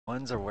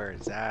Ones are where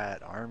it's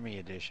at. Army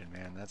edition,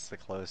 man. That's the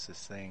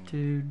closest thing.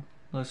 Dude,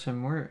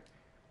 listen, we're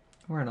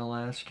in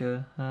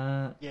Alaska.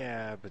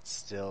 Yeah, but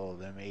still,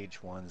 them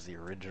H1s, the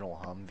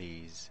original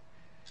Humvees.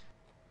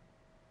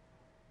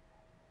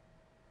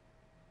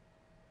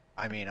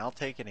 I mean, I'll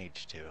take an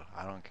H2.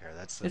 I don't care.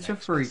 That's the It's a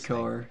next free best thing.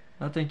 car.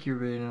 I think you're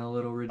being a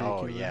little Oh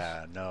ridiculous.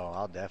 yeah, no,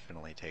 I'll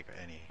definitely take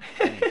any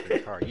free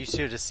car. You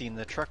should have seen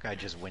the truck I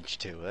just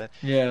winched to. If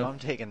Yeah, I'm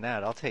taking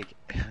that, I'll take.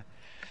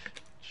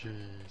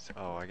 Jeez.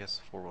 Oh, I guess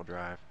four-wheel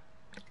drive.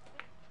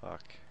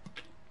 Fuck.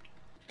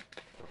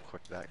 How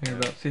quick that there are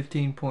about goes.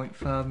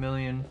 15.5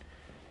 million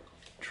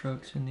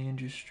trucks in the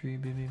industry.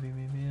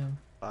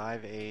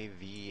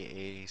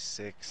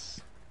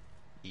 5AVA6E.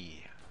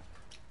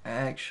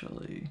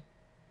 Actually,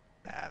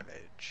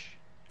 Savage.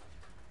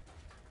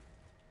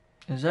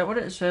 is that what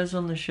it says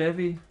on the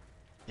Chevy?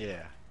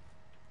 Yeah.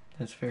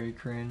 That's very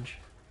cringe.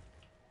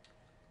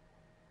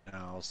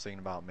 No, I was thinking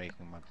about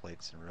making my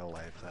plates in real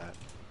life that.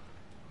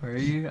 Where are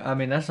you? I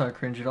mean, that's not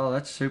cringe at all.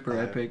 That's super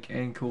 5 epic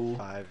and cool.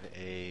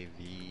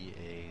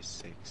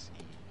 5AVA6E.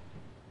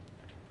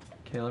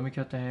 Okay, let me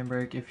cut the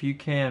handbrake. If you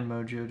can,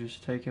 Mojo,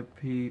 just take a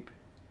peep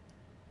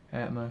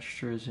at my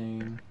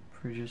strizine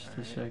for just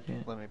a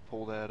second. Let me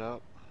pull that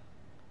up.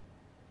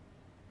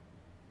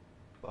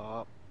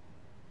 Bop.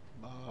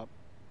 Bop.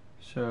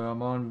 So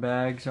I'm on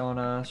bags on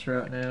ice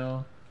right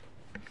now.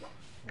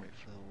 Wait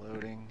for the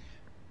loading.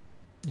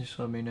 Just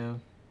let me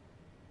know.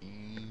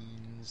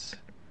 Beans.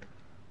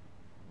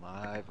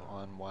 Live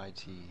on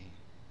YT.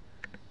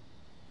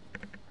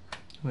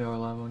 We are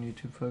live on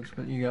YouTube, folks,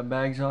 but you got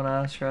bags on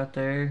ice right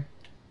there.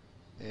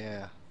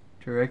 Yeah.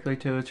 Directly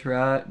to its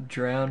right,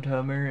 drowned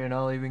Hummer, and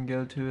I'll even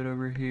go to it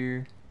over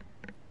here.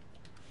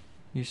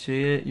 You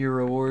see it? Your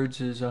rewards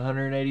is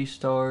 180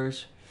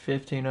 stars,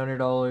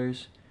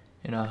 $1,500,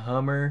 and a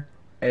Hummer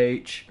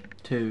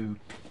H2.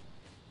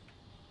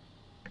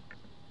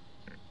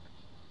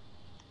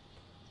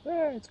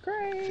 Yeah, it's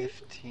great.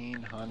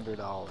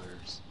 $1,500.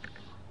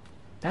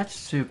 That's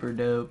super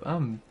dope.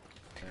 I'm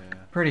Yeah.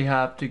 pretty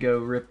hyped to go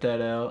rip that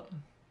out.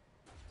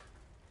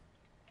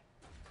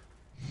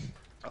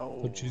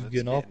 Oh, But you that's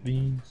getting off getting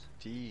beans?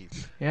 deep.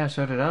 Yeah,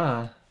 so did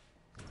I.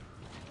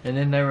 And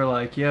then they were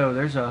like, yo,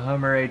 there's a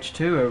Hummer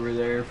H2 over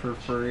there for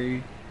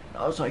free.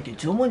 I was like,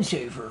 did someone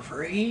say for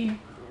free?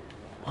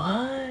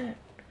 What?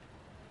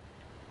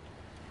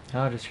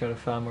 Now I just gotta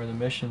find where the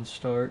mission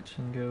starts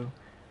and go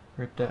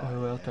rip that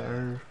hoe out the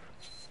earth.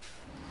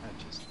 That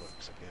just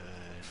looks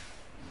good.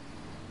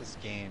 This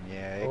game,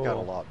 yeah, it got a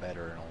lot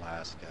better in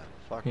Alaska.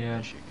 Fuck Yeah.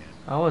 Michigan.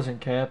 I wasn't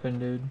capping,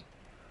 dude.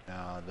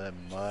 No, the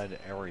mud,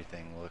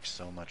 everything looks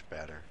so much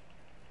better.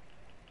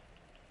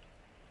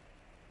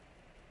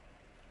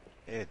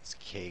 It's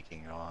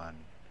caking on.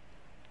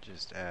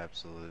 Just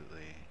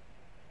absolutely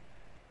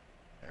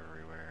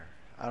everywhere.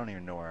 I don't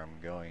even know where I'm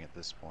going at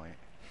this point.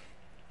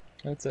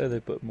 I'd say they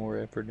put more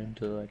effort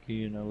into, like,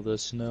 the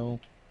snow.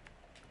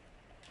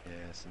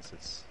 Yeah, since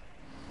it's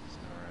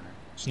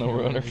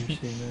SnowRunner. SnowRunner. You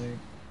see, mate.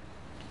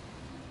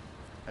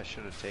 I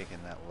should have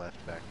taken that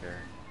left back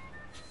there.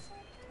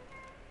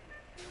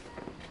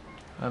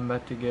 I'm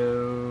about to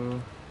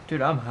go.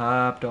 Dude, I'm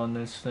hyped on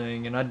this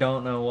thing, and I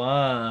don't know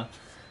why.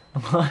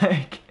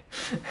 like,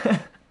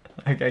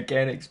 like I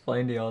can't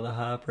explain to y'all the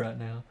hype right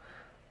now.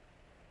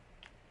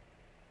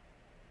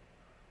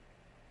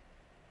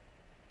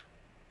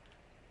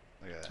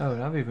 Look at that. Oh,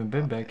 and I've even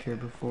been back here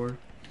before, so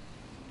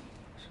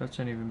that's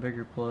an even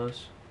bigger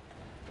plus.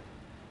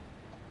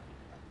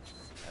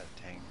 That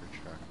tanker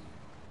truck.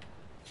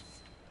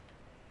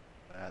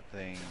 That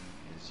thing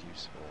is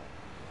useful.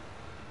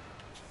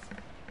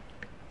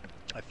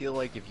 I feel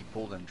like if you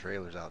pull them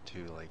trailers out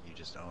too, like you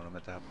just own them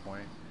at that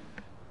point.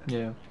 And Yeah.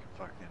 You can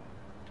fucking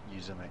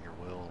use them at your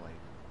will, like.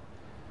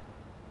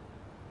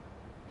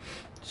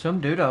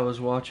 Some dude I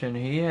was watching,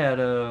 he had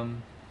a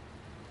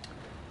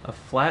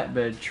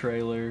flatbed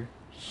trailer,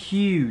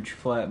 huge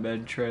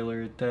flatbed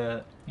trailer at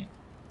that,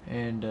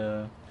 and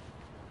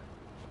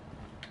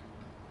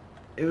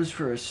it was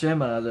for a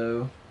semi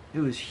though.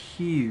 It was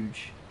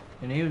huge,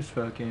 and he was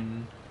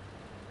fucking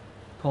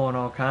pulling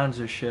all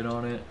kinds of shit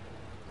on it.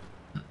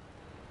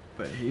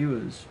 But he'd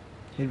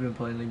been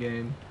playing the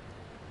game.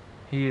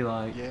 He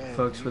like Yeah,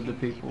 fucks with the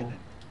people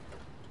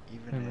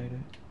Even who made in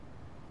it.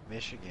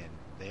 Michigan,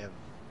 they have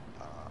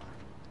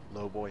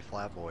lowboy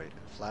flatbed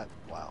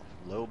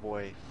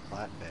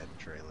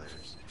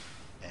trailers,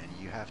 and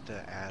you have to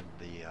add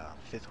the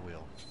fifth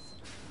wheel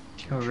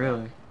to your Oh truck,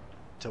 really?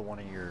 to one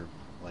of your,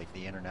 like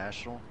the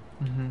international.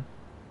 Mhm.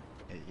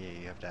 Yeah,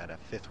 you have to add a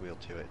fifth wheel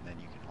to it, and then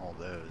you can haul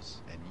those.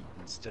 And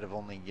instead of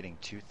only getting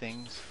 2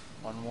 things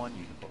on one,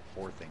 you can put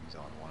 4 things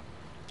on one.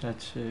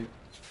 That's sick.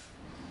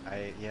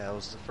 Yeah, it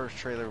was the first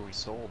trailer we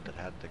sold that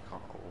had the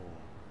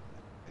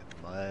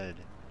mud,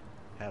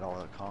 had all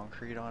the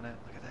concrete on it.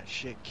 Look at that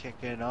shit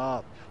kicking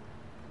up,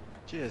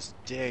 just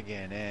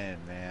digging in,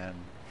 man.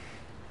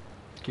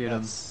 Get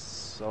That's him.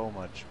 so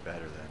much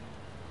better than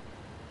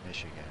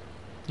Michigan.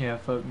 Yeah,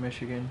 fuck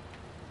Michigan.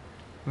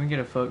 We can get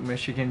a fuck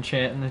Michigan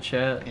chant in the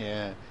chat.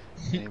 Yeah,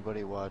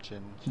 Anybody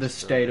watching? The just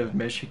throw state it of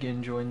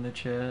Michigan joined the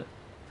chat.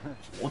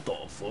 What the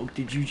fuck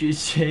did you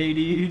just say,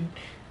 dude?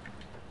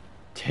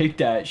 Take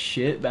that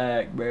shit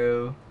back,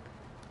 bro.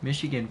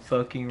 Michigan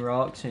fucking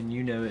rocks and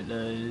you know it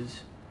does.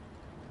 Is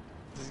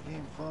this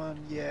game fun?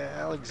 Yeah,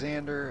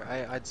 Alexander.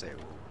 I'd say,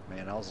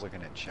 man, I was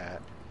looking at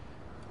chat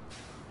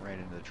right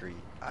into the tree.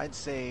 I'd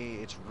say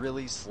it's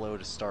really slow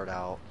to start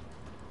out,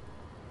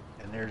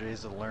 and there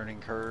is a learning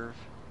curve.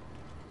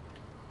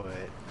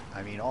 But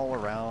I mean, all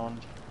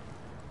around,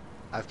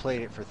 I've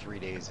played it for 3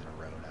 days in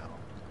a row now,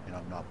 and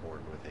I'm not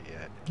bored with it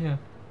yet. Yeah.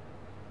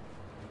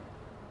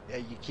 Yeah,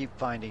 you keep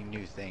finding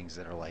new things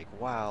that are like,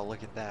 wow,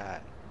 look at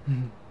that.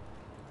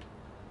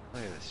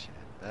 Look at this shit.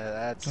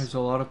 That's There's a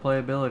lot of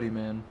playability,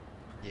 man.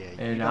 yeah.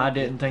 And I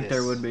didn't think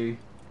there would be.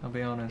 I'll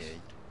be honest. Yeah,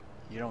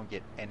 you don't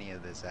get any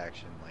of this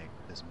action, like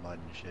this mud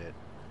and shit,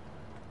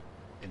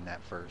 in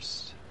that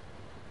first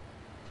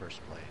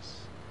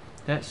place.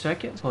 That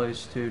second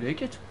place, dude, it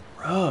gets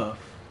rough.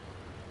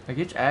 Like,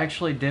 it's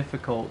actually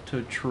difficult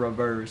to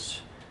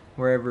traverse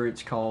wherever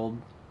it's called.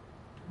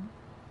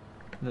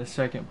 The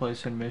second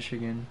place in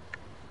Michigan.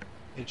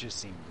 It just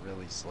seemed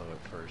really slow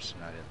at first,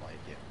 and I didn't like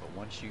it. But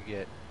once you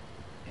get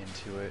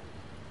into it,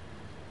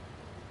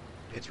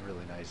 it's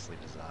really nicely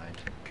designed.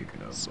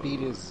 Kicking up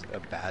Speed is a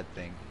bad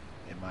thing,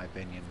 in my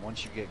opinion.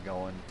 Once you get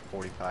going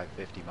 45,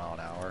 50 mile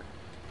an hour,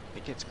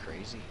 it gets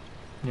crazy.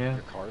 Yeah.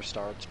 Your car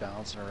starts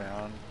bouncing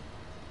around.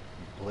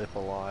 You blip a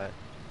lot.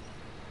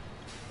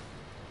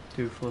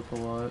 Do flip a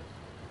lot.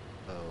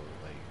 So,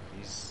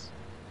 like,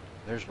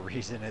 there's a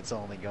reason it's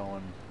only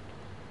going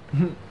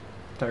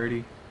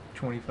 30,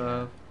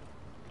 25.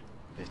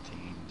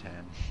 15, 10.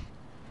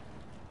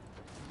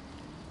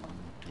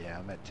 Yeah,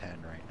 I'm at 10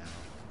 right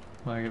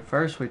now. Like, at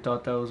first we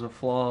thought that was a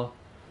flaw.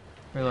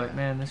 We're like, Yeah.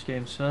 man, this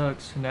game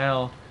sucks.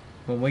 Now,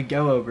 when we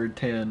go over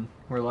 10,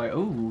 we're like,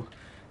 ooh,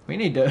 we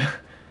need to...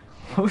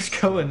 Who's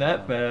going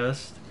that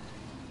fast?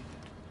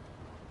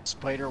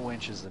 Spider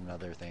winch is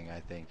another thing I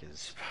think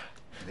is...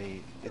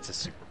 It's a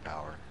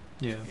superpower.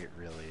 Yeah. It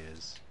really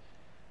is.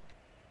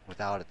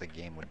 Without it, the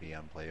game would be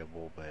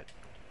unplayable, but...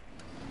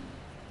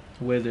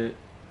 With it,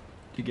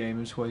 the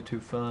game is way too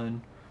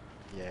fun.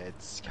 Yeah,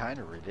 it's kind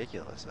of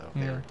ridiculous, though.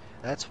 Yeah.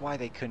 That's why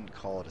they couldn't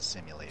call it a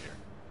simulator.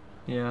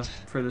 Yeah,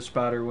 for the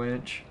spider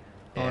winch,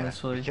 Yeah,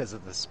 honestly. because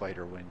of the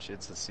spider winch,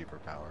 it's a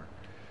superpower.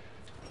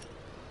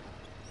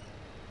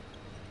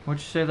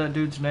 What'd you say that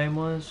dude's name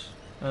was?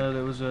 That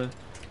was a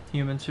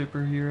human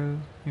superhero?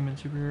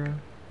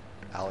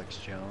 Alex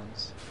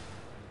Jones.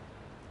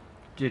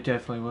 It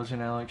definitely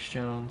wasn't Alex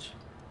Jones.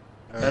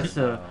 Or, That's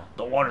the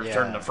water's yeah.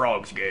 turning the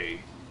frogs gay.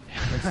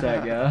 That's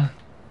that guy.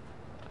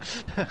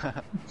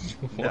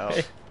 No.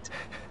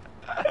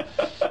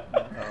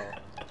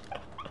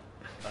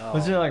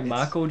 Was it like it's-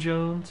 Michael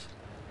Jones?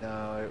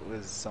 No, it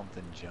was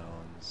something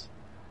Jones.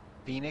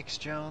 Phoenix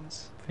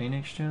Jones?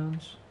 Phoenix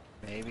Jones?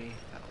 Maybe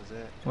that was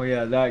it. Well,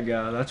 yeah, that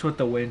guy. That's what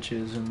the winch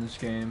is in this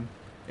game.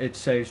 It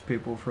saves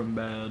people from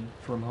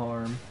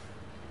harm.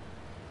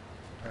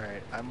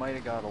 Alright, I might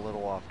have got a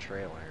little off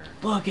trail here.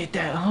 Look at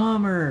that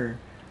Hummer!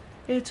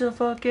 It's a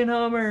fucking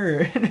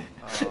Hummer!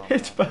 Oh,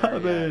 It's I'm not there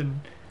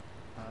bobbing!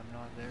 I'm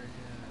not there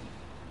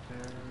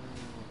yet. No.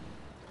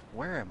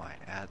 Where am I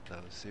at,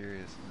 though?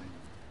 Seriously.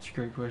 It's a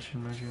great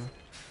question, Mojo.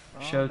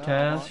 Oh, Show no,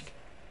 task.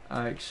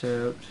 I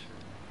accept.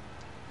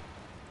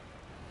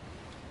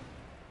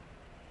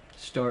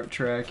 Start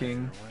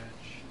tracking. Spider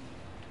winch.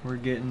 We're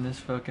getting this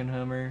fucking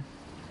Hummer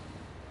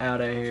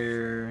out of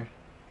here.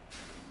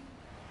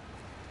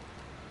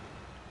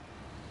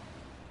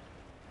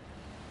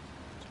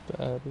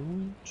 Spider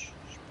winch.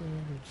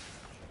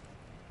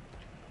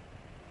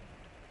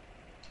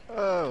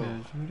 Oh!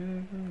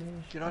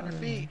 Get on your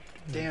feet!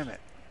 Damn it.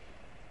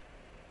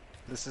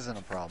 This isn't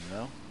a problem,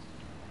 though.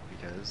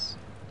 Because...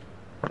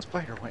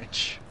 Spider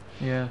winch.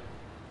 Yeah.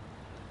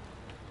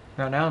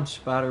 Right now I'm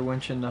spider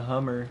winching the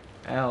Hummer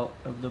out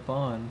of the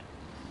pond.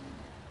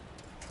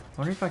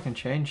 Wonder if I can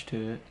change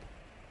to it.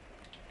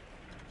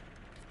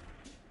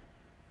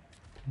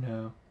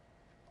 No.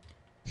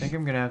 I think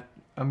I'm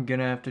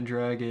gonna have to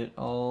drag it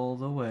all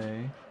the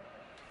way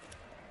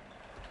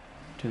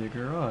to the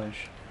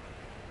garage.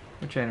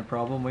 Which ain't a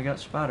problem, we got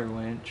spider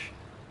winch.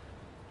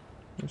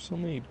 There's so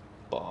many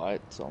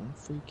bots on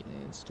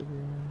freaking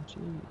Instagram.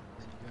 Jeez.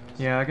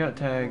 Yeah, I got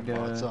tagged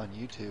Bots on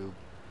YouTube.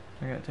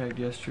 I got tagged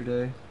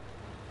yesterday.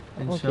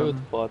 I'm in okay with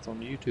something. bots on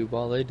YouTube.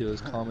 All they do is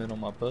comment on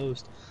my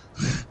post.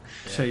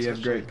 So you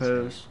have great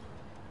posts.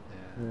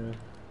 Yeah. Yeah.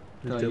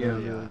 Thought They you do a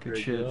have really good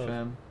great shit, job.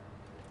 fam.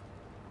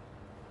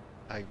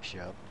 Hype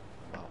you up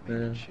about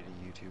making Yeah. shitty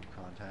YouTube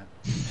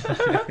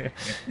content.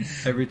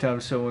 Every time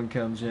someone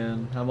comes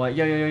in, I'm like,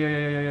 yo, yo, yo, yo, yo,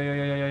 yo, yo, yo,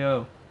 yo, yo, yo,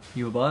 yo.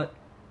 You a bot?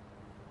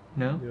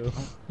 No? Yeah.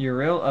 You're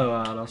real? Oh,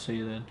 alright, I'll see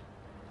you then.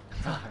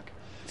 Fuck.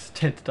 It's the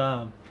 10th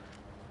time.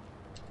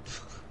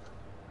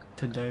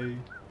 Today.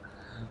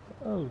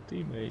 Oh,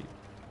 teammate.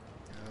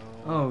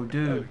 Oh,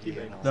 dude. Oh,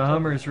 yeah. The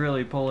Hummer's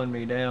really pulling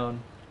me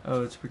down.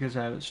 Oh, it's because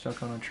I have it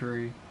stuck on a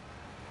tree.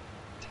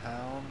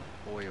 Town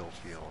oil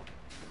field.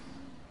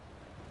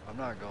 I'm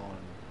not going.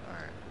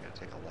 Alright, we got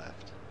take a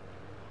left.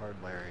 Hard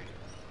Larry.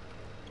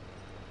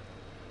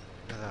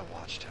 Look at that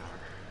watchtower.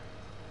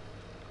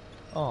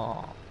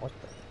 Oh, what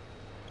the?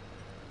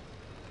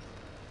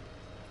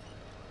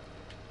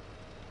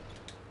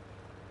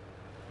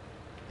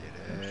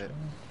 Get it.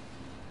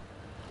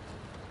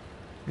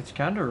 It's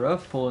kind of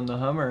rough pulling the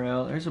Hummer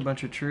out. There's a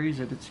bunch of trees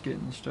that it's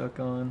getting stuck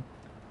on.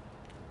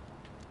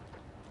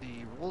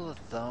 The rule of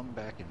thumb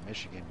back in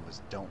Michigan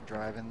was don't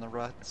drive in the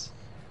ruts,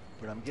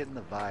 but I'm getting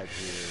the vibe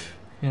here.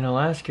 In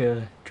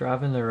Alaska,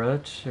 driving the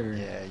ruts, or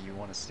Yeah, you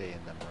want to stay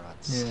in them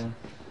ruts. yeah.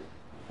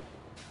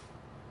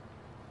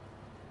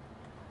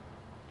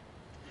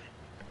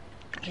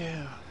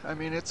 Yeah, I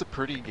mean, it's a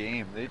pretty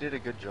game. They did a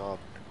good job.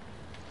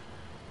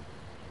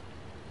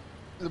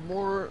 The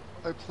more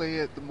I play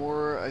it, the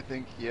more I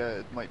think, yeah,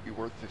 it might be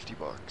worth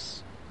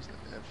 $50.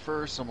 At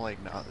first, I'm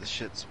like, nah, this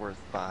shit's worth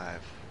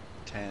 5,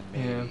 10,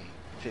 maybe Yeah.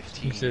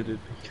 15. You said it'd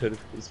be good if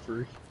it was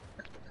free.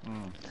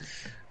 Mm.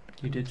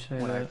 You did say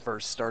When I that.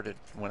 first started,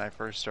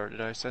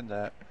 I said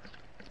that.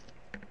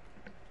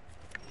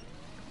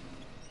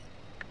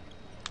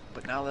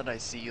 But now that I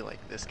see like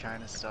this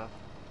kind of stuff,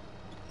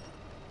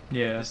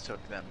 Yeah. this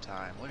took them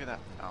time. Look at that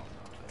mountain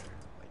up there.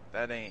 Like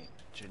that ain't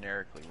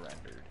generically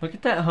rendered. Look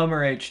at that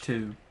Hummer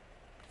H2.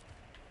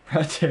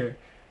 Right there.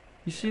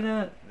 You see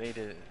that? They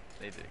did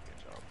a good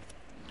job.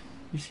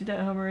 You see that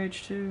Hummer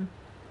H2?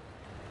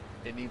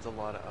 It needs a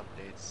lot of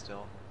updates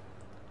still.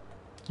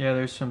 Yeah,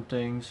 there's some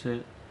things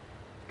that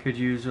could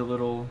use a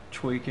little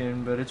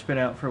tweaking, but it's been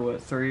out for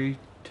what, 3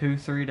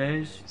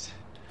 days?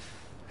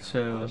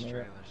 So, Lost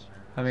trailer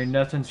I mean, service.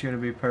 nothing's going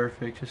to be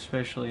perfect,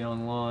 especially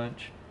on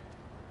launch.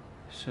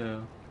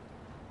 So,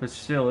 but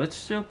still, it's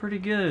still pretty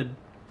good.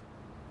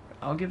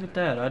 I'll give it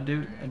that. I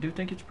do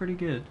think it's pretty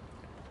good.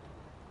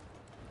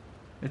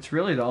 It's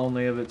really the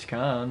only of its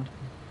kind.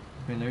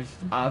 I mean,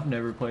 I've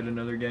never played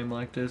another game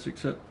like this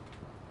except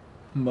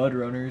Mud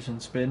Runners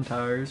and Spin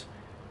Tires,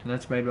 and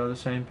that's made by the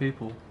same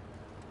people.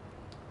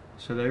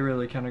 So they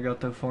really kind of got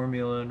the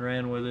formula and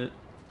ran with it.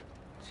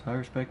 So I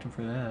respect them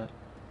for that.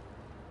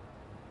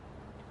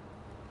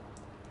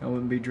 I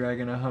wouldn't be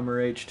dragging a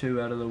Hummer H2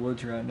 out of the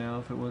woods right now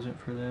if it wasn't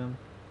for them.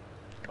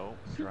 Oh,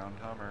 drowned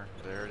Hummer.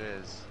 There it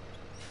is.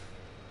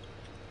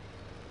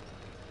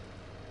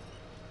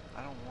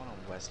 I don't want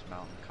a West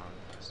Mountain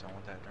Conquest. I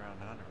want that drowned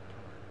Hummer.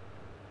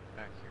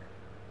 Back here.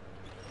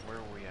 Where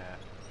are we at?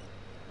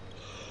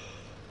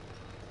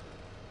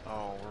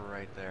 Oh, we're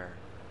right there.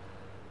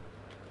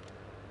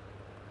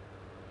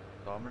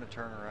 So I'm gonna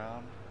turn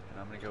around and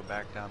I'm gonna go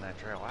back down that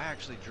trail. I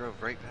actually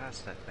drove right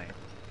past that thing.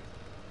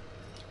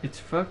 It's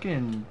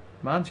fucking...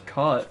 Mine's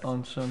caught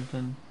on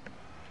something.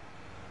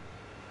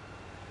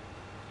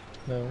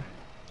 No.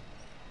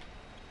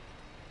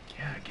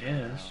 Yeah, I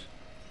guess.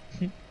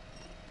 Go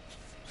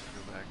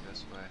back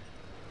this way.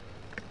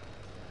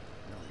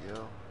 There we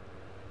go.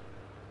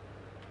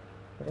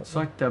 It's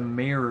like the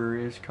mirror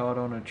is caught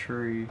on a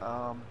tree.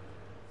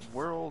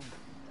 World,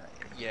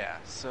 yeah.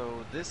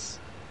 So this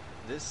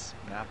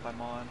map I'm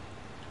on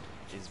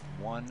is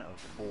one of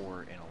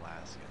 4 in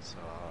Alaska. So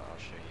I'll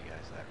show you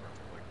guys that real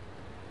quick.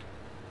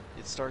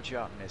 It starts you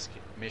out in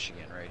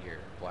Michigan right here,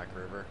 Black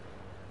River.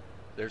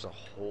 There's a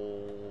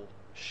whole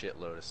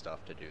shitload of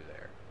stuff to do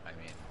there. I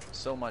mean,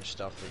 so much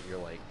stuff that you're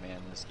like,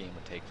 man, this game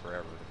would take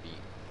forever to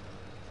beat.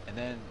 And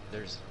then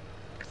there's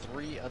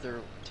 3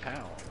 other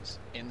towns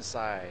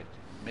inside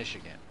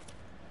Michigan.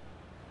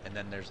 And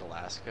then there's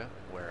Alaska,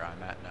 where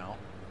I'm at now.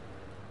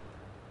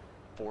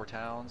 4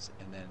 towns,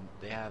 and then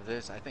they have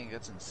this, I think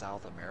that's in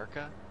South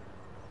America.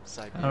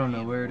 I don't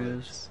know where it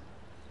Woods. is.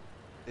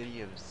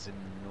 City of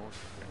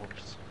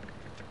Zinovsk.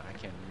 I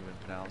can't even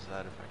pronounce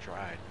that if I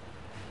tried.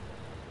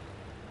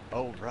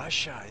 Oh,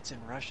 Russia! It's in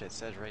Russia. It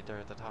says right there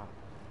at the top.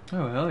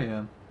 Oh, hell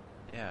yeah.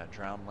 Yeah,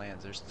 drowned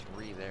lands. There's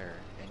 3 there,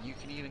 and you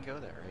can even go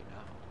there right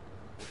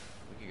now.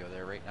 We could go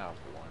there right now if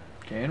we wanted.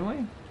 Can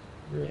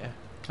we? Really? Yeah.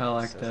 I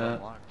like Says that.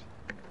 unlocked.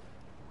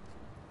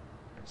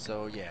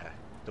 So yeah,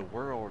 the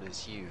world is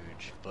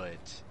huge,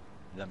 but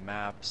the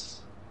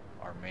maps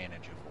are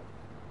manageable,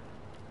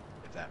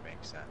 if that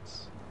makes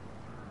sense.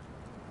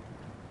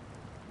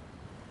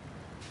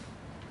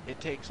 It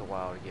takes a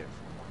while to get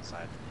from one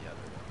side to the other,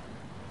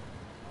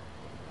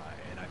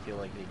 and I feel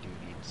like they do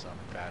need some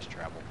fast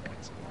travel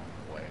points along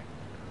the way.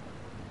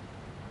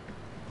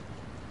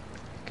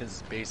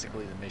 Because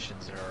basically the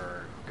missions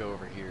are go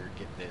over here,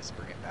 get this,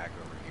 bring it back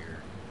over here,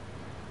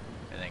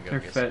 and then go They're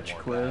get fetch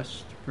some more of that.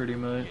 quests, pretty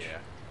much.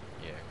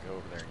 Yeah, go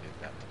over there and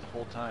get that. But the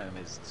whole time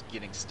is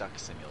getting stuck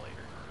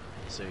simulator.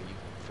 So you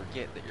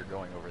forget that you're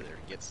going over there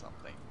to get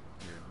something.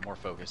 You're more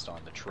focused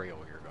on the trail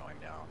you're going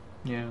down.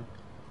 Yeah.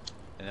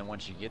 And then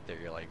once you get there,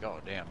 you're like, oh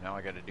damn, now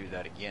I got to do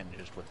that again,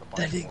 just with a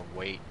bunch more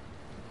weight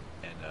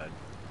and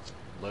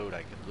load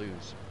I could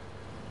lose.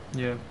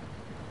 Yeah.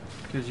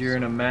 Because you're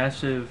in a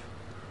massive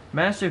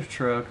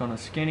truck on a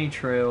skinny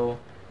trail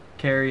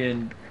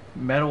carrying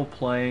metal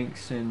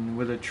planks and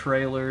with a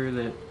trailer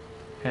that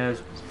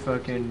has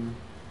fucking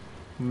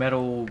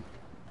metal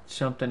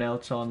something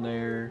else on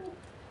there,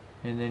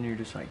 and then you're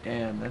just like,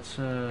 damn, that's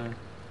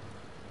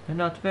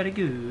not very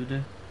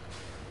good.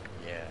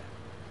 Yeah,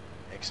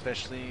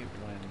 especially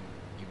when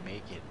you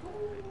make it.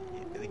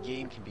 The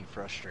game can be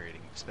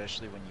frustrating,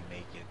 especially when you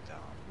make it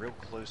real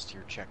close to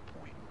your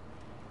checkpoint.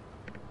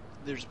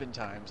 There's been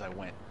times I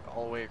went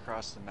all the way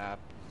across the map,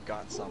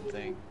 got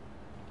something.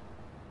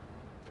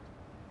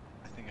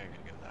 I think I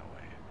gotta go that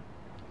way.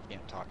 I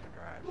can't talk and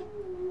drive.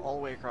 All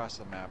the way across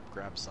the map,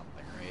 grab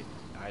something, right?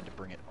 I had to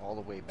bring it all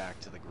the way back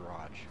to the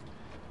garage.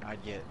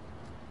 I'd get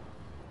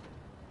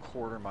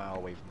quarter mile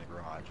away from the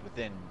garage.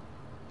 Within,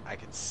 I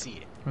could see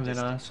it. And then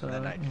I Distant, saw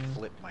and then it, I'd yeah.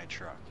 flip my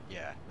truck.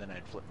 Yeah, then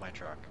I'd flip my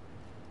truck.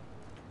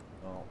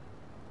 Well,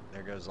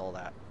 there goes all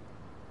that.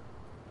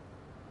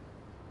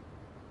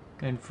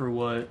 And for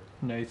what,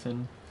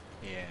 Nathan?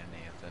 Yeah,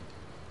 Nathan.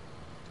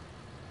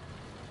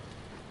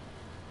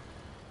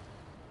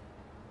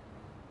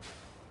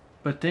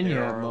 But then you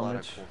There have are a lot of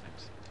moments cool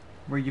things.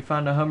 where you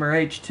find a Hummer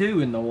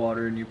H2 in the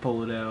water and you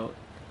pull it out.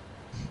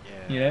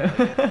 Yeah, You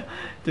know? like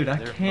Dude, I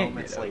there's can't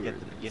moments get like over at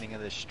the this. beginning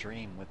of this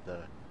stream with the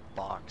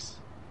box.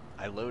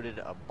 I loaded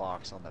a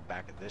box on the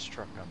back of this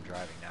truck I'm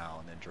driving now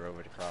and then drove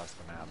it across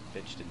the map.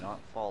 Bitch did not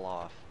fall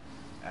off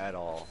at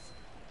all.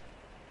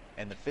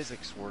 And the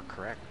physics were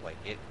correct. Like,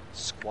 it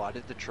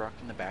squatted the truck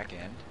in the back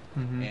end,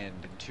 Mm-hmm.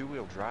 and in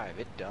two-wheel drive,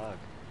 it dug.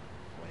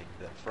 Like,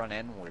 the front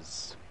end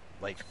was,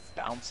 like,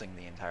 bouncing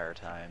the entire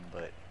time,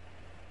 but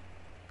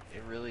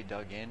it really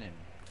dug in, and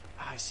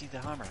I see the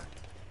Hummer.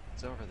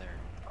 It's over there.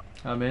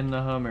 I'm in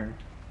the Hummer.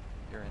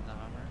 You're in the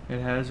Hummer?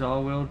 It has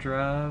all-wheel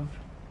drive.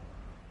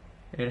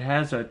 It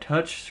has a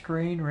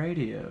touch-screen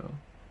radio.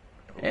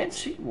 And Ooh.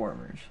 seat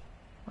warmers.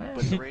 Wow.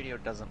 But the radio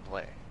doesn't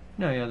play.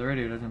 No, yeah, the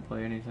radio doesn't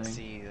play anything.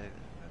 See,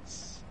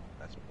 that's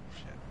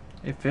bullshit.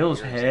 It feels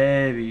Yours is-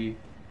 heavy.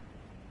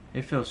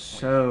 It feels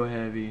so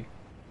heavy.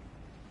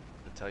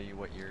 To tell you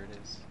what year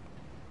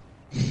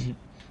it is?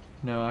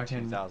 No, I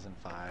can.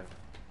 2005.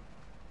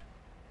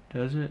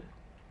 Does it?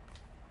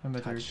 I'm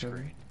at the Touch recovery.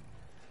 screen.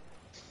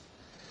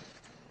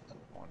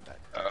 On that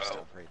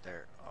stuff right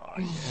there. Oh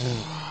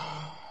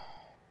yeah.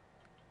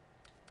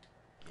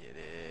 Get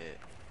it.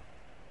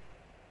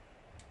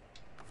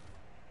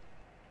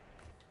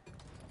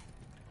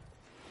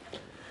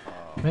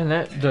 Oh, Man,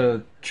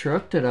 the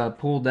truck that I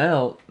pulled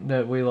out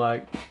that we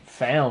like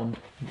found,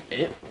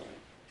 it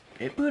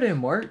put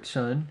in work,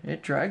 son.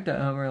 It dragged that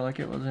Hummer like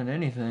it wasn't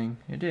anything.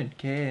 It didn't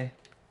care.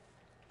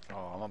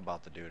 oh, I'm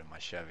about to do it in my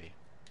Chevy.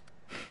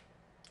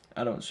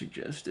 I don't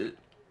suggest it.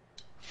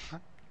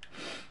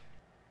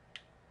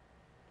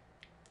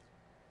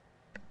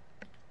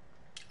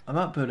 I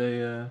might put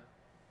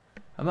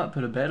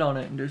a bet on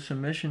it and do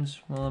some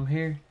missions while I'm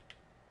here.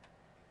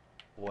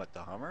 What,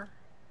 the Hummer?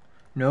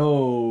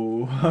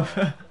 No.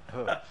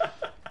 Oh,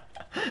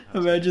 I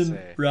was Imagine gonna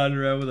say. riding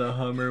around with a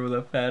Hummer with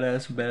a fat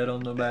ass bed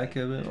on the back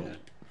of it.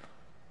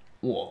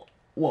 Yeah.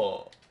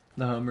 Whoa.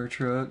 The Hummer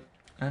truck.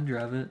 I'd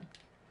drive it.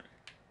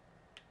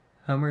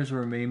 Hummers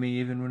were memey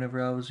even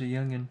whenever I was a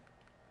youngin'.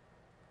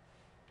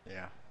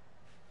 Yeah.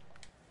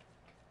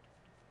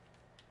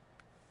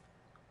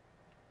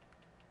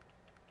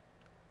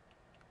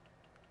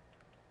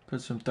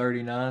 Put some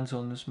 39s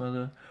on this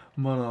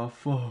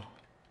motherfucker.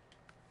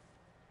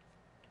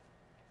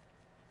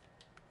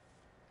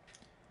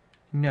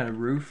 You got a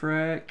roof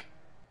rack,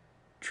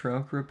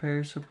 trunk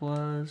repair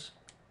supplies.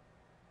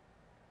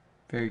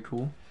 Very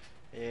cool.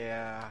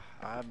 Yeah,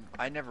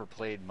 I never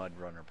played Mud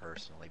Runner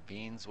personally.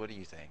 Beans, what do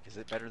you think? Is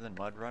it better than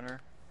Mud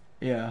Runner?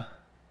 Yeah,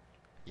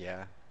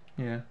 Yeah.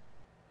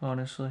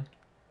 honestly.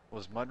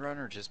 Was Mud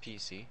Runner just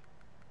PC?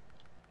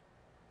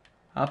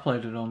 I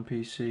played it on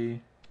PC.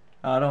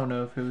 I don't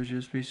know if it was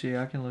just PC.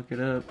 I can look it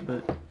up,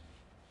 but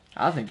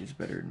I think it's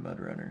better than Mud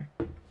Runner.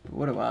 But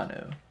what do I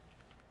know?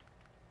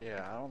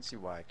 Yeah, I don't see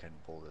why I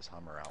couldn't pull this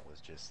Hummer out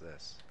with just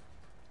this.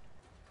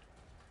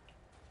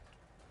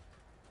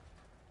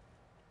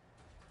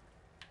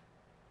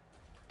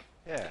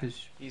 Yeah,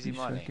 'Cause easy you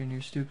money. suck in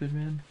your stupid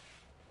man.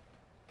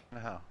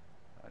 No,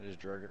 I just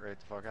drug it right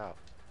the fuck out.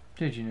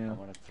 Did you know? I'm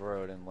gonna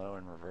throw it in low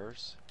in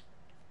reverse.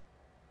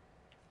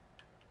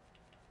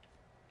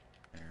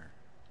 Here,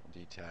 I'll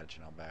detach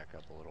and I'll back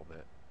up a little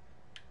bit.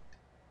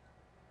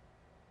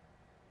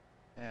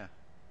 Yeah.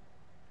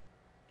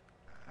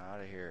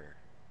 Out of here.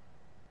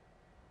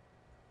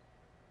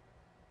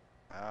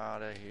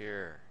 Out of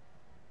here.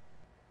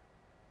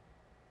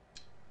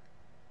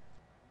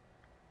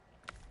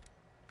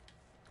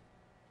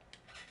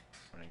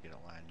 I'm gonna get it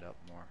lined up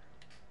more.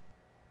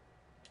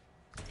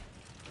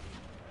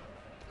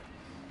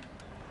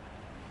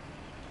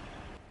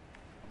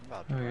 I'm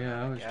about to Oh, run yeah,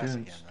 out I of was gas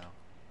doing again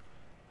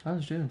though. I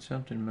was doing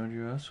something,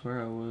 Mojo. I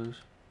swear I was.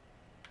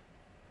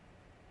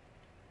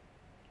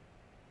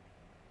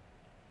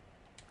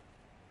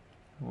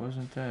 It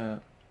wasn't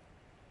that.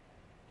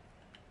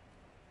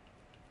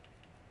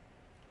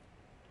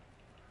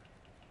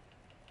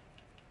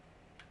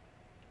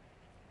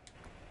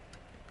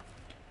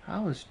 I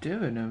was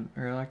doing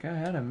or like I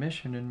had a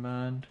mission in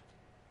mind.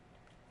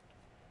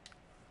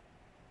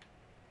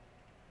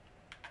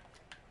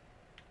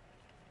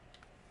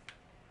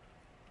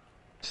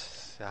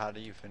 How do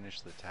you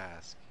finish the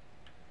task?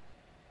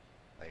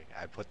 Like,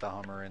 I put the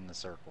Hummer in the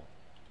circle.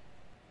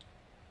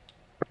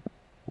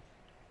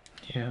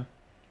 Yeah.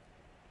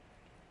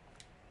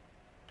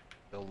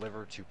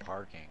 Deliver to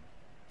parking.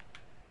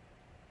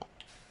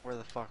 Where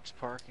the fuck's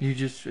parking?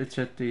 It's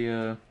at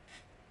the,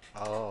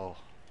 Oh.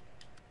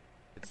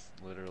 It's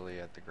literally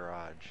at the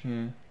garage.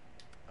 yeah.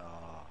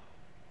 Oh.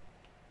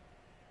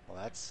 Well,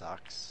 that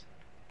sucks.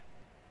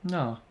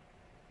 No.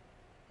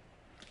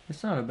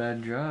 It's not a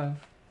bad drive.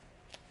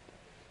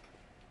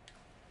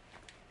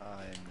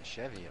 In the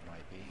Chevy it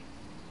might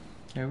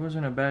be. It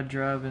wasn't a bad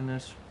drive in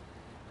this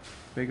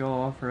big old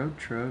off-road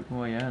truck.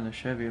 Well, yeah, in the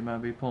Chevy it might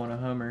be pulling a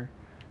Hummer.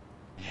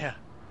 Yeah.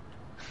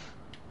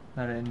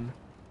 I didn't...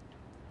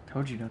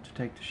 Told you not to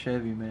take the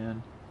Chevy,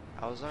 man.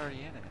 I was already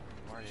in it.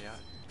 I'm already out.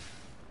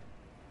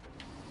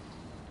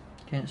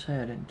 Can't say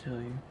I didn't tell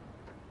you.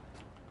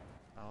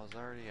 I was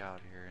already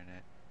out here in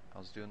it. I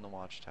was doing the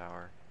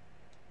watchtower.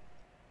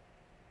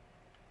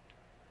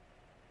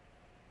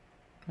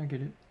 I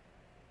get it.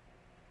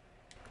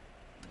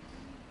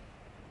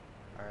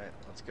 Alright,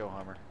 let's go,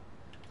 Hummer.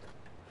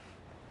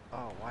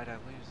 Oh, why'd I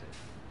lose it?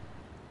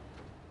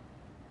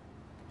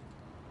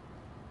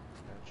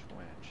 Fetch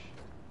winch.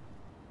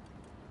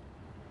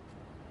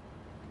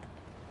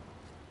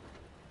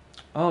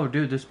 Oh,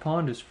 dude, this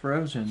pond is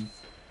frozen.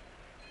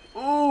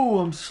 Oh,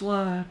 I'm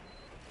slide.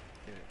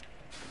 Get it.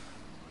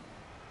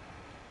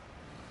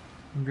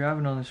 I'm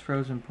driving on this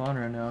frozen pond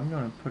right now. I'm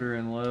gonna put her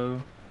in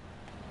low,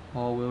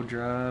 all-wheel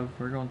drive.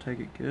 We're gonna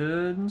take it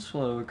good and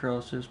slow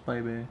across this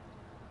baby.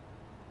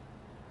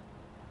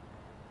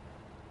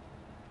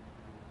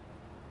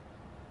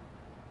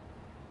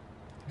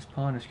 This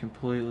pond is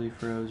completely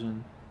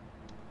frozen.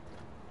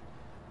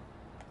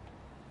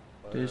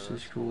 But, This is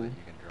it's cool. that you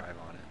can drive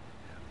on it.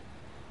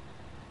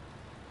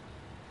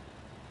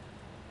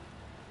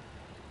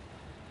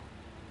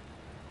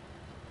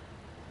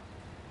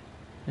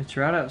 It's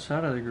right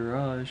outside of the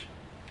garage. Yeah.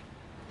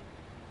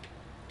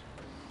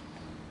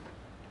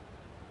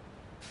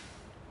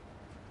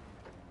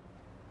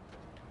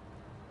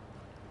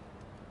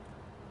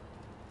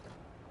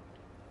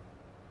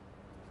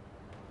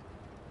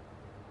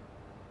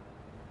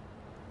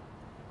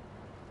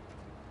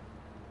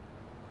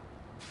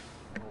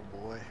 Oh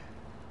boy.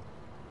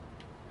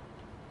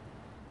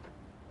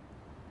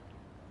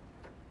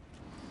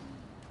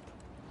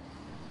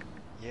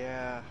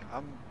 Yeah,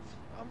 I'm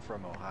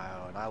from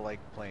Ohio and I like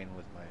playing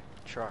with my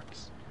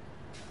trucks,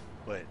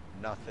 but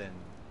nothing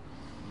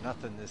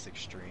this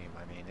extreme.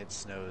 I mean, it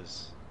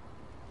snows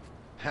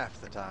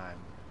half the time.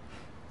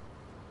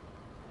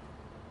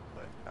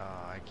 But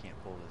I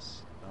can't pull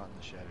this. Not in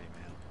the Chevy,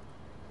 man.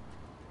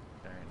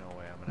 There ain't no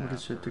way I'm gonna We'll have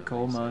just to hit the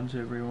coal release it. mines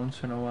every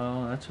once in a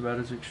while. That's about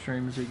as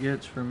extreme as it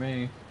gets for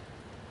me.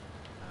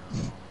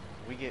 No,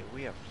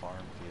 we have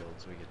farm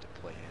fields we get to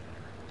play in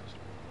every once in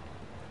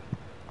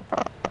a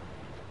while.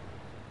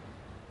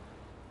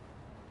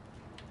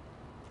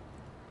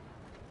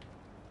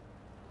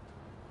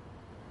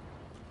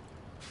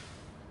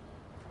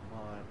 Come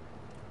on,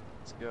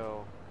 let's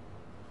go.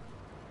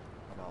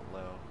 How about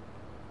low?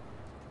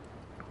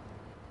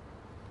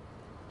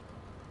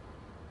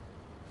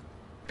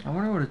 I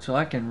wonder what it's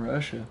like in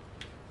Russia.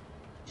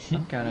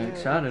 I'm kind of Yeah,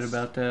 excited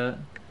about that.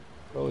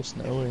 Probably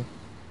snowy.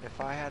 If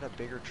I had a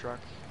bigger truck,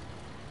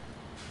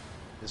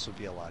 this would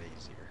be a lot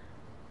easier.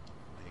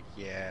 Like,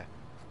 yeah,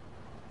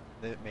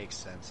 it makes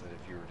sense that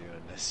if you were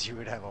doing this, you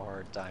would have a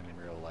hard time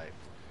in real life.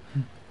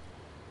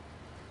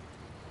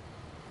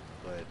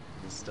 But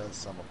this does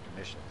sum up the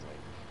missions. Like,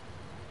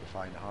 you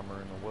find a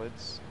Hummer in the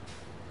woods,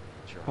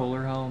 it's your Pull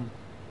her Hummer. home.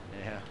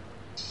 Yeah,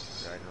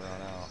 drag her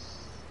on out.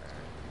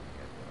 Alright,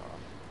 get off.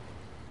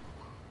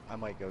 I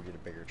might go get a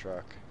bigger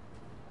truck.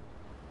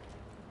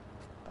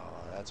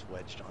 Oh, that's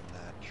wedged on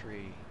that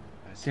tree.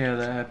 I see Yeah,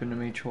 what's that happened to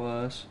me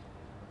twice.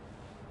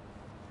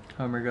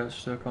 Hummer got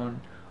stuck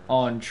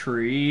on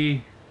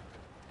tree.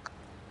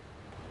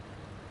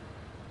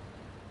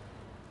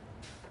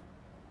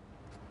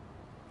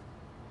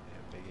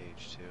 Yeah, big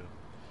age too.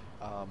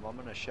 I'm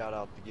gonna shout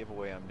out the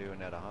giveaway I'm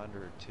doing at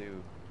 100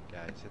 too,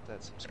 guys. Hit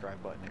that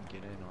subscribe button and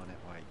get in on it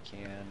while you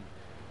can.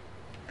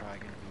 Probably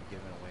gonna be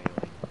giving away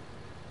like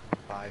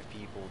 5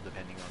 people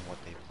depending on what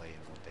they play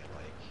and what they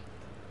like.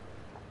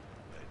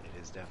 But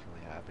it is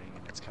definitely happening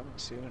and it's coming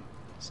soon.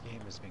 This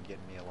game has been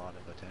getting me a lot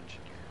of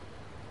attention here.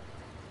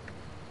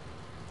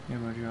 Yeah,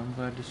 Roger, I'm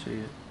glad to see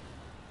it.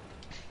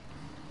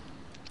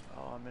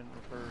 Oh, I'm in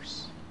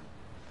reverse.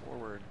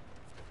 Forward.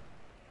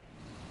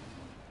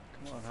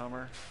 Come on,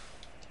 Hummer.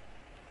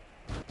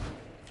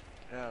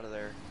 Get out of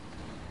there.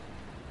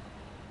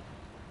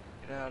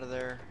 Get out of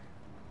there.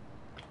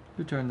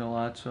 You turn the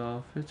lights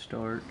off. It's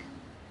dark.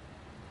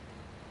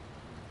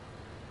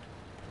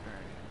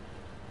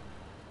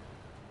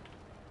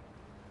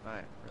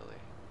 Alright. I'm really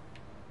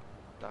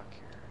stuck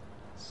here.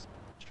 Let's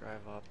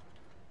drive up.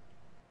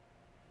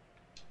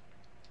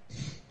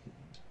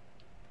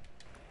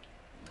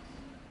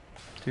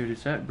 Dude,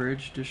 is that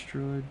bridge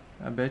destroyed?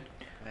 I bet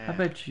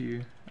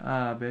you.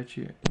 I bet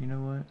you. You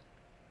know what?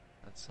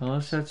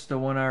 Unless that's the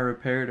one I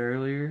repaired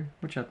earlier,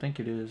 which I think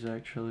it is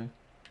actually.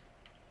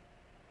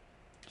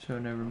 so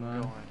never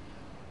mind.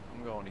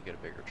 I'm going to get a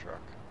bigger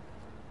truck.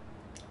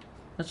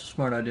 That's a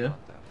smart idea.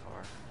 Not that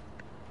far.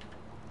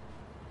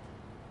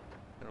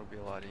 It'll be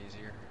a lot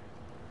easier.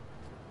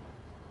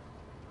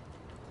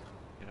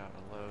 Get out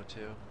of low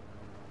too.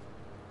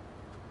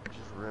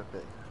 Just rip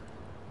it.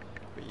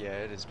 But yeah,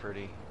 it is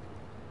pretty.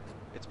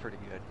 It's pretty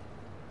good.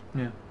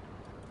 Yeah.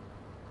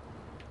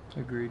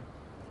 Agreed.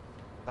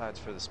 It's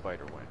for the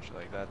spider winch.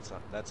 Like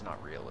that's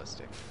not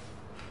realistic.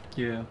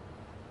 Yeah.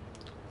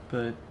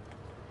 But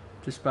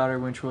if the spider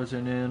winch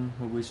wasn't in,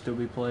 would we still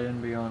be playing?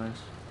 Be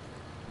honest.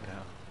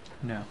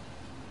 No. No.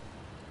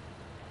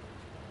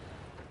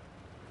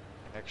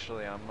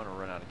 Actually, I'm gonna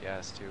run out of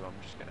gas too. I'm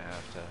just gonna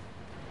have to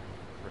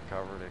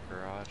recover the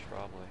garage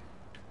probably.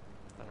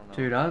 I don't know.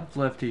 Dude, I've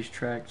left these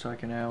tracks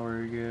like an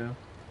hour ago.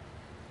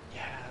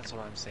 Yeah, that's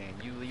what I'm saying.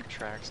 You leave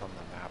tracks on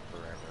the map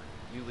forever.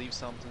 You leave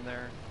something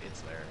there,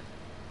 it's there.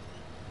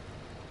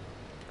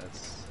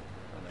 That's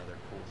another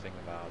cool thing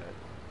about it.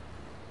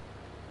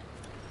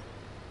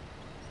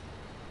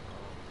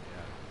 Oh,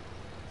 yeah.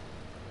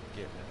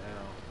 Getting it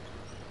now.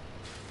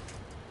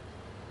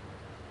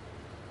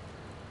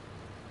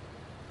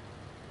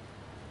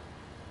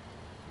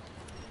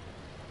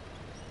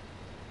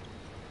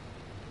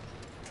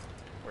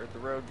 Where'd the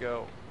road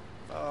go?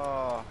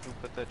 Oh, who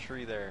put that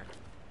tree there?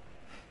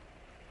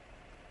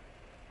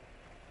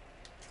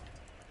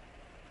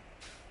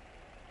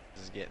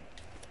 This is getting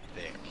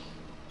thick.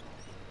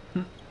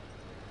 Hit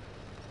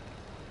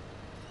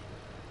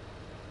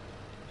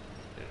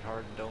it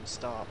hard and don't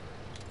stop.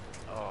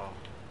 Oh.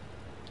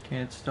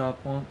 Can't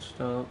stop, won't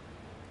stop.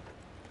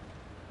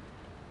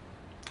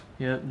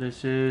 Yep,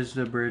 this is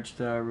the bridge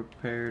that I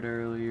repaired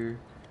earlier.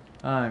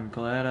 I'm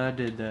glad I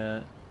did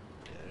that.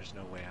 Yeah, there's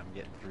no way I'm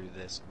getting through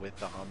this with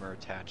the Hummer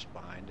attached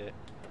behind it.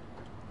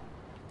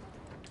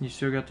 You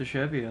still got the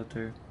Chevy out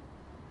there.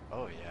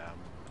 Oh yeah,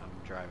 I'm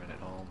driving it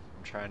home.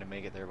 I'm trying to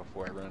make it there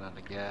before I run out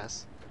of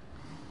gas.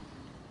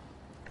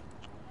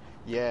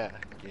 Yeah,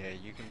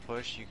 you can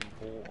push, you can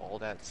pull all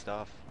that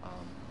stuff.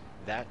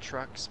 That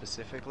truck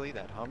specifically,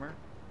 that Hummer,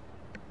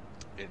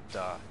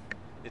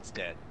 it's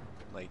dead.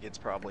 Like, it's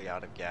probably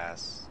out of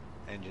gas,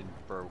 engine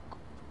broke,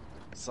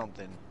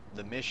 something.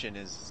 The mission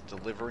is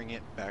delivering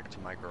it back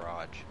to my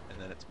garage, and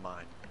then it's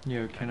mine.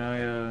 Yo, can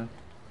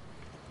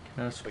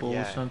I spoil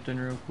yeah. something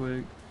real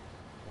quick?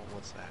 Well,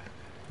 what's that?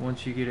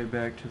 Once you get it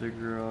back to the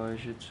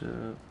garage, it's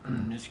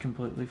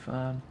completely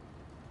fine.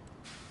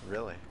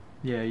 Really?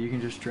 Yeah, you can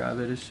just drive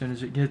it as soon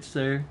as it gets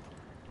there.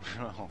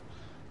 Oh,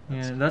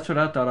 Yeah, that's what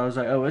I thought. I was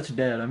like, oh, it's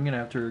dead. I'm gonna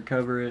have to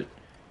recover it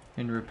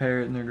and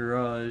repair it in the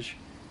garage.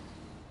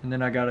 And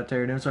then I got it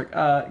there, and it was like,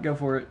 go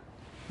for it.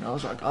 And I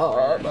was like, oh,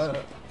 Get out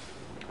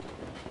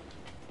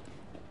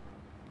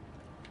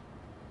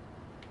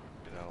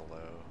of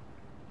low.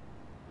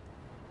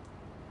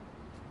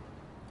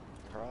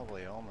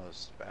 Probably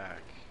almost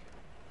back.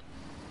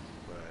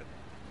 But,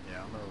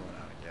 yeah, I'm gonna run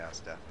out of gas,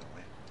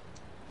 definitely.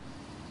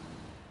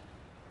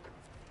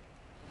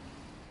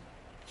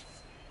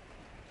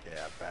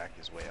 Yeah, back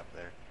is way up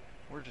there.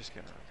 We're just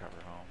gonna recover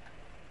home.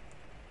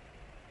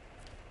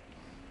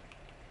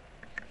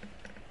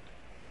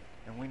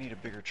 And we need a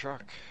bigger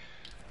truck.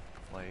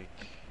 Like...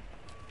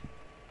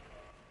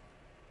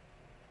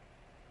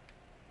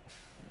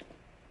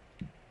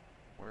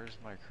 Where's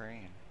my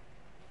crane?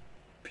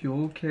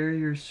 fuel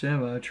carrier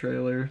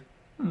semi-trailer.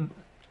 Oh.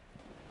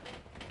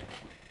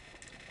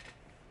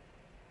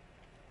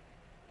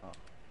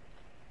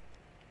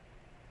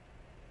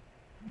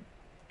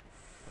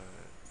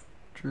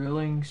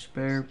 Drilling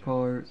spare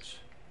parts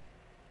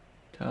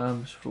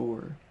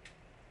 ×4.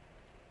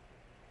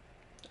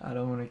 I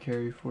don't want to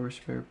carry 4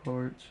 spare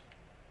parts.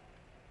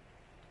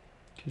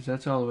 Because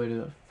that's all the way to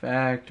the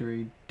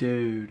factory.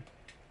 Dude,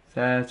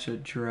 that's a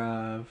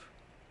drive.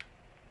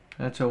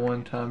 That's a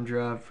one-time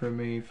drive for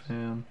me,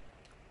 fam.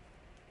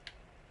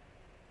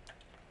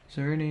 Is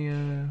there any,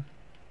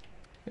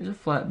 there's a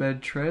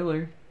flatbed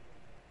trailer.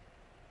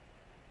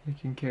 You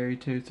can carry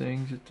 2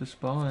 things at the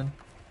spawn.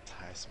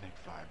 Seismic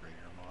vibrator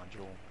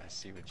module. I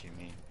see what you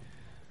mean.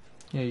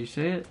 Yeah, you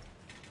see it?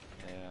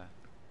 Yeah.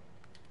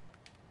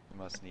 You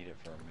must need it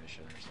for a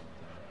mission or something.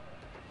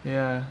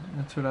 Yeah,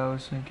 that's what I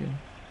was thinking.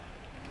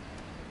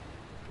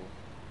 Cool.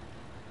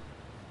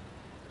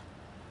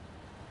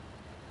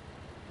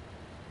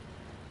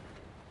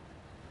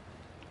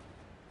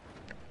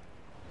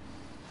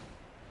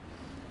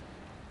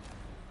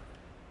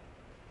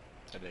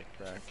 Headache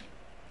cracked.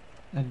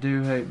 I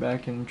do hate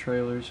backing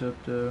trailers up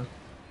though.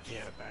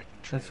 Yeah, back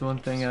in That's one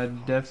thing I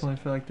definitely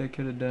feel like they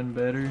could have done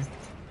better.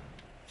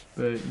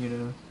 But, you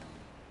know,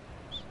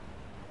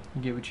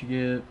 you get what you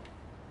get.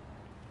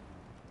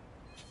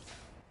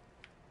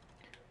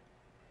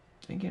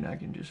 Thinking I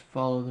can just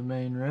follow the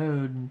main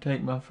road and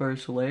take my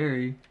first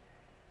Larry.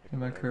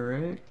 Am I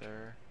correct?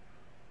 There.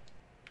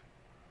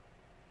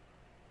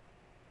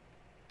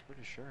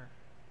 Pretty sure.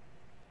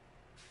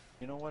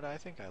 You know what? I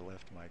think I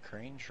left my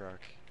crane truck.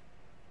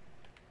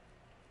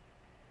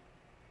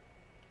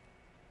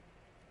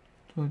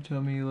 Don't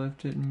tell me you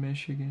left it in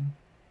Michigan.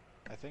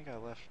 I think I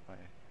left my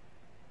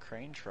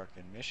crane truck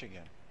in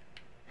Michigan.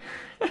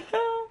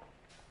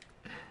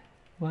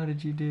 Why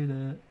did you do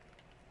that?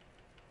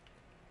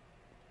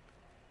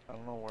 I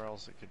don't know where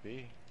else it could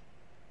be.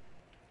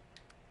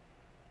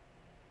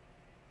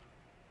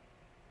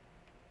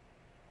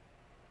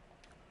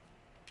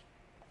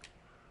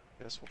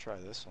 Guess we'll try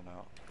this one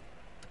out.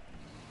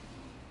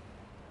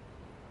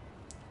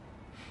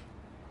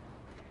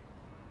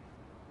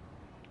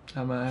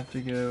 I might have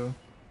to go.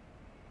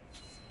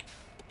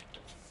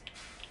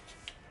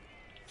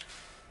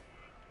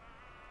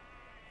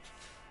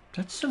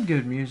 That's some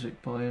good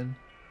music playing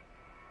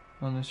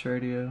on this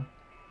radio.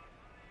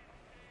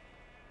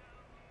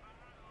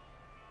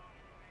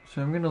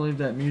 So I'm gonna leave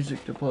that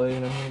music to play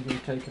and I'm gonna go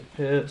take a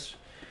piss.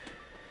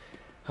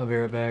 I'll be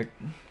right back.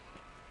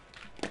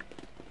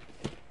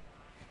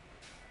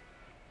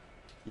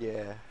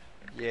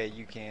 Yeah,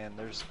 you can.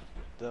 There's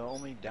the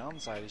only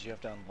downside is you have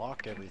to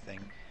unlock everything.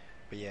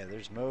 But yeah,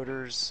 there's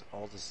motors,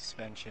 all the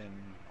suspension,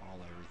 all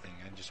everything.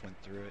 I just went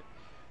through it.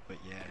 But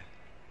yeah.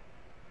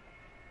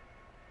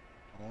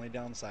 Only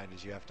downside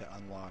is you have to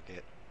unlock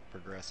it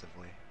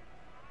progressively.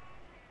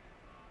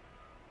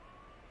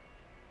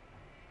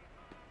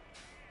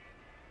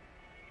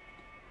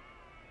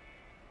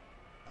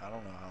 I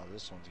don't know how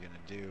this one's gonna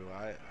do.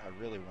 I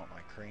really want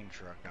my crane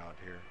truck out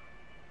here.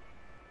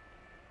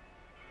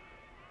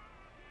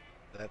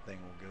 That thing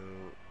will go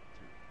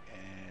through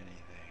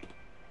anything.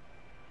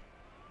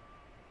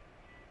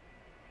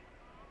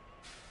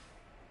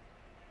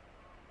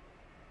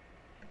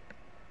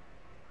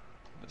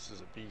 This is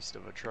a beast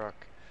of a truck.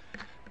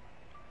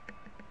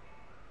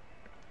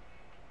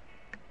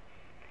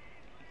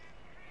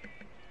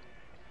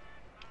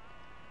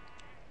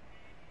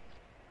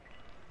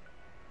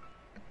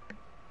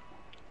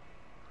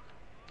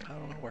 I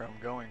don't know where I'm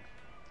going.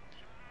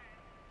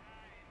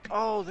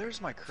 Oh,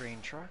 there's my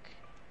crane truck.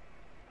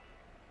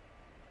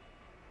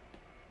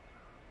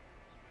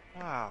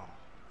 Wow.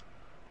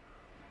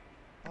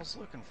 I was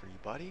looking for you,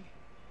 buddy.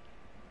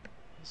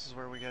 This is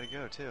where we gotta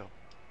go, too.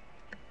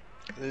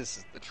 This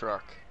is the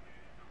truck.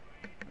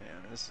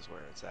 Man, this is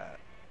where it's at.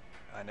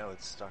 I know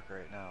it's stuck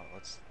right now.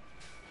 Let's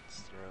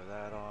throw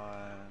that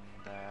on,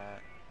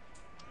 that,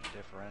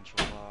 differential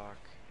lock,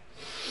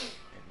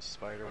 maybe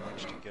spider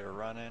winch to get her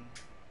running.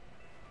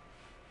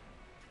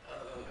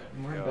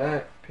 We're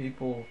back,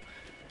 people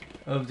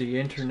of the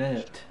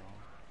internet,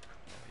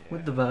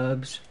 with the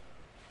vibes.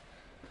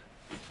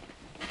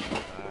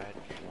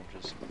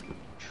 We'll just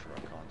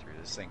truck on through.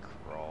 This thing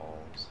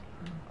crawls.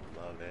 I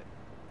love it.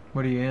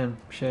 What are you in,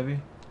 Chevy?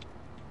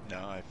 No,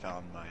 I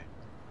found my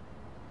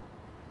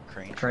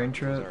crane truck.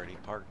 truck? It was already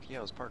parked. Yeah,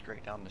 it was parked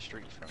right down the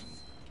street from.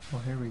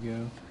 Well, here we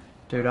go.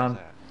 Dude,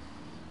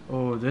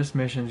 oh, this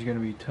mission's gonna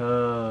be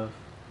tough.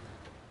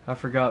 I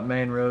forgot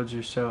main roads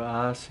are so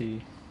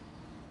icy.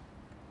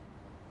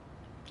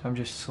 I'm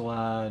just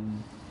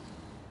sliding.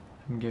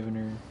 I'm giving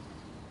her,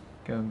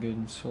 going good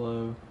and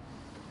slow. I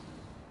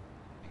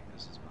think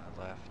this is my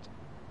left.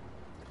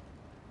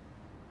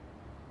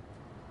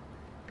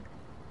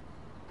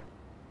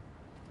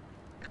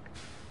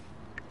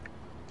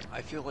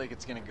 I feel like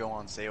it's gonna go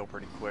on sale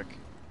pretty quick,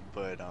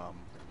 but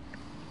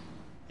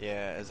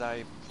yeah, as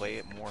I play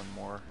it more and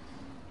more,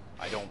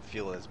 I don't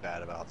feel as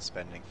bad about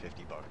spending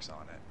 50 bucks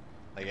on it.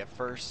 Like at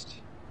first,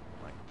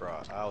 like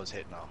bruh, I was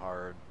hitting a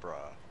hard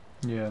bruh.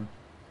 Yeah.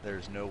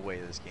 There's no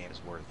way this game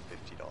is worth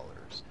 $50.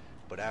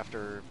 But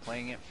after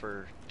playing it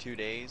for 2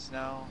 days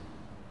now,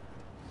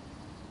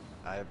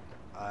 I've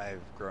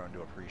grown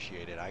to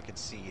appreciate it. I could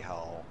see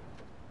how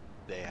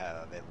they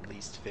have at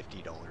least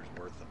 $50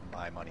 worth of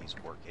my money's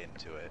work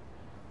into it.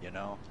 You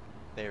know,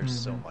 there's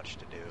so much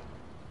to do.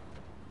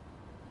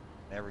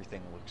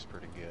 Everything looks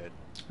pretty good.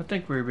 I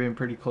think we were being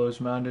pretty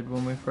close-minded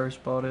when we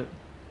first bought it.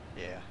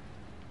 Yeah.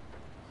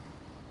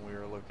 We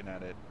were looking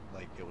at it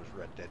like it was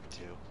Red Dead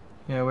 2.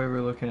 Yeah, we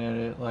were looking at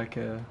it like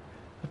I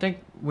think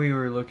we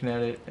were looking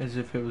at it as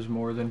if it was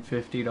more than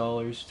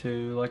 $50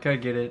 too. Like, I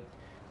get it.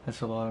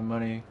 That's a lot of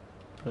money,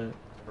 but...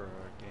 For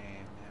a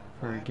game, yeah.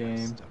 For Why a am I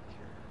game. stuck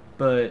here?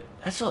 But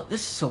this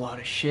is a lot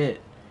of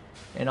shit.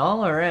 And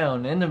all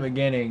around, in the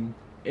beginning,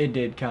 it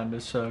did kind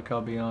of suck,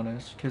 I'll be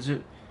honest. Because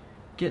it...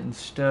 getting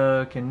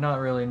stuck and not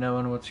really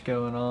knowing what's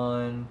going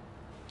on.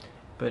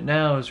 But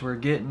now as we're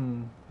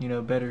getting, you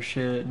know, better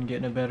shit and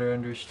getting a better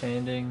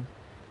understanding,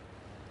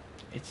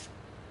 it's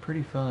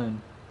pretty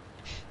fun.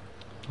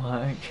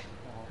 Like,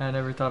 I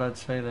never thought I'd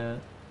say that.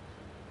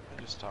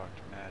 I just talked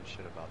mad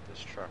shit about this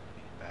truck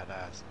being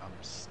badass. I'm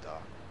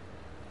stuck.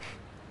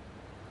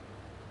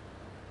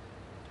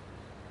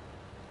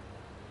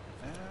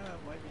 It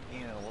might be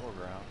gaining a little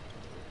ground.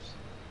 Oops.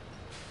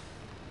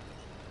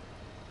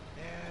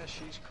 Yeah,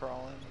 she's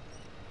crawling.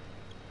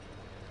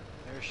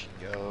 There she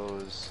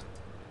goes.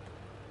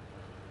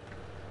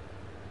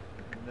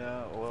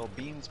 No, well,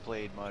 Beans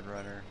played Mud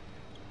Runner.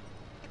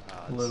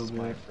 A little This is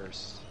my bit.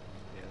 first.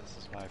 Yeah, this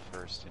is my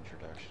first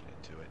introduction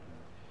into it.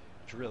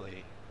 And it's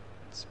really,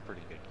 it's a pretty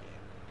good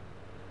game.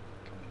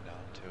 Coming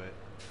down to it,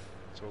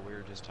 that's what we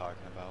were just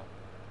talking about.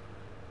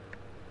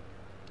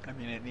 I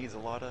mean, it needs a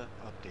lot of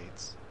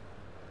updates,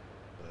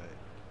 but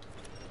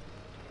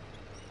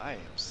I am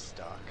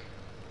stuck.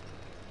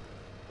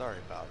 Sorry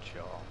about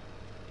y'all.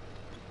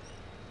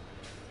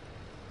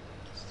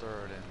 Let's throw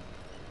it in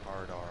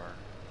hard R.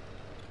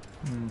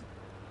 Hmm.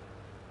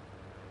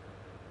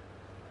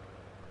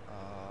 No.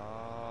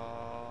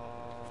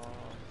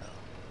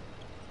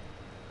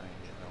 I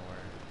ain't getting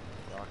nowhere.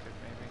 Rocket,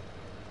 maybe?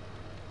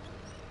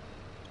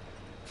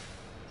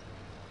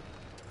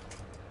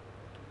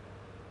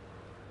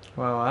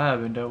 Wow, I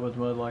haven't dealt with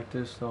mud like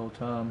this the whole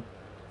time.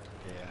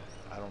 Yeah,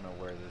 I don't know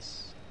where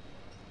this...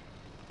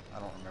 I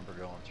don't remember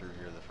going through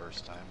here the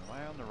first time. Am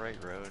I on the right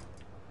road?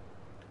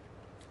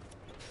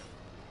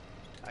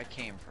 I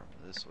came from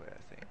this way,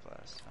 I think,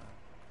 last time.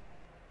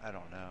 I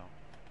don't know.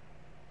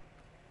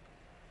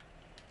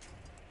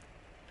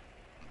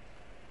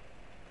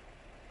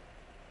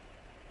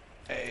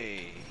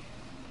 Hey!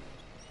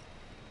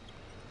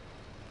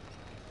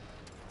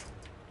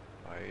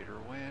 Spider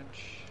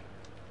winch.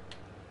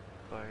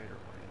 Spider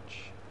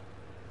winch.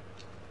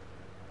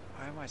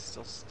 Why am I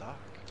still stuck?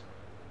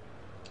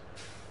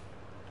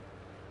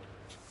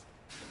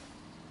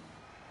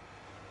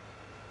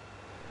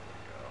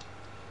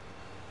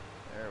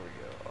 There we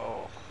go.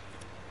 Oh.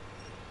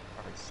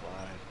 Hard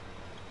slide.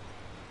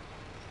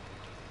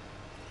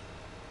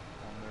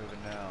 I'm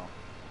moving now.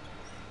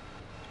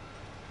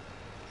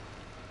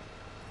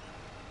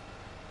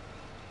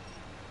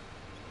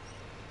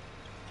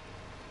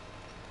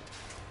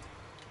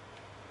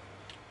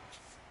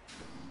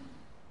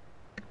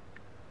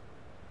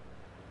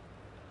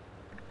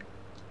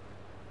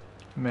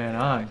 Man,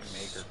 Yeah, I I'm can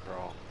make her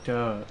crawl.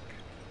 stuck.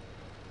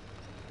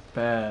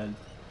 Bad.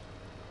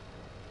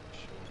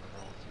 She'll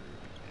crawl through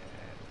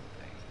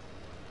anything.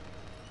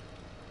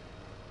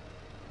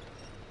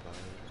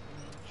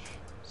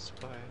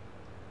 Spider.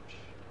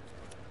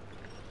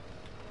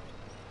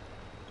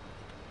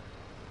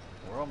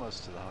 We're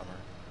almost to the Hummer.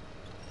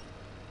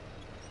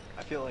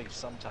 I feel like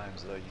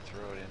sometimes though you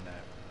throw it in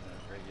that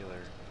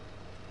regular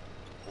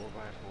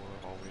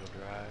 4x4 all-wheel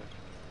drive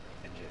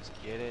and just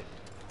get it,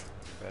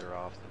 you're better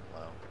off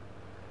than low.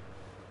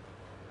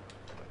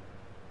 But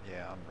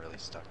yeah, I'm really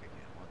stuck again.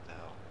 What the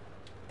hell?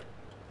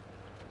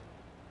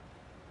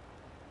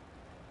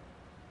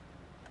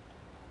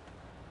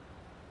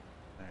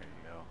 There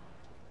you go.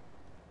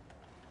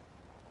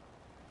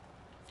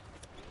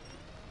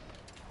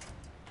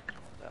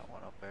 That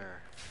one up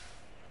there.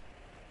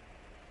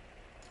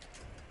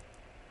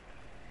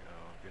 There you go.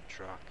 Good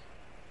truck.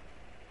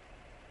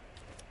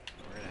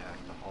 We're gonna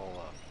have to haul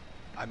up.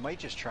 I might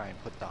just try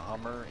and put the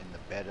Hummer in the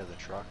bed of the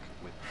truck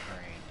with the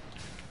crane.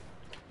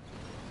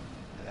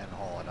 And then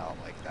haul it out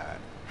like that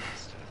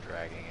instead of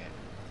dragging it.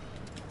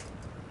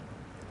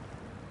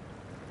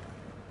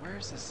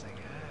 Where's this thing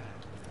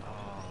at?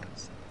 Oh,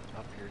 it's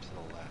up here to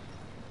the left.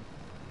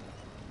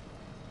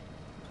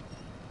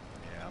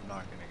 Yeah, I'm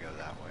not gonna go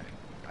that way.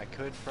 I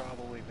could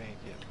probably make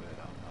it, but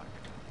I'm not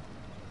gonna.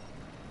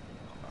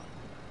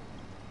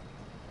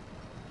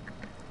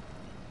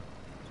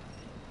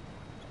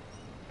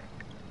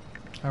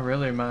 I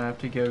really might have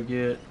to go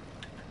get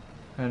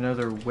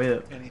another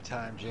whip.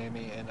 Anytime,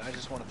 Jamie, and I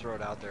just want to throw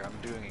it out there. I'm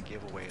doing a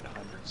giveaway at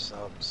 100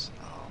 subs.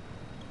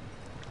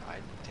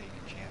 I'd take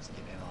a chance to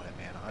get in on it,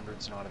 man.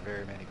 100's not a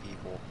very many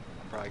people.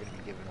 I'm probably going to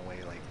be giving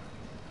away like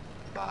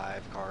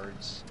 5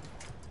 cards.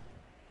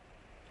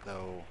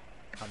 Though,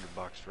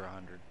 $100 for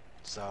 100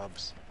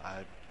 subs,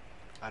 I'd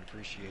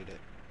appreciate it.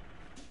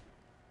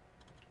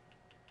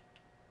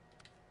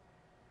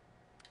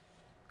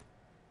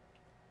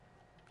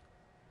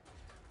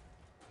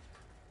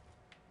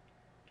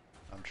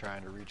 I'm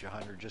trying to reach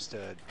 100 just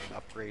to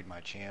upgrade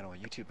my channel.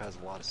 YouTube has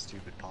a lot of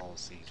stupid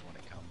policies when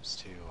it comes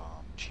to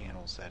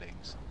channel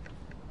settings.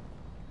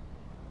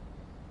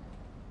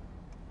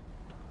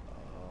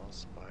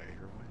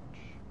 Spider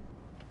winch.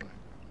 Spider winch.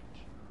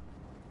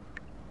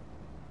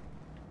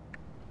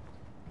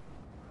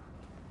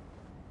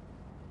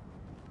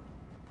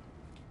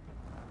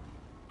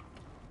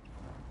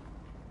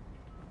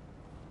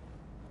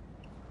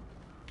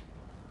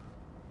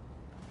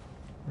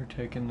 We're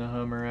taking the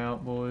Hummer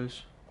out,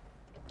 boys.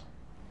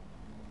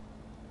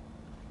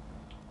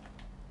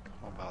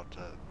 I'm about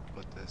to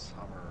put this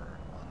Hummer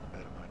on the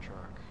bed of my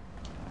truck.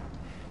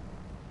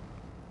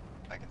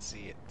 I can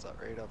see it. It's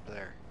right up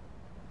there.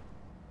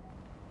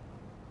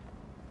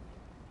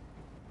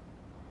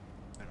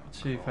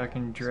 Let's see if I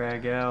can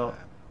drag out.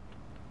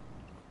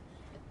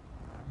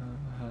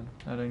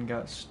 I done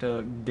got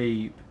stuck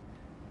deep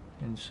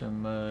in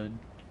some mud.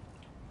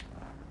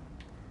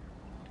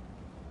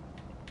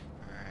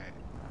 Alright.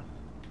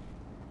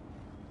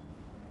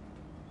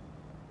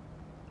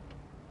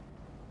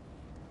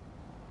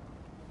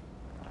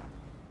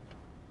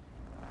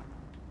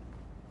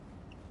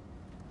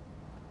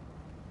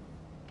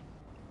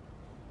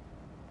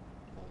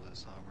 Pull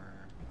this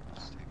Hummer,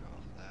 just take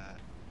off that,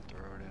 throw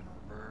it in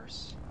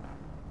reverse.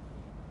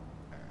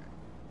 Alright.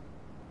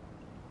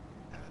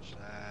 Catch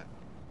that.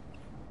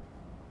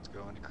 Let's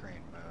go into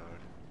crane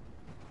mode.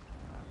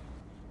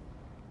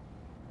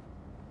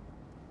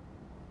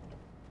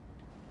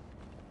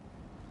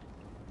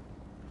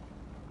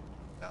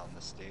 Down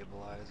the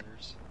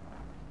stabilizers.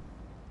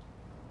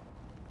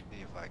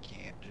 See if I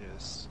can't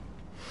just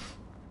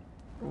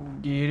Oh,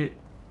 get it.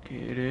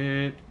 Get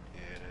it.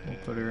 get We'll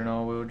it. put her in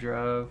all-wheel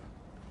drive.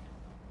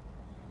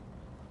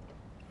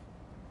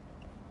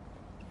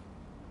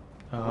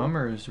 The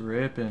Hummer is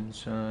ripping,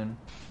 son.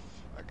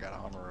 I got a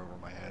Hummer over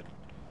my head.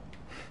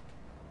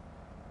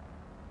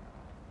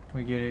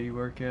 We get it, you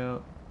work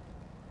out.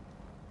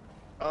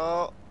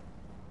 Oh,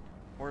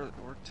 we're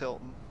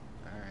tilting.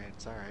 Alright,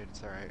 it's alright,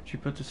 it's alright. Did you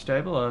put the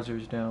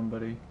stabilizers down,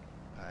 buddy?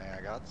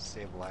 I got the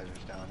stabilizers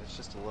down. It's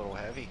just a little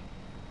heavy.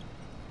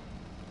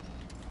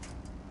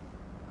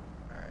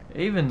 Alright.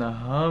 Even the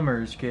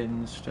Hummer's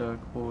getting stuck,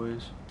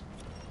 boys.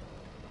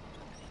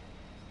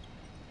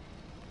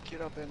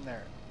 Get up in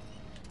there.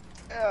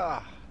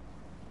 Yeah.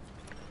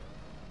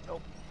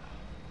 Nope.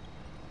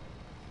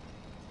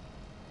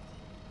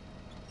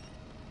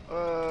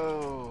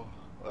 Whoa.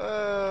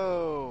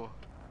 Whoa.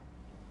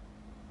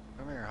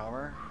 Come here,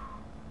 Hummer.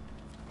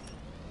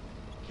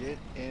 Get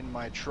in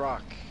my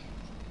truck.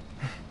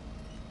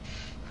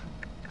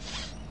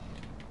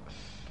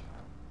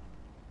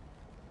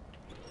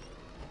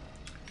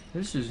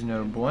 This is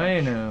no In my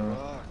bueno.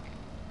 truck.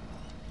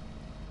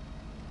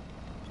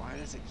 Why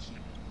does it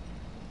keep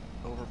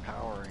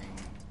overpowering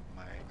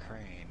my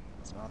crane?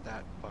 It's not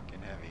that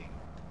fucking heavy.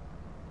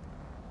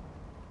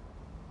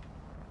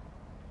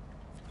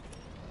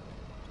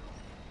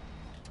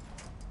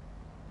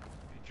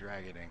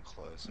 Drag it in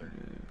closer.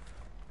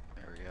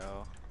 There we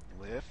go.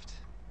 Lift.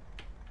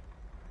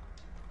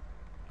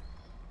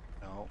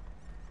 No.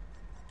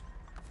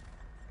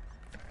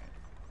 Alright.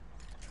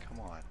 Come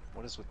on.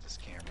 What is with this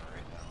camera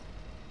right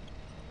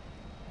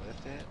now?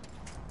 Lift it.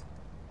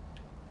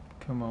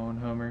 Come on,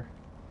 Hummer.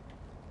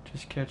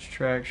 Just catch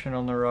traction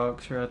on the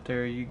rocks right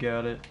there. You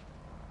got it.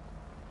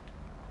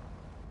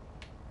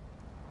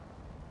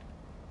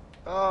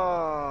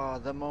 Oh,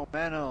 the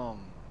momentum.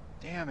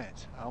 Damn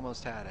it. I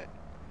almost had it.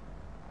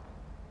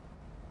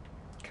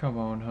 Come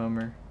on,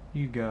 Hummer.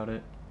 You got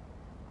it.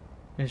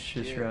 It's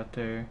just Get right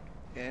there.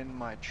 in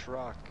my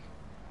truck.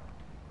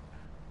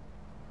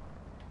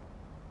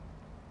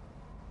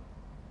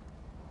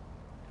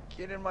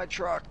 Get in my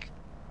truck.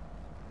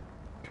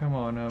 Come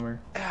on,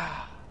 Hummer.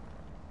 Ah.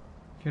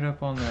 Get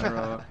up on that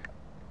rock.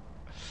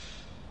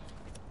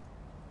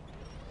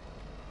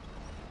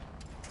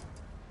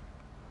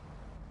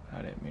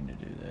 I didn't mean to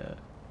do that.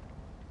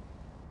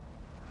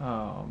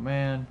 Oh,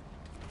 man.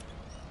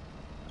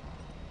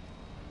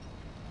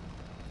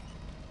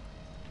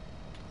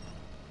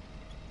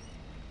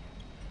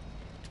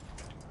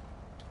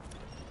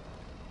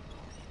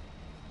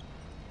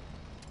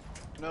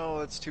 No,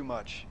 that's too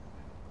much.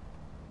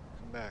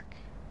 Come back.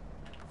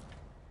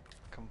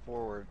 Come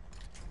forward.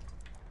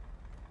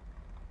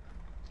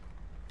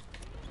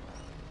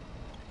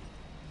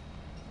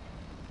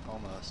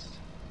 Almost.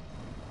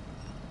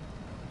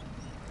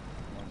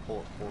 I'm gonna pull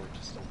it forward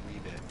just a wee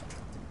bit.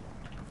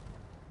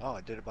 Oh,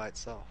 it did it by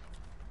itself.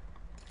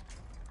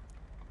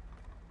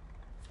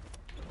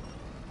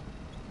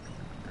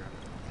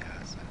 Yeah,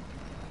 that's it.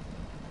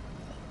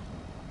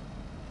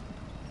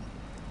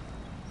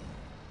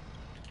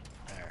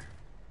 There.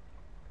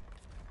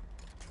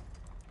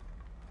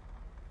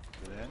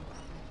 Is it in?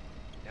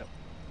 Yep.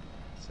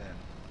 It's in.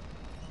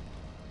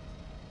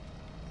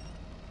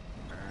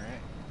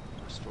 Alright.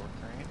 Restore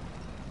crane.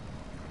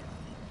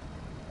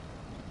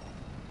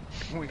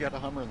 We got a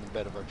Hummer in the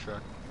bed of our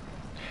truck.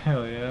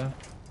 Hell yeah.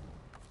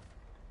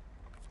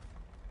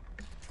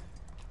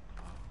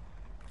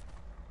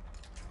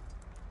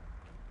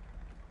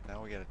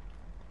 Now we gotta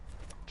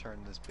turn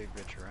this big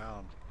bitch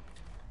around.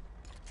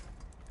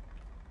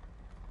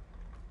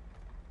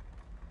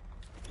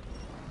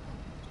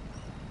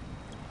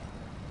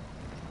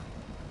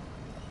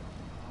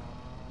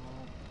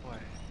 Oh boy.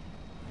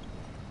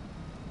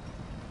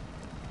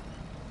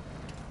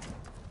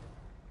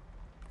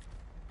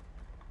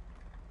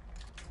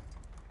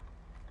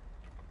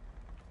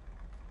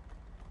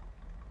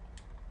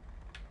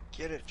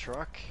 Get it,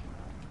 truck.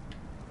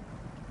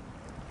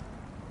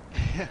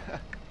 I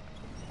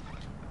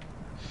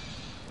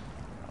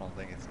don't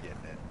think it's getting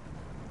it.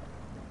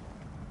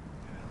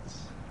 Let's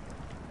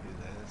do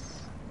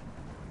this.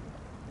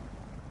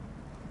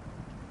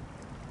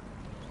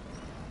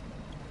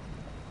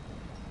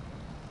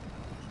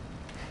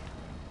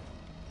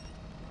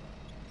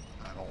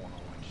 I don't want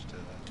to winch to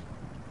the.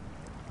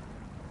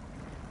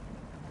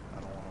 I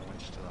don't want to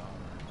winch to the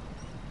Hummer.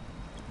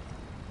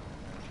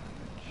 There's your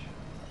winch.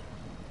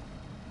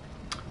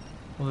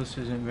 Well, this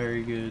isn't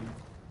very good.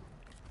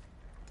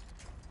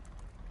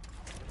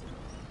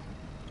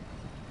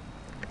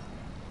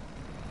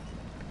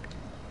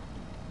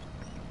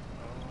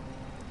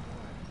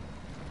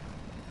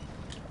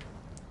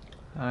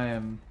 I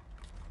am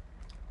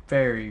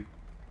very,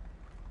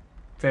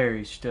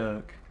 very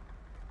stuck.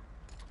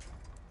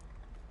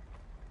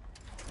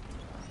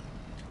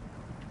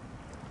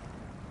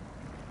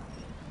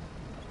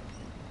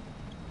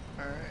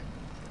 Alright.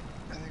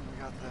 I think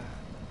we got the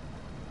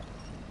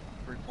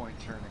 3-point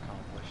turn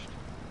accomplished.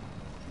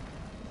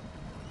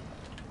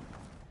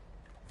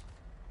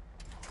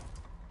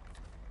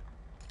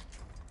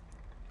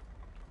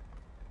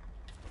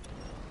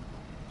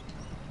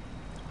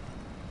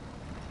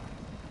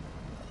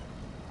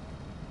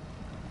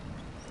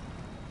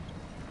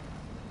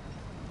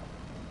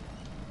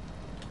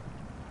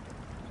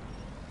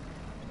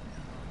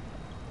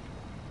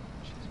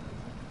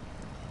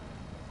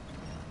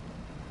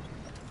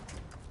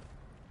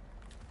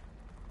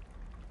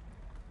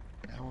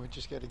 Now we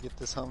just gotta get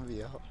this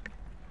Humvee out.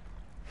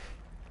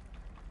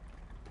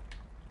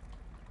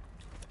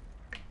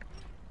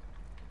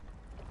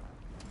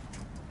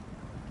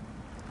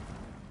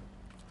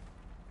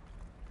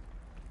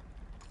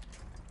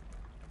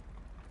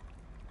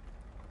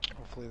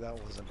 Hopefully that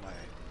wasn't my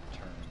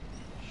turn.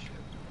 Shit,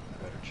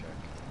 I better check.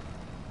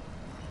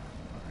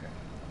 Okay,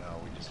 no,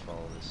 we just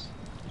follow this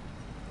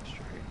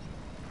straight.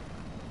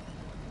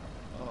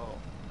 Oh.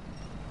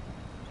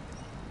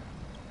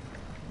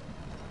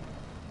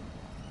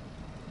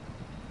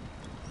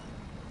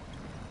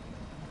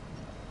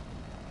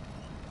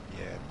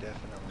 Yeah,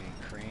 definitely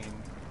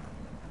crane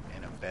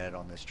and a bed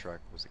on this truck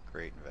was a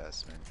great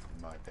investment,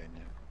 in my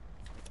opinion.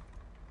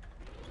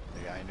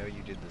 Yeah, I know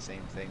you did the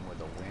same thing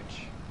with a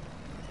winch,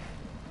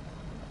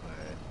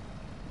 but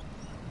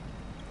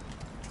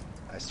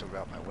I still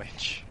got my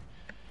winch.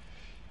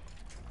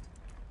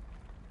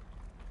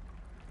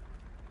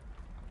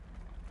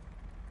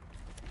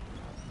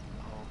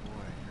 Oh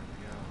boy, here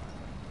we go.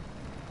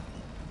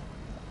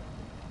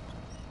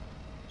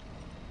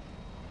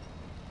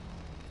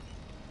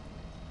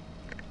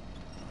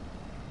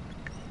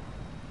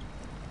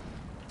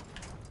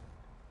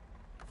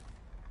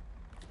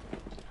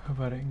 Hope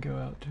I didn't go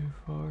out too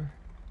far.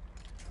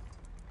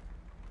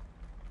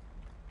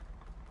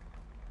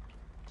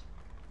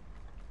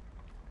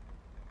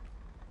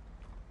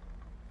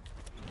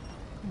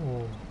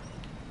 Oh.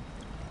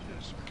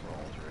 Just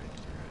crawled right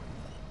through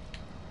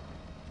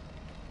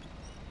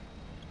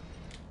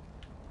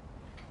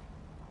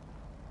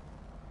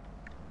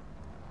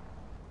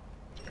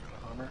it. Got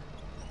a Hummer?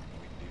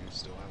 We do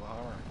still have a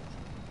Hummer.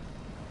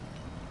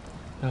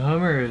 The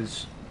Hummer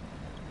is...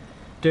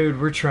 Dude,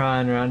 we're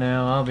trying right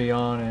now, I'll be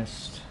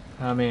honest.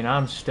 I mean,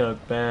 I'm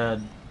stuck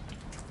bad.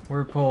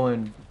 We're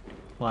pulling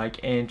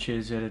like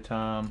inches at a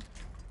time.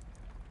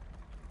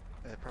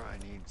 It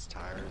probably needs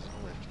tires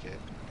and a lift kit.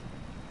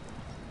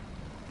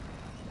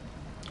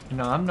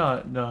 No, I'm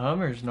not... The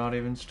Hummer's not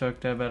even stuck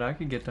that bad. I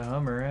could get the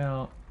Hummer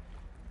out.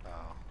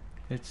 Oh.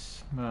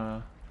 It's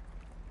my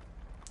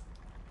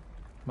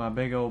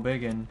big old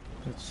biggin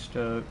that's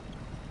stuck.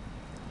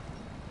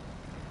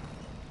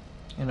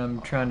 And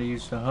I'm trying to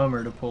use the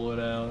Hummer to pull it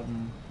out,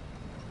 and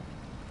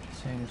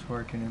just ain't it's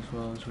working as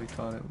well as we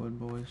thought it would,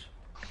 boys.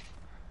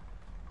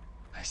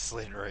 I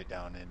slid right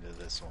down into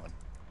this one.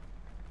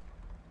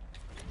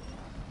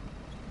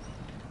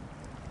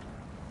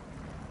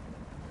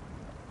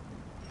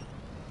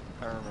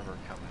 I remember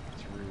coming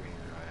through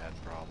here, I had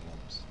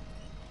problems.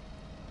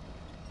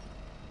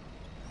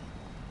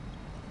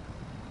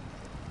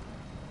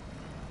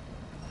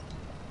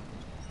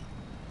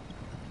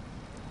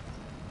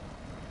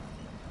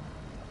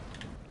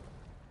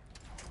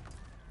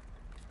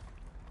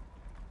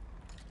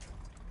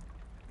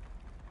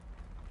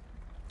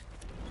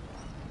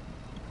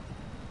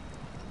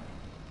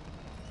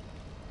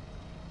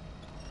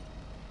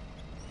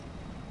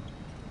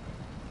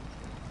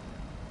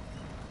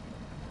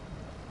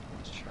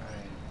 Let's try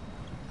and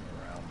go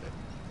around it.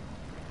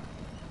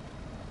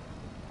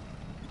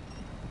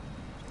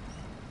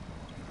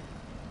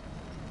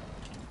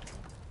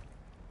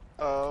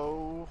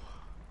 Oh.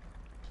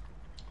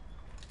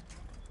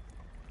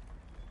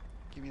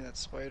 Give me that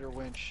spider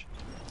winch.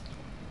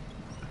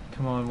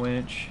 Come on,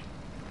 winch.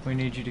 We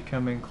need you to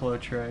come in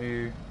clutch right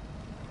here.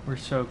 We're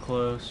so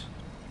close.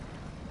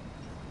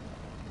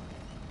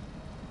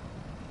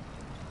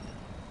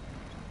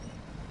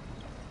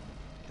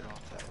 Get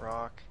off that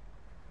rock.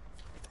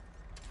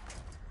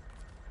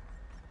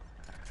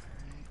 Alright.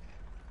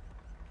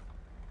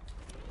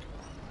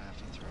 I have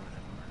to throw it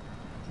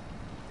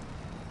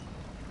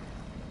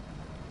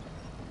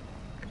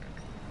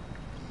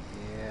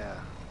in. Yeah.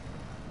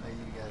 How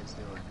you guys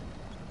doing?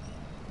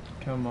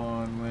 Come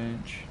on,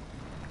 winch.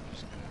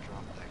 Just gonna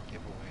drop that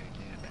giveaway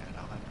again at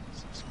 100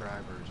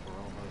 subscribers.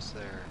 We're almost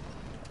there.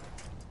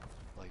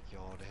 I'd like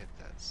y'all to hit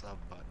that sub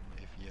button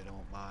if you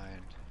don't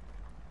mind.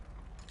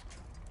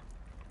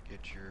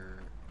 Get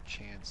your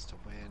chance to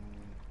win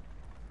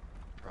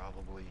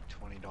probably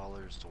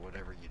 $20 to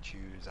whatever you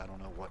choose. I don't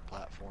know what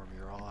platform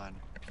you're on.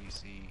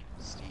 PC,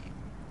 Steam,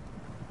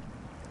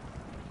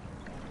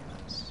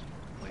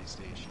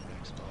 PlayStation,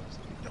 Xbox.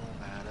 It don't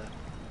matter.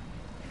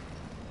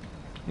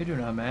 You do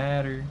not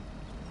matter.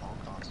 All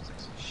consoles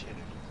exist. Shit, if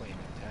you play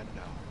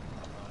Nintendo,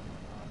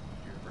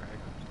 you're brag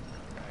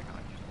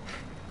on you.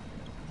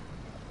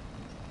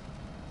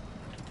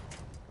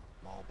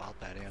 I'm all about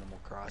that Animal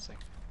Crossing.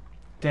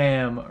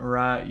 Damn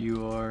right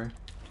you are.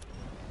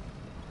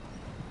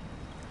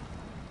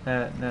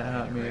 That I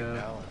hot had me it right up.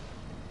 now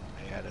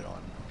if they had it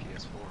on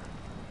PS4.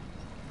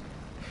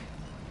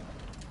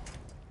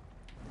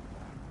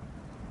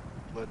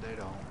 But they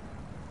don't.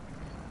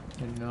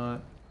 Did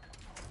not.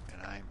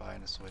 And I ain't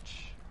buying a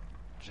Switch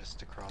just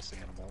to cross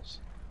animals.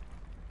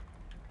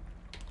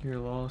 You're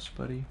lost,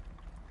 buddy.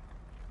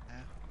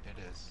 Yeah, it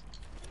is.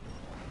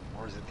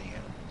 Or is it the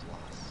animal's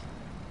loss?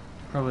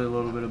 Probably a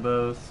little bit of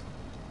both.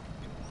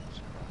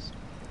 Just cross.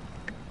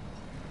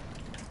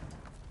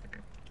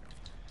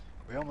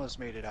 We almost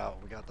made it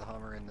out. We got the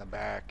Hummer in the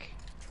back.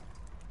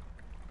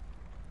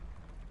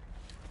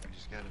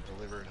 Just gotta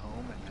deliver it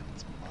home and then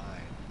it's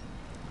mine.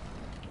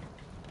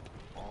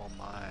 All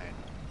mine.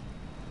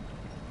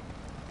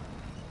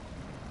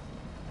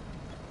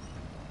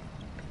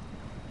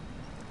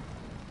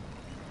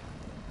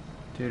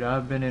 Dude,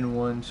 I've been in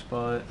one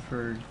spot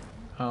for,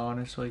 I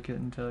honestly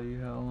couldn't tell you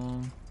how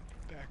long.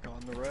 Back on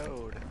the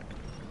road.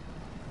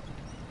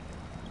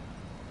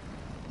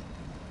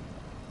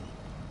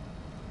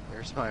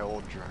 There's my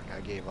old truck.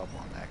 I gave up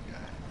on that guy.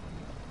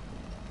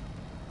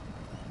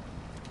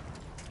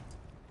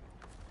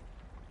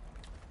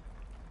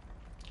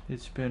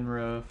 It's been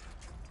rough.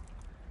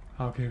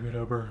 I'll give it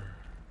a burn.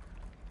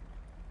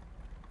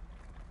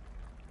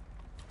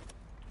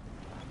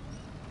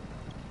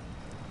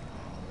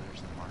 Oh,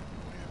 there's the market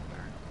way up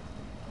there.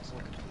 I was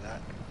looking for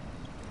that.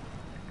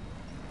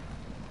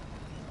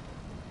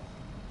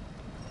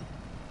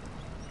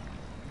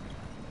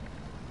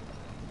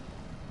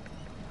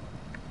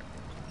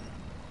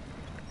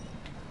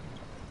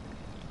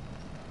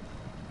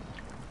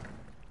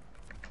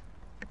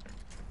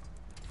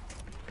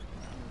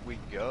 We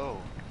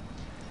go.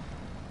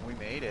 We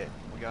made it.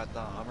 We got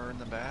the Hummer in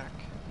the back.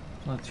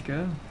 Let's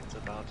go. It's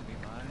about to be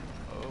mine.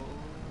 Oh,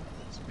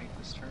 let's make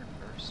this turn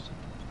first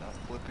without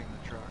flipping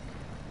the truck.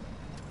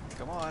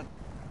 Come on,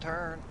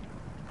 turn.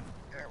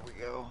 There we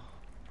go.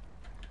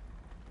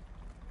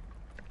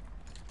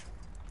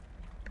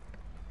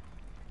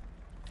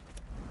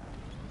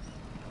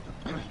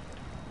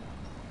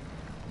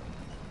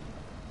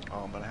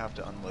 Oh, I'm gonna have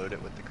to unload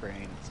it with the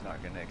crane. It's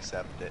not gonna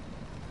accept it.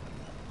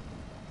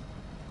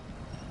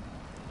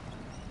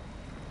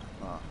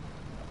 Huh.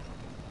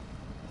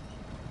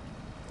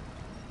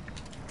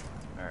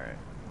 Alright,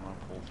 I'm gonna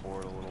pull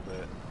forward a little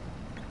bit.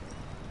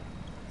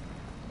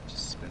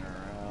 Just spin her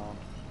around.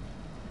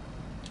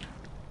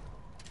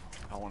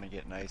 I want to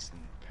get nice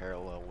and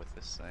parallel with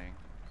this thing.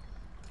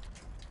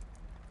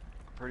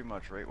 Pretty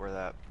much right where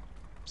that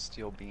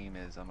steel beam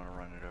is, I'm gonna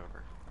run it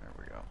over. There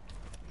we go.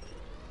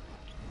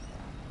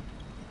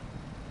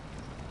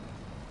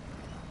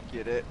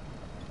 Get it?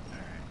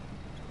 Alright.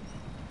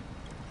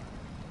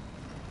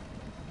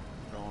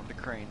 Going to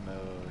crane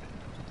mode.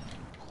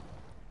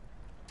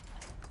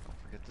 Don't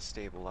forget the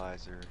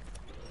stabilizer.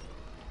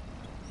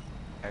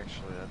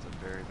 Actually, that's a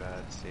very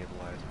bad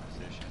stabilizer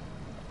position.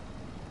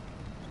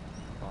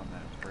 On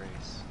that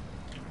brace.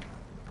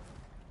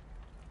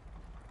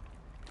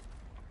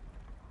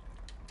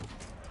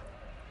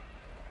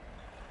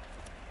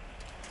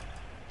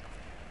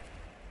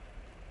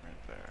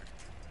 Right there.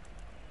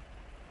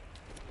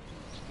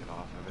 Just get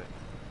off of it.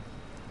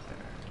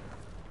 There.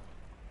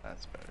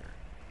 That's better.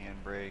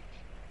 Handbrake.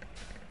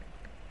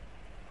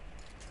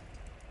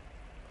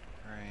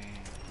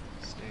 Crane.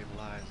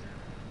 Stabilizer.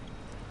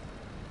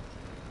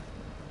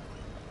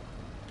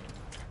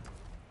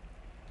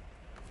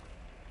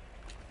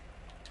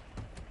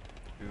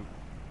 Oop.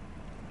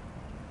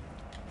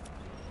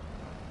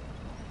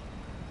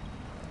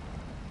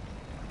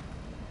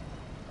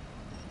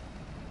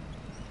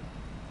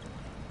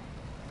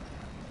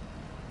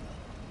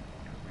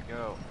 Here we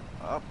go.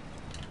 Up.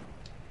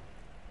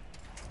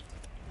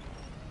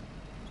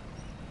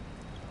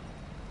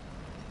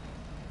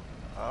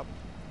 Up.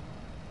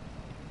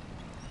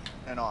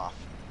 And off.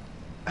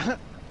 I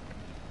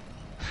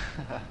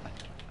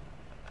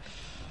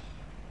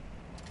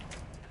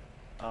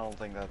don't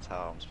think that's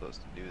how I'm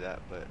supposed to do that,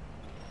 but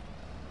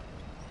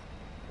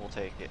we'll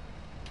take it.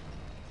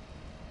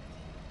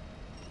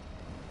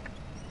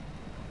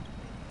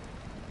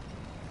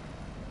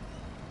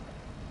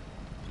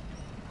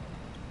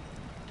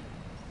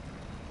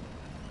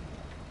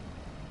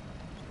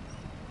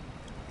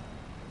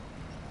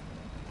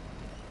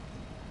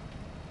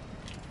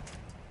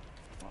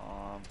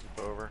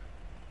 Flip over.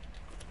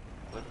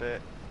 Flip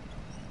it.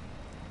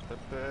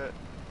 Flip it.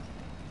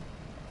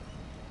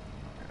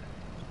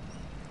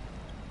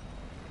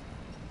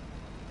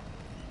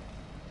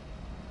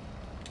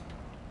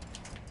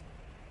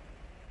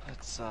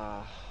 Let's,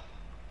 oh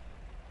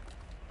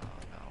no,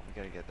 we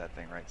gotta get that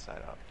thing right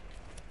side up.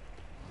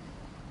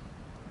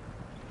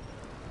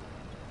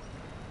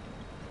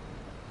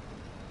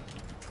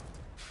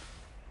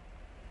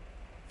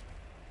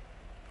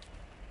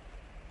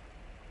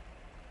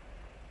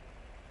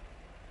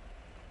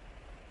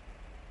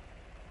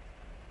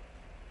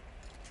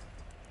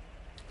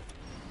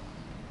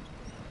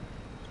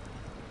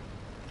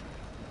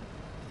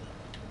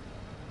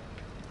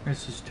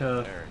 This is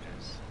tough. There it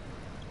is.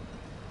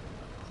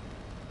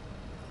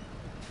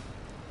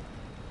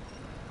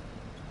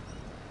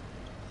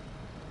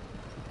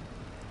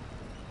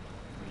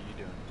 What are you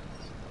doing?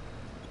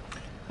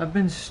 I've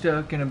been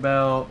stuck in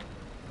about,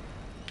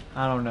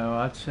 I don't know,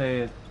 I'd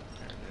say a There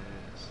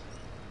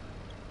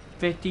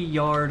it is.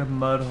 50-yard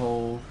mud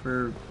hole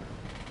for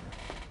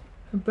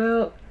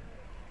about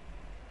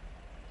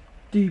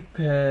deep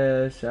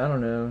past, I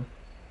don't know,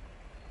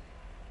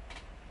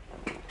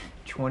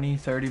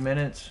 20-30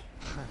 minutes.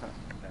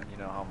 And you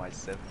know how my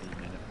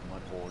 70-minute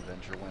mud hole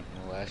adventure went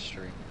in the last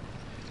stream.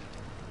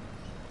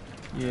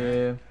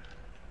 Yeah.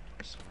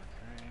 Restore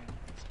crane.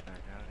 Let's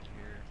back out of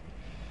here.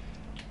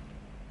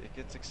 It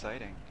gets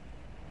exciting.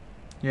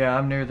 Yeah,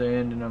 I'm near the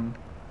end and I'm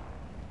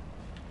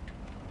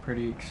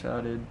pretty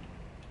excited.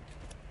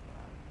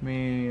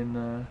 Me and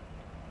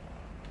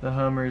the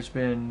Hummer's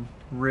been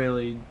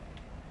really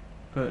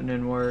putting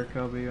in work,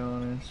 I'll be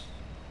honest.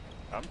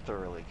 I'm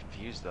thoroughly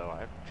confused though.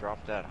 I've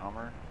dropped that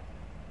Hummer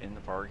in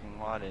the parking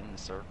lot in the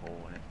circle,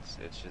 and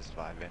it's just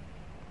vibing.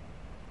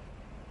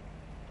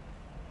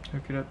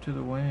 Hook it up to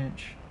the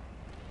winch.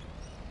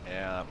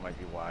 Yeah, that might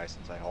be why,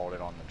 since I hauled it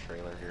on the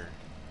trailer here.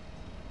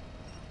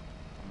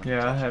 I'm gonna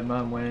Yeah, I touch it had with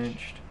mine the winch.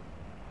 winched.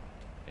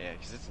 Yeah,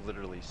 because it's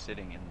literally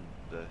sitting in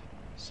the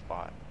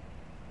spot.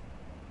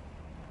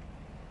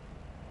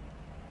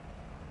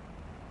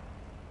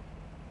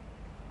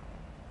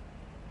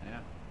 Yeah,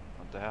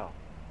 what the hell?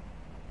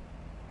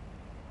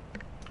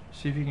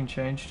 See if you can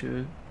change to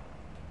it.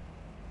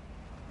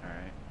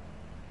 Alright.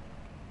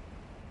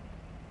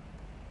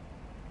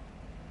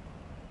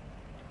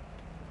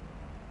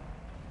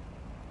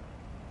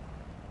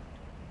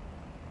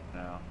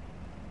 No.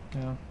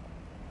 Yeah.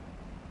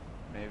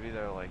 Maybe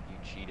they're like, you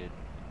cheated.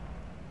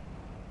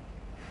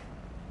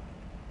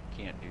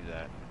 Can't do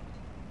that.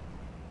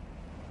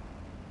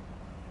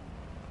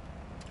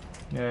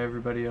 Yeah,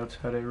 everybody else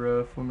had it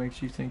rough. What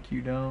makes you think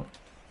you don't?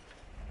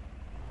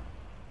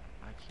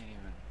 I can't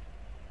even.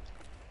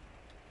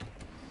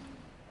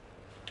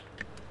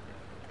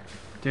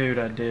 Dude,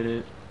 I did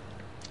it.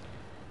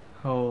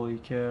 Holy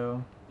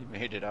cow. You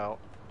made it out.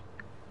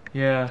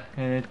 Yeah,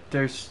 and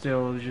there's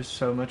still just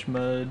so much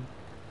mud.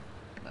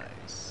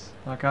 Nice.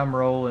 Like I'm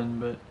rolling,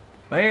 but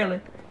barely.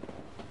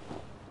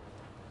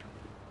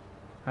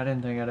 I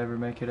didn't think I'd ever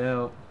make it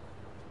out.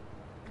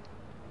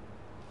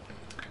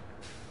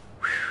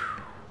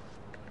 Whew.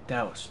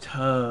 That was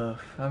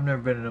tough. I've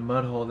never been in a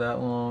mud hole that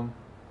long.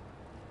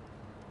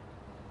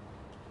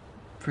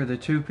 For the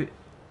two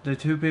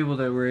people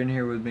that were in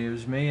here with me, it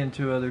was me and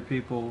two other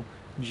people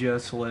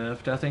just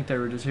left. I think they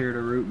were just here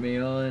to root me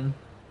on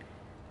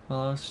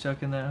while I was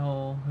stuck in that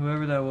hole.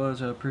 Whoever that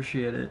was, I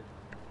appreciate it.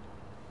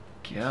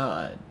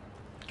 God.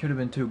 Could have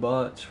been two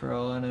bots for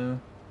all I know.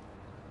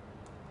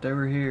 They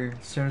were here.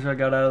 As soon as I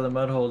got out of the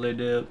mud hole, they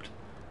dipped.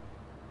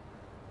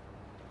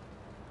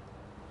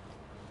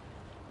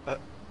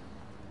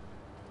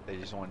 They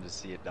just wanted to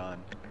see it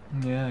done.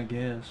 Yeah, I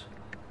guess.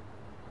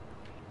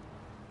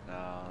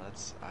 No,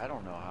 I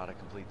don't know how to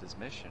complete this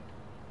mission.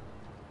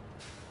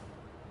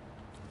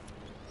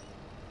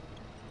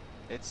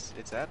 It's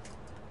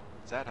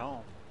at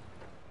home.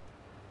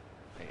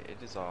 It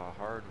is a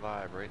hard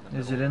vibe right in the middle.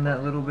 Is it in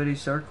that little bitty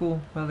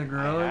circle by the I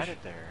garage? had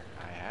it there.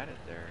 I had it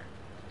there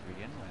to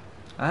begin with.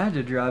 I had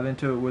to drive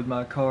into it with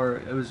my car.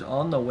 It was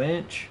on the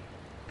winch.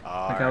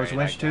 Like I was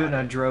winched to it and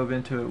I drove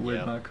into it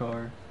with my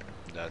car.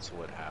 That's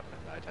what happened.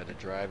 I had to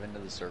drive into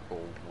the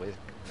circle with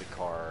the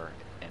car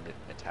and it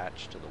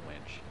attached to the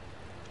winch.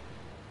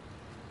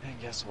 And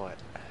guess what?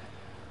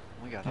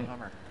 We got a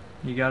Hummer.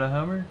 You got a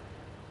Hummer?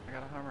 I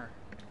got a Hummer.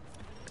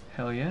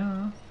 Hell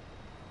yeah.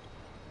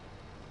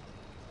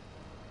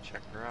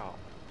 Check her out.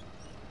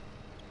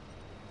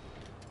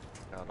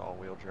 Got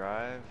all-wheel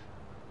drive.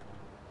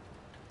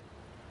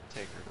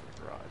 Take her to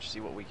the garage. See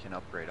what we can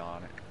upgrade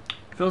on it.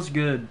 Feels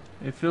good.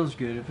 It feels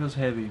good. It feels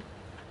heavy.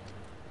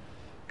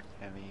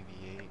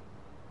 MEV8.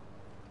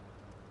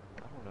 I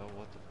don't know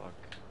what the fuck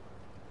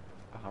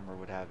a Hummer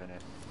would have in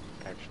it,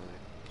 actually.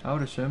 I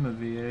would assume a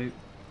V8.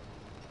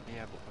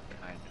 Yeah, but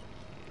what kind of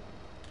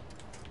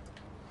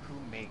V8? Who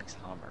makes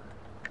Hummer?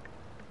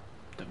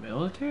 The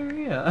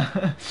military? Yeah.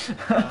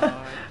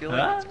 I feel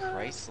like it's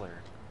Chrysler.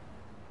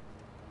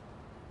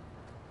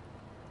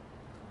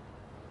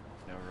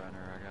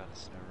 SnowRunner, I got a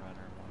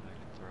SnowRunner one I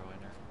can throw in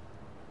there.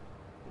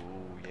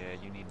 Ooh, yeah,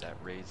 you need that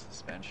raised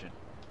suspension.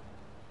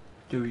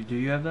 Do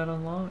you have that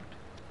unlocked?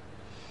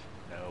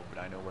 No, but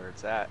I know where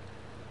it's at.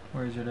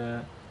 Where is it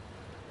at?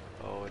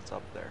 Oh, it's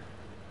up there.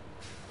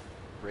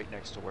 Right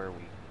next to where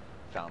we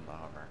found the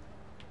Hummer.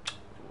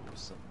 Ooh,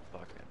 some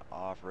fucking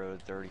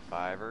off-road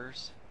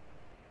 35ers.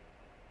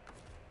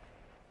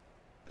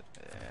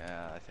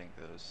 Yeah, I think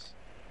those...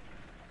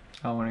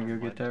 I want to go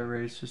get that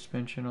raised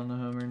suspension on the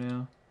Hummer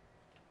now.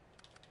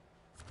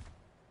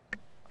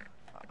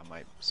 I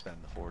might spend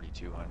the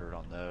 4,200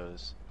 on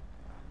those.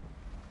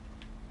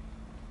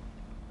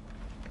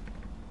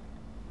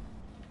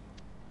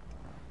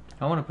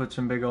 I want to put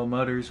some big old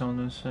mudders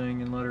on this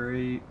thing and let her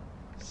eat.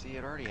 See,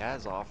 it already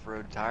has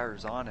off-road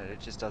tires on it.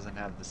 It just doesn't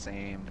have the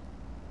same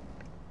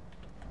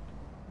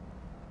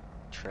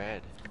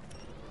tread.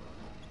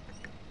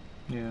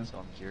 Yeah. So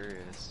I'm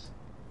curious.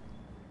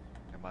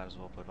 I might as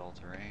well put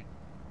all-terrain.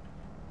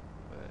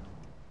 But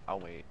I'll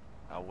wait.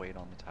 I'll wait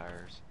on the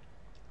tires.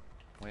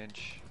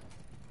 Winch.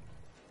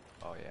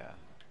 Oh yeah.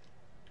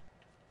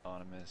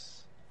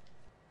 Autonomous.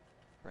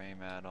 Frame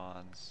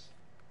add-ons.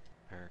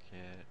 Repair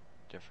kit.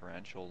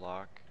 Differential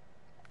lock.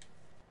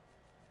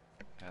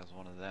 Has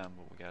one of them,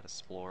 but we got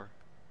Explore.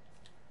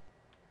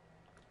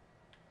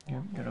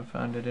 You're gonna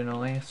find it in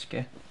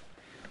Alaska.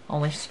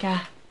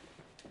 Alaska.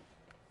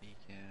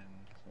 Beacon,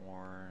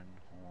 horn,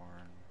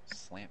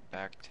 slant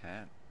back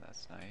tent.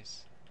 That's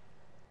nice.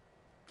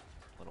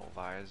 Little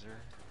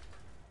visor.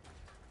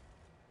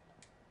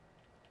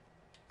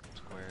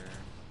 Square.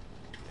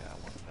 Yeah, I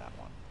want that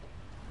one.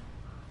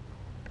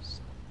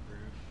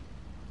 Sunroof.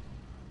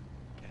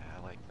 Yeah,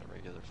 I like the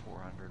regular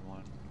 400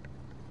 one.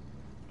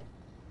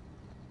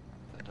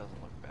 That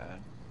doesn't look bad.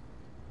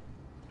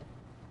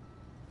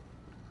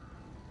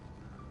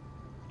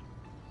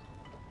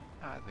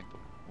 I think the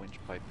winch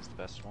pipe is the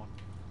best one.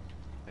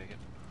 Take it.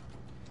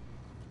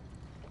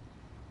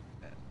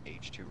 And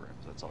H2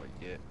 rims, that's all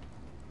you get.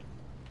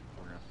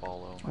 We're gonna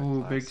follow my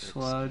Oh, big classic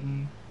sliding.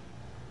 scheme.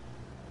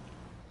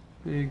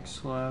 Big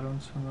slide on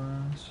some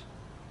eyes.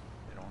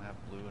 They don't have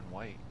blue and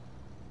white.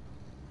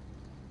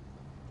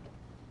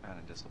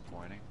 Kinda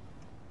disappointing.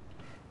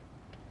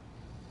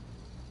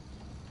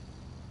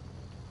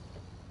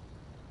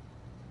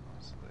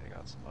 So they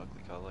got some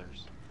ugly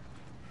colors.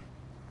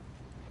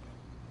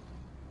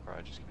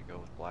 Probably just gonna go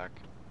with black.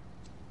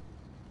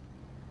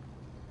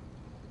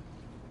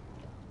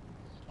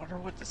 Wonder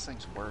what this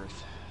thing's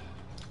worth.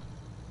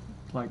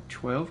 Like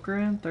 12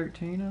 grand?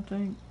 13, I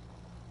think?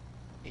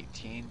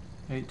 18?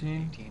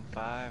 18?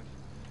 18.5.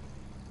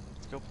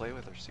 Let's go play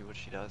with her, see what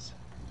she does.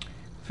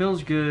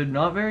 Feels good.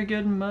 Not very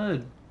good in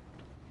mud.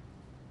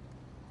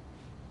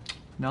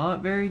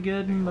 Not very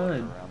good in Look mud.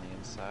 around the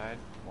inside,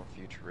 more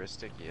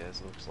futuristic. Yes,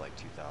 it looks like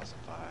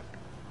 2005.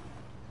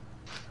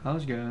 I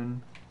was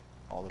going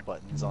All the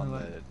buttons on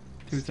like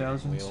the steering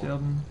wheel.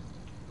 2007.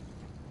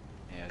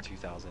 Yeah,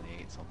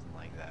 2008, something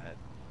like that.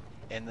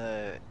 And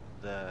the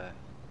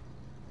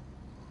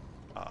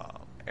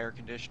air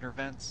conditioner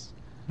vents,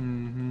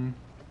 Mm-hmm.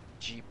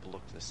 Jeep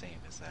looked the same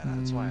as that.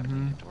 That's why I'm Mhm.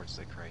 leaning towards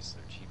the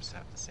Chrysler. Jeeps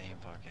have the same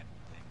fucking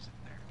things in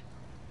there.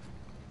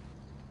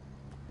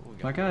 Ooh, we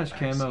got My a guy has back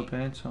camo seat.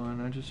 pants on.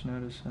 I just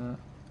noticed that.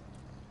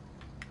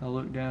 I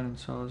looked down and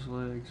saw his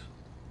legs.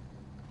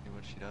 See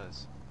what she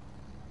does.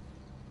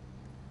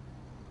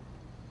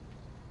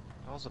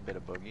 That was a bit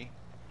of boogie.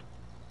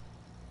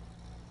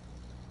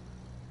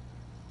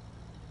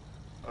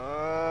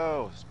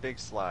 Oh, it's big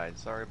slide.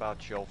 Sorry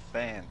about your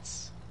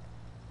fence.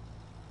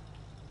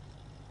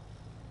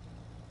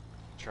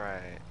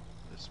 Try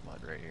this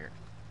mud right here.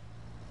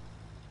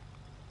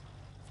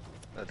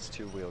 That's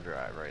two-wheel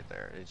drive right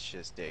there. It's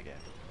just digging.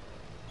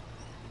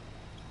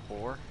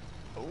 Or,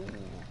 oh,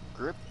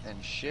 grip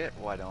and shit.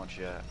 Why don't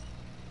you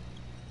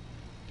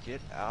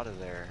get out of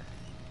there?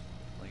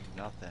 Like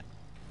nothing.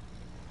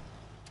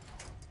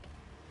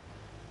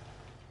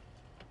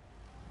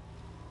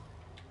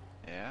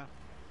 Yeah,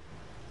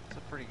 it's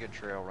a pretty good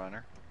trail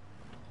runner.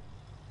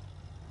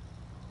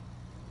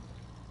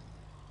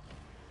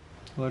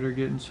 Let her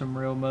get in some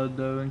real mud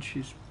though, and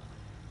she's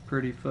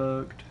pretty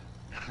fucked.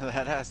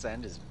 That ass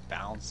end is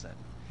bouncing.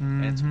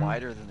 Mm-hmm. And it's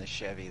wider than the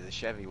Chevy. The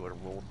Chevy would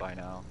have rolled by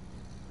now.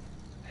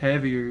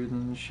 Heavier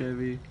than the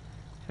Chevy.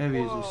 Heavy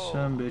as a Whoa.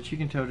 son bitch. You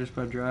can tell just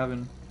by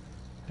driving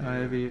how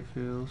Dude. heavy it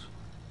feels.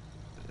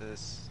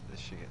 This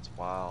shit gets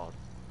wild.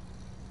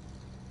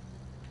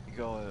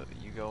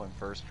 You go in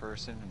first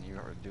person and you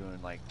are doing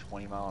like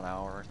 20 mile an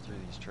hour through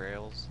these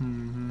trails.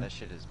 Mm-hmm. That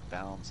shit is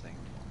bouncing.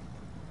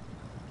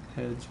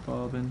 Heads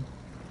bobbing.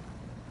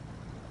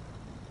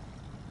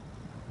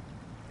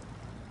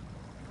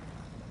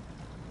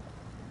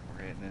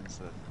 We're getting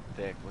into the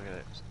thick. Look at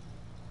it.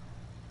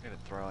 Look at it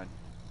throwing.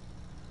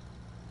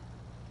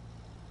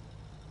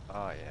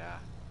 Oh yeah.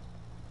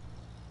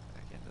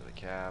 Back into the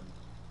cab.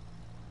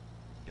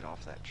 Get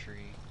off that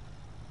tree.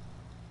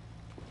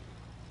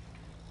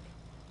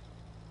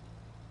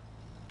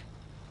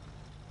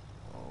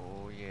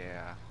 Oh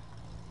yeah.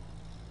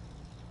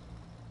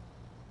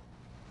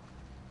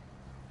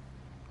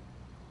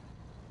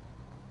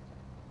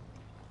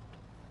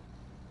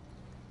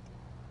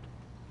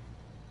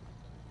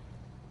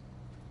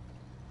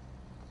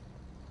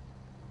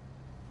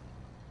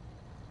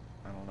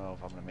 I don't know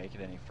if I'm gonna make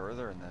it any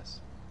further in this.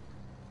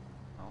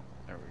 Oh,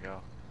 there we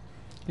go.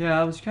 Yeah,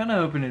 I was kind of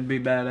hoping it'd be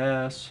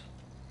badass.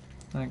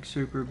 Like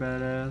super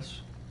badass.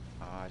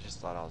 I just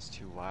thought I was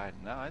too wide.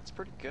 No, it's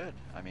pretty good.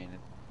 I mean,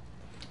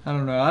 I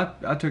don't know.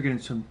 I took it in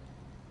some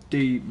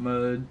deep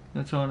mud.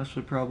 That's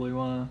honestly probably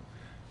why.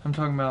 I'm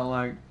talking about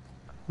like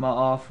my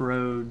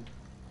off-road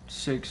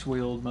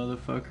six-wheeled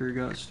motherfucker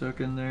got stuck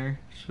in there.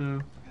 So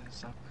look at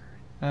this upgrade.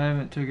 I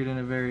haven't took it in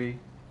a very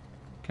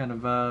kind of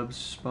vibes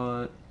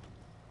spot.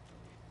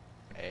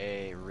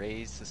 Hey,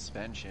 raised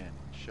suspension.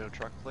 Show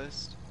truck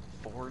list.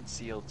 Ford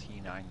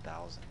CLT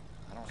 9000.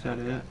 I don't Is have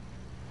that that. it?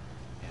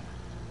 Yeah.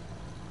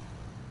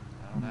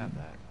 I don't have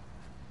that.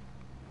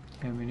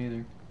 Yeah, me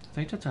neither. I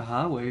think that's a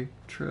highway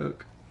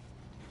truck.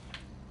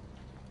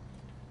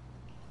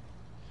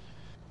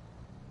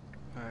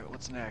 Alright,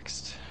 what's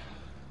next?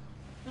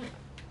 I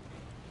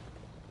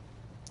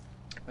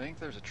think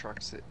there's a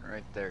truck sitting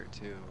right there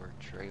too, or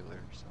a trailer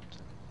or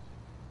something.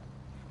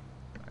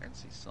 I can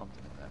see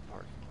something in that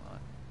parking lot.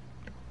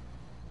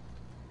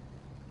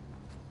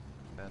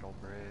 Metal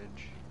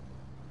bridge.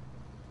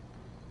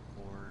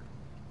 Ford.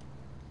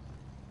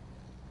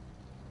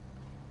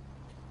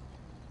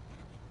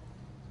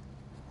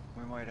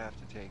 We might have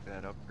to take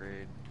that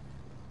upgrade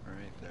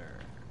right there.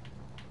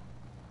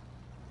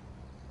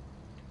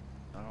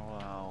 I don't know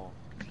how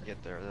to get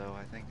get there though.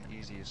 I think the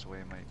easiest way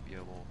might be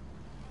able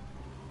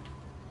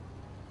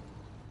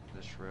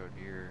this road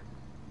here.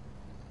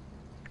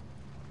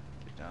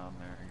 Get down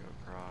there and go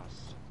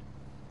across.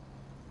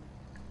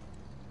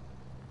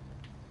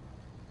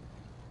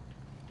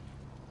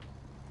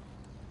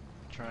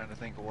 Trying to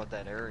think of what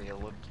that area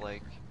looked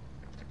like.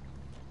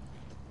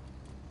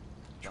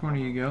 Which one are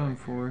you going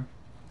for? It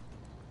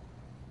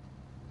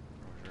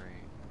was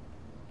right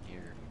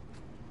here.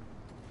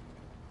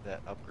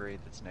 That upgrade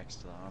that's next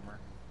to the Hummer.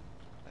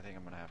 I think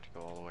I'm gonna have to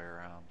go all the way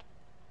around.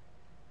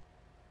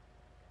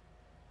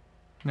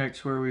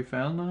 Next where we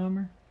found the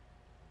Hummer?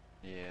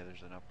 Yeah,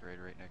 there's an upgrade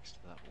right next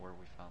to where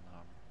we found the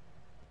Hummer.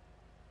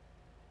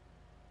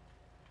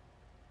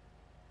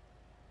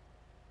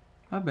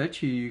 I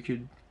bet you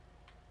could.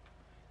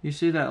 You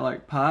see that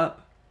like pipe?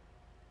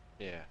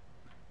 Yeah.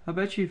 I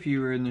bet you if you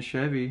were in the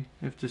Chevy,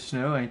 if the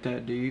snow ain't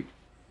that deep,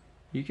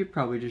 you could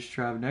probably just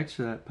drive next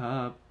to that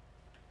pipe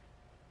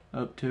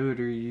up to it,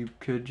 or you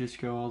could just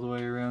go all the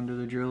way around to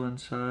the drilling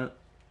site.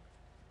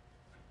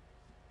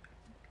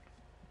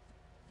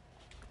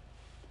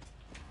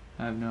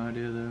 I have no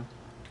idea though.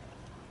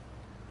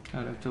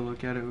 I'd have to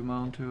look at it with my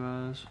own two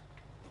eyes.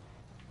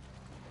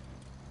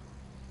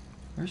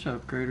 There's an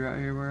upgrade right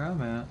here where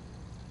I'm at.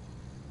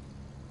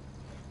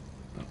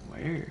 But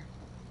where?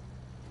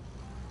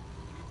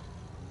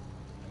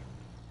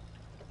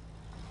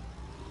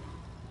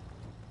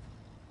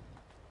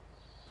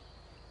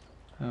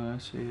 Oh, I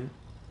see it.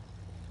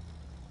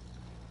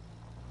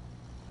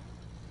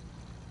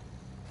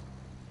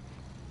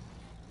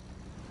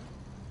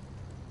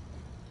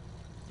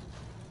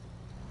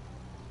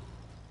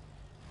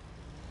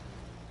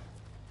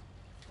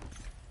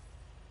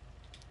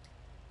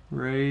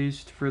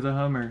 Raised for the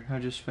Hummer. I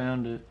just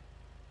found it.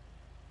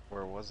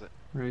 Where was it?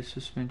 Raised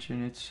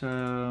suspension. It's Hold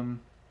on,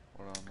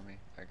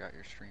 I got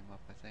your stream up,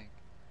 I think.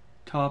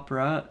 top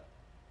right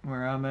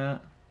where I'm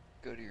at.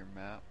 Go to your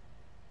map.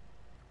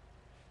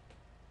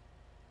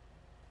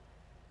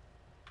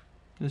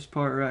 This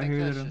part right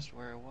here. That's just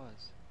where it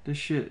was. This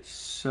shit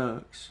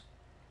sucks.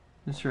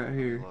 This right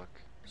here. Look.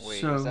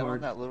 Wait, so is that hard.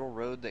 on that little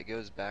road that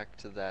goes back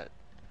to that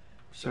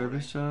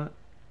Service site?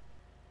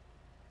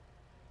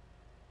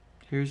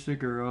 Here's the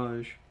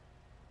garage.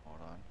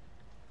 Hold on.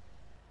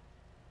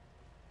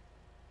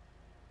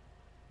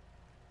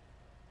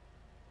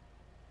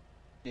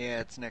 Yeah,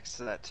 it's next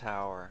to that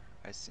tower.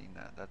 I seen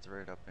that. That's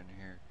right up in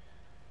here.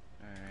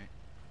 Alright.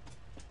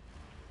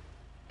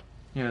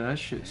 Yeah, that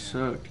shit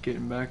sucked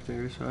getting back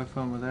there, so have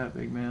fun with that,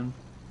 big man.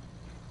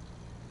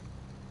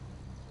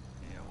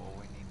 Yeah, well,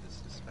 we need the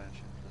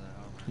suspension for that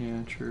Hummer.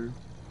 Yeah, true.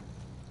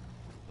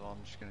 So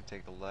I'm just gonna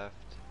take a left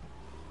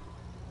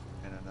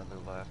and another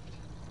left.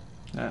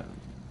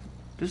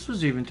 This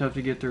was even tough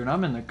to get through, and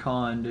I'm in the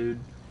con, dude.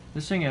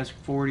 This thing has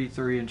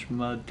 43-inch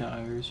mud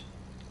tires,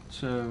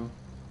 so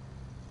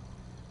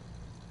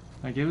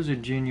like it was a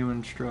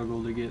genuine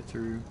struggle to get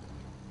through.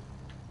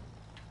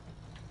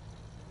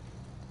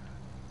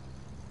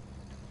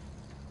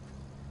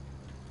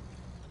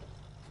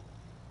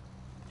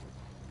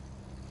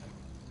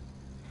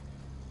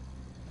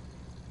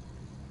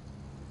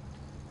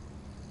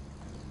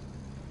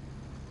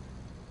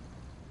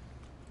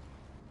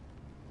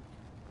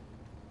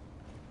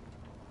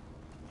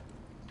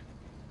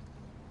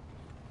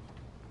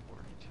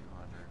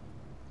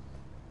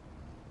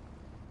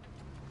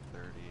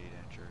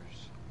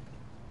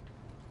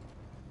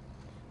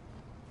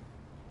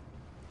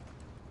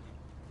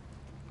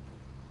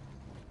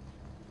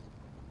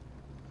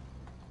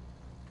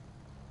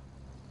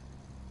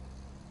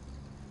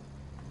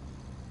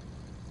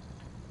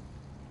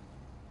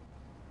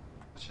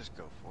 Let's just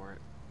go for it.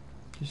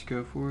 Just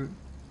go for it.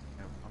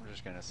 Yep, I'm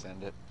just gonna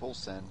send it. Full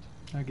send.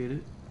 I get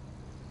it.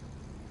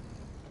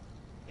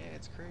 Yeah,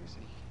 it's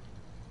crazy.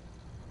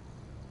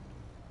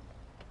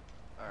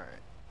 Alright.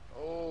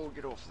 Oh,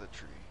 get off the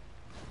tree.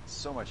 It's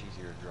so much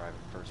easier to drive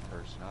in first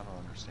person. I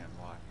don't understand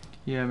why.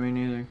 Yeah, me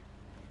neither.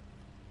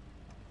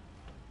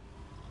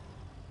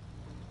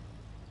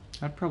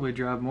 I'd probably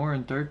drive more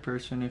in third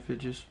person if it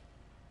just,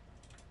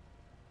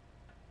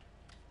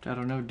 I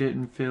don't know,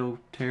 didn't feel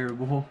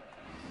terrible.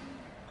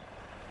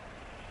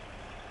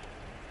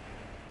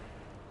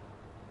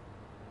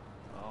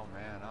 Oh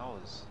man, I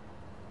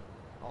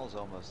was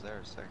almost there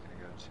a second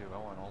ago too. I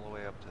went all the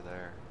way up to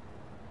there.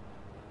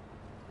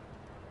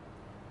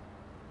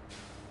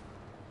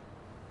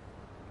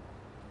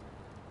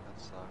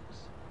 That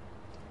sucks.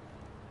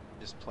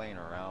 Just playing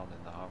around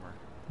in the Hummer.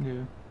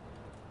 Yeah.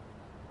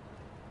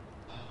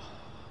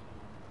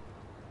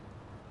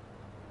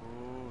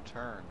 Ooh,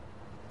 turn.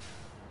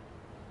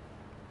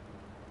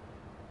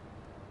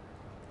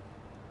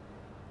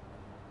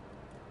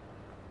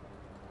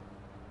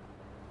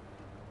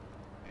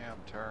 Damn,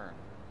 turn.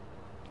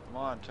 Come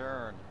on,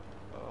 turn.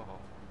 Oh,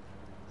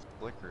 it's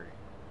flickery.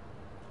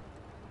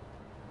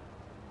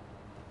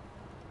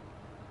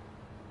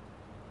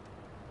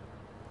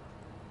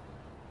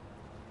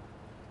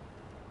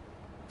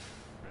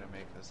 We're gonna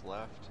make this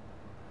left.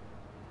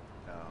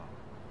 No,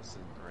 this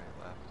isn't the right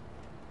left.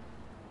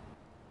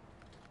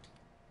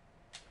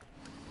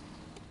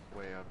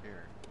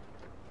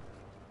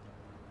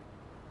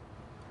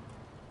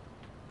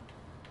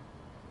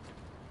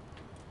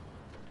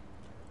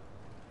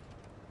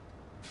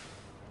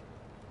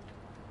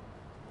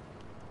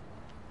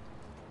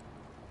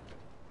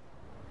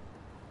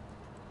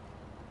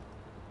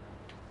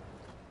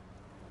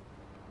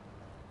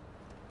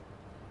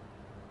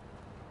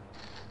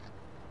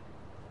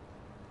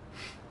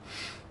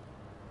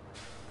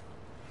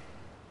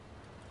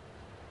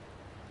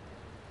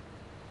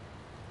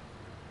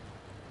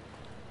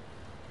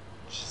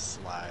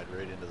 slide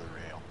right into the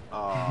rail.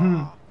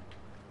 Ah,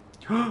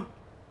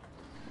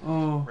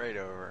 Oh, right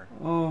over.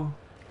 oh.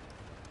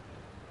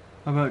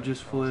 How about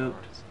just I was flipped?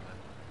 already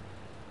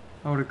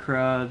slid. I would have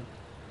cried.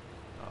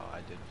 Oh, I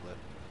did flip.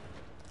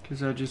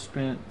 Because I just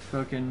spent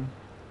fucking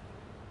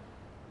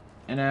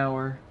an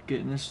hour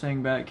getting this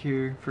thing back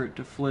here for it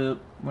to flip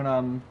when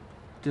I'm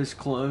this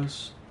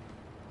close.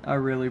 I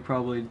really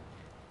probably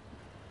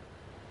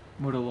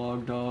would have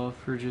logged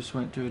off or just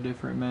went to a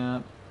different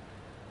map.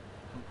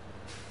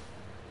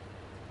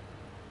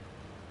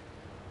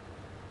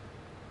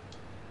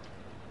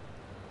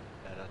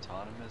 That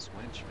autonomous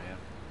winch, man.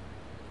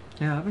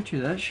 Yeah, I bet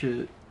you that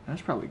shit.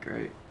 That's probably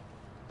great.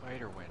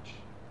 Fighter winch.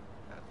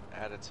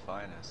 At its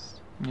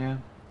finest. Yeah.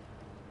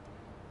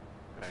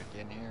 Back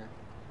in here.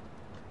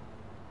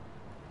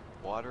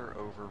 Water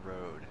over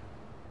road.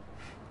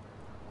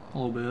 A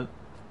little bit.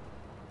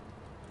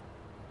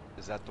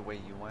 Is that the way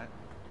you went?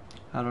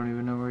 I don't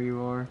even know where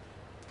you are.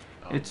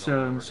 Oh, It's going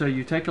over so here.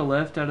 you take a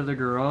left out of the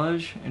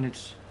garage and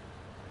it's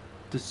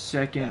the That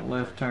second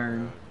left first turn.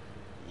 road.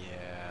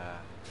 Yeah.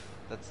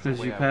 That's the Because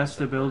way you I pass went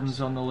the the buildings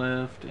first on the time.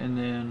 left and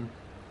then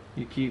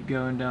you keep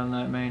going down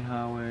that main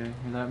highway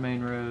or that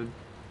main road.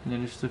 And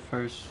then it's the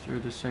first or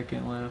the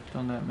second left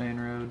on that main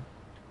road.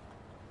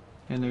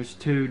 And there's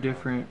two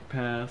different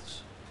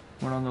paths.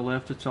 One on the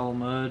left that's all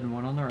mud and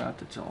one on the right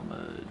that's all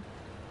mud.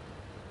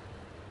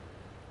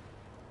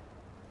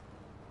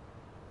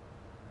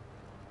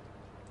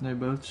 They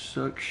both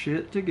suck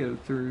shit to go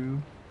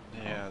through.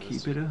 Yeah, I'll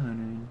this keep it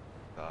 100.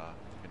 it's gonna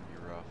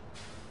be rough.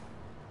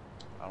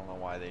 I don't know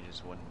why they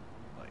just wouldn't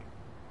like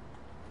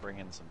bring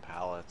in some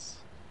pallets,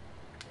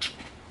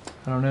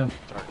 I don't know.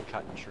 start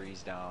cutting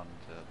trees down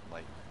to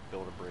like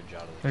build a bridge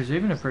out of the There's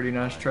even a trees. pretty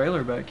nice Fine.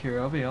 trailer back here,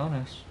 I'll be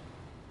honest.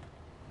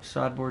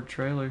 Sideboard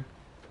trailer.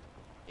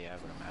 Yeah,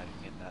 but imagine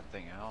getting that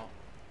thing out.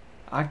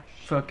 I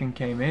fucking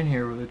came in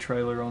here with a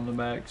trailer on the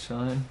back,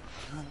 son.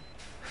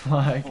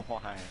 Like,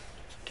 Why?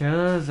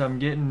 cause I'm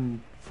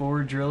getting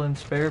 4 drilling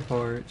spare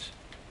parts.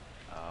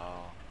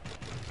 Oh.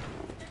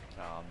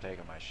 No, I'm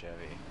taking my Chevy.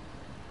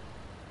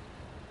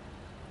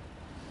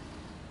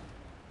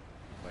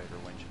 Later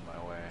winching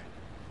my way.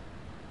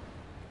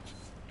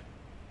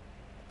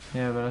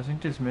 Yeah, but I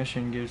think this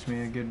mission gives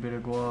me a good bit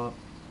of guap.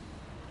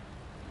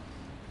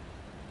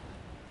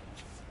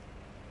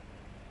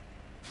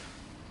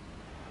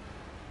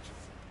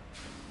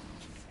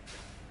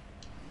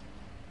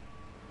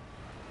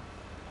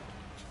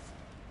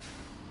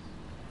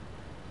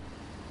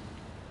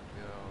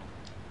 Go.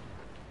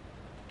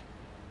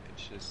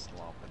 It's just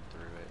slumping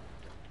through it.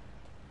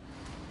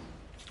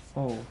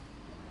 Oh.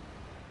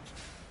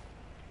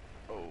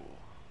 Oh.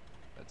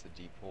 That's a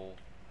deep hole.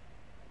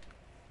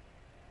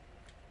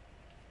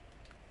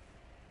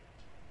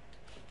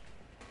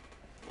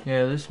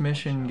 Yeah, this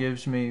mission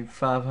gives me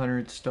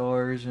 500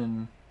 stars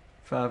and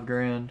 5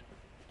 grand.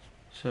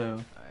 So,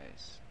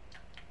 Nice.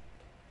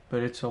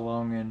 but it's a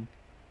long one.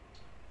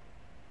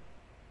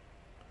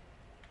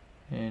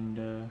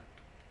 And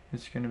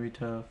it's gonna be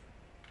tough.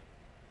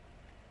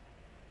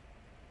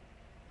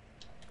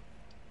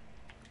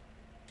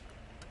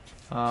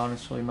 I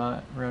honestly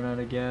might run out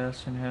of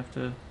gas and have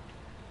to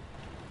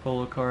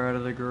pull a car out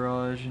of the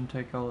garage and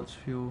take all its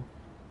fuel.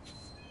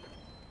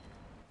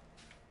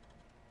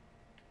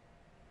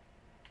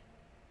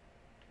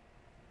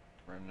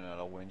 Running out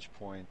of winch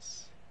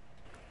points.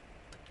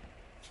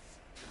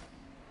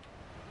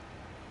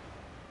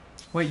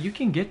 Wait, you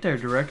can get there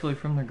directly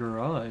from the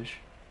garage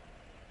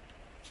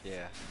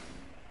Yeah.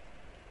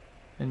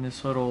 in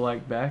this little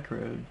like back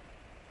road.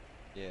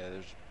 Yeah,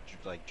 there's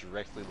like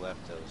directly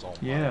left that was all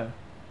mud. Yeah,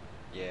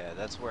 Yeah,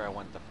 that's where I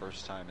went the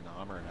first time in the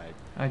Hummer, and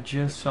I I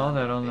just saw turned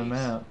that my on the base.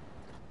 map.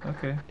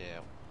 Okay, Yeah.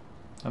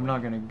 I'm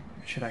not gonna.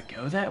 Should I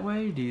go that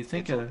way? Do you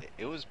think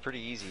It was pretty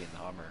easy in the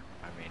Hummer.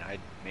 I mean, I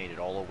made it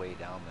all the way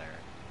down there.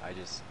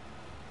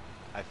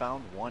 I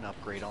found one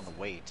upgrade on the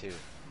way too,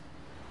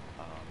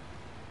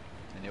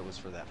 and it was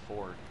for that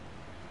Ford.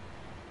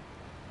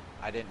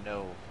 I didn't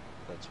know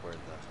that's where the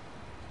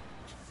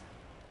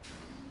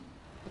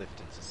lift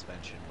and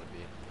suspension would be.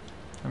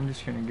 I'm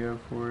just gonna go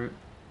for it.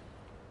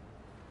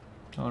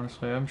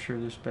 Honestly, I'm sure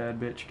this bad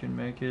bitch can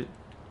make it.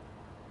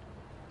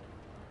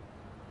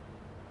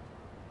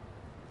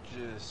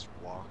 Just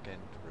walking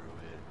through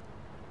it.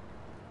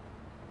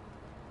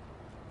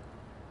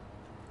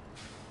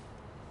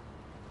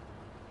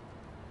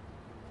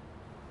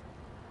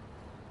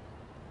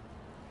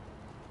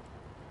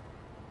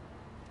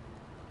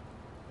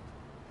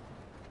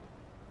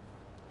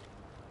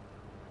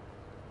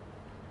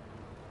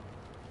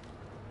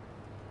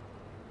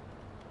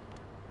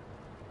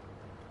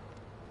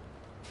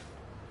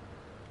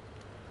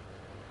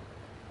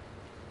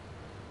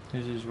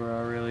 This is where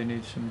I really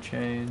need some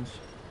chains.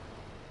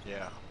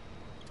 Yeah.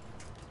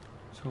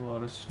 It's a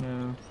lot of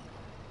snow.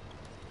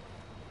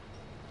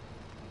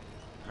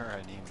 Or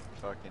I need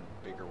fucking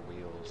bigger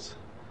wheels.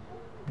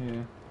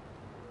 Yeah.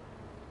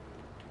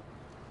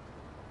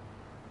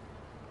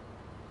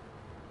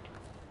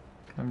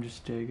 I'm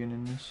just digging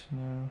in the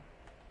snow.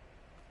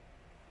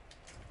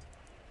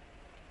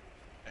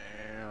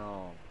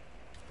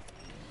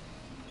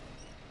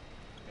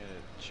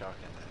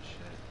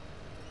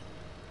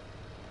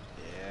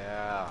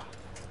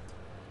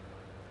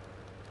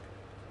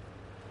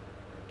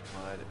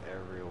 Mud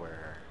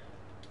everywhere.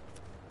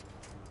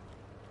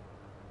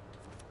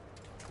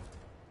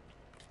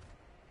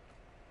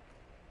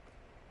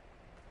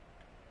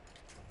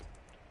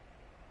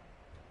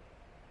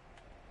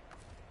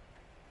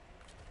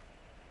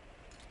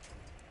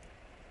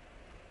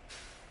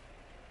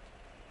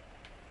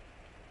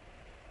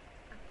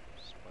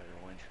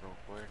 Spider winch real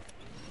quick.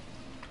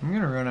 I'm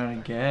gonna run out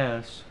of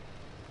gas.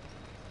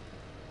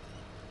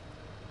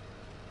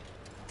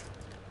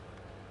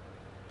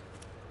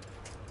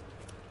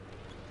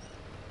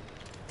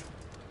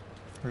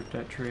 Hurt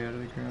that tree out of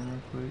the ground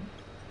real quick.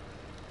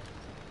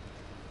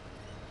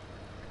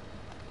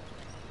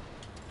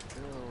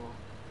 Ew.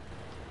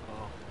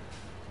 Oh.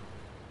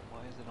 Why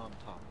is it on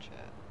top chat?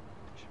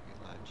 It should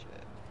be live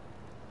chat.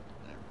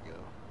 There we go.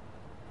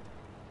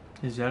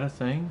 Is that a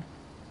thing?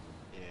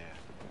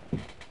 Yeah.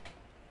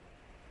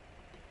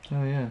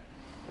 Oh yeah,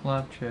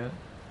 live chat.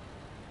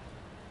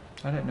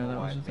 I didn't know that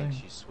was a Why it thing.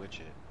 makes you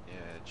switch it. Yeah,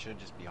 it should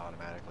just be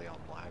automatically on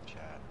live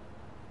chat.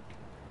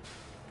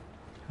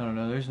 I don't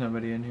know, there's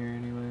nobody in here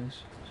anyways,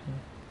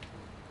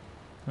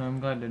 so I'm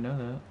glad to know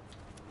that.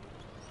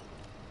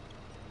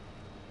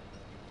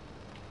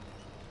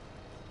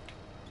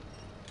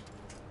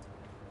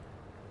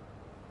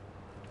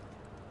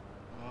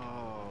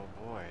 Oh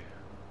boy.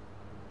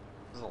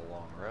 This is a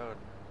long road.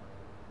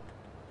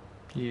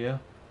 Yeah.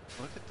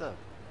 Look at the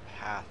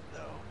path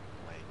though.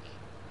 Like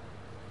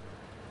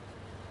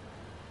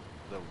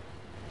the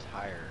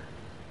tire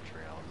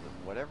trail.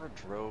 Whatever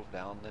drove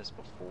down this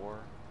before,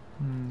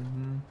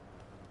 Mm-hmm.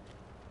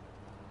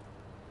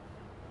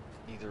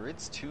 either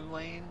it's 2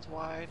 lanes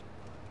wide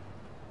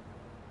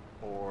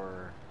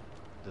or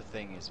the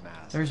thing is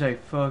massive. There's a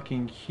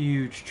fucking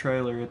huge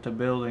trailer at the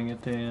building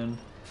at the end.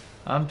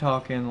 I'm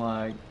talking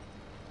like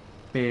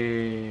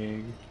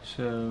big,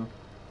 so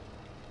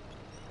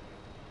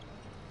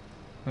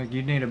like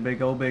you'd need a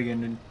big old big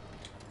one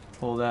to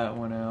pull that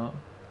one out.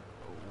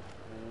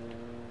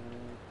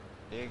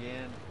 Dig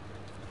in.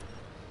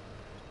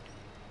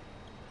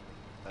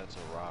 That's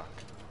a rock.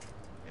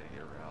 Gotta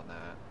get around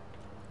that.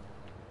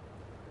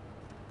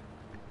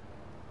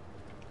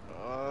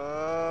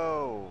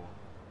 Oh!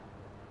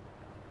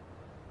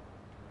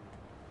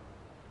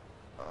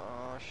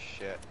 Oh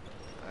shit.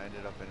 I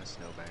ended up in a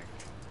snowbank.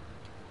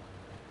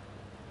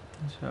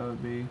 That's how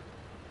it'd be. There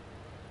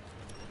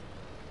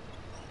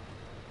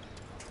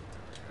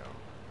we go.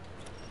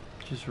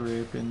 Just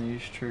ripping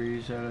these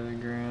trees out of the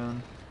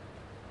ground.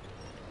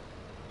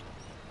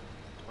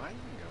 Am I even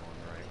going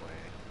the right way?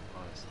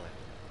 Honestly.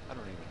 I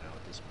don't even know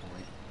at this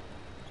point.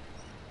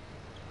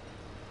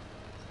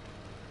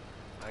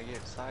 I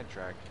get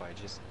sidetracked by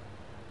just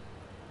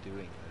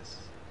doing this.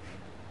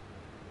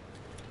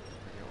 I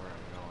forget where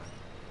I'm going.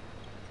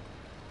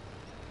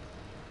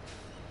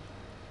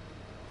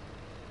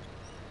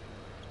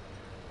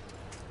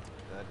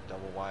 That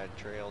double wide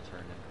trail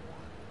turned into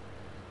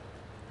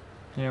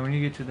one. Yeah, when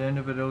you get to the end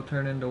of it, it'll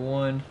turn into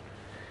one.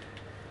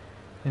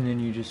 And then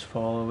you just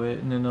follow it,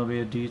 and then there'll be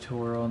a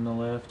detour on the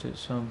left at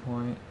some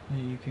point that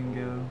you can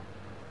go.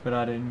 But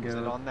I didn't Was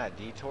go. it on that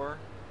detour?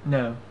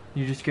 No,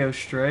 you just go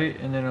straight,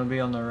 and then it'll be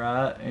on the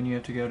right, and you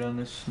have to go down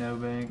this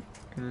snowbank,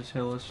 or this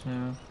hill of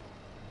snow.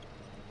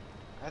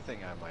 I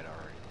think I might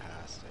already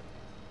passed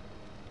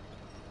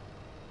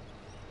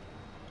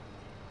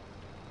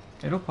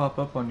it. It'll pop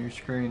up on your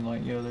screen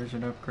like, yo, there's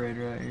an upgrade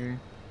right here.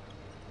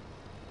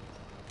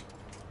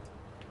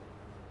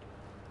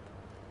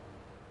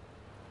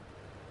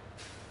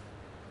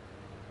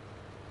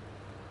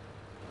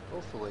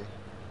 Hopefully.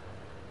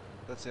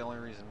 That's the only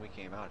reason we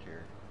came out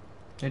here.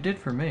 It did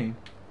for me.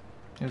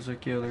 It was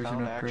like, yo, there's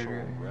Found an upgrade actual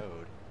right here.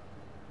 road.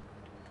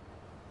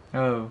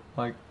 Oh,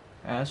 like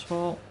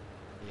asphalt?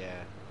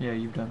 Yeah, Yeah,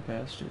 you've done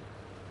past it.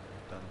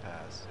 done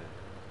past it.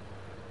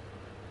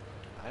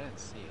 I didn't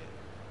see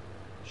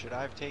it. Should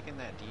I have taken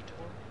that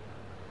detour?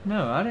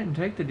 No, I didn't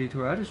take the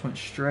detour. I just went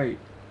straight.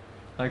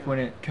 Like when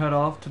it cut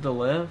off to the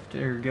left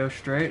or go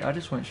straight, I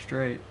just went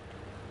straight.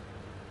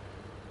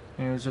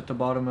 And it was at the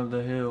bottom of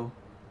the hill.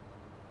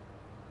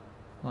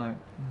 Like,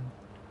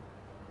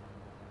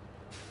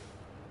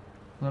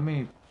 let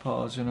me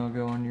pause and I'll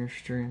go on your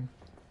stream.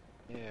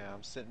 Yeah,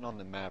 I'm sitting on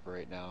the map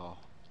right now.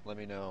 Let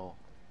me know,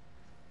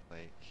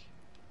 like,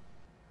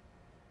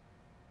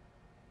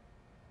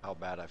 how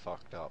bad I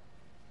fucked up.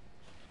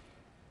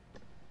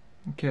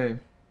 Okay.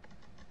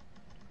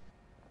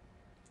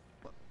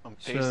 I'm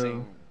So-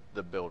 facing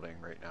the building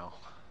right now.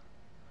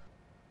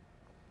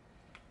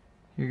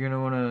 You're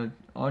gonna wanna,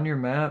 on your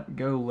map,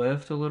 go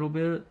left a little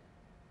bit.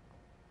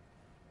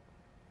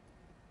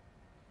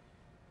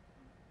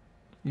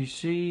 You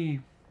see,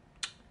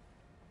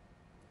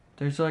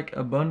 there's like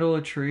a bundle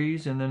of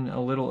trees and then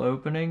a little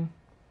opening.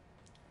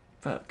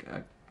 Fuck,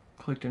 I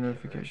clicked a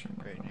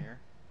notification. Right in here.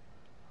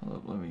 Hold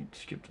up, let me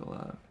skip to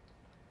live.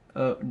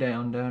 Oh,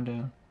 down, down,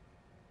 down.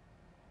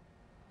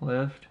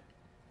 Left.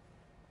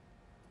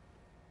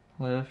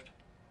 Left.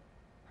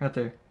 Right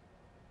there.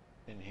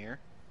 In here?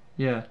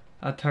 Yeah.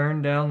 I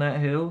turned down that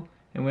hill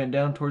and went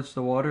down towards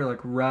the water, like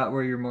right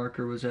where your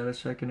marker was at a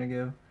second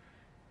ago.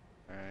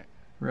 Alright.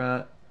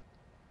 Right.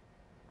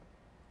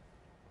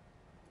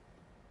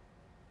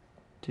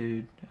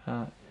 Dude,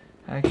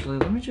 actually,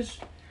 let me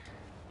just...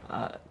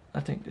 I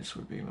think this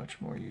would be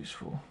much more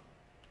useful.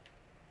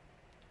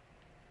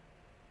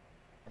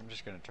 I'm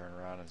just gonna turn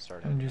around and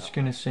start I'm heading just that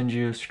gonna way. send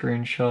you a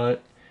screenshot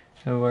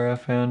of where I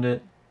found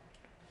it.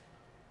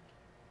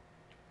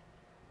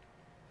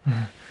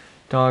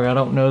 Dog, I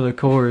don't know the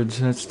chords,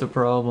 that's the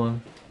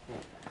problem.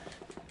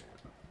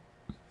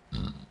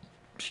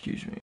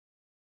 Excuse me.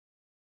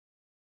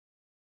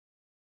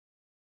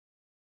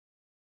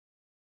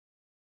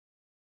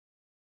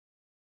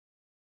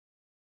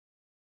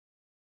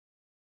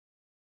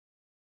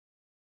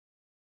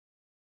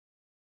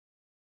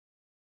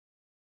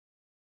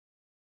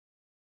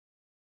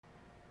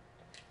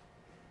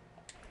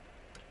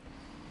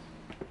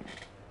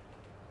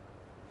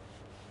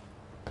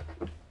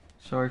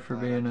 Sorry for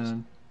Glad I being just-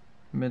 a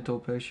mental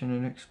patient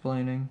and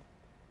explaining.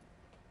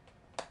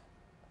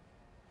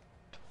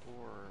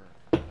 Tore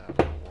that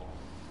wall.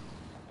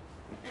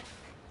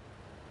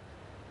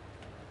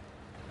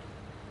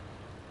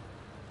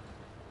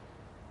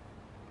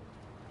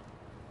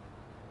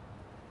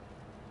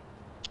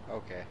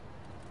 Okay.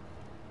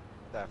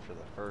 After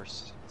the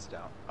first, it's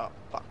down. Oh,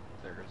 fuck.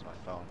 There goes my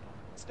phone.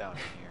 It's down in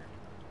here.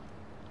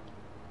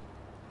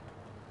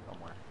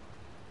 Somewhere.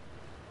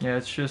 Yeah,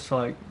 it's just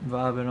like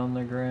vibing on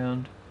the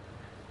ground.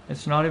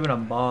 It's not even a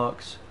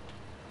box.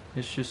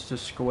 It's just a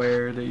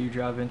square that you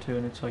drive into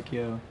and it's like,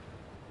 yo,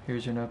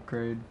 here's an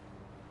upgrade.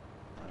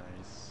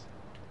 Nice.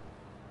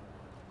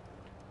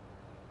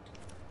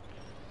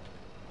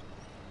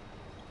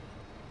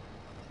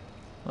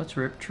 Let's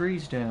rip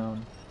trees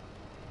down.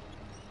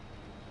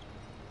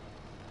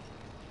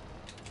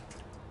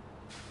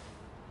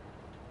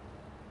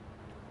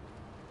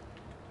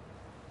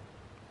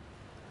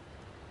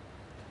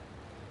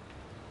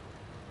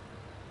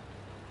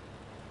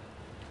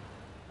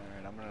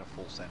 Alright, I'm gonna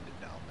full send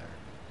it down there.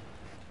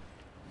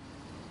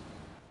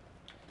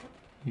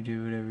 You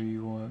do whatever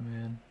you want,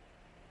 man.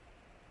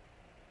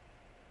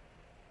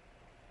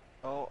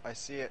 Oh, I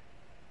see it.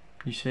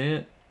 You see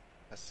it?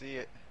 I see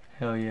it.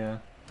 Hell yeah.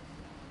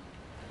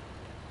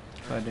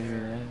 It's Glad to hear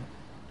there. that.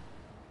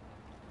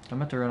 I'm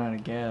about to run out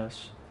of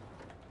gas.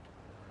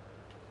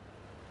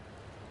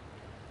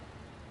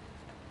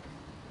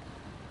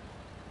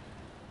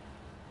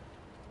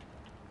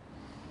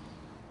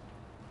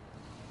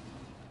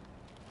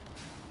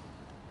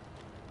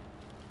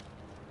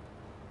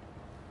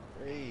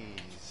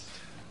 Raised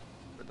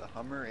for the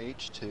Hummer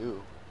H2.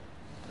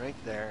 Right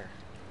there.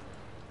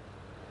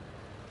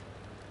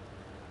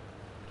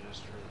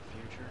 Just for the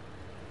future.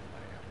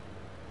 Oh, yeah.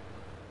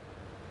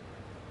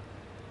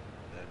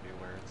 That'd be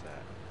where it's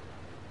at.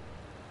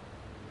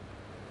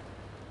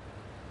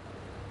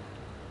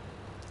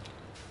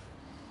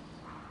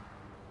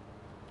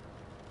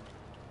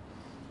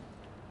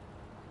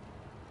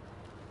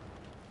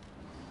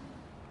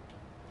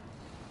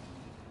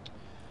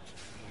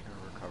 I'm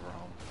gonna recover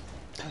home.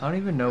 I don't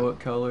even know what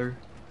color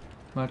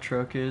my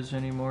truck is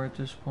anymore at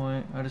this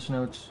point. I just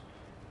know it's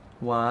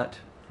white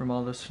from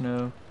all the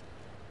snow.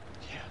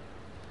 Yeah.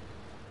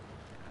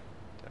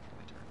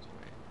 Definitely turns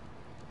away.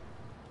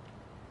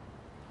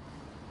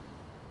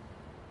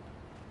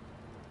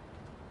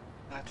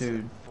 That's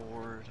Dude. a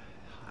Ford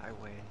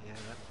highway. Yeah,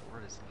 that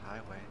Ford is a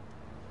highway.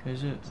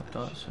 Is it? What's I that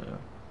thought shit? so.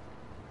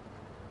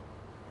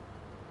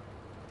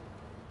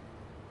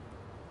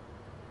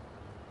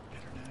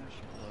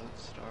 International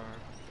Lodestar.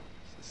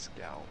 It's a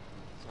Scout.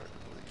 It's hard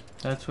to believe.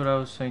 That's what I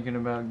was thinking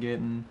about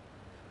getting.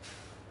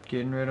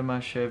 Getting rid of my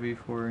Chevy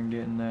for and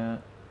getting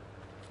that.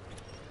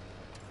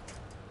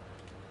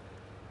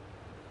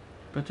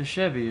 But the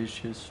Chevy is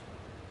just,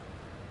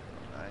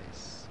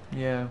 Nice.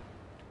 yeah.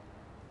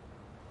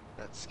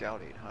 That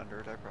Scout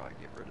 800, I'd probably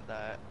get rid of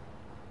that.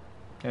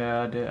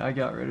 Yeah, I did. I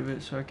got rid of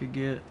it so I could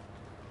get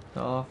the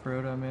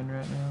off-road I'm in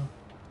right now.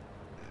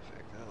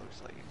 Epic. That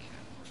looks like a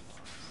Kenworth,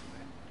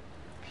 honestly.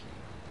 Pete.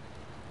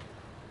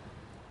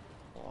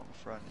 Along the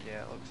front,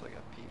 yeah, it looks like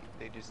a Pete.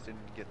 They just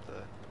didn't get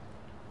the,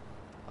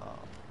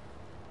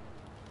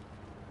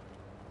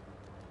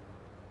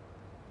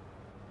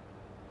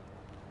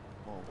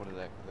 well, what is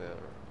that,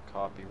 the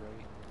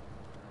copyright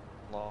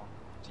law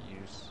to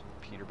use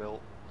Peterbilt,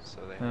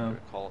 so they had Oh. to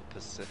call it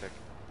Pacific.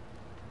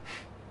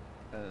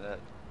 And that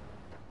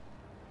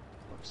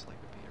looks like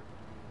a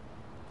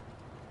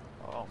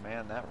Peterbilt. Oh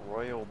man, that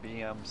Royal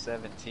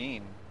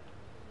BM17.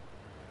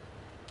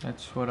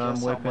 That's what I'm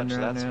Guess how whipping much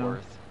right that's now.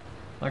 worth?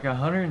 Like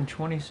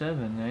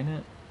 127, ain't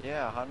it?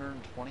 Yeah,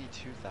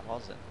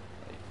 122,000.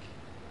 Like,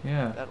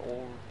 Yeah. that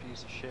old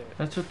piece of shit.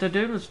 That's what the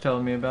dude was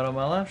telling me about on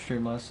my live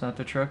stream last night.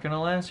 The truck in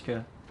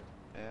Alaska.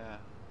 Yeah.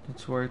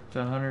 It's worth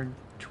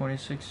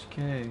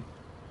 126K.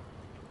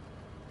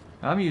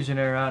 I'm using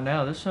it right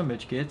now. This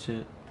sumbitch gets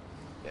it.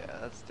 Yeah,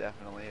 that's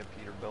definitely a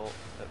Peterbilt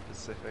at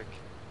Pacific.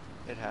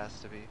 It has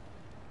to be.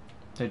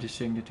 They just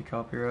didn't get the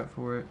copyright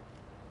for it.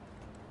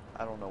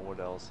 I don't know what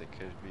else it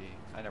could be.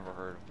 I never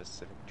heard of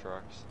Pacific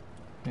trucks.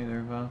 Neither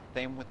have I.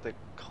 Same with the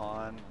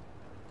Con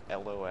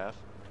LOF.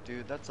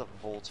 Dude, that's a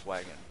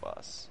Volkswagen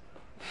bus.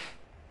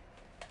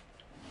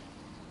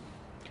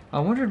 I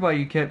wondered why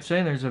you kept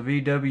saying there's a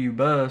VW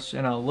bus,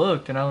 and I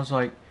looked and I was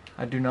like,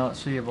 I do not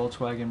see a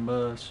Volkswagen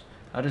bus.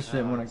 I just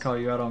didn't No, want to call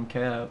you out on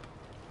cap.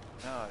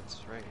 no, it's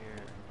right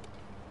here.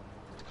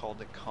 It's called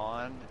the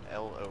Con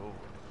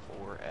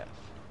LO4F.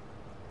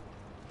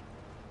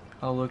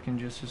 I'll look in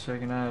just a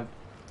second. I have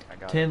I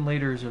got 10 it.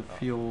 liters of Oh,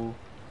 fuel.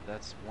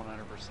 that's 100%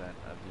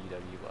 a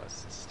VW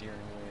bus. The steering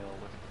wheel,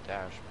 look at the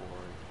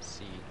dashboard,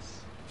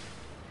 seats.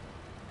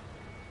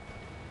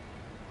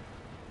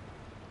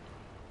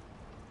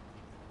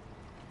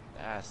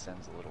 The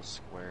accent's a little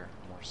square,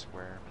 more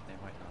square, but they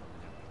might not have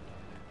been able to do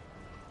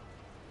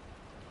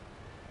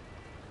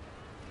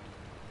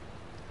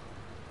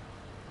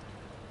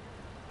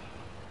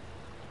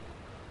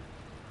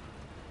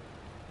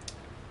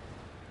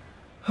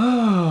that.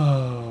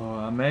 Oh,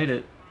 I made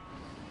it.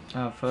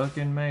 I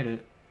fucking made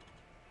it.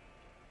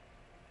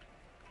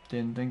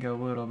 Didn't think I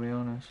would, I'll be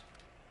honest.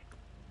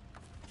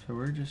 So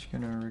we're just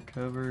gonna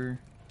recover,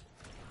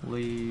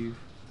 leave.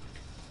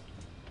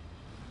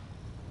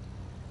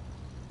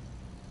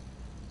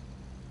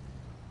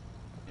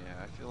 Yeah,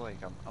 I feel like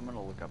I'm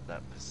gonna look up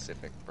that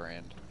Pacific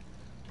brand.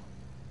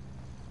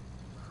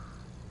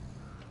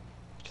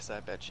 Cause I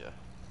bet you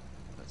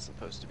that's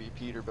supposed to be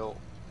Peterbilt.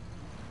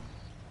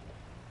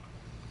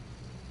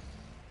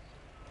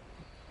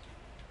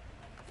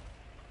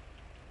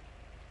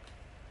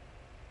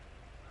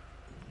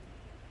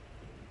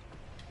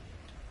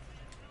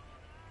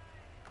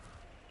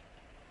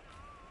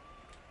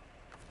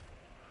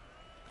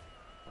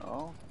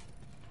 Oh,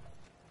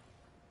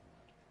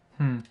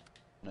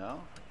 no,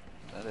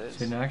 that Is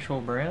it is. an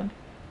actual brand?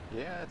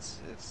 Yeah,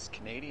 it's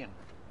Canadian.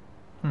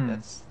 Hmm.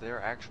 That's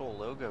their actual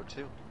logo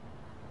too.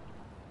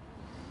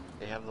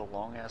 They have the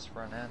long ass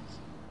front ends.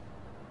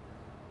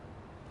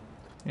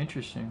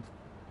 Interesting.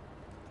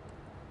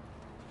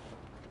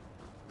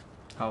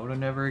 I would have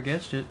never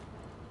guessed it.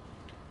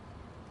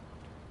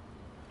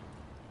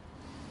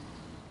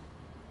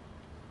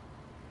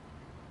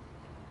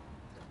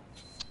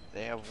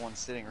 They have one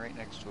sitting right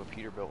next to a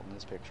Peterbilt in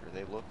this picture.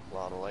 They look a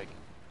lot alike.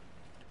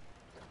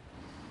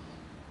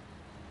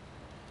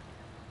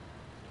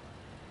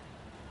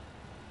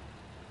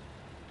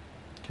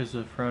 Because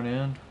the front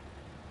end.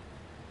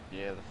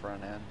 Yeah, the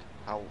front end.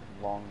 How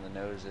long the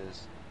nose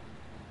is.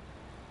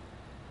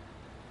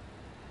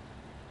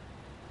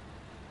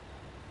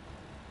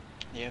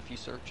 Yeah, if you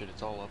search it,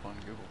 it's all up on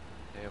Google.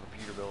 They have a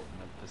Peterbilt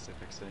and a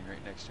Pacific sitting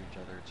right next to each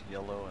other. It's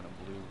yellow and a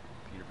blue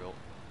Peterbilt.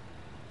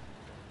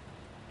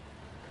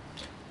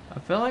 I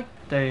feel like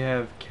they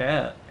have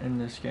Cat in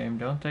this game,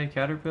 don't they?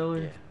 Caterpillar?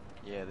 Yeah.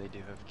 Yeah, they do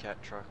have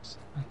cat trucks.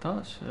 I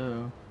thought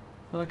so.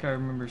 I feel like I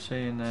remember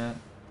saying that.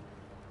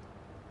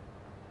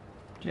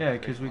 Yeah,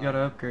 because we got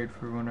an upgrade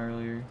for one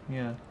earlier.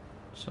 Yeah.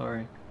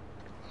 Sorry.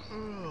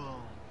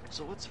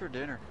 So what's for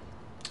dinner?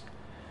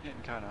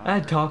 Getting kind of I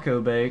had hungry.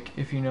 taco bake,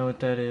 if you know what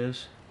that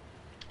is.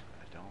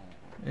 I don't.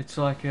 It's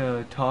like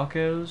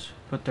tacos,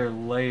 but they're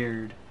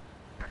layered.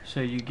 So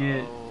you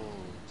get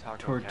Taco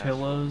tortillas.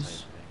 casserole type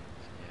things.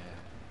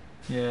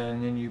 Yeah,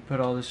 and then you put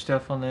all the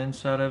stuff on the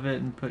inside of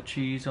it and put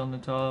cheese on the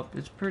top.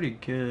 It's pretty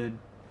good.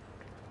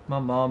 My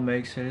mom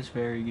makes it. It's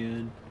very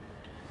good.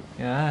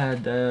 Yeah, I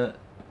had that.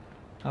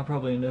 I'll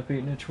probably end up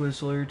eating a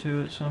Twizzler or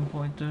two at some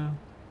point, though. I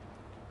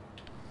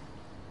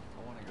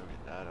want to go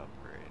get that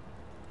upgrade.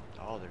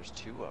 Oh, there's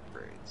 2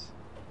 upgrades.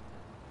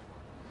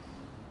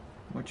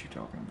 What you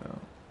talking about?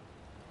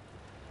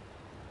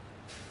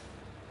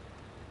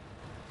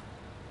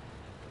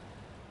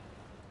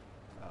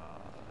 Yeah,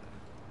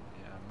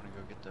 I'm gonna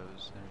go get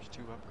those. There's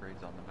 2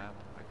 upgrades on the map.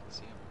 I can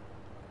see them.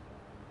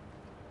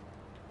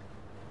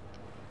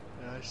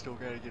 Yeah, I still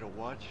gotta get a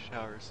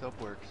watchtower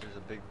somewhere because there's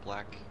a big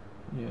black.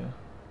 Yeah.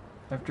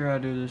 After I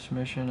do this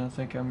mission, I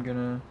think I'm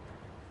gonna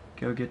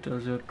go get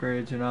those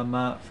upgrades and I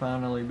might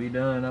finally be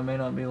done. I may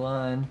not be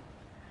lying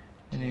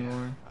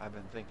anymore. Yeah, I've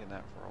been thinking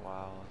that for a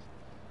while.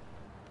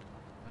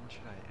 When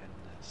should I end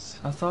this?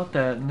 I thought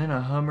that, and then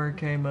a Hummer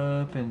came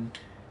up, and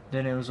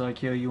then it was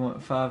like, yo, you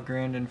want 5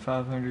 grand and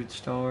 500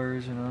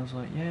 stars? And I was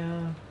like,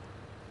 yeah,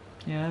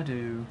 I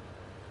do.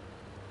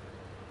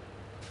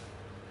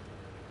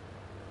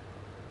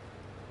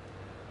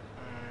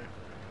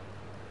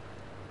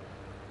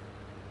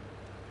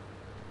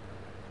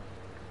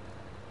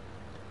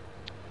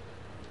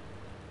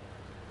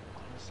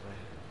 Honestly,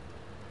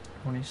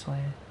 Honestly. I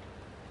want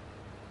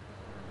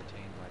to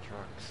retain my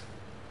trucks.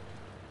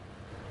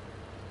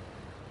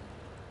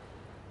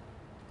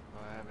 Do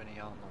I have any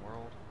out in the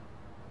world?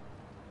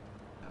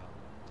 No.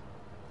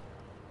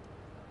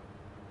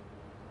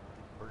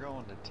 We're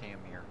going to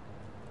Tamir.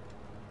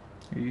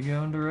 Are you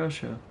going to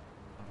Russia?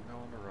 I'm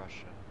going to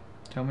Russia.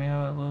 Tell me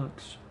how it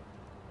looks.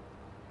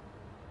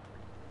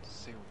 To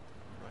see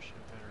Russian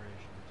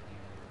Federation.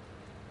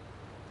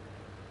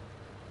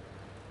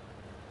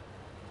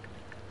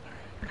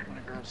 Alright, I'm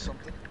gonna grab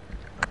something.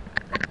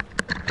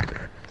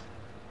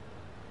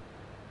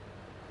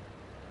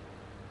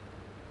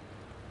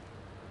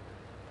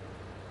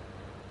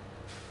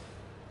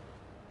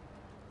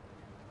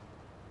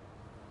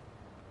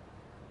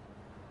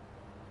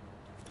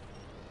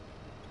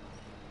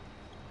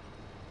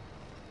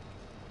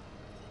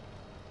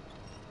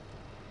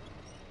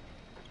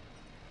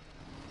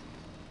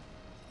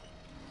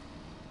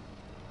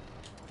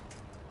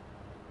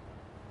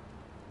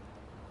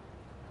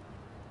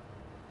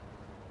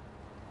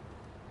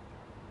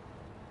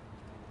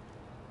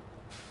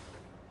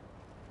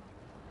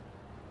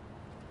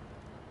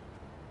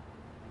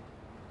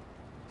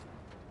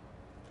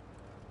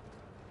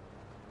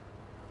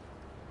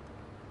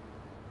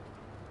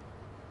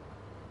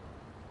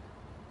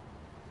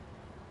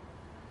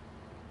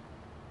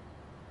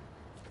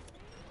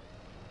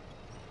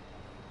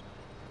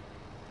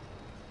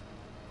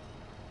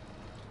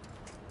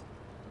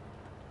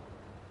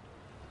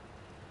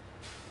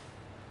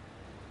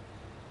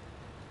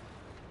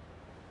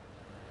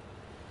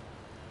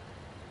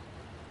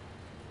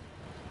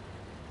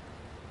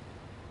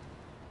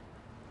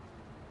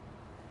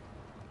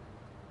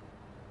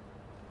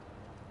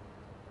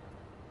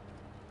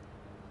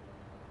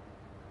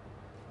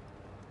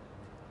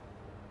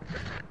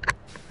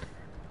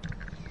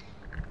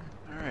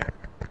 Alright,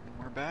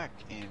 we're back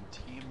in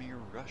Tamir,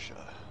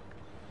 Russia.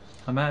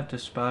 I might have to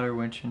spider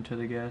winch into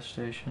the gas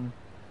station.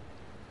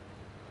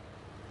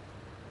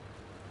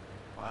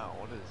 Wow,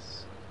 what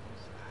is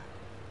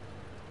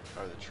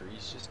that? Are the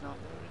trees just not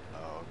loaded?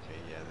 Oh, okay,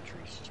 yeah, the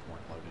trees just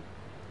weren't loaded.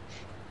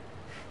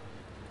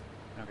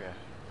 Okay,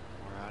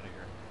 we're out of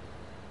here.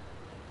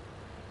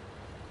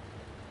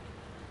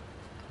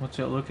 What's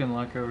it looking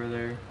like over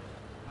there?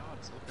 Oh,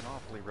 it's looking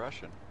awfully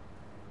Russian.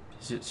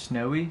 Is it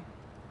snowy?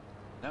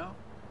 No?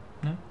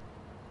 No? No,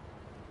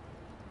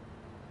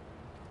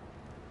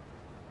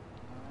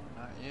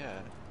 not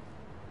yet.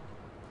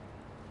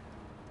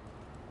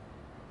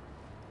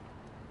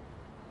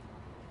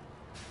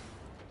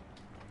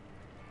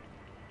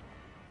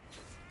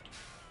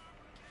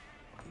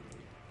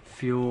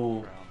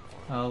 Fuel. Ground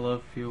I oil.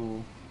 love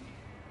fuel.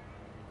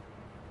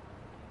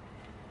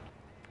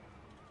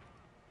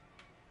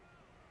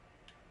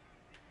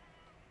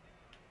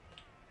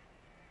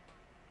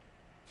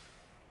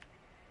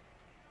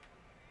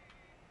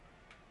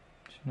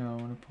 So now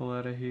I want to pull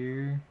out of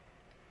here.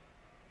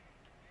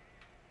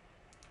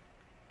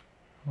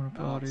 I want to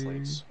pull No, out of it's here.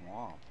 like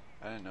swamp.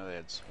 I didn't know they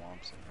had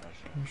swamps in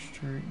Russia. Go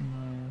straight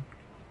in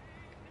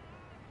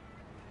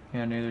my...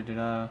 Yeah, neither did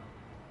I.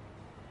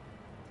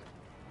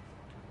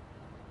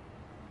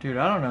 Dude,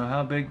 I don't know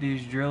how big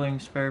these drilling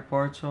spare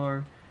parts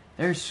are.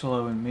 They're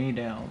slowing me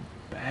down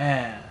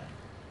bad.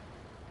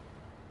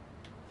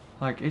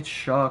 Like, it's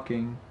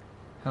shocking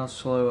how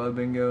slow I've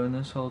been going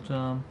this whole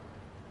time.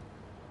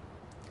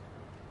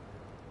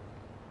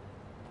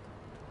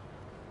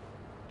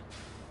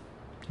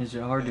 Is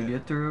it hard to Yeah.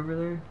 get through over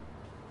there?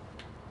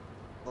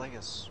 Like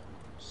a swamp.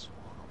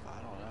 I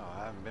don't know.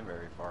 I haven't been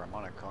very far. I'm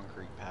on a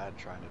concrete pad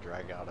trying to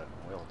drag out an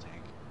oil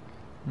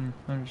tank.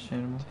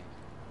 Understandable.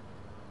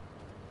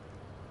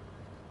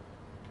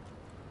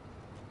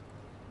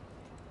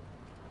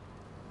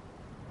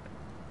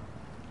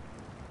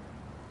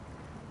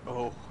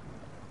 Oh.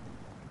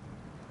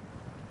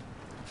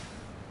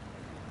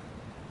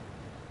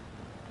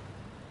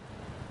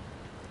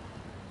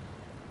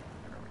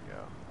 There we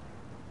go.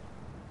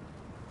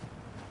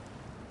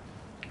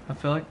 I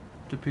feel like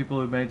the people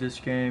who made this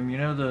game, you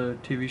know the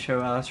TV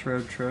show Ice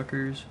Road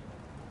Truckers?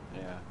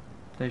 Yeah.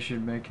 They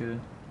should make a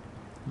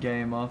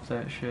game off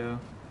that show.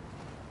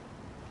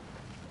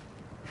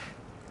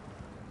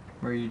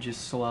 Where you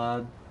just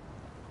slide.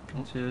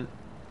 That's it.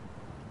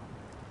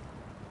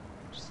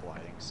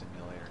 Sliding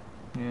simulator.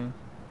 Yeah.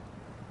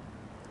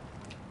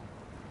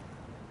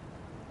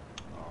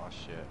 Oh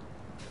shit.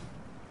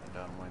 I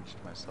done winched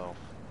myself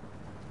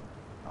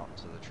out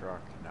into the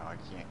truck. Now I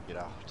can't get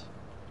out.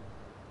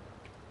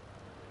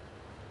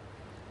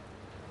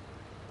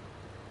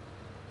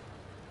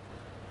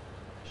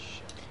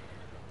 Shit.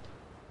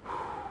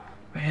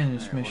 Man,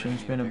 this Alright, we're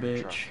mission's gonna been a need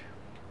bigger bitch. truck.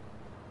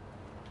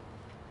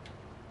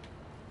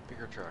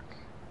 Bigger truck.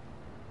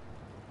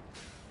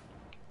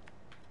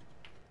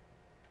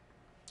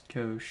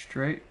 Go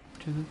straight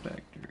to the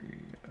factory.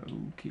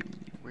 Okay.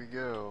 Here we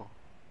go.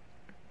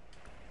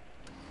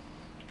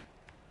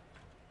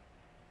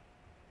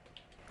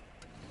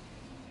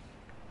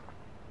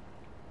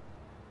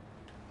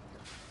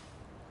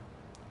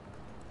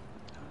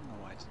 I don't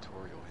know why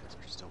tutorial hits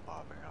are still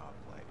popping up.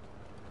 Like,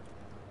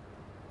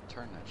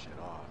 turn that shit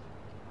off.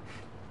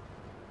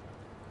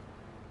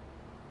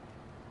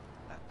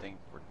 I think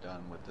we're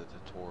done with the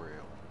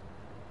tutorial.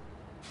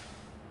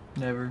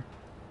 Never.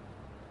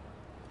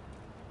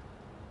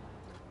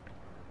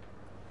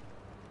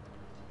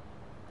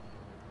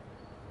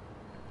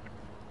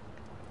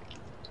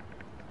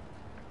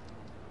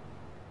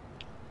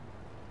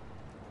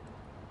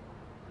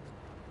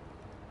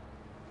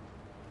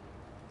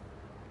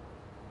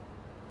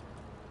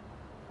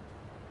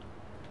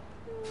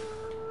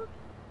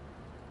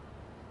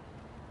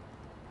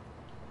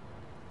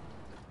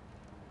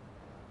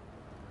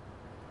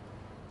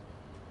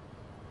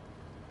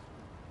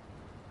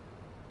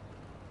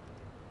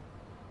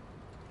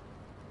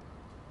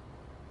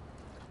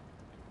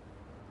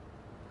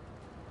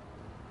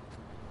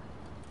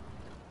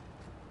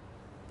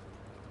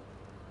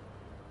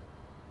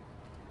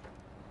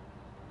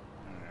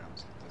 Alright,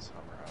 let's get this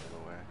Hummer out of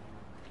the way.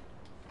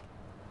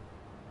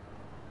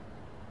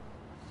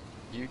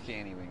 You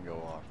can't even go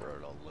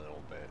off-road a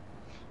little bit.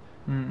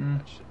 Mm-mm.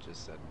 That shit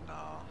just said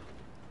nah.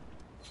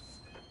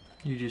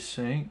 You just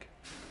sink?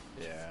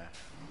 Yeah.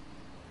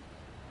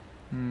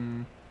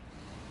 Hmm.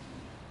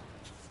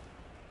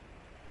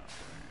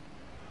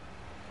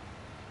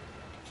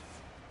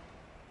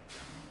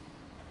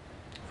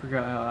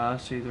 Forgot how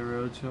icy the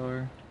roads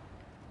are.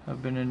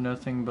 I've been in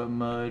nothing but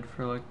mud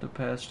for like the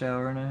past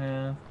hour and a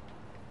half.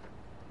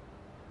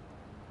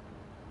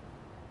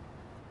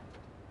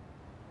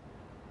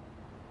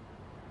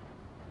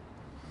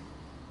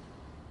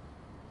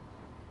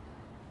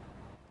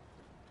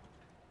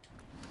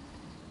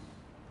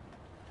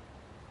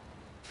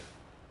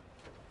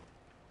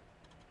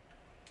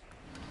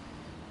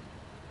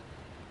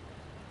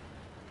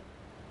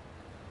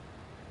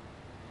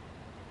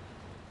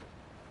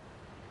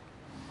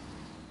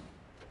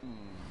 Hmm.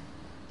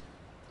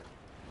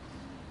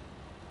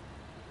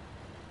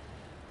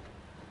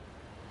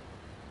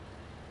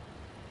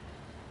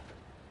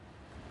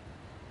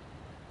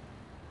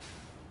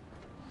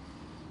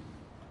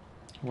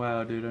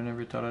 Wow, dude, I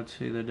never thought I'd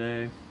see the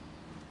day.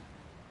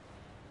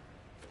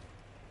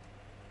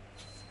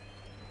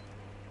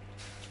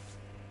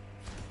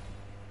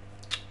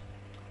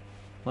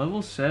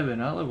 Level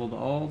 7, I leveled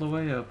all the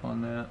way up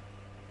on that.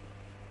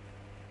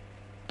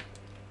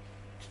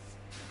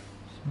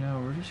 So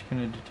now we're just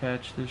gonna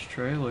detach this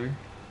trailer.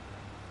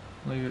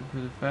 Leave it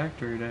for the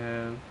factory to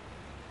have.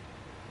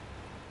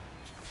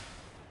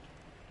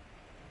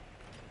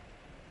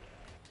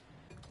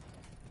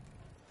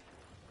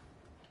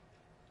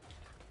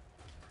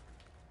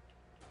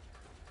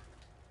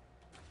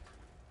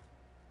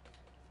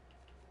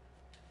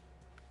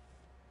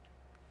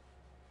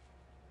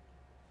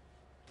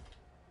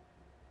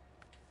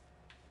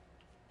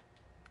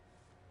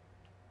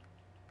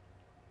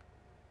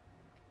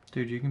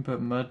 Dude, you can put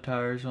mud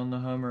tires on the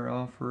Hummer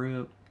off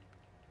rip.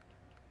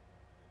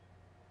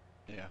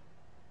 Yeah.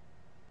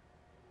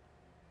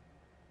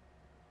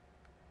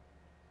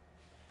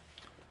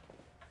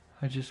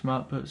 I just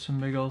might put some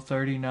big old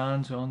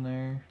 39s on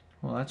there.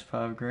 Well, that's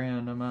 $5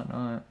 grand. I might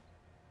not.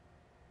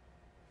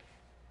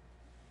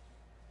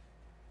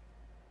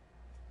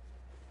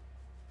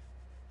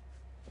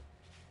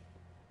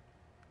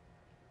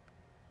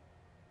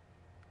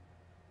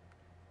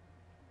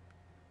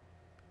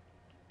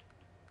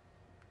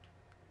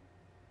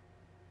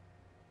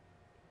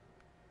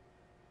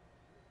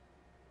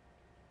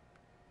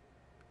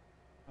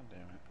 Oh, damn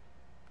it.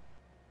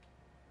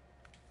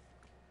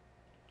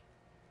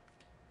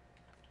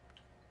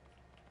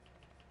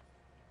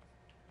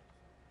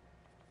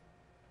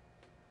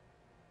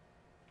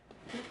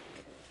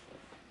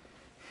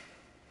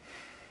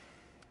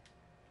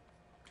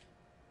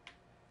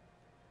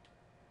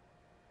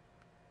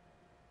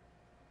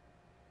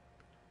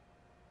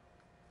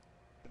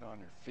 Get on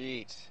your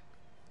feet.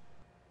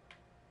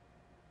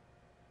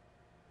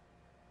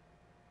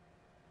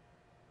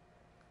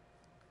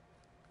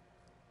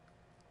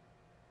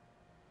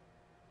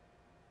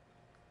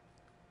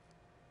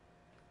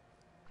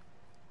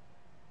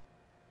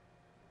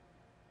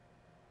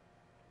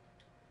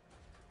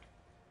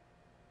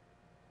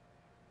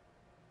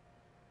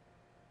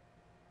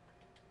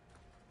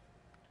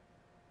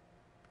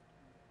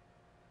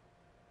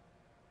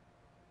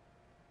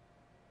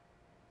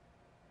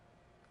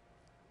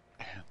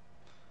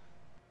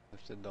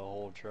 Lifted the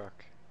whole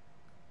truck.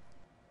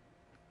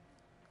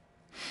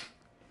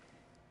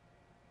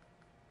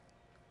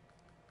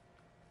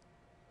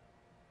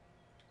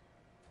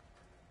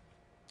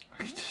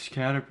 Look at this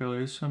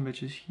Caterpillar. This son of a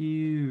bitch is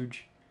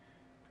huge.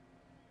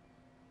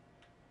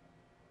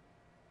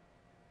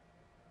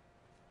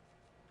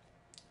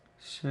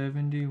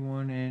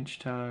 "71-inch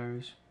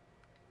tires."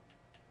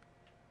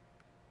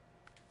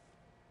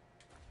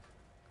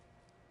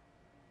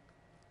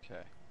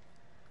 Okay.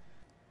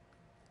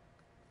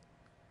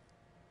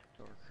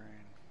 Door crane.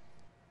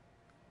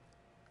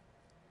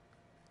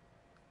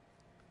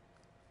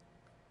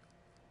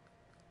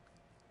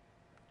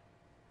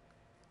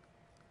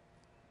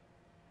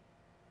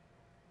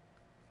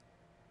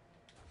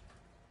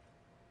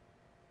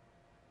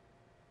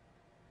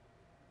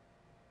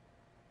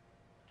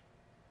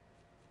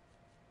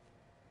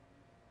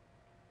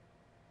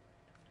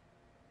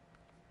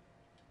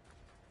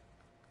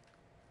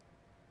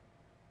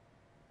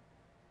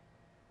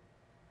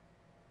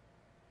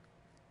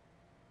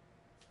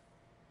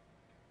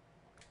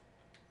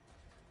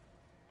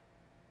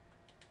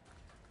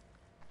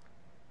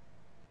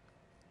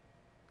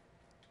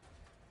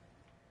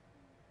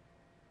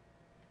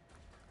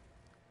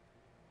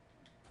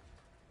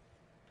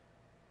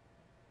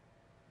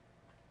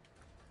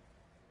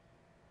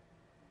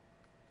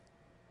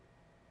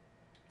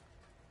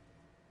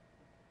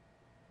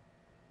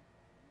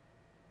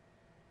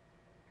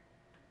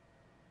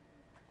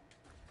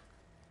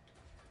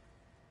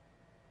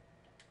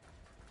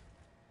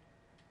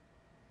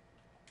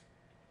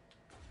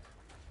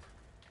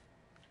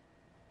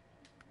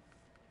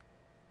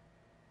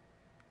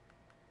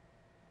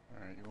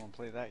 Alright, you wanna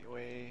play that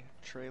way,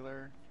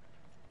 trailer?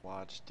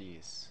 Watch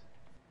these.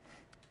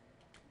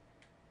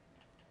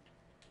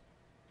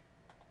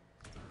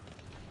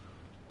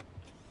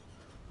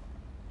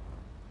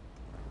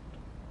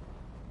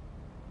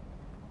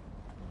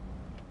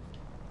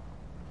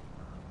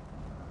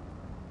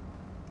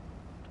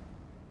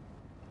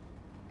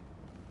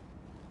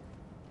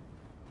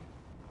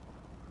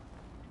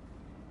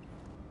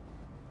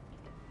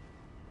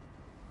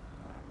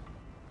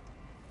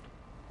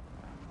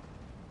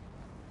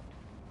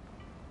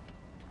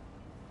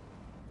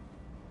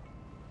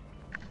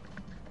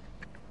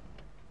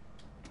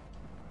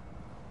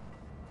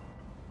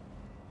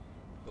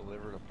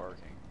 Deliver to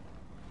parking.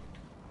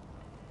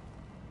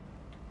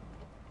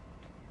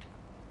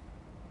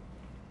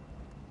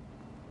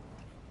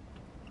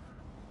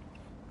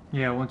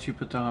 Yeah, once you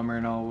put the Hummer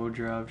in all-wheel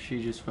drive,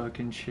 she just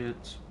fucking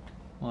shits.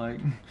 Like,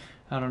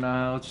 I don't know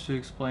how else to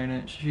explain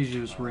it. She's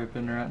just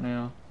ripping right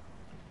now.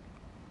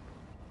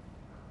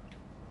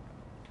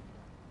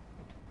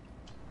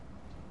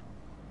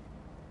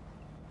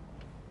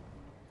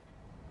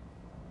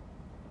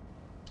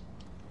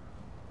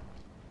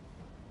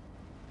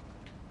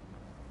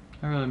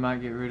 I really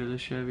might get rid of the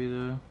Chevy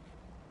though.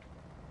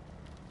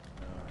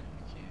 No,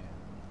 you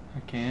can't. I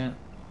can't.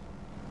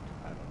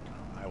 I don't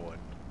know. I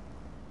wouldn't.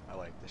 I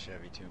like the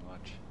Chevy too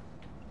much.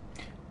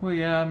 Well,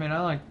 yeah, I mean,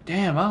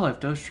 I left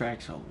those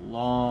tracks a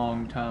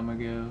long time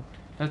ago.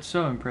 That's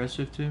so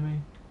impressive to me.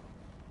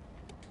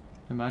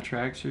 And my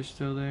tracks are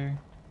still there.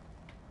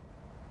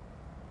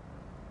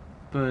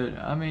 But,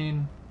 I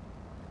mean,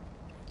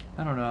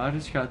 I don't know, I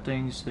just got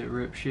things that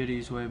rip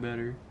shitties way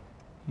better,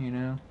 you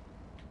know?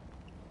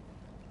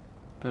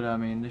 But, I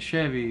mean, the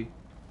Chevy,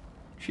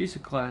 she's a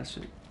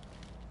classic.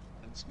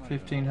 It's not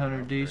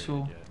 1500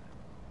 diesel. yet.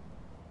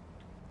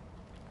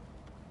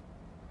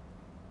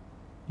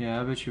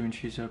 Yeah, I bet you when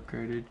she's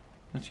upgraded,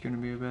 that's gonna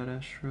be a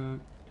badass truck.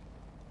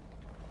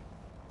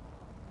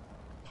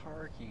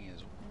 Parking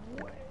is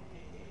way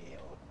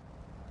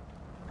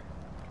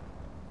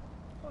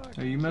up.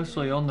 Are you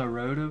mostly on the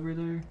road over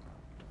there?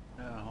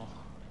 No.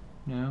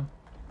 No?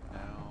 No.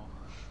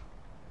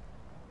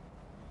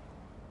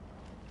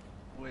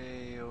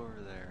 Way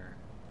over there.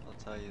 I'll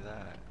tell you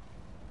that.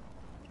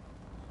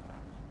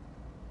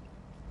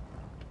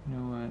 You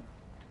know what?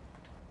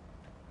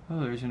 Oh,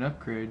 there's an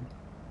upgrade.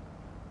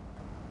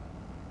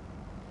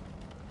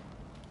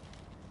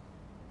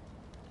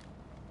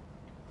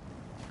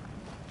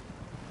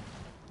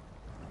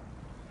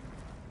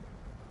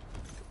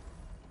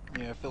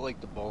 Yeah, I feel like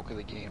the bulk of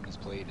the game is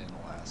played in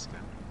Alaska.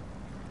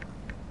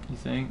 You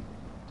think?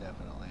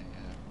 Definitely,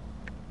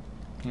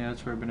 yeah. Yeah,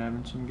 that's where I've been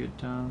having some good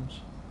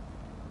times.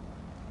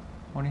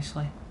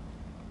 Honestly.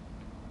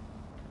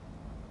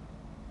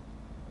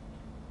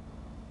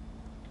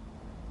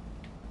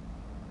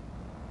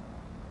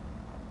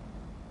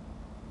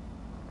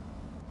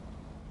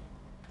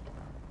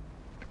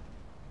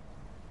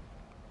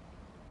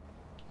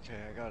 Okay,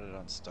 I got it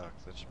unstuck.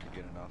 That should be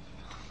good enough.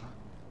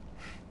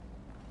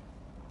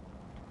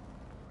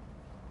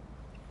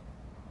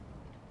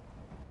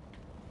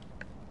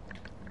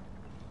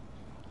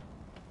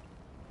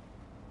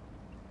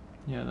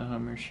 Yeah, the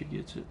Hummer, she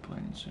gets it, plain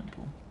and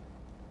simple.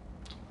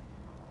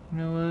 You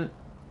know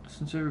what?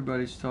 Since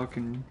everybody's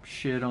talking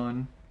shit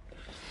on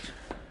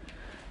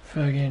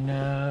fucking,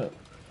 I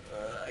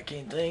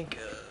can't think.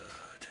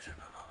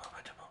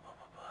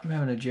 I'm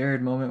having a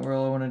Jared moment where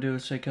all I want to do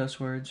is say cuss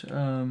words.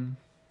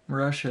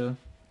 Russia.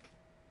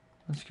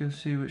 Let's go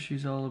see what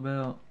she's all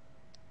about.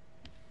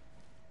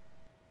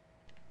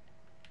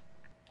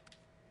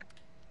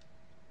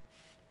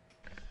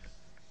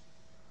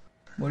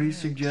 What do you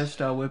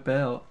suggest I whip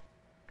out?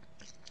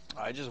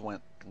 I just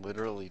went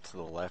literally to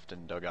the left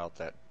and dug out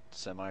that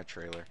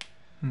semi-trailer.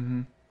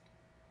 Mm-hmm.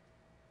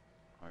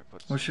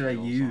 Put What should I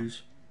wheels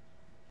use?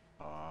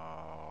 on.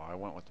 I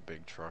went with the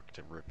big truck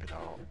to rip it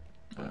out.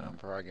 But Oh. I'm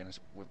probably gonna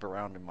whip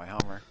around in my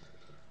Hummer.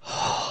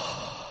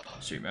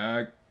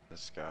 C-Mac.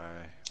 This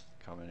guy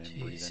coming in,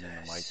 breathing in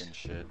the mic and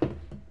shit.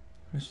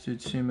 This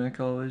dude C-Mac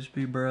always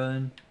be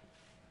Brian.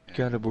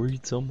 Gotta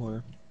breathe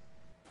somewhere.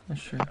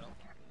 That's true.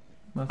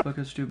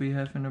 Motherfuckers do be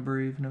having to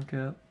breathe, no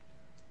cap.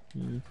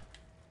 Yeah.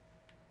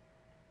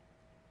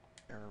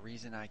 There's a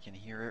reason I can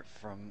hear it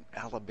from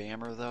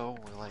Alabama, though.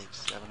 We're like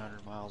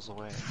 700 miles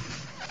away.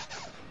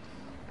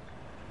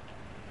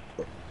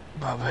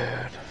 My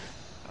bad.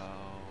 Oh.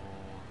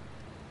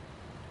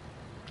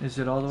 Is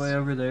it all the way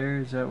over there?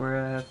 Is that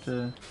where I have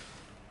to...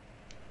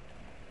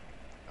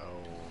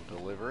 Oh,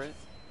 deliver it?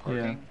 Yeah.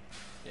 Parking?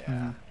 Yeah.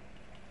 Mhm.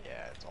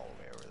 Yeah, it's all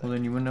the way over there. Well,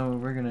 then you would know what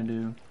we're gonna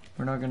do.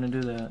 We're not gonna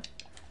do that.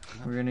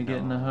 We're gonna get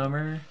in the No.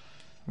 Hummer.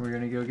 We're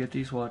gonna go get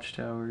these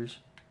watchtowers.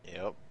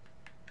 Yep.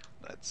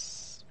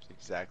 That's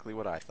exactly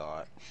what I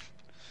thought.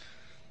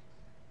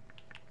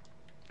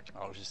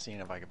 I was just seeing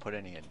if I could put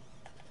any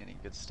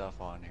good stuff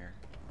on here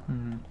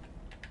Mm-hmm.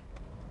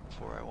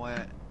 before I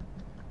went.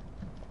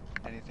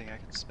 Anything I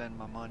could spend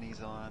my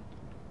monies on.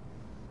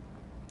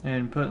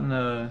 And putting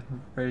the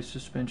race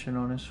suspension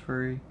on is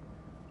free.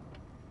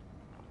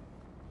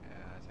 Yeah,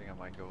 I think I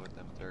might go with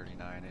them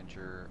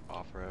 39-incher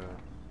off-road.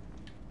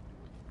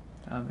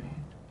 I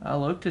mean, I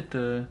looked at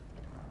the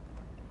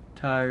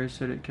tires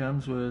that it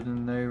comes with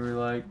and they were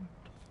like,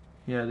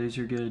 yeah, these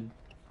are good.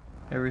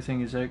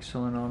 Everything is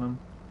excellent on them.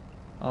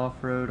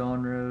 Off-road,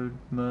 on-road,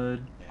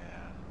 mud.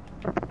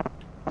 Yeah.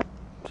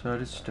 So I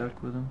just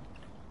stuck with them.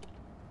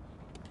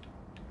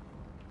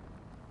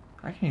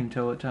 I can't even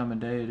tell what time of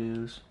day it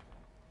is.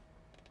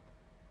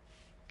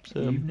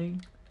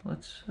 Evening?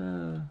 Let's,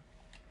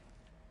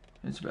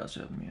 it's about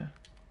 7, yeah.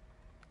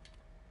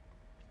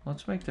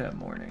 Let's make that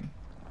morning.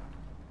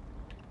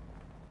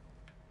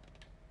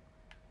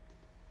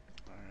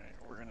 Alright,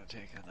 we're gonna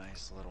take a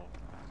nice little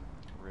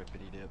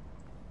rippity dip.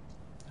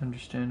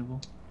 Understandable.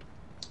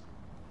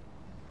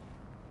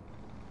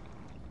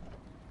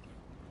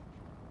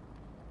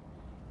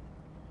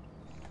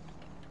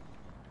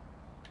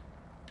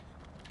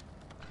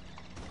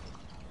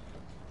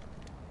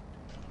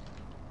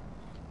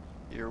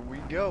 Here we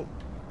go.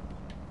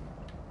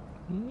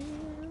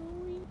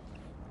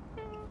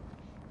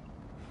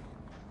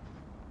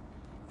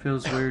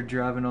 Feels weird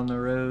driving on the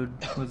road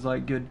with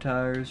like good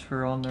tires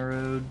for on the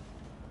road.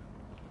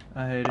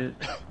 I hate it.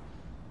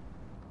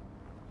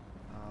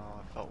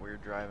 Felt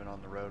weird driving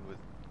on the road with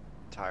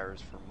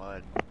tires for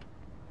mud.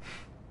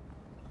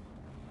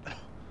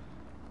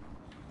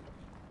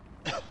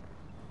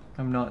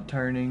 I'm not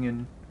turning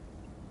and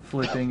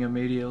flipping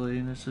immediately,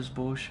 and this is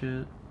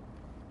bullshit.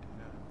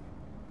 Yeah.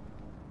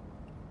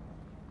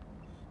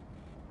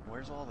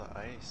 Where's all the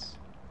ice?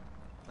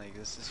 Like,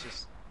 this is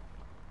just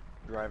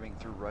driving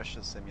through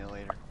Russia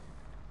simulator.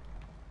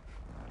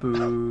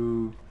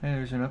 Boo. Hey,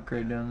 there's an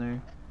upgrade down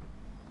there.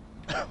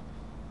 I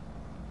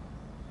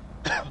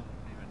don't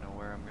even know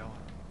where I'm going.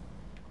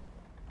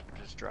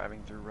 I'm just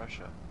driving through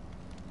Russia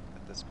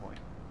at this point.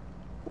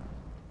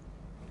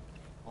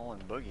 All in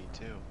boogie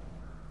too.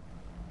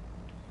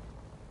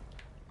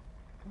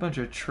 Bunch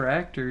of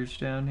tractors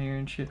down here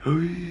and shit.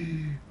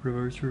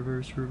 Reverse,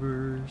 reverse,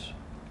 reverse.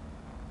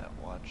 That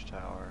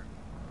watchtower.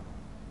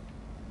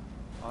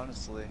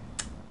 Honestly,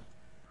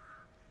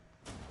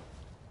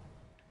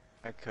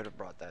 I could have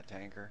brought that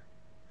tanker.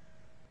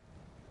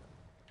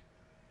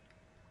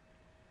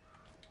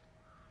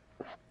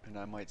 And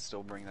I might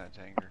still bring that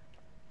tanker.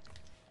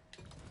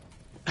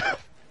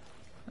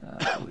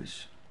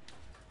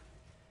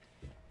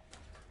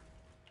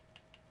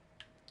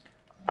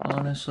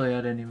 Honestly,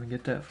 I didn't even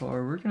get that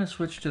far. We're gonna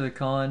switch to the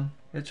con.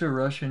 It's a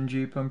Russian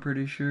Jeep, I'm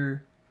pretty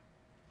sure.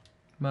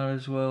 Might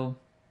as well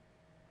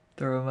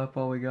throw him up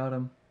while we got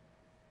him.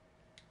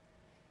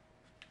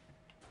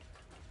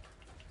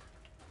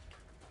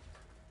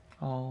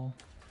 All.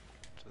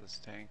 To this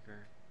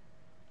tanker.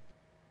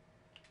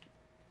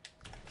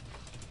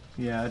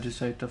 Yeah, I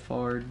just ate the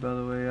fard, by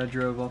the way. I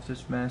drove off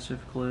this massive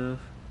cliff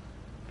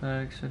by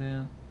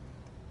accident.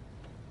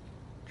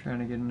 Trying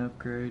to get an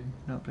upgrade,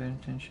 not paying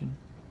attention.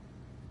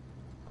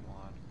 Come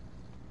on.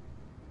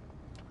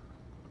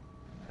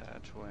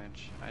 Thatch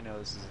winch. I know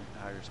this isn't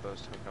how you're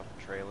supposed to hook up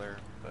a trailer,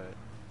 but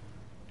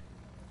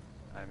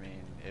I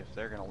mean, if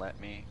they're gonna let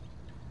me,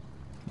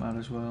 Might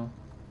as well.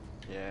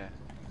 yeah.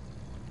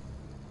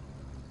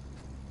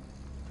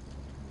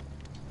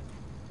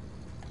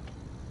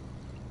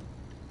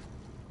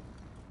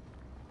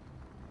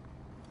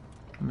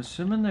 I'm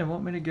assuming they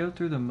want me to go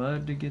through the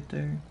mud to get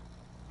there.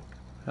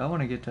 I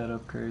want to get that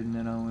upgrade and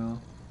then I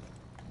will.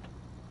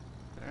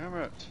 Damn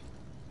it.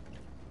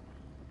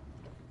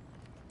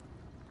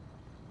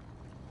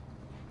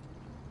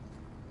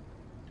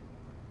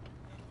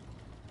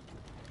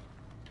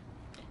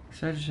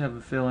 So I just have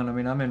a feeling, I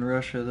mean, I'm in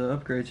Russia, the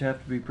upgrades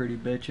have to be pretty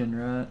bitchin',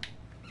 right?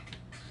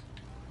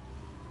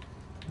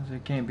 'Cause they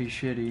can't be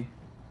shitty.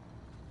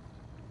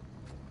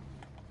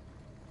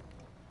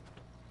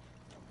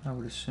 I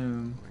would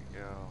assume. Here we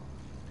go.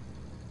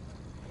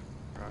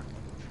 Rock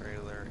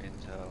trailer in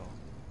tow.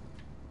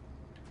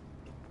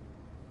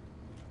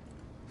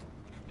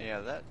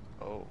 Yeah, that.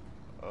 Oh,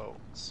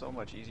 so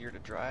much easier to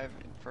drive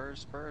in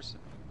first person.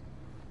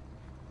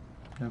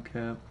 No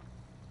cap.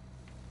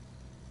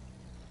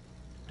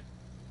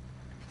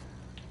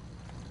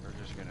 We're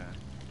just gonna.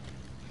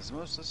 Because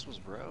most of this was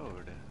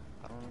road.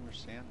 I don't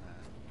understand that.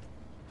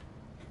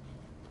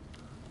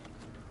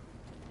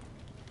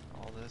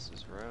 All this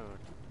is road.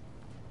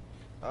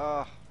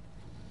 Ah.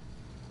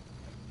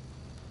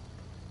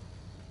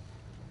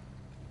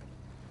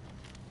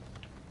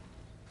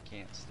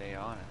 Can't stay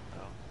on it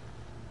though.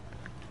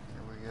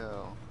 Here we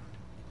go.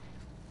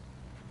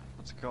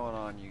 What's going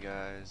on, you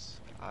guys?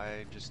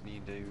 I just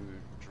need to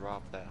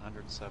drop that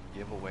 100 sub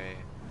giveaway.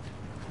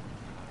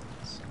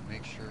 So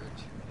make sure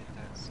to hit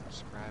that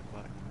subscribe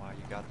button while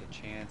you got the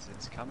chance.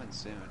 It's coming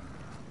soon.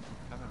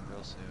 Coming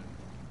real soon.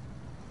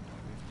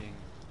 We've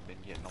been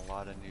getting a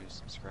lot of new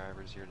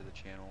subscribers here to the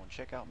channel. And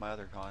check out my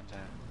other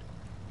content.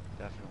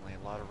 Definitely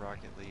a lot of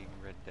Rocket League,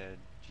 Red Dead,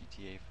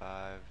 GTA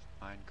 5,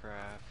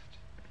 Minecraft,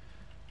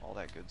 all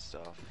that good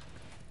stuff.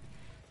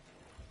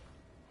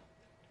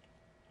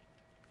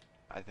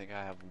 I think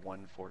I have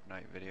one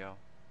Fortnite video.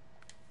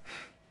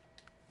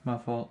 My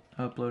fault.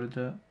 I uploaded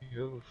that.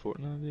 You have a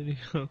Fortnite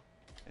video?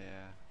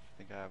 Yeah, I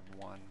think I have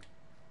one.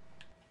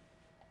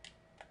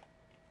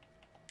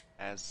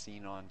 As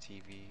seen on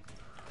TV.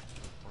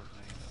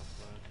 Fortnite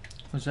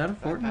upload. Was that a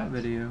Fortnite Backpacks?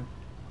 video?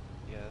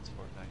 Yeah, that's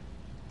Fortnite.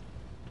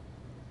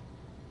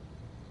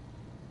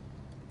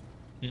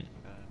 Got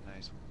a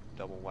nice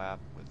double whap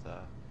with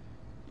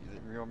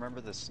you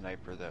remember the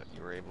sniper that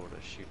you were able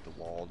to shoot the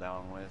wall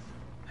down with?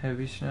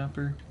 Heavy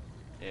snapper?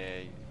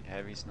 Yeah,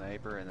 heavy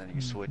sniper, and then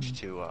you switch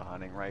to a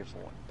hunting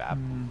rifle and bap.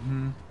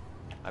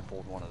 I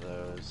pulled one of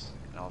those,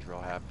 and I was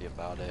real happy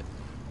about it.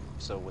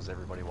 So was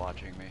everybody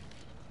watching me.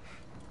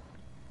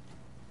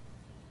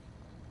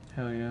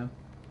 Hell yeah.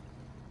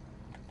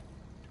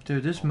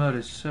 Dude, this mud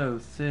is so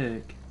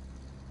thick.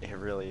 It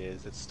really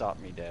is. It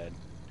stopped me dead.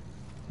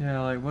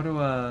 Yeah, like, what do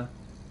I...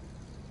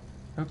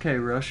 Okay,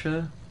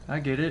 Russia. I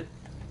get it.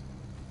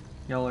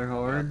 Y'all are Got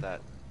hard.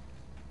 that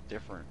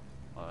different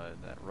mud,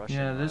 that Russian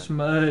Yeah, this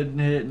mud. mud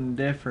hitting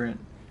different.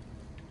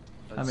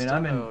 But I mean, still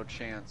I'm in... no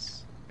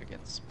chance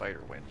against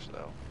Spider Winch,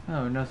 though.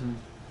 Oh, nothing.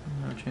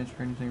 No chance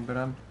for anything, but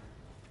I'm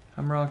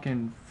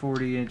rocking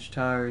 40-inch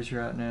tires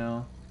right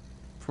now.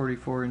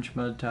 44-inch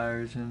mud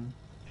tires and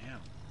Damn.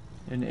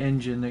 an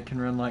engine that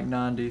can run like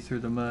 90 through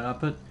the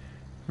mud.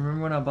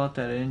 Remember when I bought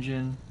that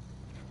engine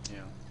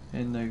Yeah.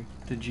 in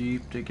the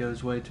Jeep that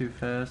goes way too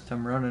fast?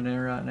 I'm running it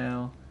right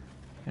now,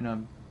 and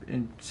I'm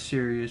in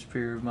serious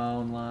fear of my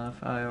own life.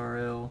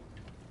 IRL.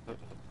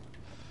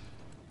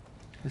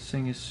 This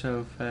thing is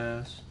so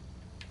fast.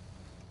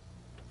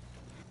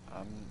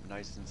 I'm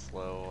nice and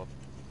slow.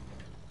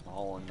 I'm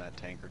hauling that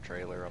tanker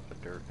trailer up a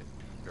dirt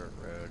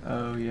road.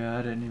 Oh yeah,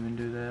 I didn't even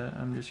do that.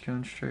 I'm just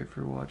going straight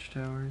for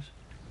watchtowers.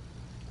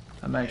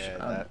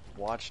 That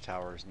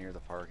watchtower's near the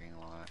parking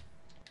lot.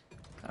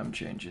 I'm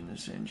changing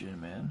this engine,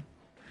 man.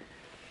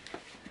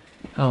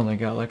 I only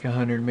got like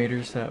 100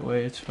 meters that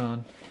way. It's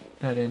fun.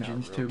 That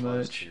engine's Got real too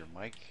close much. to your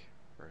mic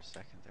for a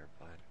second there,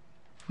 bud.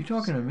 You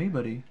talking to me,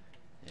 buddy?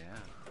 Yeah.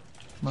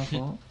 My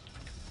fault.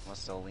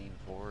 Must have leaned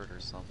forward or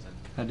something.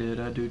 I did.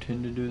 I do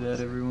tend to do that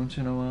every once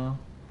in a while.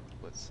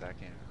 Split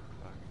second.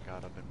 Fucking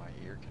got up in my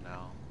ear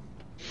canal.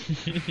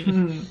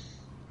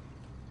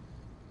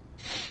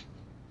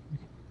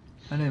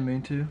 I didn't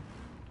mean to.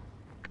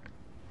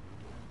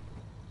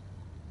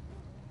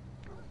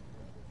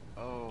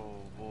 Oh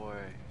boy.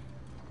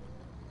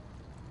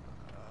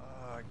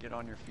 Get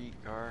on your feet,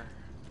 car.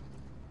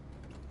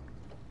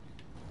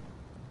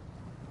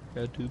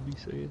 I do be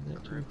saying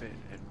that too. Grip it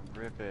and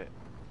rip it.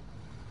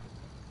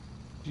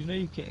 Do you know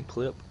you can't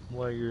clip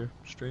while you're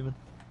streaming?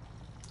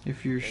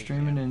 If you're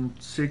streaming in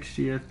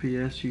 60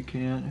 FPS, you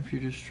can't. If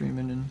you're just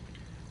streaming in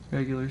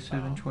regular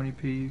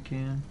 720p, you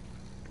can.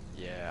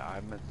 Yeah,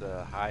 I'm at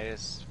the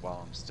highest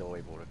while I'm still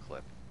able to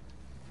clip.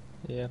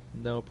 Yeah,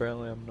 no,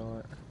 apparently I'm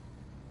not.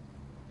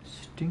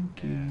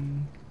 Stinky. Yeah.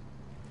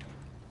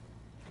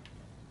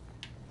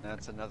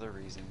 That's another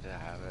reason to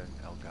have an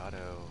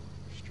Elgato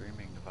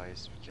streaming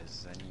device,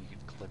 because then you can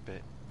clip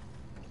it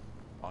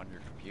on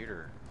your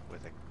computer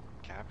with a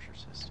capture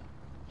system.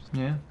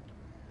 Yeah.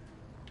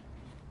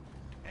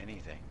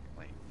 Anything,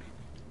 like.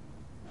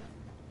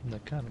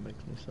 That kind of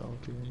makes me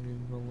salty, I'm not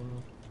even gonna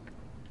lie.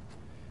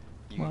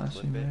 You can Well, I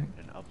clip see, it Nick.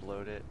 and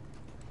upload it,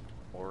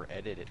 or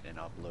edit it and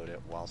upload it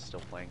while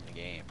still playing the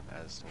game,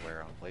 as to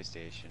where on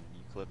PlayStation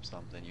you clip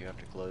something, you have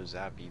to close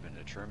app even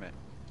to trim it.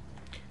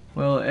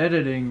 Well,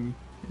 editing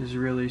is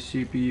really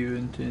CPU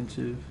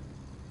intensive.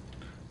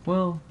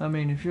 Well, I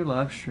mean, if you're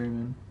live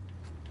streaming,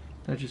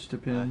 that just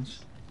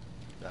depends.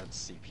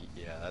 That's CP,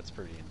 yeah, that's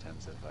pretty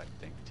intensive, I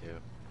think,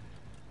 too.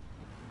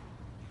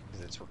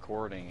 Because it's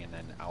recording and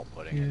then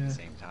outputting at the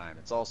same time.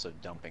 It's also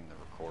dumping the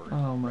recording.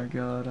 Oh my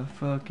god, I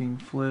fucking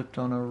flipped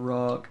on a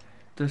rock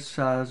the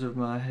size of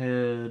my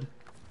head.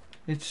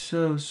 It's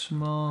so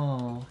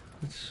small.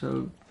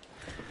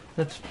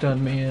 That's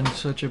done me in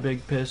such a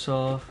big piss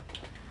off.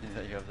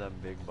 Yeah, you have them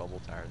big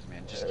bubble tires,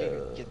 man. Just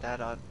get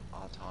that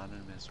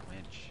autonomous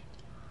winch.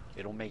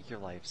 It'll make your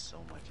life so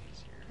much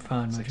easier.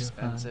 Fine, it's Mojo,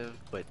 expensive,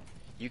 but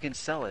you can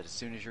sell it as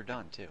soon as you're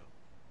done, too.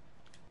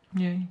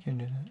 Yeah, you can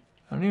do that.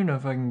 I don't even know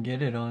if I can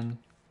get it on.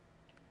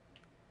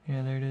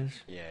 Yeah, there it is.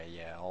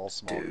 Yeah, all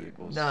small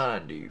vehicles.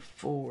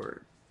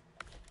 94.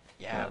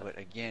 Yeah, but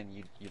again,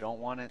 you don't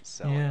want it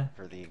selling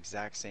for the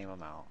exact same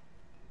amount.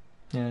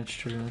 Yeah, that's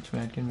true. That's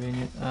mad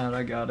convenient. Alright,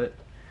 I got it.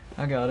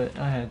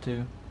 I had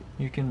to.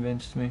 You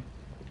convinced me.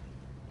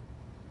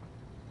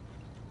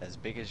 As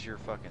big as your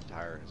fucking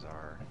tires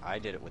are, I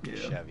did it with the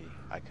Chevy.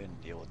 I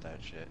couldn't deal with that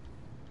shit.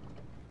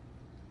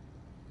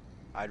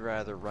 I'd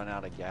rather run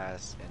out of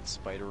gas and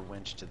spider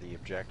winch to the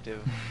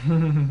objective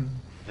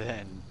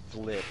than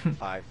flip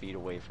 5 feet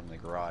away from the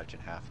garage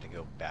and have to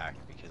go back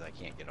because I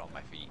can't get on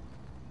my feet.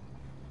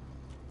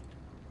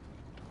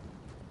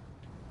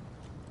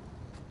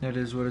 That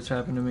is what has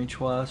happened to me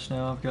twice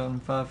now. I've gotten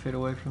 5 feet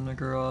away from the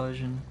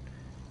garage and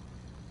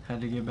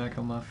had to get back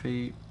on my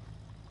feet.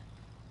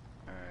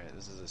 Alright,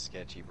 this is a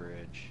sketchy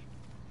bridge.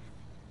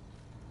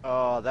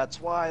 Oh,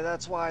 that's why.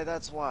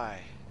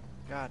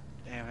 God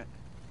damn it.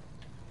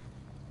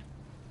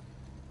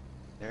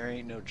 There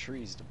ain't no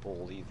trees to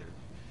pull either.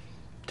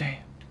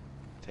 Damn.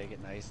 Take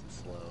it nice and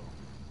slow.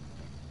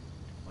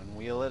 One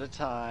wheel at a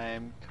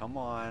time. Come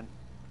on.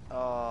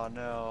 Oh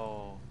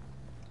no.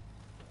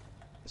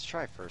 Let's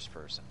try first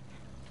person.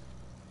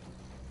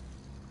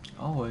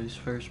 Always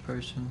first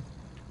person.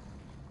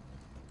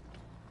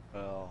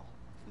 Well,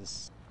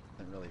 this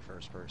isn't really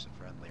first person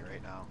friendly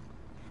right now.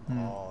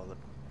 Mm. Oh, the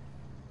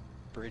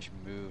bridge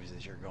moves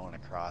as you're going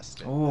across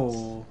it.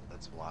 Oh.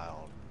 That's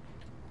wild.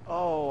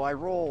 Oh, I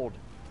rolled.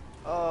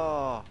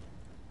 Oh.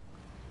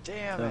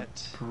 Damn it.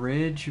 The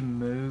bridge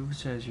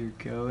moves as you're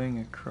going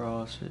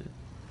across it.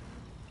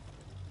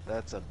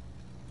 That's a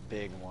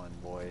big one,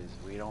 boys.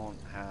 We don't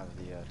have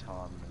the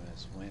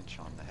autonomous winch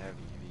on the heavy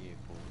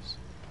vehicles.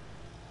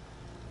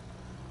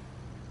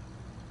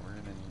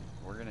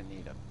 We're gonna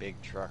need a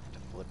big truck to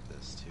flip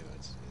this too.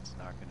 It's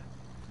not gonna.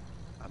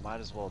 I might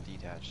as well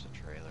detach the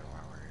trailer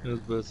while we're I here. was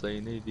about to say,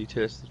 you need to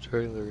detach the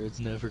trailer, it's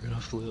never gonna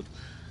flip.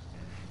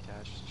 And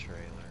detach the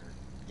trailer.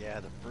 Yeah,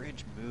 the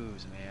bridge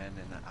moves, man,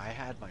 and I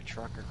had my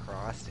truck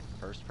across in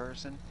first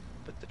person,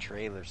 but the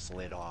trailer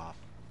slid off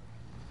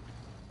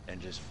and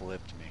just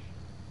flipped me.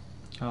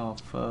 Oh,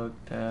 fuck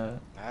that.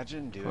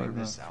 Imagine doing Pardon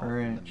this my out in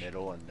the French.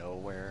 middle of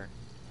nowhere.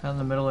 Out in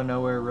the middle of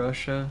nowhere,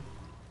 Russia.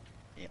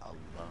 Yeah,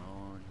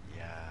 alone,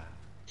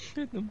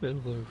 yeah. In the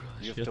middle of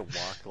You have Russia. to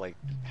walk like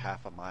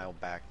half a mile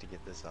back to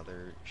get this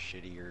other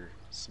shittier,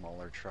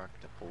 smaller truck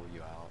to pull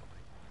you out.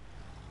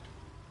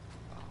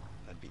 Oh,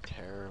 that'd be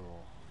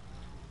terrible.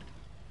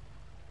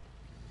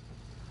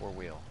 Four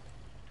wheel.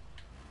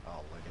 Oh,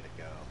 look at it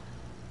go.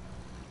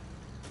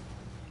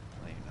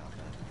 Ain't nothing.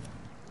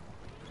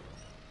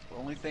 The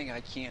only thing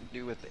I can't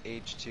do with the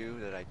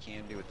H2 that I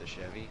can do with the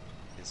Chevy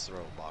is throw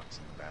a box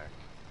in the back.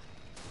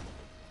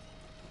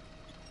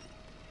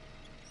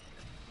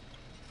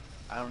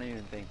 I don't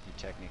even think you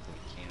technically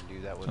can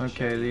do that with a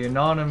Okay, Chevy. the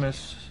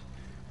anonymous,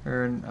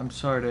 or I'm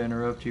sorry to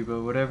interrupt you,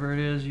 but whatever it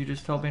is you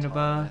just told me to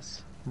buy,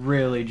 Autonomous.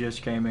 really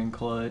just came in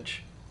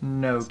clutch.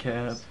 No It's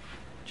cap. nice.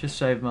 Just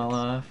saved my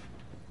life.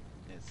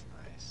 It's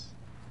nice.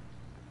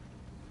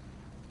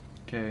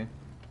 Okay,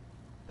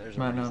 There's a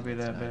might not reason be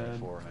it's that bad.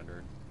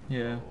 9400.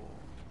 Yeah. Oh.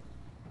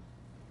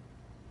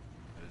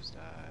 Nose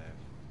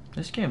dive.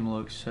 This game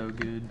looks so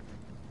good.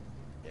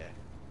 Yeah.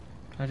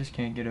 I just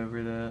can't get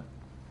over that.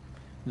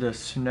 The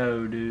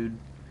snow, dude.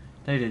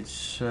 They did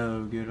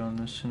so good on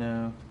the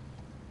snow.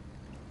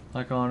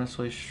 Like,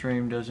 honestly,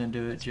 stream doesn't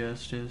do it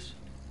justice.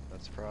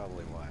 That's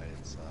probably why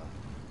it's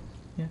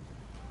Yeah,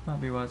 might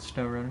be why it's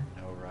SnowRunner.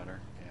 no runner.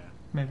 Yeah.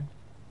 Maybe.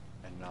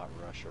 And not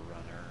Russia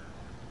runner.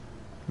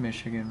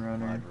 Michigan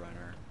Runner. Mud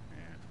runner.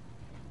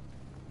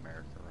 Yeah.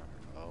 America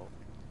runner. Oh.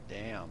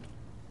 Damn.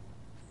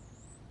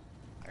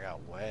 I got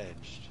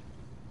wedged.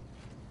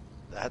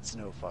 That's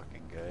no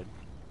fucking good.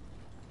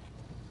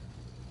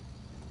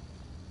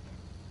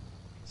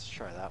 Let's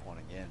try that one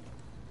again.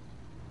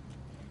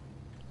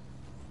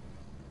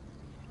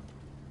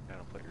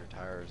 Gotta put your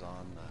tires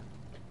on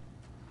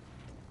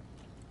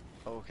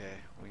the... Okay,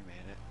 we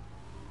made it.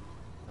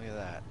 Look at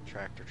that.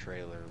 Tractor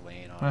trailer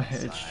laying on My its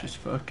head's side. just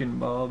fucking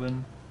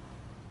bobbing.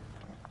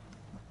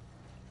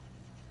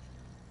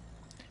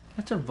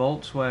 That's a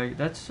Volkswagen.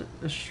 That's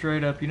a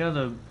straight up, you know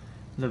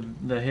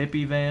the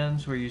hippie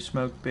vans where you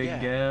smoke big Yeah.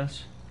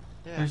 gas?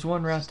 Yeah, There's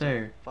one it's right just a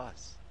there.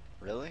 Bus.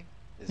 Really?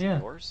 Is Yeah.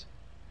 it yours?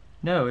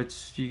 No,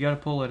 it's, you gotta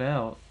pull it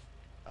out.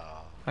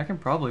 Oh. I can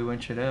probably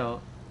winch it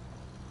out.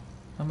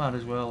 I might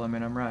as well, I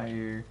mean, I'm right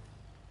here.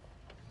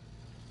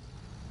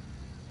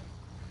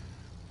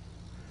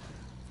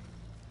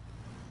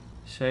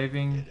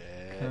 Saving Get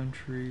it.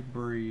 country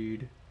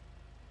breed.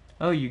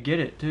 Oh, you get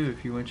it too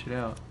if you winch it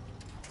out.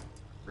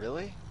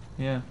 Really?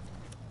 Yeah.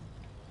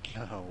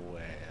 No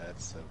way.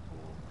 That's so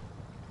cool.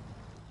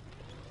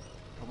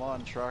 Come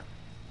on, truck.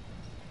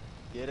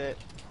 Get it.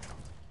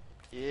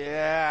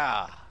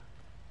 Yeah.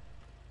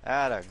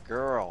 Atta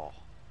girl.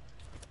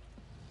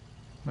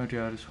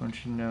 Mojo, I just want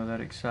you to know that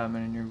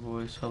excitement in your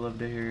voice. I love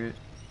to hear it.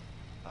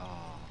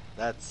 Oh,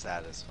 that's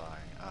satisfying.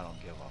 I don't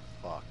give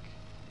a fuck.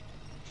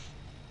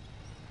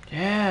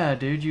 Yeah,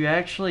 dude, you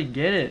actually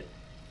get it.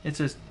 It's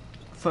a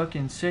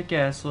fucking sick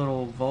ass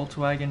little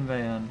Volkswagen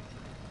van.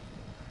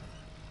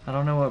 I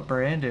don't know what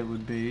brand it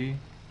would be.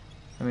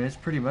 I mean, it's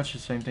pretty much the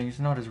same thing. It's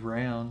not as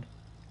round.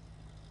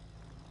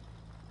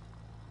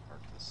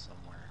 Park this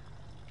somewhere.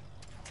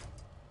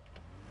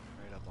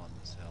 Right up on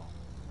this hill.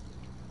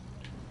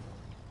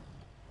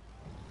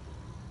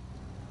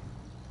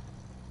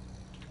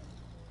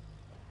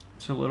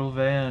 It's a little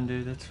van,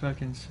 dude. That's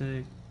fucking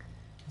sick.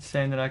 It's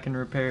saying that I can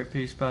repair it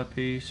piece by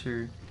piece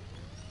or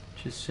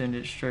just send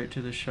it straight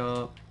to the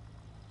shop.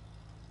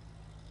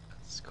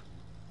 That's cool.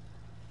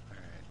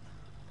 Alright.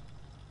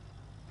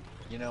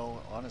 You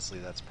know, honestly,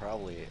 that's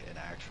probably an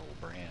actual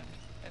brand.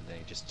 And they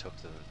just took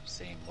the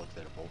same look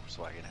that a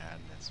Volkswagen had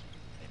and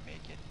they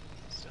make it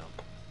still.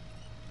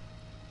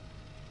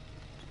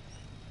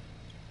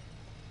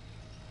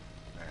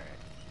 Alright.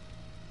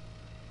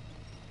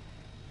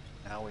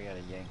 Now we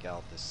gotta yank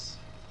out this.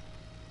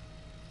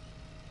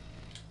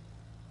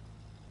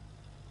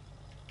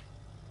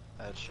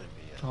 That should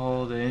be it.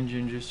 Oh, the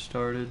engine just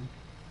started.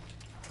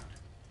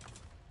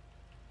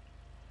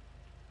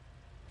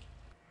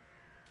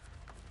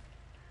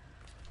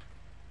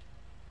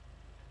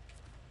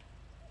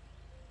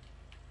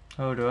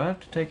 Oh, do I have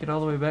to take it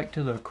all the way back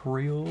to the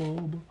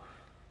crib?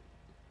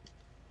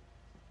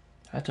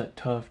 That's a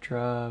tough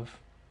drive.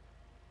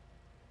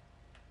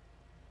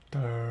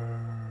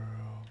 Damn.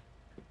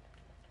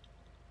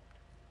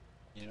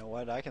 You know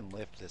what? I can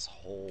lift this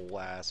whole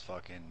ass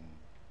fucking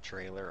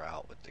trailer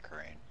out with the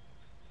crane.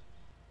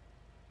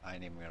 I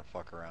ain't even gonna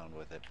fuck around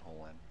with it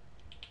pulling.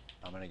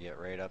 I'm gonna get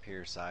right up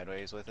here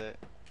sideways with it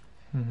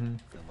Mm-hmm.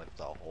 and lift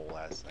the whole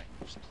ass thing.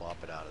 Just plop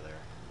it out of there.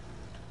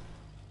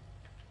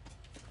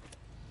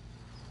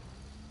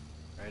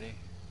 Ready?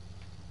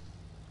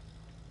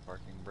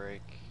 Parking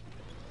brake.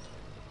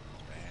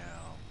 Bam.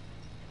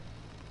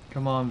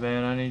 Come on,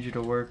 Van. I need you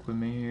to work with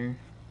me here.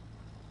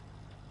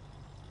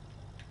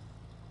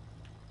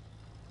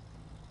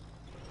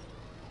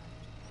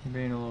 You're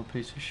being a little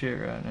piece of shit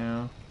right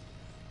now.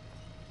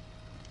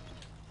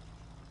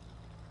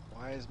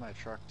 Why is my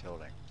truck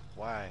tilting?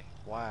 Why?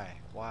 Why?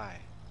 Why?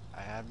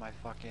 I had my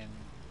fucking...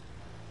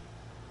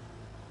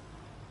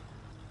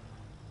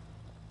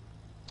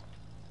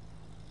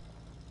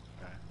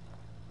 Okay.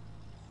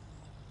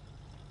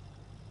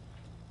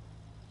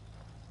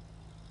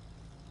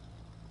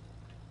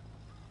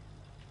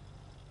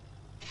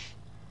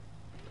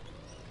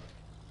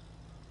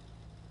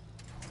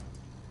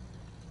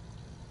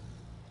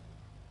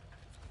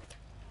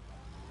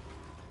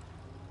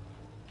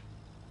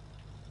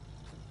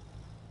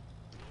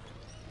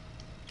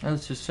 Oh,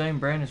 it's the same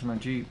brand as my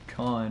Jeep.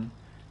 Con.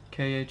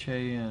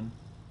 Khan.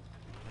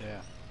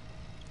 Yeah.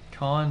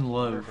 Con I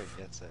wonder if Loaf.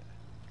 it gets it.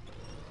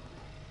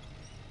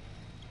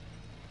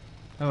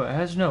 Oh, it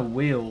has no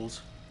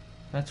wheels.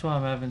 That's why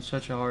I'm having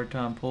such a hard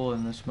time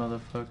pulling this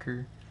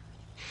motherfucker.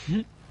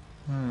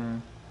 Hmm.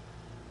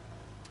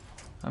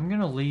 I'm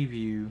gonna leave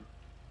you.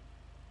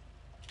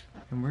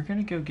 And we're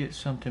gonna go get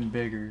something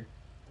bigger.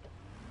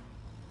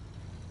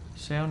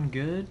 Sound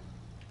good?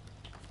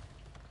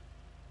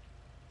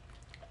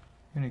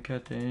 I'm gonna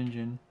cut the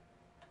engine.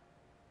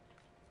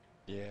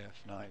 Yeah,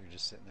 if not, you're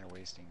just sitting there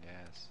wasting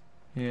gas.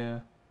 Yeah.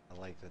 I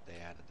like that they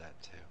added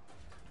that too.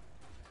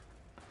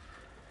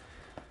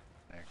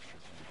 An extra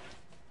thing.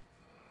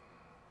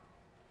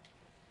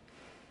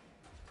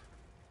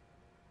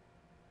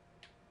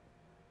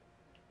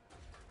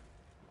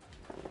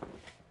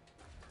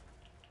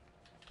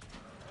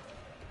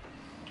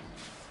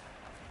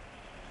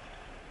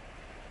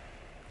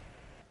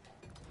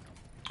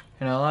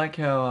 And I like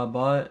how I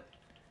bought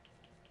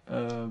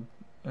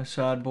a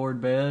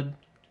sideboard bed.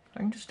 I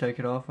can just take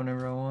it off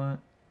whenever I want.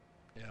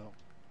 Yeah.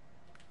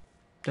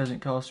 Doesn't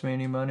cost me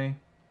any money.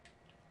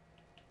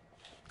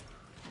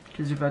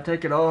 Because if I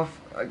take it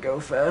off, I go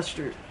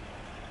faster.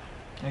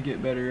 I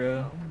get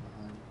better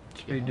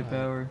speed to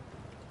power.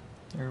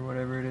 Or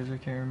whatever it is, I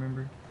can't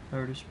remember.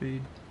 Power to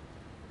speed.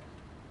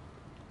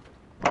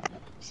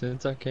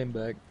 Since I came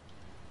back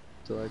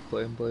to like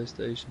playing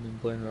PlayStation and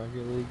playing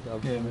Rocket League,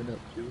 I've Yeah. went up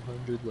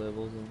 200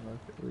 levels in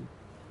Rocket League.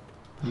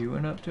 You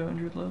went up to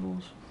 100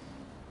 levels?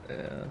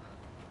 Yeah.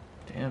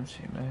 Damn,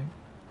 C-Mac.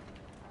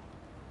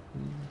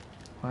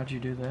 Why'd you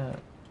do that?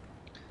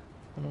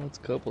 I know it's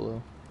a couple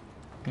though.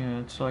 Yeah,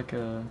 it's like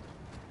a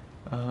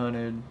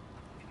 100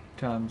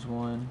 times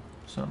 1,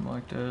 something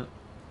like that.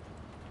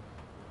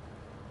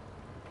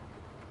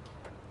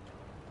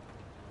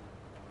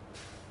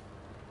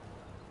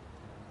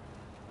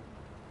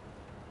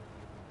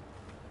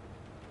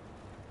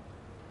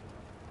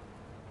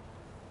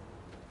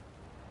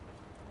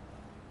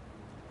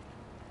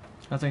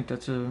 I think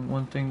that's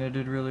one thing they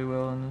did really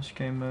well in this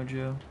game,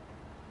 Mojo.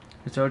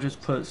 Is they'll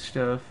just put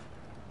stuff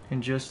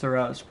in just the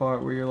right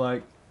spot where you're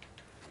like,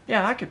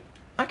 yeah, I could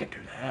do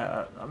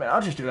that. I mean,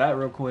 I'll just do that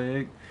real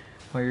quick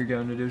while you're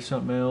going to do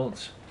something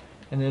else.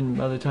 And then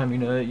by the time you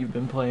know it, you've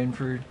been playing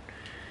for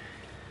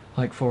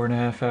like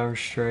 4.5 hours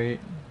straight,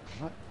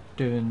 What?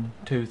 doing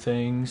 2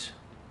 things.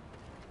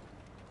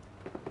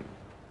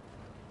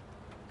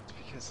 It's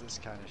because this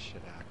kind of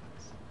shit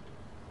happens.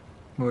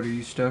 What, are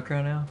you stuck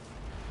right now?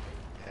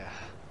 Yeah.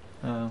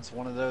 Oh. It's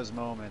one of those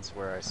moments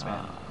where I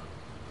spend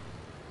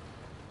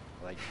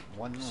like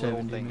one little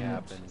 70 thing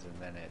minutes. happens and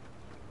then it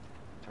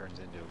turns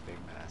into a big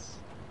mess.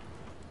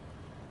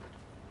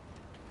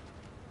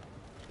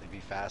 It'd be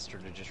faster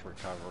to just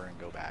recover and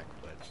go back,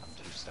 but I'm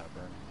too stubborn.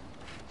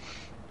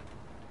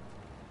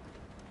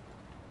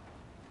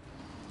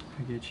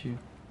 I get you.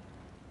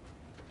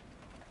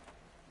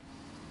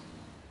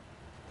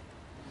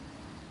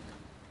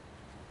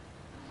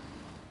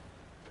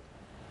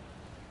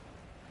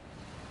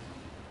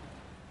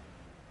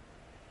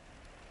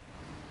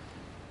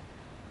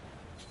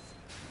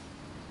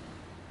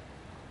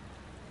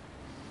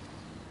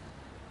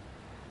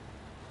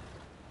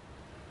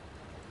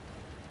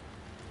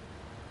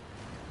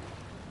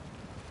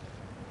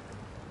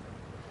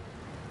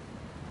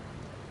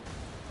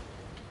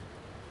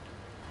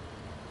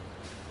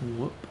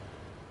 Whoop.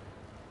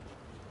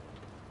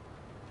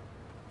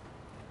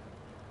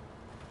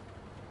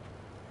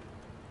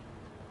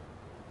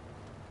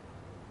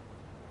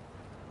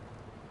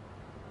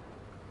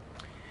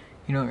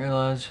 You don't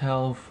realize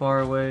how far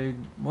away.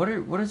 What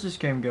does this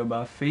game go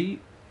by?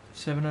 Feet?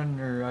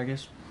 700, or I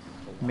guess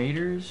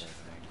meters?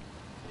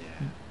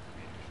 Yeah.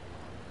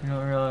 You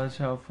don't realize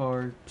how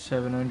far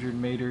 700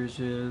 meters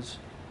is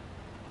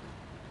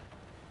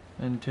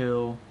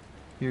until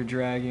you're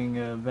dragging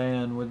a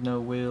van with no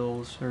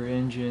wheels or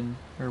engine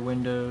or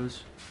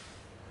windows.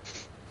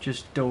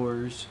 Just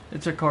doors.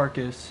 It's a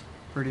carcass,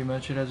 pretty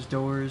much. It has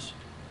doors,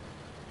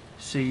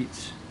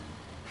 seats.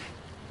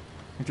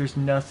 Like, there's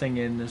nothing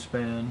in this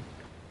van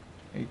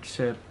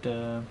except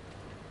the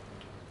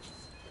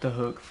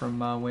hook from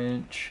my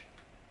winch.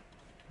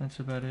 That's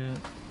about it.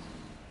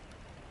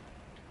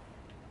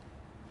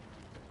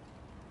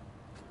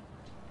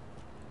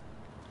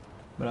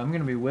 But I'm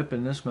gonna be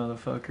whipping this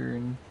motherfucker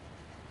and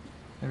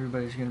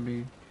everybody's gonna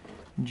be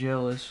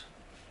jealous.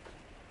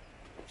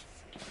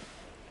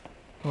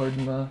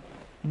 Pardon my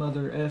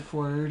mother F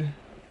word.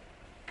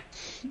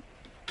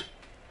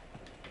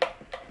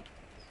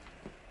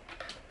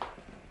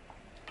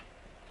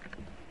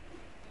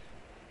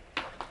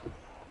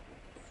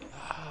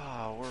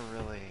 Ah, we're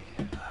really...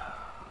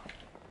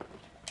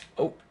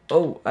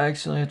 Oh, I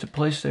accidentally hit the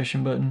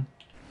PlayStation button.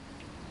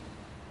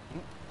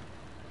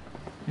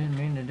 Didn't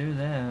mean to do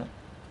that.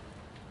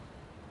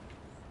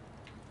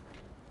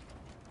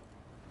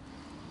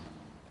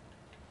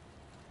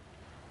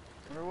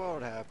 I wonder what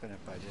would happen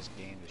if I just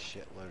gained a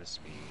shitload of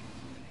speed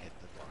and hit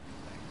the fucking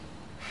thing.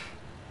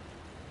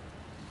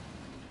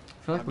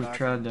 I feel like we've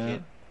tried that.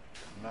 I'm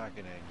not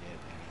gonna get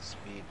any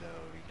speed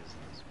though because of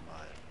this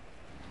mud.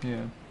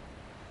 Yeah.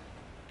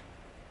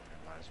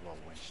 Might as well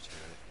winch to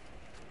it.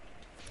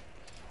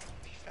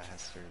 Be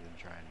faster than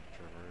trying to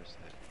traverse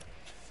it.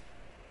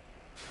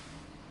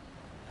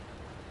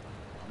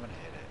 I'm gonna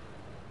hit it.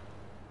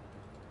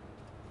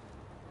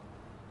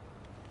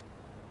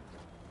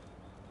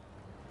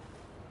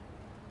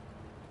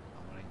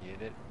 I'm gonna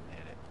get it and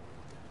hit it.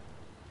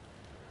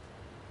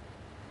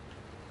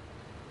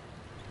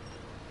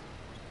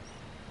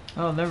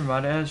 Oh, never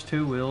mind. It has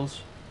 2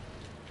 wheels.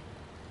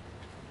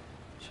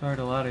 Sorry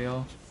to lie to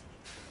y'all.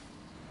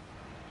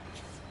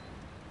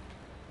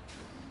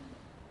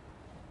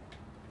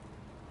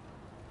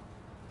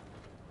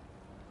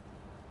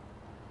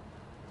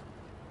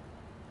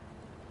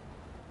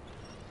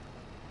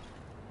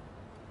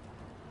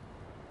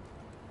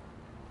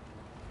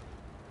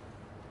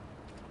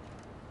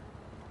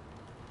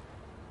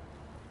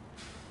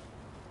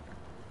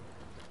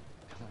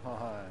 Come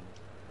on.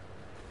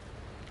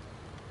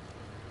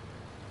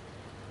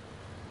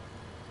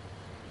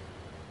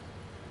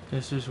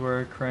 This is where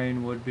a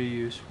crane would be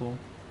useful.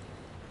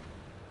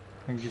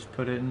 I can just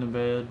put it in the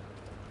bed.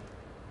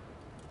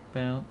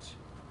 Bounce.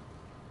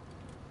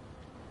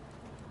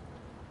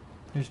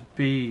 There's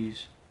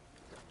bees.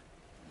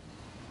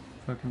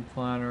 Fucking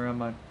flying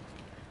around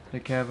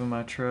the cab of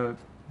my truck.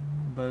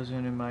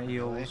 Buzzing in my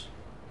eels.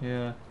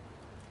 Yeah.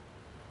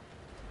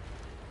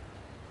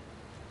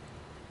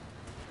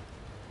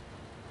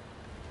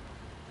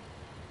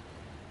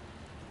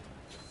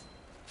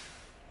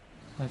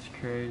 That's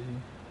crazy.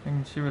 I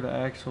can see where the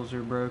axles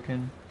are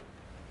broken.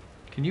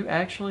 Can you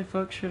actually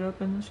fuck shit up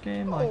in this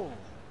game? Like,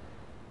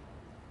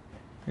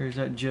 or is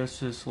that just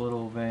this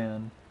little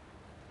van?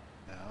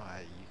 No,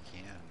 you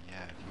can.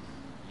 Yeah, if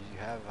you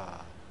have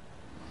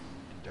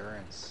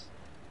endurance,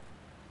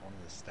 one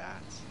of the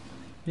stats.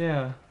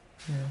 Yeah.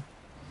 Yeah.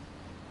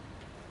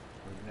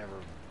 We've never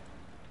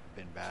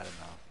been bad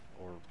enough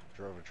or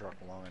drove a truck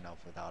long enough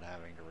without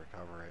having to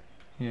recover it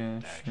Yeah,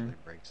 to sure. actually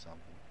break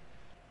something.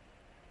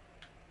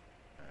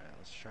 Alright,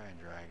 let's try and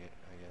drag it,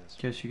 I guess.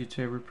 Guess you could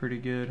say we're pretty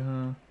good,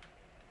 huh?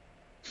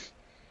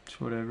 It's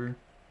whatever.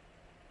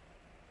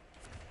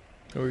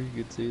 Or you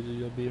could see that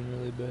y'all being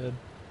really bad.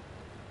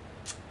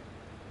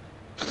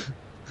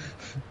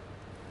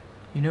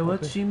 You know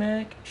what,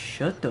 C-Mac?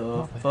 Shut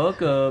the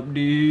fuck up,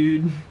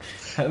 dude.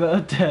 How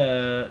about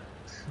that?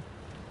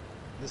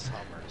 This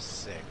Hummer is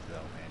sick though,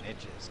 man. It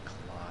just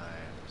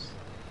climbs.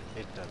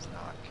 It does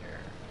not care.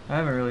 I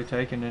haven't really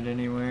taken it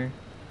anywhere.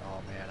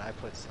 Oh man, I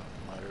put some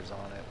mutters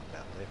on it with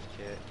that lift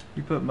kit.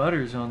 You put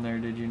mutters on there,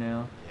 did you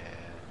now? Yeah.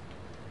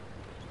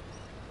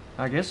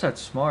 I guess that's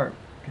smart,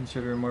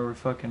 considering where we're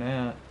fucking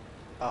at.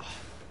 Oh.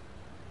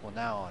 Well,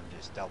 now I'm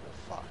just double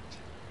fucked.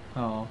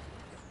 Oh.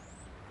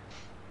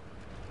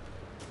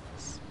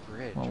 This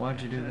bridge. Well, why'd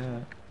you do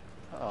that?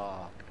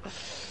 Oh.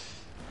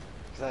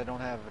 Because I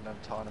don't have an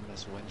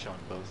autonomous winch on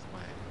both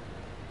my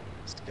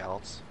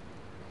scouts.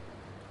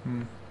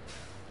 Hmm.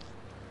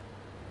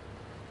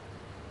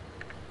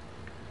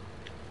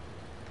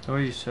 The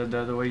way you said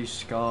that, the way you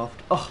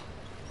scoffed. Oh!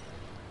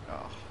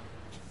 Oh.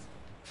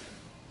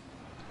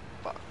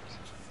 Fucked.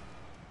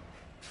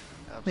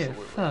 We're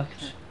Absolutely.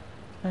 fucked.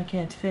 I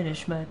can't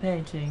finish my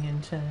painting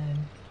in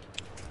time.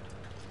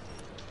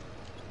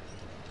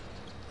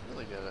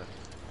 Really gotta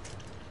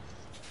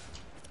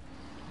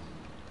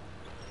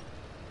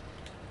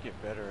get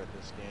better at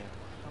this game.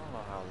 I don't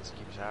know how this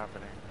keeps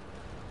happening.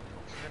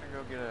 I'm gonna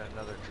go get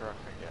another truck,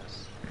 I guess.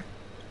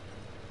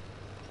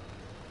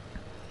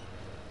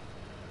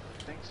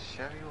 Thinks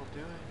Chevy will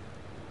do it?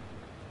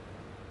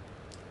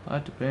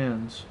 That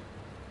depends.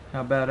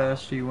 How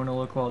badass do you want to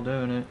look while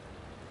doing it?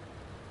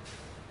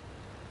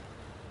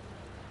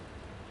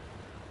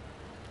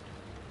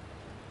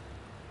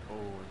 Oh,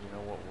 you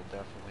know what will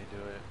definitely do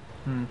it?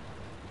 Hmm.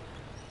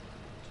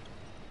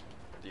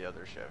 The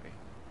other Chevy.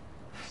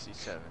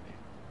 C70.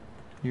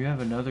 You have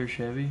another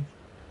Chevy?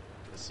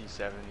 The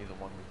C70, the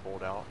one we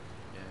pulled out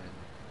in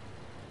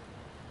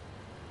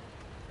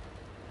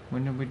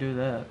When did we do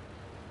that?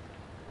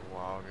 a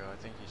while ago. I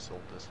think you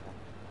sold this one.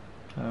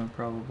 Oh,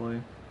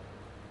 probably.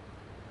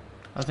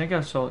 I think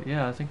I sold.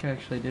 Yeah, I think I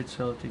actually did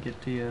sell it to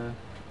get the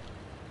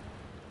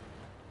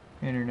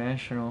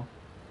international.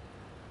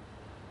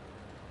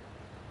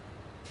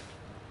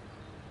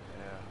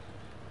 Yeah.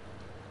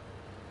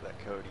 That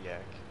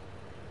Kodiak.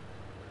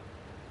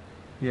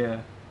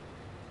 Yeah.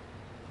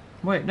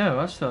 Wait, no,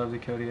 I still have the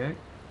Kodiak.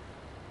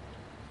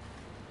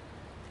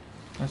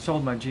 I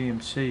sold my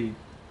GMC.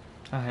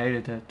 I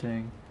hated that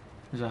thing.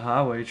 It was a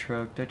highway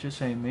truck. That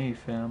just ain't me,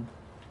 fam.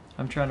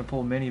 I'm trying to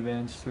pull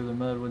minivans through the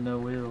mud with no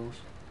wheels.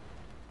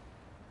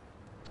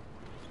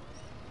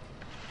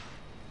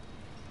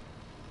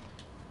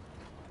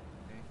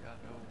 Ain't got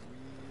no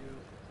wheel.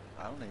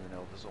 I don't even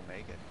know if this will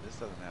make it. This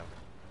doesn't have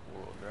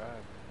four-wheel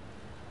drive.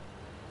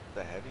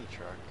 The heavy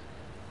truck.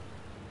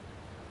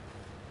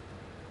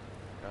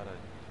 Got a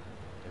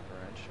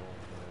differential,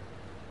 but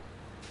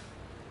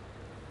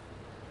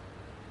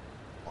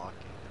locking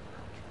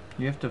differential.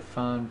 You have to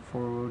find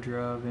four-wheel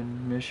drive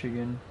in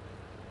Michigan.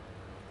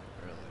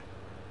 Really?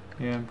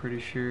 Yeah, I'm pretty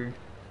sure.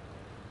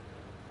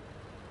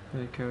 For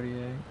the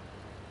Kodiak.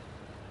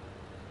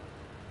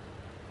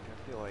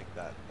 I feel like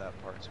that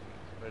part's weak,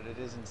 but it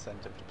is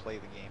incentive to play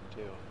the game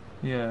too.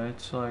 Yeah,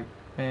 it's like,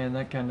 man,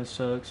 that kind of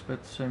sucks, but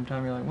at the same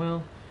time, you're like,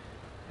 well,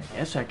 I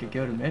guess I could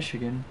go to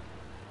Michigan.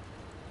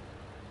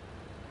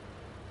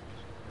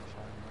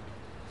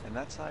 And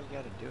that's how you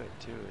gotta do it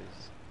too,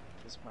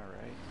 is my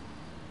right?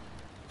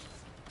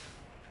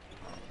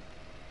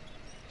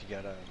 You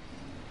gotta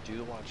do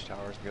the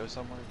watchtowers, go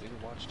somewhere, do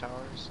the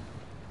watchtowers,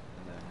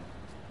 and then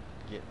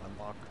get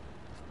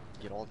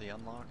all the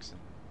unlocks and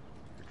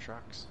your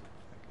trucks,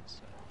 that good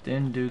stuff.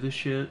 Then do the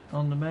shit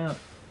on the map.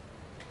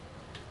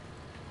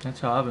 That's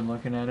how I've been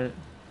looking at it.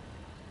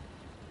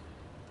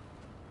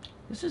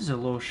 This is a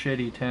little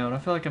shitty town. I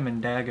feel like I'm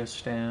in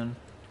Dagestan.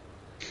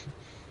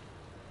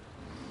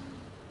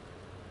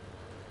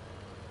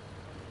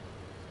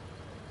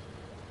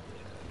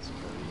 Yeah, it's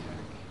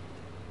Kodiak.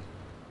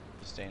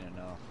 Just ain't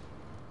enough.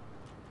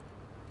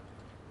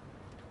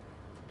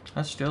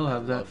 I still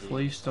have that Love the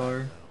Flea Star.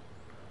 though.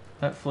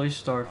 That Flea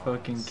Star Oh,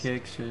 fucking it's-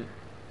 kicks it.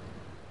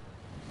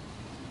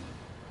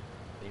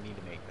 They need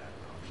to make that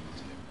an option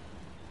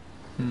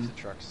too. Hmm. If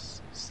the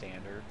truck's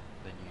standard,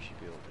 then you should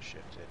be able to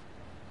shift it.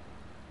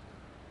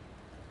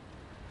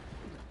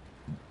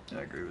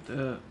 I agree with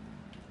that.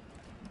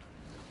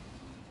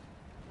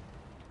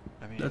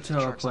 I mean, That's if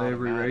the how I truck's play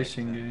every automatic,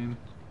 racing then- game.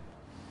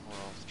 Well,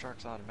 if the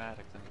truck's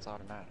automatic, then it's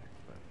automatic.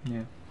 But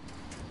Yeah.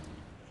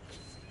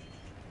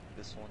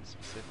 this one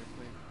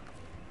specifically,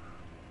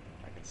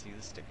 I can see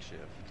the stick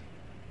shift.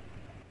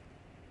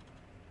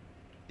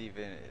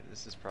 Even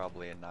this is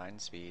probably a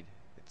 9-speed.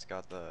 It's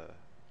got the.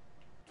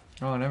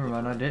 Oh, never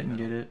mind. I Flipper in the didn't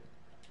get middle. it.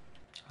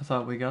 I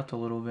thought we got the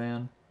little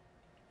van.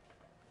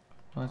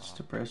 Well, that's Aw.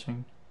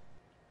 depressing.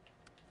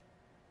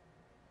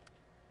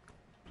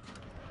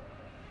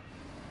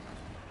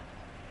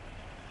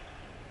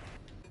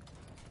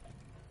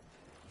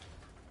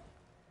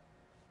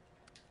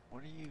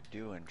 What are you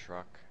doing,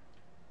 truck?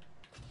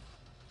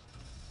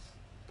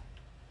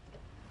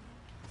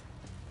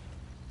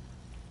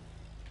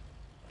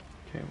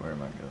 Okay, where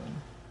am I going?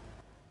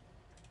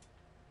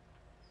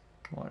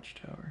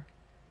 Watchtower.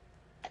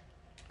 Get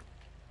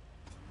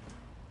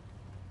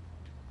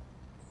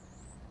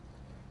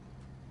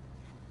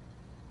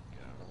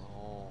out of the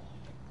hole.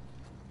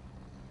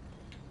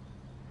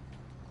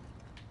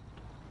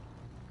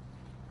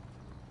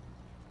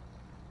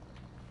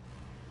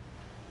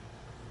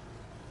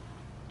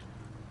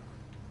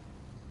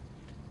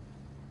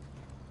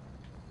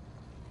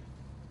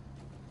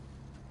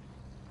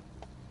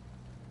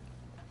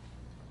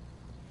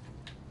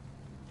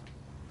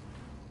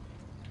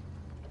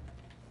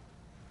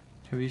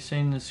 Have you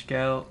seen the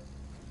Scout?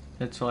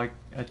 It's like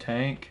a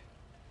tank.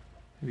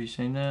 Have you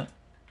seen that?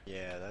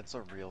 Yeah, that's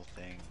a real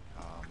thing.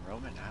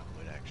 Roman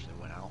Atwood actually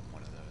went out in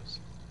one of those.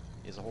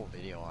 He has a whole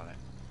video on it.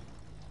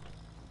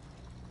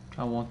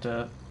 I want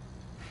that.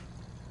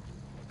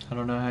 I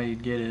don't know how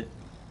you'd get it.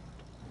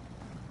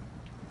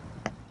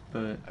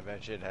 But I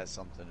bet you it has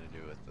something to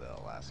do with the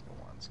Alaska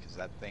ones, because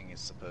that thing is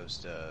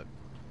supposed to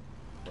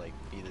like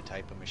be the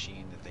type of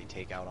machine that they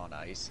take out on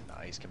ice, and the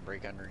ice can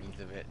break underneath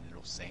of it, and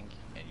it'll sink,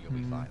 and you'll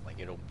be fine. Like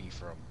it'll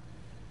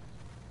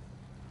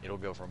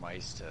go from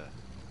ice to it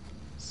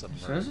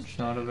submerged. says it's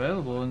not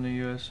available in the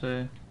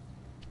USA.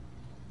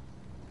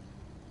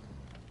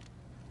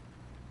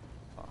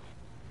 Huh.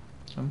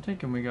 I'm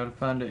thinking we gotta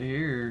find it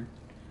here or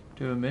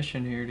do a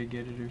mission here to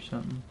get it or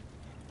something.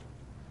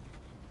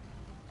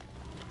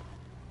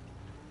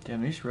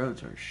 Damn, these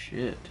roads are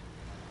shit.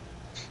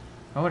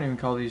 I wouldn't even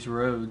call these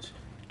roads.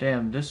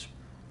 Damn, this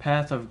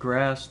path of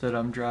grass that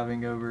I'm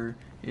driving over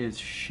is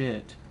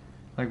shit.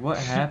 Like, what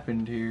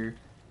happened here?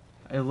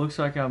 It looks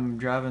like I'm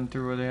driving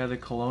through where they had the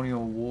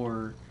Colonial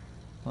War.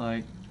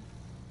 Like,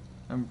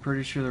 I'm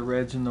pretty sure the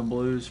Reds and the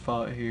Blues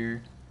fought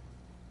here.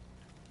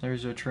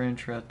 There's a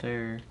trench right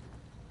there.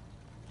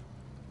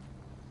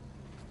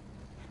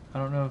 I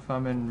don't know if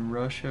I'm in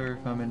Russia or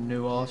if I'm in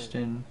New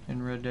Austin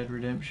in Red Dead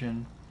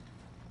Redemption.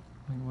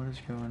 Like, what is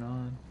going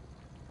on?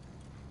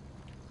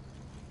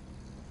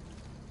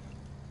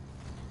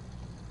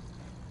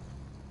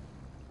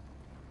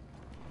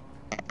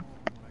 Oh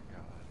my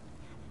god.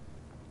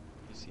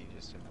 PC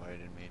just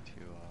invited me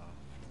to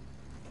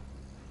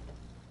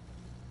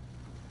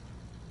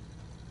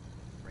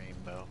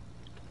Rainbow.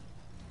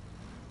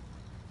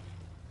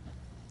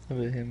 I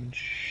bet him and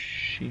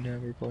she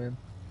never playing.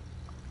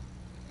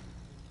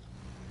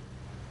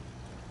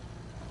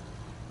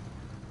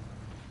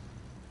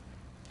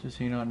 Does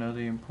he not know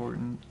the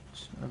importance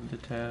of the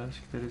task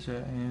that is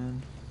at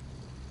hand?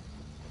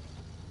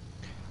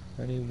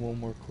 I need one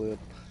more clip.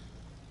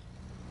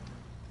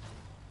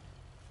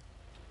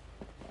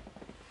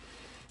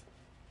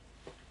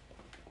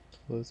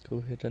 Let's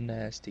go hit a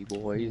nasty,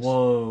 boys.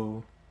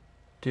 Whoa.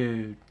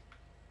 Dude.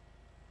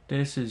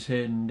 This is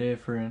hitting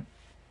different.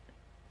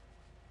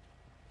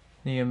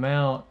 The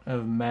amount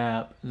of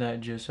map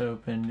that just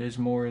opened is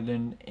more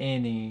than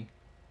any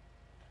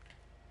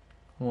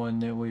one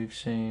that we've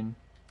seen.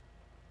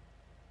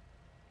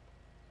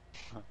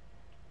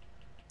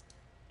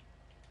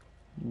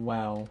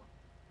 Wow.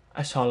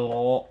 That's a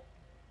lot.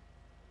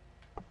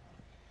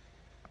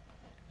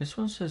 This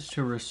one says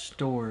to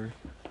restore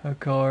a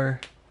car.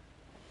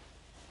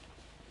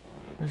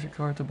 There's a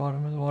car at the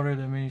bottom of the water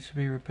that needs to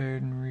be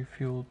repaired and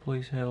refueled.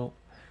 Please help.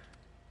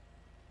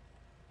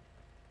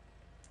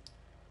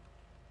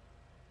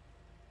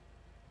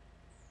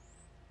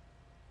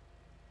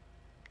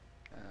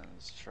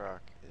 This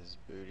truck is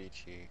booty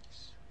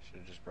cheeks. Should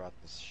have just brought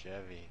this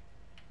Chevy.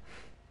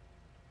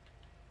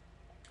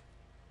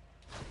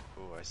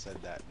 Ooh, I said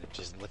that and it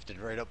just lifted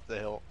right up the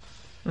hill.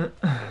 It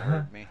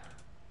hurt me.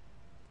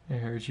 I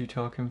heard you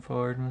talking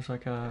forward and was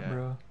like, Yeah.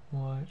 bro,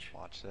 watch.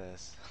 Watch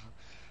this.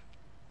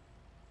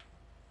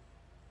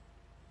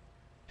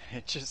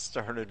 It just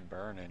started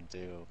burning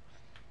too.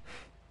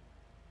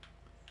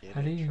 Get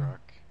How do it, you-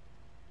 truck.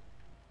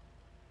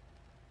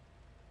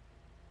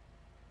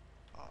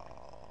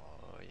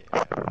 Oh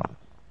yeah.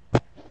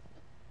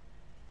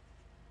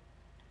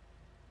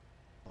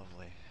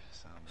 Lovely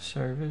sound.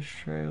 Service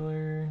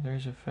trailer.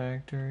 There's a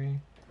factory.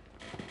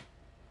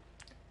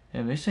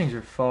 And these things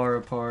are far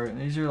apart.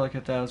 These are like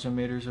 1,000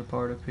 meters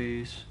apart a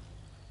piece.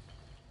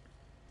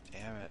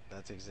 Damn it,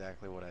 that's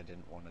exactly what I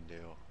didn't want to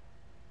do.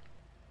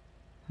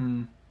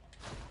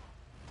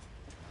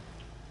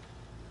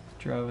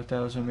 Drive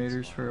 1,000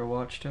 meters for a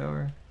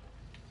watchtower.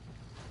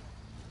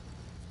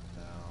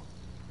 No.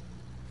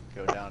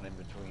 Go down in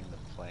between the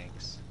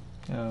planks.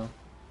 Oh.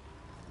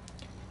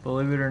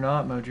 Believe it or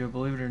not, Mojo,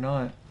 believe it or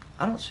not,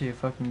 I don't see a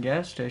fucking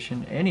gas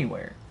station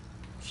anywhere.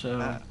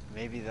 So,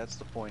 Maybe that's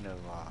the point of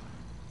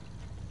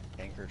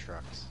tanker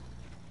trucks.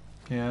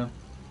 yeah.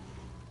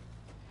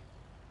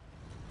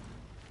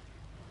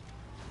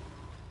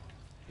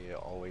 You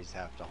always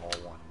have to haul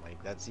one.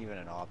 Like, that's even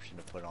an option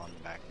to put on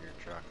the back of your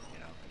truck, you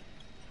know?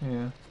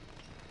 Yeah.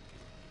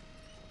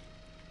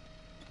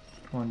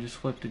 Come on, just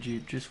flip the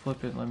Jeep. Just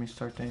flip it and let me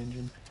start the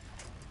engine.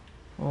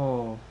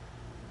 Oh.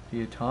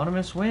 The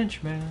autonomous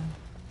winch, man.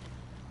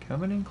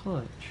 Coming in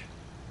clutch.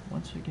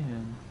 Once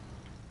again.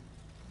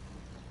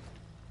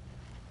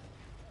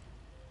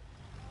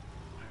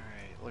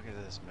 Alright, look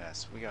at this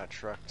mess. We got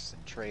trucks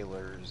and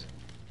trailers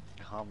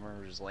and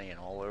Hummers laying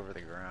all over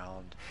the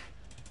ground.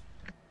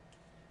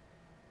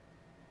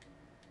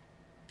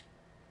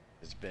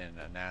 It's been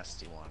a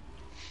nasty one.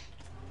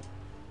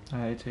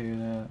 I hate to hear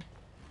that.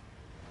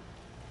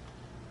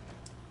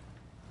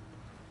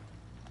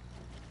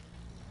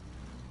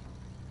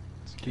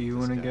 Let's Do get you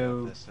this wanna guy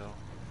go- up this hill.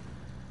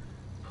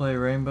 Play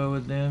Rainbow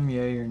with them,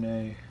 yay or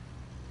nay?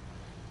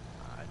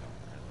 I don't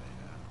really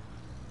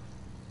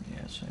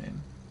know. Yeah,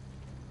 same.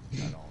 I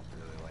don't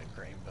really like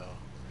Rainbow.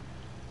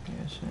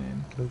 Yeah,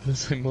 same. I was gonna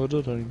say,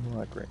 Mojo don't even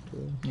like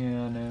Rainbow.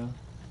 Yeah, I know.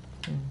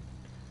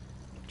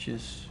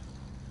 Just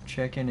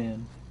checking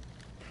in.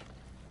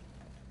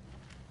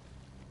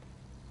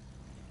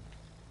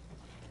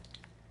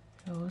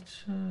 Oh,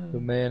 let's The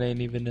man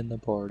ain't even in the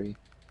party.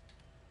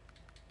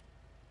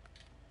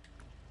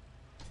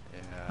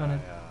 Yeah,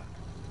 Hunted.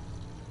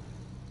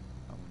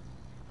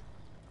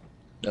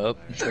 Nope,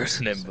 There's there's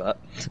an some- invite.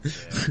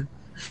 yeah.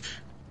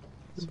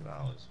 That's what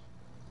I was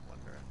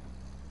wondering.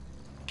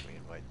 We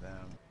invite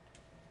them.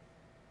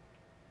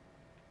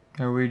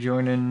 Are we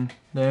joining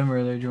them or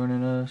are they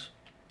joining us?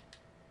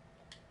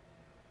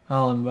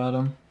 I'll invite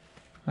them.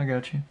 I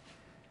got you.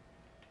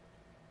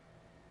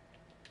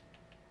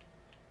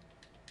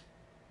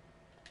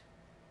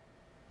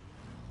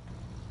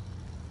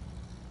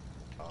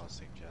 Oh,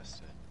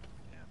 suggested.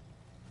 Yeah.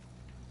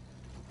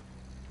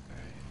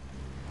 Alright.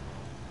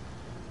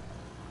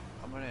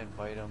 I'm gonna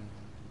invite them.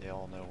 They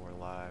all know we're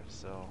live,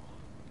 so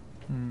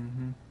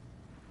Mm-hmm.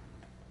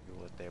 do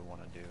what they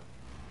want to do.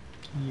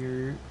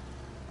 You're...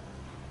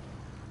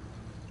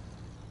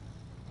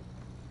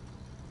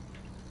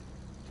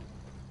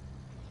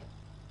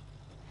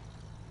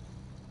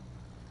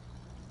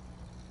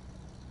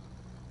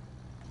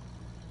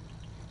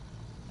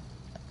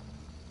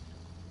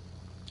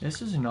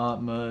 This is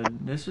not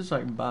mud. This is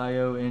like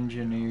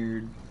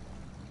bioengineered.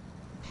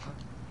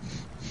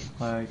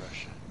 Like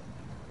Russian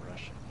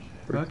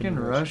shit. fucking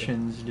Russia.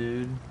 Russians,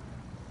 dude.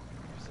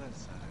 What's that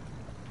sound?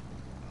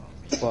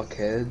 Oh,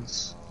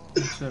 Fuckheads.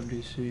 What's up,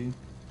 DC?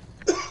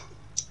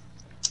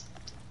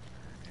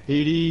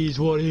 It is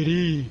what it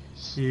is.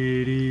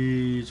 It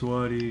is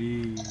what it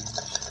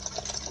is.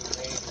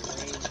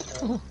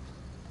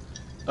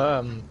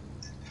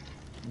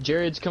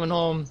 Jared's coming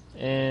home,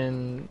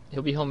 and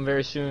he'll be home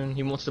very soon.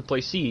 He wants to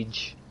play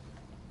Siege.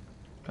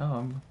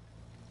 Oh,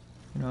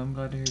 I'm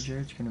glad to hear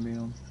Jared's gonna be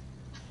home.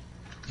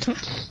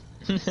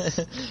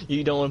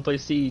 You don't want to play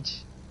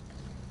Siege?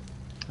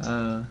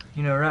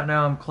 Right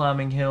now I'm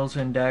climbing hills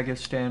in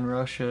Dagestan,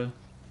 Russia.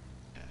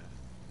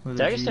 with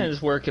a Dagestan Jeep.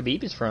 is where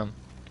Khabib is from,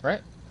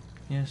 right?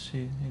 Yes,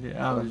 he did.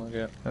 I Oh was, my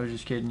god. I was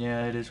just kidding.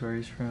 Yeah, it is where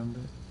he's from,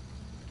 but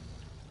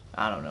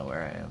I don't know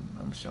where I am.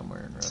 I'm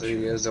somewhere in Russia. So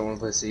you guys don't want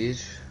to play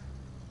Siege?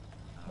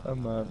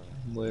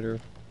 Later.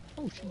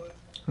 Oh shit.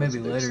 Maybe That's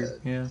what they later. said.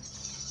 Yeah.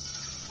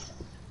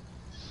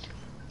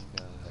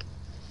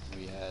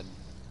 We had.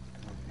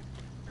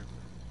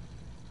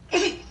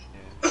 Yeah,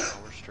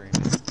 we're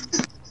streaming.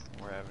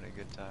 We're having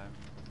time.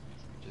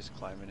 Just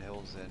climbing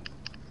hills in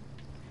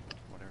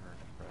whatever,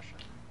 Russia.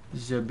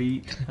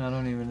 Zabit. I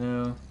don't even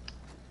know.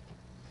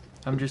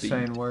 I'm just Zabit.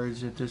 saying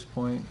words at this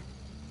point.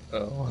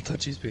 Oh, I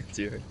thought you was being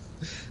serious.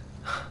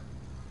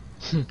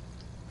 I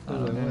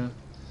don't know.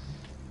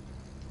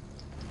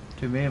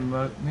 Dude, me and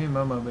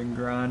Mama have been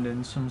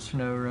grinding some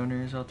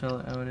SnowRunners. I'll tell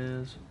it how it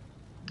is.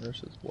 This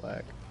is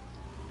whack.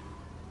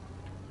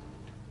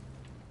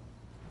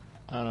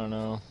 I don't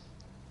know.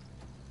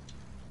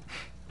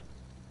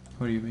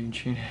 What do you mean,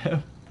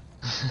 Chino?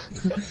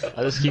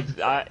 I just keep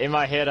in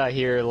my head. I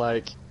hear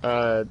like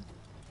I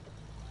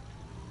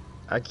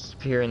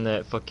keep hearing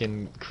that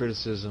fucking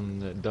criticism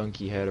that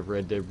Donkey had of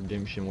Red Dead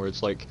Redemption, where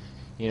it's like,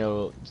 you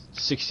know,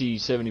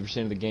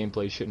 60-70% of the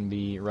gameplay shouldn't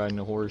be riding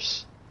a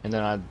horse, and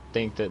then I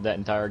think that that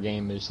entire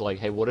game is like,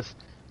 hey, what if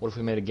we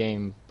made a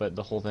game, but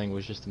the whole thing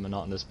was just a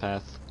monotonous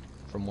path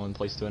from one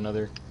place to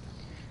another.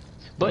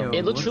 But Yo,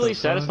 it looks what really the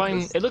fuck?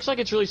 satisfying. It looks like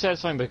it's really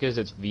satisfying because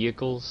it's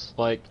vehicles.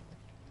 Like,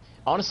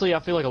 honestly, I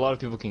feel like a lot of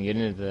people can get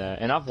into that.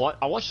 And I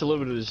watched a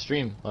little bit of the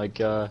stream, like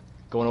going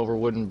over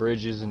wooden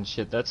bridges and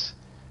shit. That's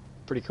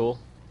pretty cool.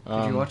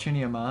 Did you watch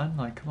any of mine?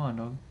 Like, come on,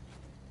 dog.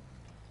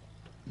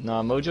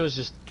 Nah, Mojo's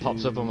just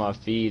pops up on my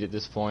feed at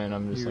this point.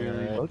 I'm just You like,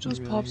 really- alright. Mojo's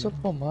really- pops up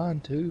on mine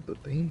too,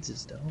 but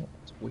Beans' don't.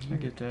 It's weird.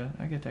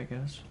 I get that,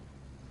 guys.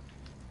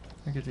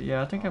 I get that.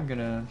 Yeah, I think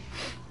I'm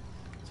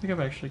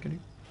actually gonna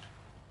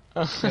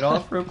get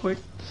off real quick.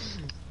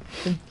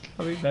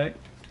 I'll be back.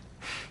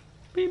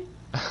 Beep.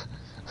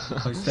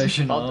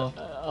 PlayStation off.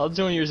 I'll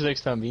join yours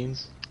next time,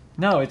 Beans.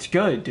 No, it's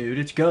good, dude.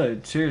 It's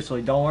good.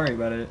 Seriously, don't worry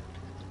about it.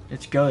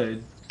 It's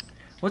good.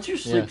 What's your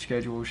sleep Yeah.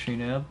 schedule,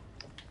 Sheenab?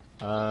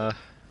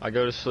 I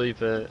go to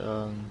sleep at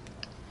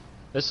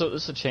this will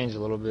change a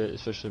little bit,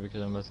 especially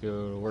because I'm about to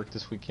go to work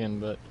this weekend.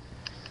 But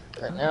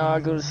right now I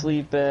go to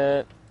sleep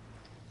at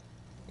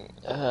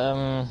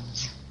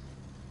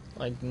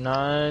like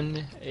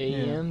 9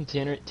 a.m.,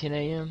 10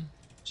 a.m.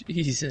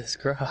 Jesus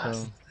Christ.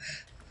 So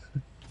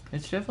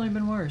It's definitely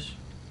been worse.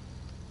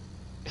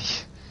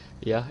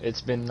 yeah,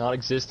 it's been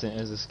non-existent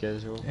as a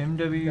schedule.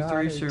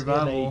 MW3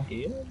 Survival.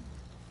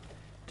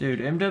 Dude,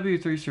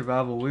 MW3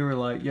 Survival, we were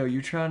like, yo,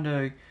 you trying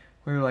to...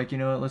 We were like, you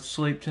know what, let's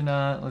sleep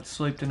tonight.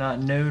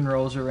 Noon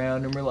rolls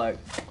around, and we're like,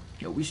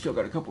 yo, we still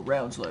got a couple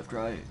rounds left,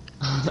 right?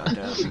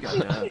 We got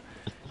that.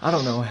 I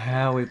don't know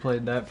how we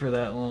played that for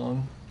that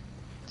long.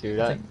 Dude,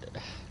 I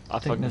I think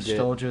fucking get,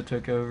 nostalgia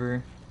took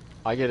over.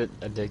 I get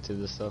addicted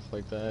to stuff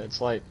like that. It's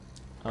like,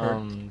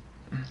 yeah,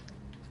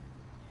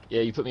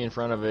 you put me in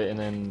front of it, and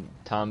then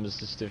time is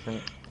just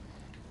different.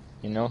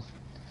 You know?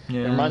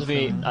 Yeah, It reminds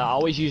me, fine. I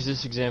always use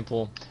this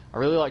example. I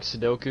really like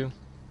Sudoku,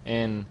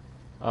 and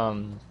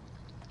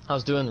I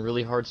was doing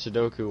really hard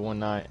Sudoku one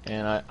night,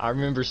 and I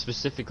remember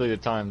specifically the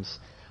times.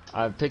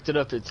 I picked it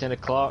up at 10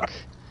 o'clock,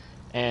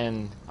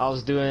 and I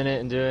was doing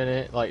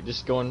it, like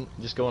just going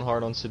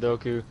hard on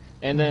Sudoku,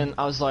 and then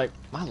I was like,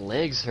 my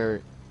legs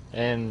hurt,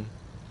 and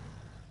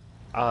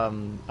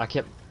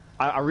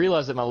I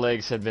realized that my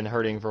legs had been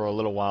hurting for a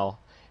little while,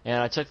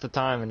 and I checked the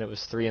time, and it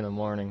was 3 in the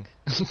morning.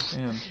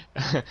 Damn.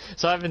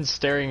 So I've been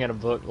staring at a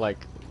book, like,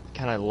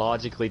 kind of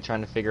logically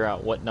trying to figure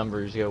out what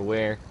numbers go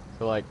where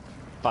for like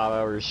 5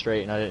 hours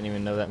straight, and I didn't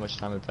even know that much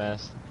time had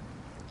passed.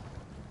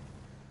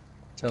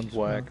 Sounds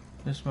whack.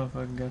 This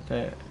motherfucker got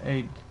that.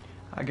 I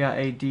got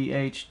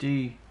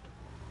ADHD.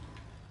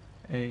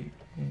 I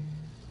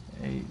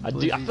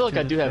feel like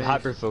I do have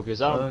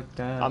hyperfocus.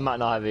 I might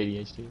not have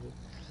ADHD.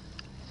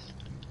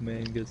 But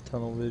Man gets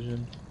tunnel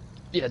vision.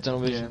 yeah, tunnel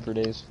vision Yeah. for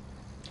days.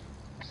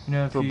 You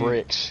know, For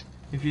bricks.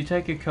 If you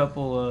take a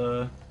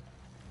couple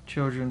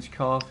children's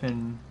cough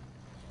and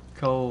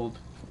cold,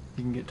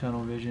 you can get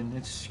tunnel vision.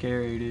 It's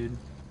scary, dude.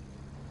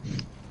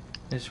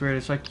 It's weird.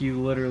 It's like you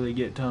literally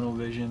get tunnel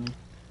vision.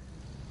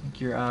 Like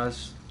your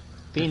eyes.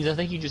 Beans, I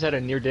think you just had a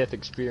near-death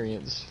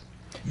experience.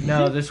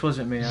 No, this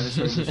wasn't me. I just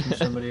heard this from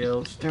somebody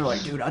else. They're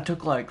like, dude, I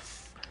took like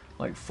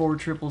 4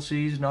 triple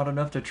C's, not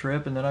enough to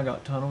trip, and then I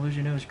got tunnel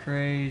vision. It was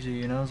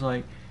crazy. And I was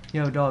like,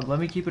 yo, dog, let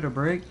me keep it a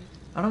break.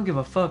 I don't give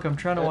a fuck. I'm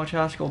trying to watch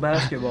high school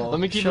basketball. Let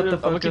me keep Shut the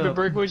I'm gonna fuck keep it up.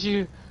 brick with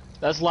you.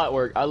 That's light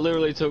work. I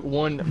literally took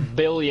 1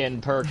 billion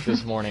perk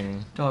this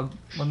morning. Dog,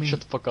 let me Shut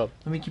the fuck up.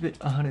 let me keep it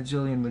 100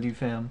 zillion with you,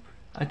 fam.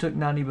 I took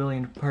 90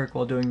 billion perk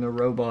while doing the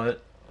robot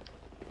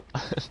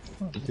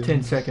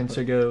 10 seconds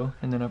ago,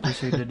 and then I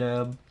proceeded to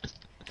dab.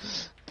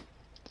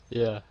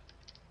 Yeah.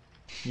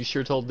 You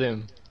sure told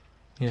them.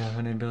 Yeah,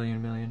 100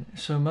 billion million.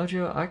 So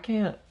Mojo, I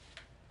can't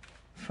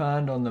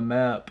find on the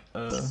map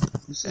This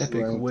is Epic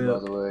linked, whip. by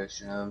the way,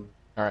 Sham.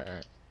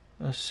 Alright.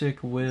 a sick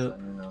whip.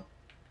 Let me know.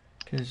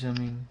 Cause I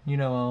mean, you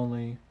know,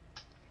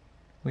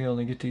 we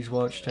only get these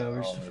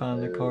watchtowers to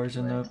find the cars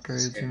and the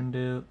upgrades and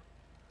dip.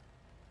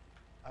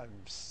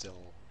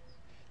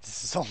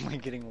 This is only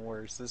getting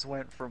worse. This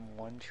went from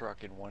 1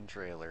 truck and 1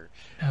 trailer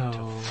to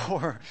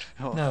Oh,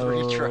 3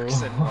 No.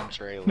 trucks and 1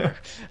 trailer.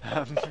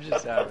 I'm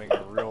just having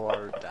a real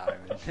hard time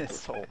in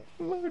this hole.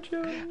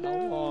 Mojo, How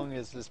long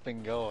has this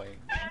been going?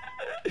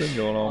 It's been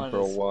going on for a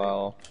Honestly.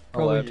 while.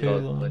 Probably I laughed too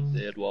off my long.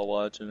 dead while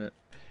watching it.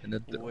 And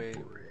then Wait,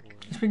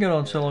 brick. It's been going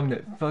on so long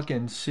that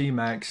fucking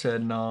C-Mac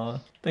said nah.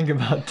 Think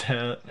about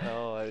that.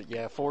 Oh,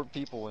 yeah, 4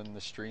 people in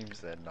the stream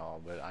said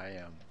no, but I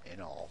am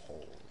in a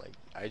hole. Like,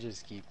 I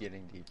just keep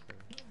getting deeper.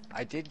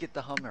 I did get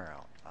the Hummer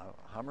out.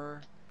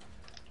 Hummer,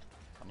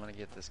 I'm gonna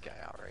get this guy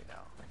out right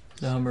now.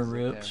 The Hummer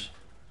rips.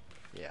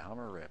 Yeah,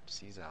 Hummer rips.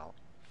 He's out.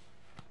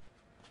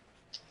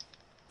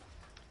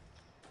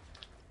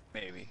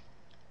 Maybe.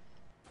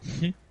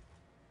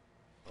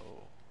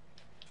 Oh.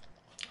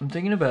 I'm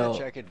thinking I about.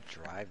 bet you I could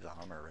drive the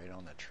Hummer right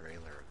on the trailer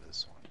of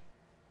this one.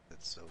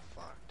 It's so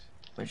fucked.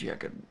 Bet you I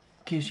could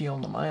kiss you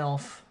on the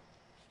mouth.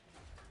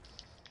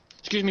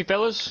 Excuse me,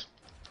 fellas.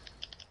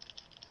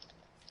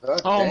 Oh,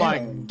 Oh damn. my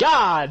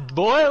god,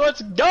 boy,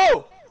 let's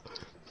go!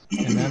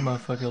 And that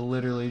motherfucker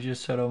literally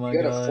just said, "Oh my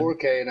You got god." a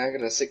 4K and I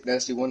got a sick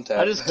nasty one tap.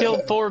 I just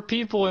killed 4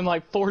 people in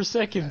like 4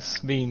 seconds,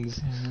 Beans.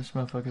 And this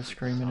motherfucker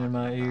screaming in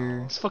my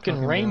ear. It's fucking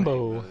Talking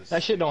rainbow. Rainbows,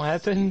 That shit don't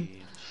happen. Siege.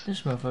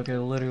 This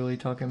motherfucker literally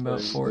talking about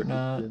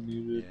Fortnite.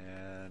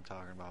 Yeah, I'm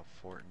talking about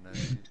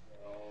Fortnite.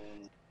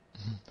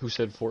 Who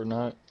said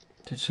Fortnite?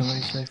 Did somebody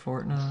say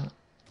Fortnite?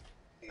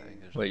 I think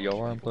there's a Wait, bunch y'all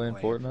of aren't people playing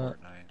Fortnite?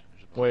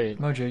 There's a bunch Wait,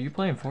 Mojo, you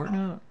playing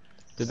Fortnite?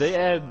 did they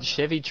add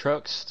Chevy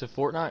trucks to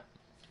Fortnite?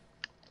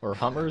 Or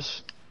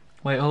Hummers?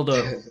 Wait, hold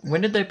up.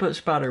 When did they put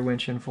Spider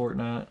Winch in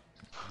Fortnite?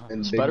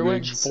 And big Spider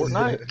Winch? rigs.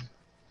 Fortnite?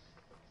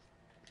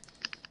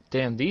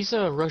 Damn, these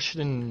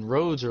Russian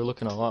roads are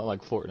looking a lot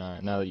like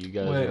Fortnite now that you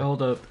guys Wait, are...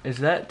 hold up. Is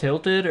that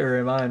tilted or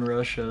am I in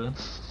Russia?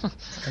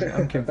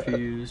 I'm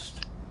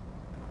confused.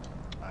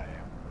 I am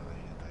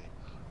really like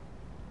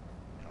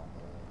in a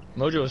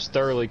hole. Mojo is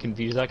thoroughly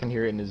confused. I can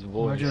hear it in his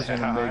voice. Mojo's in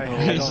a I big hole.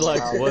 don't He's know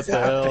like, how what this the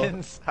hell?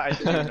 happens. I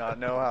do not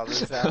know how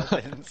this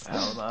happens.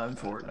 How am I in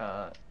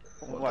Fortnite?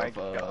 Oh my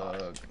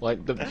god.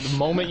 Like, the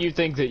moment you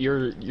think that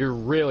you're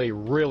really,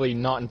 really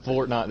not in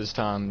Fortnite this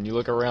time, you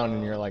look around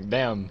and you're like,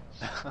 damn,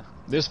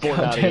 this God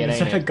Fortnite damn, again, is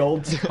that ain't a it?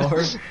 gold scar?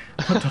 What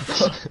the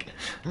fuck?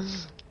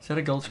 Is that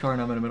a gold scar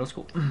and I'm in a middle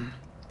school?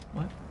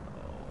 What?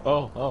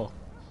 Oh,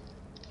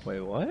 Wait,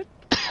 what?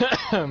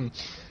 oh.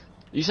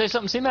 You say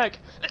something, C-Mac?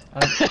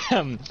 I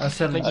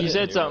said, I think you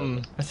said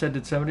something. I said,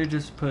 did somebody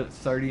just put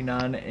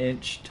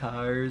 39-inch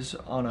tires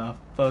on a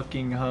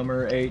fucking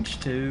Hummer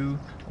H2?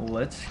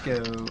 Let's go.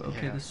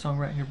 Okay, Yeah. this song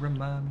right here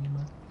remind me.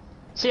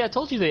 See, I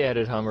told you they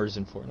added Hummers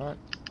in Fortnite.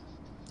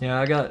 Yeah,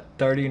 I got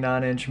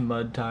 39-inch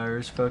mud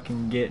tires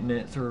fucking getting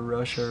it through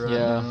Russia right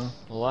Yeah. now.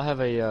 Well, I have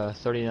a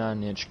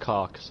 39-inch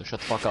cock, so shut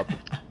the fuck up.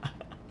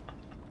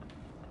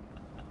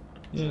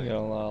 You ain't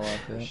gonna lie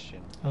like that.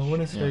 Christian. I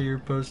want to say Yeah. you're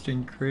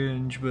posting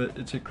cringe, but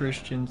it's a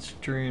Christian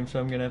stream, so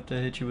I'm gonna have to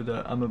hit you with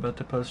a I'm about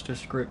to post a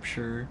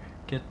scripture.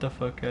 Get the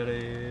fuck out of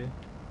here.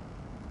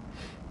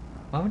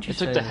 Why would you It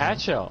say took the that?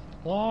 hatch out.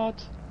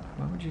 What?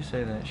 Why would you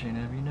say that,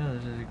 Shayna? You know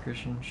this is a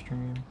Christian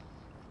stream.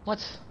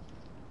 What?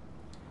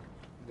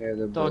 Yeah,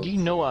 they're Dog, both. you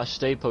know I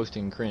stay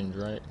posting cringe,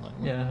 right? Like,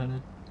 Yeah, I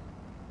did.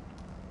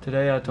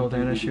 Today I told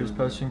Hannah she was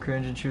posting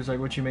cringe, and she was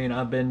like, "What you mean?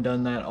 I've been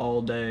done that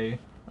all day."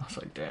 I was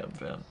like, "Damn,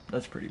 fam,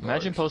 that's pretty."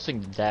 Imagine bars."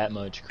 posting that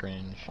much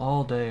cringe.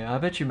 all day. I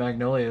bet you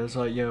Magnolia was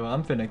like, "Yo,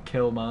 I'm finna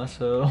kill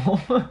myself."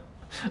 Oh,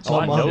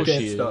 I My know mom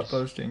can't she stop is.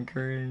 posting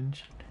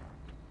cringe.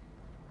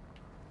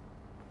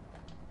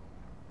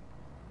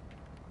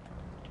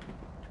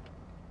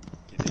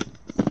 Get it?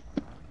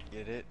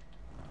 Get it?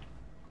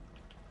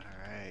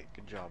 Alright,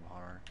 good job,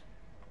 Har.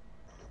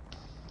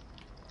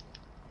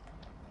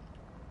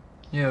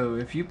 Yo,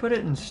 if you put it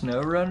in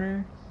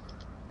SnowRunner,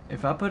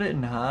 if I put it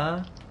in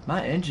high,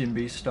 my engine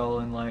be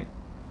stalling like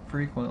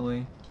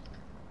frequently.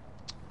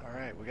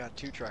 Alright, we got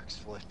 2 trucks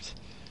flipped.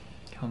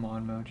 Come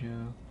on,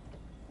 Mojo.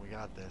 We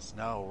got this.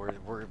 No,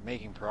 we're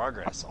making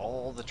progress.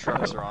 All the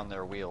trucks are on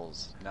their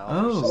wheels. Now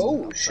Oh. there's just an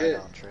Oh, upside shit.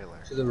 down trailer.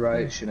 To the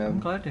right, I'm Shinobi.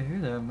 glad to hear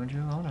that,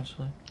 Mojo,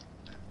 honestly.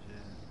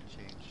 Engine,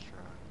 change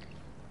truck.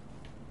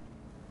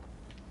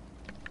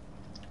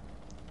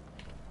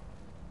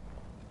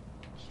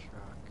 Change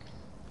truck.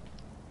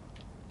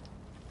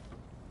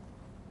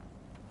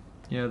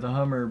 Yeah, the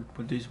Hummer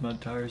with these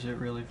mud tires, it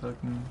really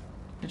fucking...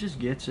 It just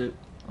gets it,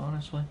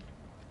 honestly.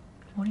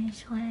 What do you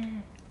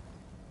swear?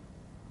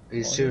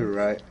 He's to the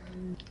right.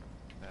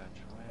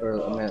 Badge Or,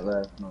 way. I meant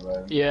left, my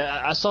bad.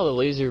 Yeah, I saw the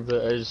laser,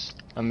 but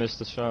I missed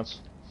the shots.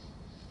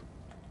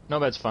 No,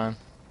 that's fine.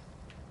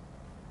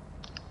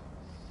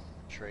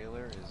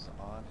 Trailer is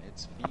on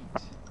its feet.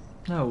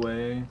 No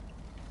way.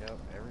 Yep,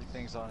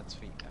 everything's on its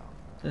feet now.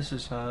 This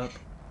is hype.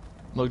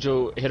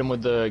 Mojo hit him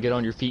with the get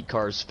on your feet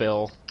card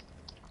spell.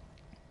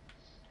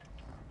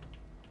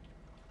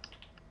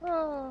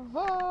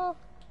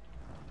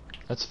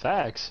 That's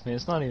facts. I mean,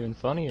 it's not even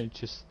funny. It's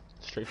just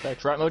straight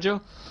facts, right, Mojo?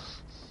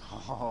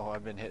 Oh,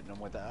 I've been hitting him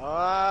with that. He's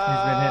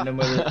Ah! been hitting him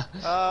with it.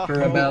 Oh,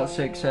 for about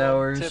 6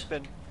 hours.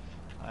 Tipping.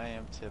 I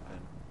am tipping,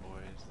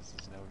 boys. This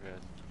is no good.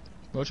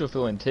 Mojo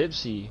feeling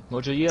tipsy.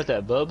 Mojo, you got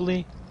that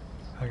bubbly?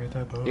 I got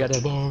that bug. You got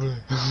that bubbly.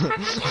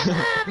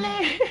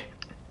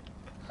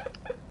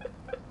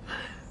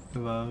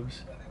 Vibes.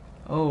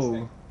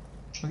 Oh,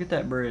 look at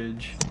that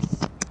bridge.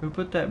 Who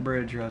put that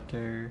bridge right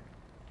there?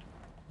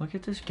 Look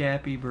at this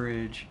gappy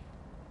bridge.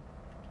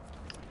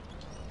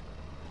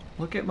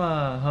 Look at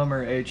my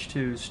Hummer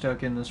H2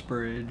 stuck in this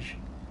bridge.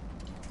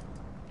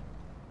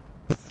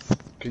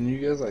 Can you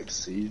guys like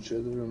see each other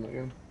in the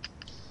game?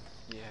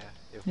 Yeah,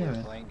 if Yeah, we're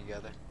man. playing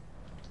together.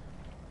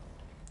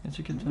 It's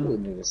a You good really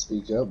time. need to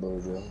speak up,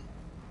 Bojo. Yeah,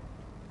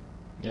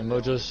 You're the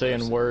only Mojo's saying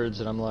person. words,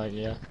 and I'm like,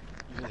 yeah.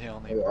 You're the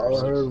only Like, all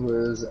I heard person.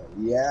 was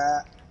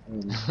yeah,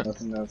 and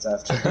nothing else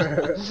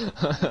after.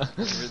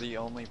 You're the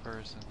only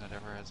person that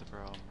ever has a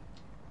problem.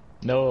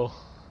 No,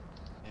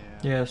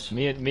 Yeah. Yes.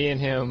 me and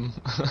him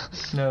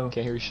No.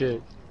 can't hear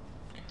shit.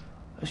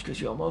 That's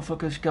because y'all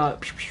motherfuckers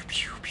got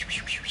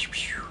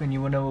and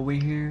you wanna know what we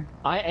hear?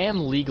 I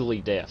am legally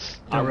deaf.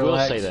 The I will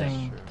say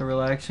relaxing, that. the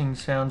relaxing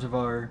sounds of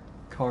our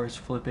cars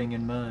flipping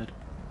in mud.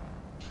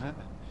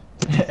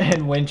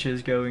 And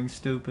winches going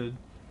stupid.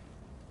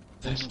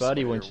 Them Them Spidey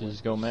spider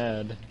winches go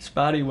mad.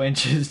 Spotty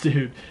winches,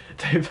 dude.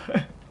 They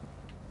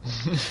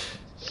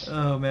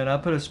Oh man, I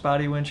put a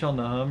spotty winch on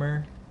the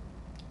Hummer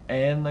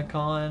and the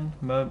Con.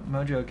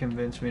 Mojo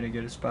convinced me to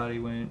get a spotty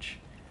winch.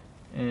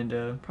 And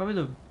probably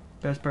the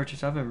best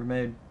purchase I've ever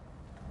made.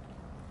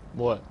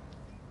 What?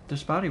 The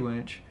spotty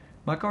winch.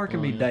 My car can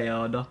Oh, be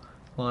yeah. dead.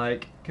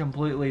 Like,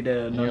 completely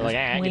dead. And you're like,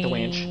 get the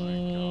winch.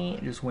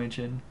 Just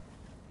winching.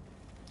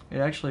 It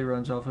actually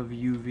runs off of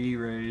UV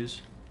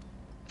rays.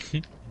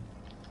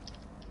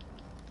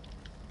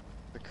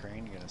 The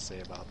crane gonna say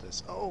about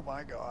this? Oh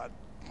my god.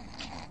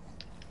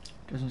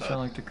 Doesn't sound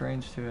like the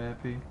crane's too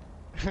happy.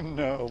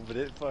 No, but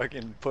it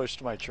fucking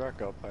pushed my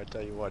truck up. I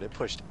tell you what, it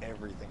pushed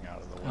everything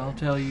out of the way. I'll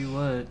tell you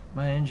what,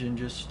 my engine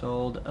just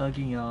stalled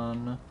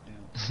again. Yeah,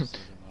 so did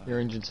mine. Your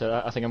engine said,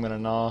 I think I'm gonna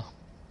gnaw.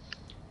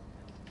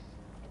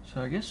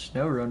 So I guess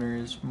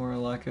SnowRunner is more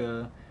like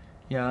a,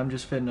 yeah, I'm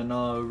just fitting a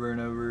gnaw over and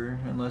over,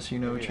 unless you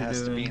know Maybe what it you're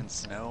has to be doing. in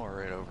snow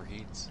or it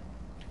overheats.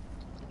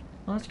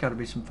 Well, that's gotta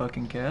be some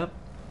fucking cap.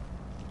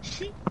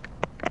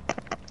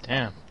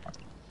 Damn.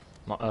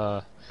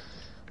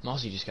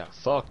 Mozzie just got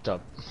fucked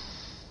up.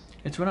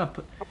 It's when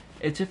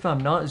it's if I'm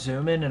not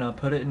zooming and I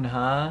put it in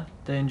high,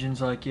 the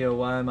engine's like, yo,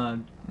 why am I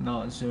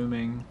not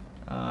zooming?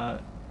 And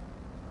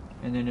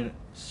then it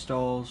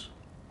stalls.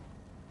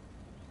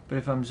 But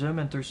if I'm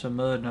zooming through some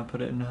mud and I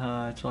put it in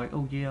high, it's like,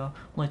 oh yeah,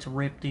 let's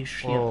rip this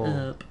shit Whoa.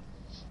 up.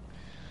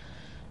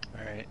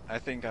 Alright, I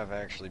think I've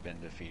actually been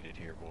defeated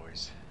here,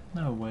 boys.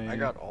 No way. I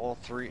got all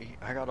three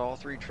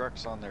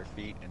trucks on their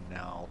feet, and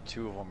now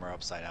 2 of them are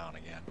upside down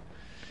again.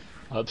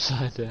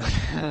 Upside down.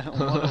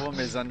 One of them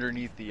is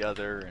underneath the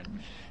other, and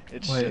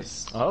it's Wait.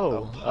 just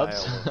Oh, a pile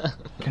upside. of...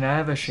 Can I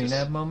have a Just-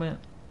 Shinab moment?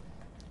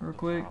 Real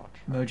quick? Oh,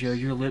 Mojo,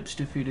 your lips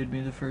defeated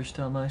me the first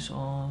time I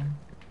saw him.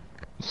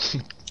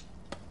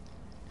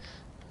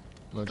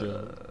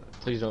 Mojo,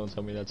 please don't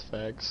tell me that's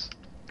facts.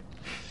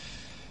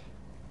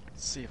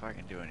 Let's see if I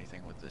can do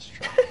anything with this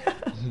truck.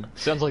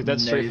 Sounds like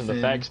that's straight from the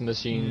Nathan. fax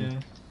machine. Yeah.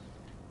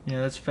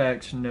 Yeah, that's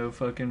facts, no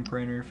fucking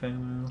printer,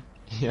 famo.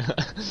 Yeah.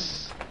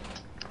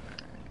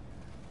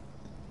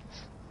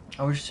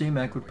 I wish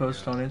C-Mac would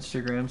post on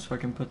Instagram so I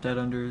can put that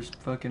under his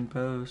fucking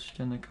post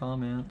in the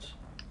comments.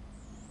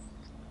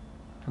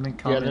 I mean,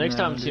 Yeah, comment the next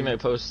that time under- C-Mac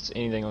posts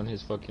anything on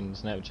his fucking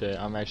Snapchat,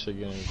 I'm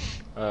actually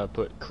gonna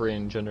put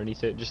cringe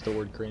underneath it, just the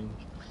word cringe.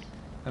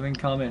 I've been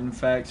commenting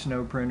facts,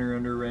 no printer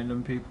under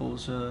random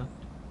people's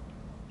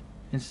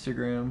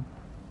Instagram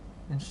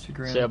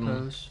 7,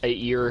 posts. 8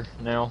 year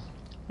now.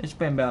 It's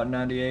been about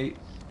 98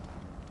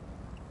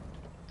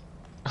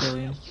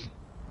 billion.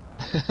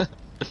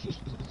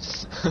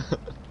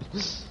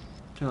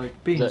 They're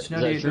like, Beans, Is that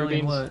 98 true, billion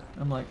Beans? what?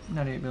 I'm like,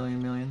 98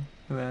 billion million.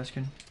 Who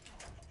asking?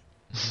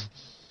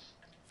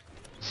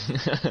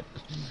 Alright.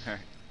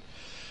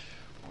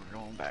 We're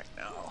going back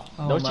now.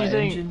 Oh, Don't my you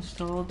think- engine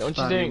stalled? Don't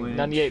you Spotty think winch.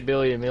 98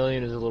 billion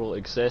million is a little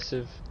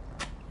excessive?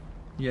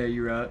 Yeah,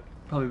 you're right.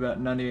 Probably about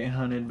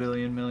 9,800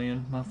 billion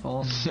million. My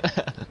fault.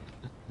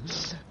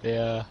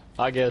 Yeah,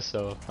 I guess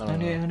so. I don't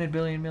know. 9,800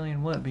 billion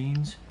million what,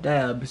 Beans?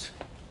 Dabs.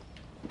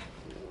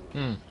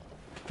 Hmm.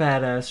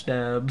 Fat ass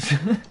dabs.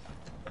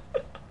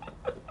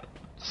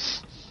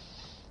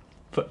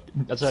 But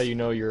That's how you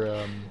know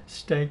you're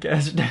stank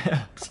ass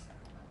dabs.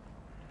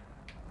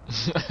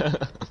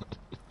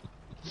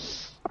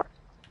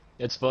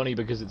 It's funny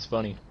because it's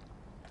funny.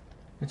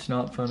 It's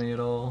not funny at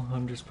all.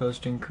 I'm just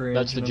posting cringe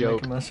That's the and I'm joke.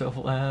 making myself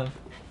laugh.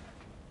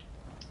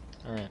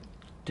 Alright.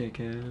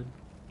 Dickhead.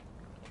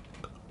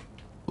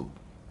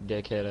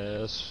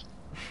 Dickhead ass.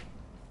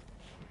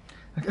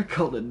 I got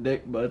called a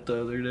dick butt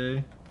the other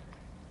day.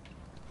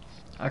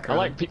 I I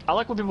cried.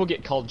 like when people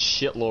get called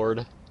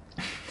shitlord.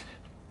 I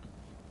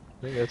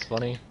think that's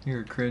funny.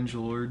 You're a cringe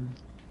lord.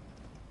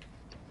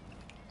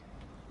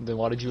 Then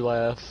why did you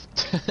laugh?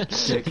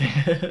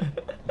 Dickhead.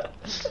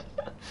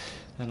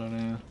 I don't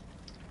know.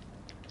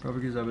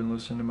 Probably because I've been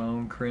listening to my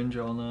own cringe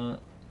all night.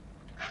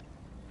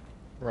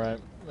 Right.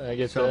 I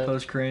get So I'll that.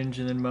 post cringe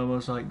and then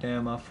Momo's like,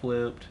 damn, I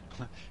flipped.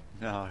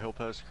 No, he'll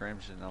post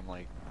cringe and I'm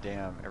like,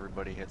 damn,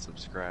 everybody hit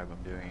subscribe.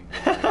 I'm doing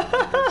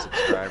 100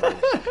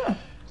 subscribers.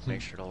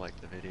 Make sure to like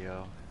the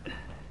video.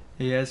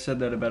 He has said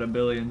that about 1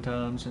 billion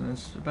times, and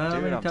it's about how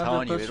Dude, many I'm times telling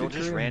I you, posted it'll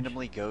just cringe.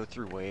 randomly go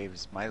through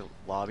waves. My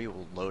lobby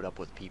will load up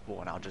with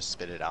people, and I'll just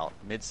spit it out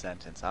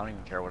mid-sentence. I don't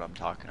even care what I'm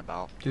talking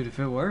about. Dude, if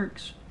it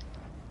works.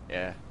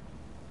 Yeah.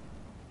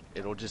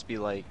 It'll just be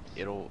like,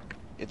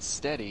 it's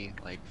steady,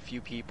 like few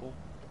people,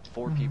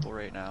 4 Mhm. people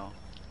right now,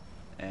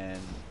 and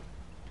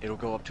it'll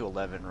go up to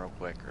 11 real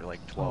quick, or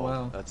like 12.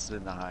 wow. That's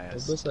in the I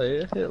was highest. about to say,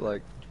 it hit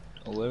like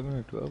 11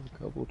 or 12 a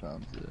couple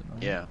times, didn't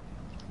it? Yeah.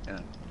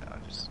 And I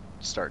just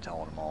start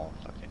telling them all,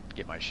 fucking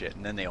get my shit,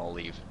 and then they all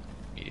leave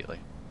immediately.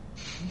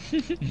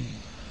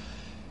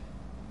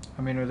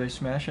 I mean, are they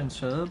smashing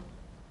sub?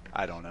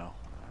 I don't know.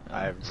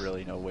 I have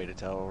really no way to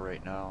tell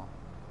right now.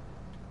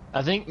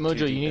 I think Mojo,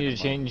 Too you deep in need the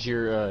to change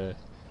your.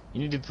 You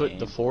need to put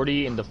the Name.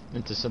 40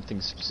 into something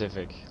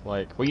specific.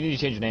 Like, well, you need to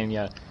change your name,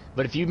 yeah.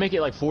 But if you make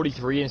it like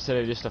 43 instead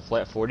of just a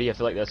flat 40, I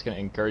feel like that's gonna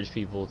encourage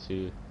people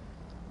to.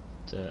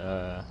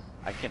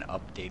 I can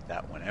update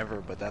that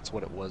whenever, but that's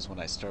what it was when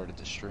I started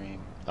the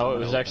stream. Oh, I'm it gonna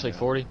was open actually up.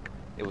 40.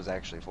 It was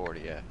actually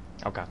 40, yeah.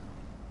 Okay.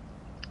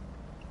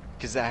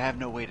 Because I have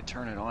no way to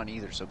turn it on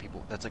either, so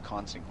people, that's a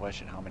constant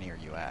question. How many are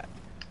you at?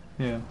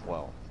 Yeah.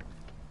 Well,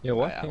 Yeah,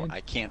 what?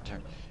 I can't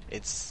turn.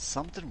 It's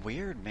something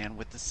weird, man,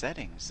 with the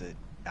settings. That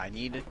I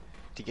need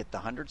to get the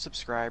 100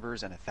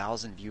 subscribers and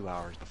 1,000 view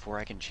hours before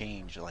I can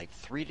change like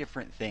 3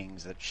 different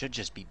things that should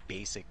just be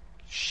basic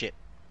shit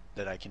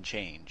that I can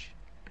change.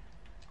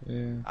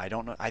 Yeah. I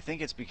don't know. I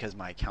think it's because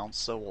my account's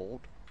so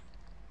old.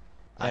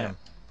 Damn.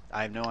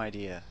 I have no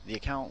idea. The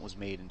account was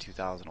made in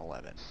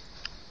 2011.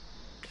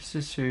 This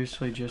is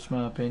seriously just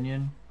my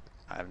opinion.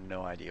 I have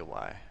no idea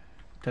why.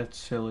 That's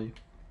silly.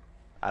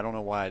 I don't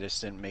know why I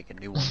just didn't make a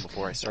new one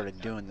before I started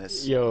doing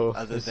this. Yo,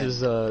 other this than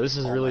is all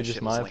really my just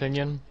shit my was linked.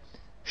 opinion.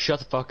 Shut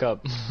the fuck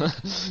up.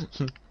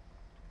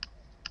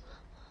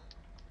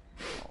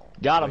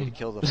 Got Way him. to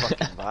kill the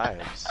fucking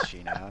vibes,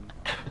 Sheenan.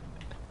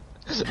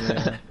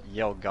 Yeah.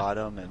 Yell got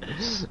him and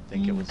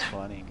think it was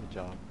funny. Good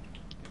job.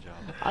 Good job.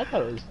 I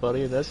thought it was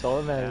funny, and that's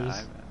all that Yeah, matters.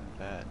 I'm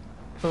bad.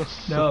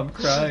 No, I'm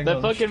crying. That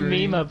on fucking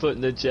stream. meme I put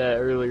in the chat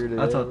earlier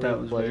today. I thought that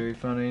was like, very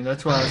funny.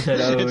 That's why I said,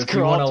 "Oh, it's if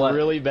you want to cropped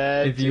really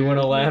bad. if you want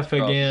to too. laugh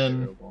cropped again,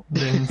 terrible.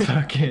 then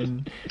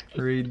fucking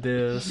read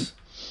this."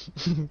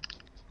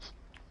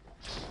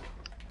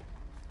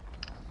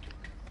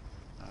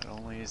 Not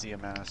only is he a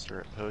master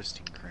at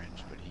posting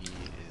cringe, but he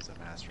is a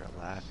master at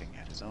laughing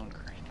at his own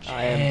cringe.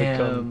 I have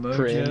become Mojo.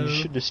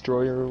 cringe,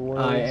 destroyer of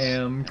worlds. I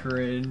am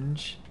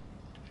cringe.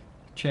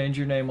 Change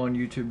your name on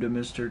YouTube to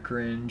Mr.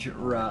 Cringe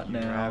right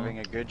You're now. having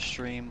a good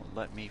stream.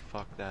 Let me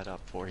fuck that up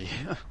for you.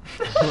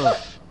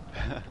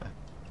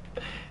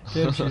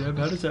 Damn, Shib,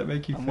 how does that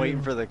make you I'm feel?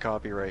 waiting for the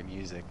copyright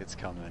music. It's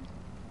coming.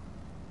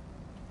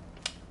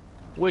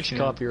 Which Yeah.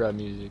 copyright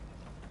music?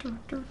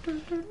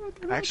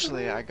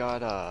 Actually, I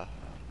got a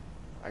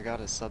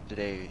sub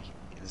today.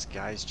 This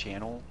guy's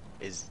channel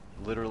is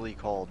literally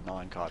called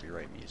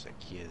non-copyright music.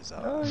 He is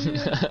Oh,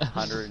 yeah.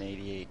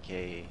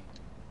 188k.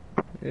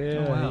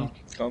 Yeah, Oh, wow.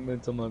 he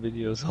comments on my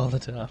videos all the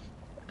time.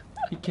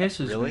 He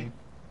kisses Really? me.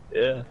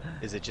 Yeah.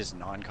 Is it just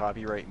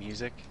non-copyright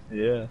music?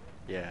 Yeah.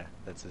 Yeah,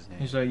 that's his name.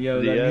 He's like,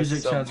 "Yo, Did he that ask music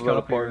sounds something about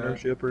a copyright."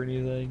 partnership or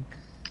anything?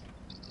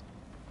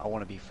 I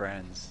want to be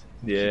friends.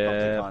 Keep up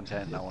Yeah. the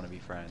content, and I want to be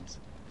friends.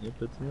 Yep,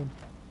 it's him.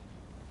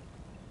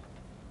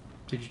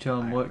 Did you tell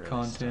him I'm what really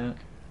content?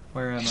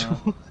 Where am I?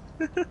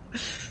 Who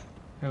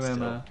am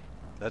Still. I?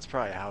 That's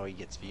probably how he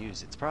gets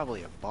views. It's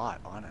probably a bot,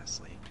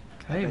 honestly.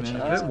 Hey I bet man,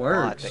 you if it's it a bot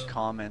works. that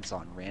comments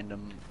on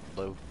random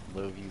low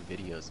view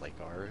videos like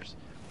ours,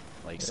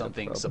 like Yeah,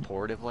 something probably.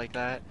 supportive like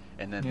that,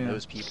 and then Yeah.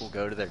 those people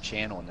go to their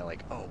channel and they're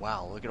like, "Oh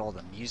wow, look at all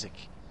the music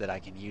that I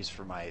can use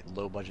for my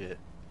low budget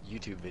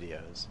YouTube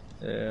videos."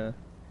 Yeah.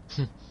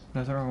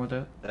 Nothing wrong with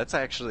that. That's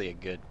actually a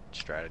good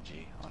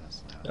strategy,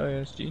 honestly. Oh yeah,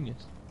 it's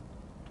genius.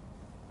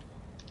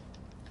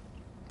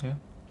 Yeah.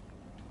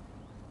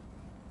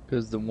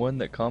 Because the one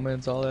that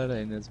comments all that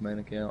ain't his main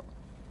account.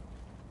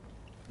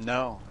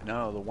 No,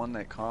 the one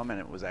that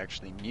commented was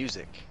actually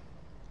Music.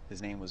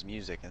 His name was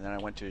Music, and then I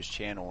went to his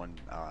channel and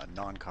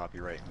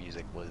non-copyright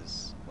music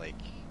was like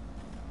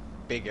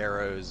big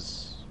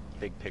arrows,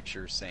 big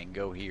pictures saying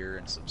 "Go here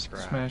and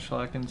subscribe." Smash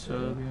like and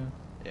sub,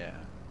 yeah. Yeah.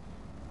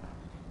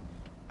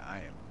 I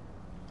am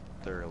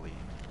thoroughly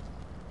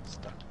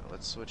stuck.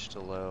 Let's switch to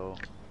low,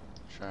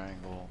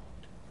 triangle.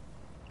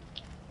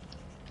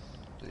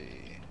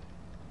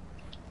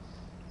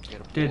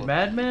 Did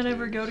Madman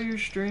ever go to your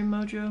stream,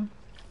 Mojo?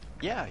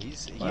 Yeah, he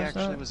Last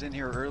actually night? was in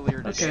here earlier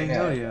Okay, today.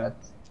 hell yeah.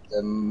 The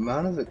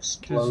amount of Because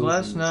explosions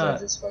last at night,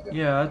 this fucking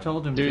yeah, I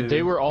told him to. Dude,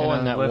 they were all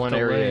and in I that left one a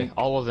area. link.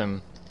 All of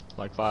them.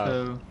 Like 5.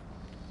 So,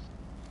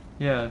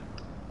 yeah,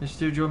 this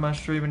dude joined my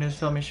stream and he was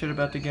telling me shit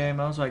about the game.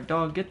 I was like,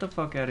 dog, get the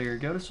fuck out of here.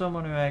 Go to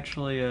someone who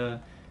actually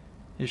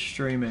is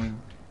streaming.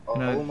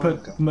 And I oh my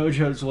put god.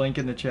 Mojo's link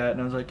in the chat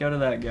and I was like, go to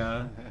that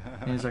guy.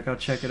 And he's like, I'll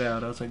check it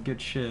out. I was like,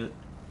 good shit.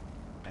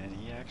 And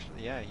he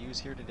actually, yeah, he was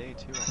here today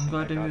too. I'm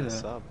glad to I got hear his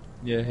that. sub.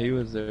 Yeah, he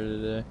was there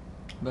today.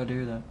 Glad to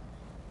hear that.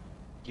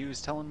 He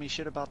was telling me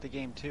shit about the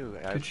game too.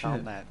 I Good found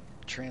shit. that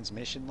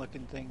transmission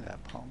looking thing,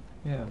 that pump.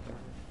 Yeah.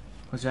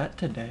 Was that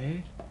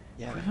today?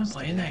 Yeah, We've that been was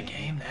playing that today.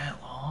 game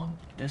that long?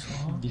 This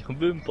long? You've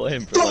been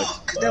playing for like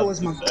Fuck! That was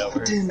my 5 hours.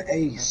 goddamn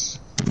ace.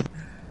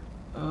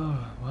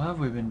 Oh, why have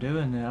we been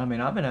doing that? I mean,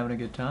 I've been having a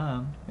good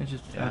time. It's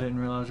just, I Yeah. didn't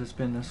realize it's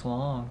been this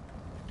long.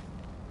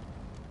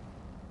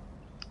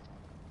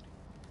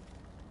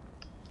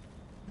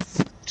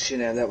 Shit,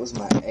 now that was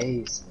my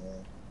ace,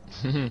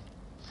 man.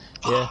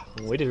 Yeah,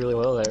 we did really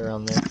well that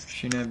round there.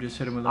 Shinab just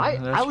hit him with a, I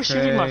that's was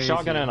shooting my crazy.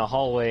 shotgun in a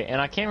hallway, and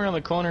I came around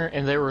the corner,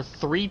 and there were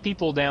 3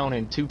 people down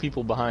and 2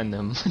 people behind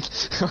them.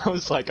 I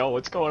was like, "Oh,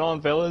 what's going on,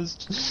 fellas?"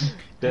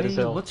 Dead as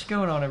Hey, hell. what's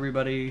going on,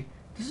 everybody?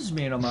 This is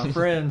me and all my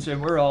friends,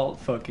 and we're all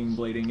fucking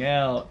bleeding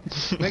out.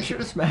 Make sure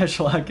to smash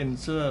like and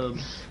sub.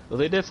 Well,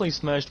 they definitely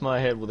smashed my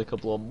head with a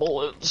couple of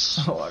bullets.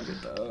 Oh, I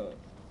get that.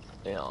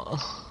 Yeah.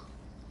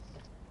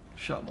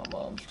 Shot my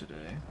mom's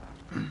today.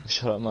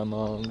 Shut up, my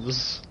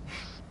mom's.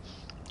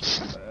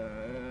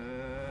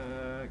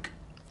 Back.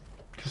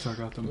 Cause I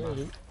got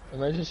them.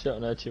 Imagine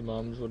shouting at your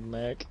mom's with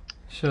Mac.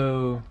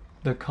 So,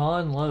 the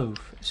Con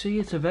Loaf. See,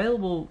 it's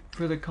available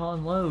for the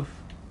Con Loaf.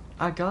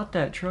 I got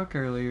that truck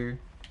earlier,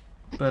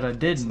 but I It's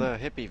didn't. the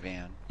hippie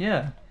van.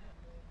 Yeah.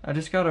 I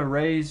just got a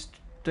raised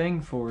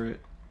thing for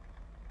it.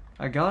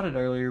 I got it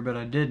earlier, but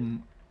I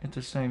didn't at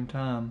the same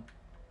time.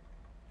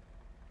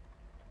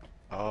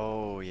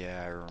 Oh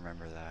yeah, I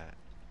remember that.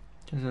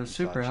 Because I was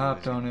You super thought you hyped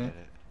was on gonna it.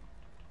 get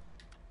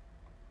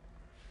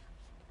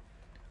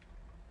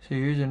See,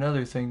 here's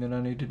another thing that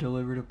I need to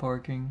deliver to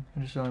parking.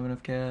 I just don't have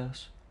enough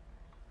gas.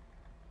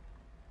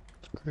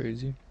 It's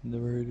crazy.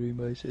 Never heard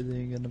anybody say they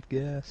ain't got enough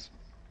gas.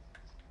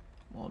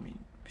 Well, I mean,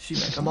 see,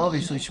 like, I'm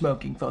obviously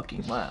smoking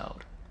fucking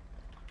loud.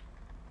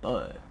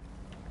 But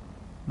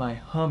my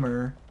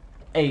Hummer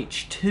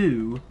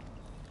H2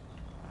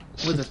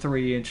 with a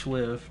 3-inch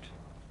lift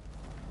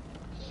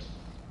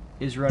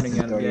is running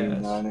out of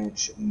gas.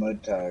 39-inch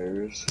mud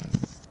tires.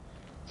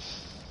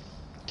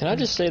 Can I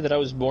just say that I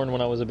was born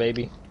when I was a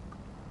baby?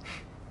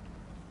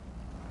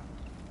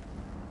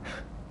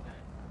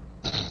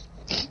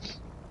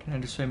 Can I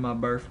just say my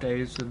birthday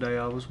is the day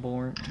I was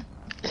born?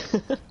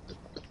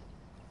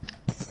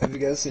 Have you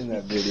guys seen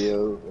that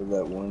video of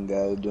that one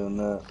guy doing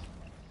that?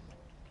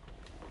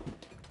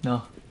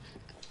 No.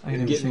 I ain't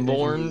never Getting seen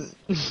born?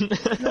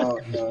 No,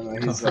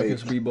 It. he's Fuck like,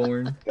 us be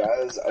born.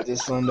 guys, I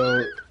just found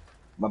out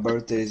my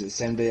birthday is the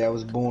same day I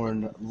was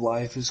born.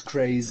 Life is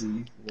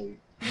crazy. Like,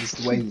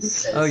 just the way he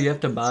says Oh, you have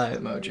to it's buy it,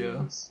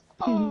 hilarious.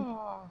 It's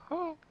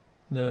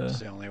The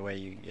the only way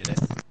you get it.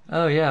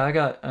 Oh yeah, I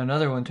got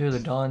another one too, the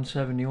Dawn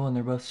 71.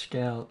 They're both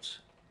scouts.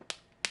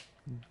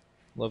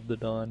 Love the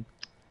Dawn.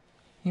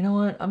 You know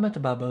what? I meant to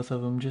buy both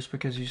of them just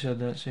because you said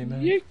that,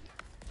 C-Man. Yeet.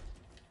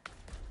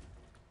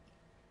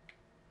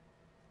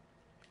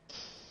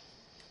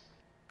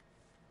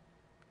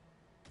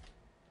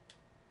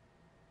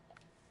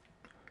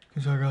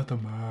 Cause I got the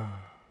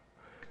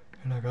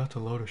and I got the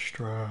load of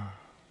straw.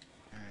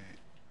 Alright.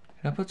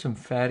 Can I put some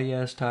fatty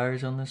ass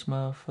tires on this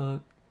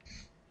motherfucker?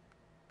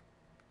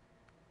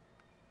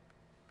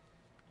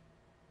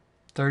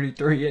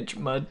 33-inch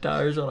mud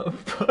tires on a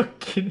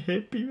fucking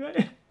hippie,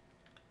 man.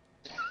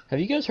 Have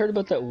you guys heard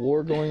about that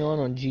war going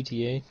on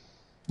GTA?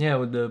 Yeah,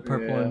 with the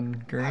purple Yeah.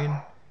 and green.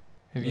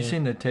 Have you Yeah.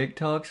 seen the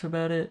TikToks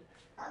about it?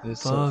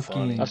 It's so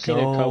Fucking funny. I've seen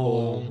a couple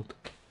of them. gold.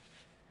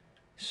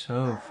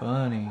 So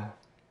funny.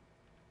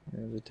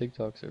 Yeah, the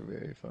TikToks are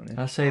very funny.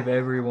 I save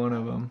every one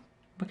of them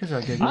because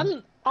I get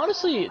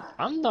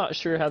I'm not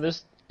sure how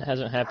this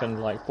hasn't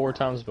happened like 4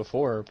 times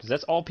before, because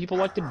that's all people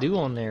like to do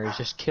on there is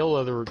just kill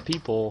other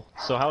people.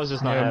 So how is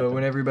this not yeah, happening? but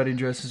when everybody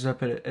dresses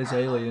up as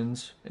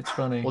aliens, it's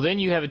funny. Well, then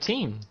you have a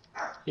team.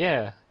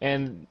 Yeah,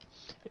 and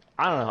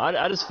I don't know.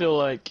 I just feel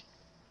like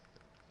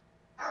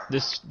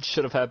this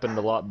should have happened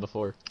a lot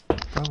before.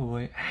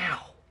 Probably.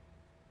 Ow!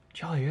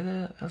 Did y'all hear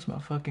that? That's my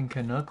fucking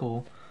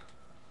knuckle.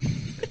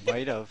 It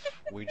might have.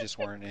 We just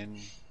weren't in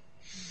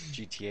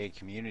GTA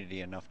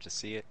community enough to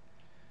see it.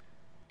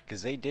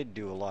 Because they did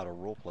do a lot of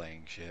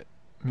role-playing shit.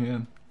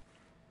 Yeah.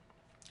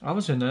 I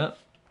was in that.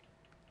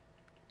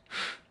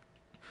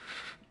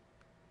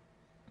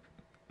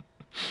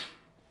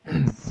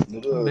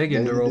 Big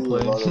into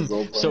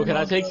roleplay. So can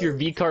I take your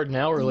V card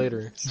now or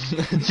later?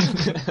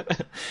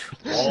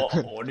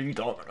 What are you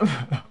talking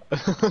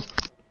about?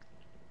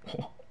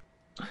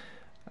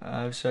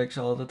 I have sex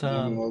all the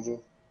time.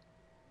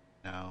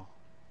 No.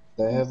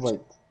 They have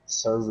like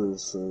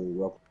servers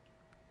for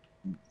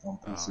on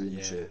PC Oh, and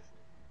yeah. shit.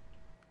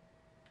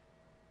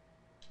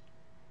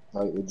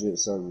 Like legit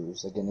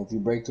servers. Like, and if you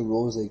break the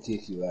rules, they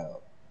kick you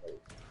out.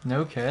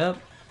 No cap.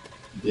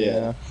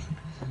 Yeah.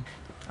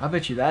 I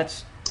bet you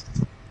that's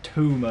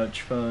too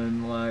much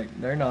fun. Like,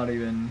 they're not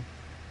even...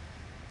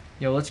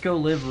 Yo, let's go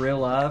live real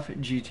life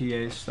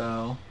GTA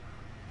style.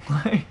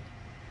 Like,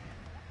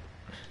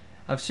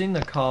 I've seen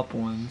the cop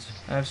ones.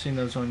 I've seen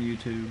those on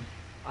YouTube.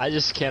 I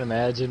just can't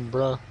imagine,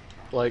 bruh.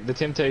 Like, the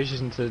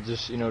temptation to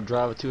just,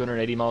 drive at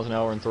 280 miles an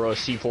hour and throw a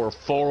C4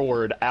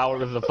 forward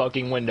out of the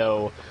fucking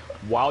window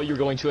while you're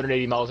going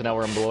 280 miles an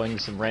hour and blowing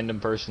some random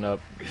person up.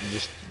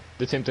 Just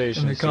The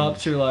temptation. And the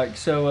cops are like,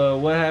 so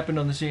what happened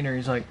on the scene? And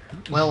he's like,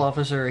 well,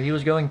 officer, he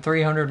was going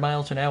 300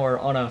 miles an hour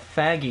on a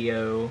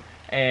faggio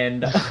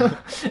and,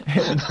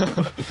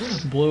 and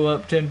blew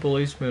up 10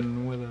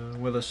 policemen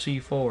with a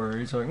C4.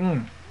 He's like,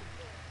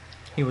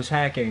 he was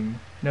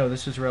hacking. No,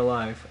 this is real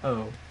life.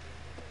 Oh.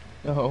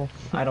 Oh.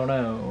 I don't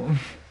know.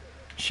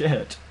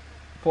 Shit.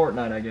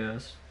 Fortnite, I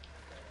guess.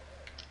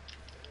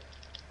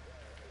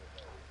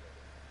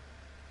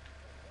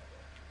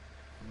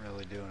 I'm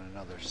really doing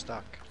another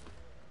stuck.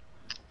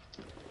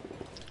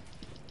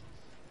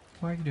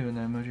 Why are you doing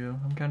that, Mojo?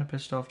 I'm kind of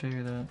pissed off to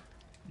hear that.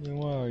 Yeah,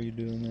 why are you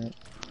doing that?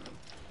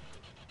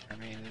 I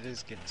mean, it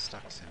is getting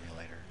stuck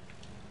simulator.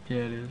 Yeah,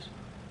 it is.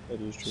 That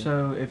is true.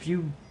 So, if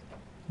you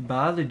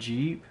buy the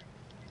Jeep,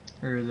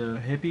 or the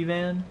hippie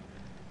van,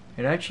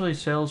 it actually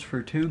sells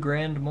for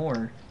 $2,000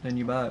 more than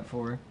you buy it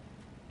for.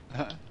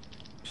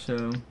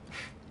 So,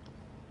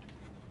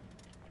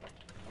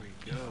 We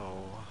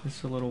go.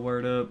 just a little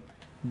word up.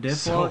 Diff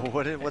So lock?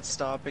 what's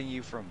stopping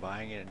you from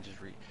buying it and just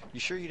You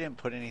sure you didn't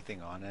put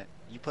anything on it?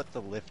 You put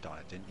the lift on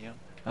it, didn't you?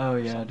 Oh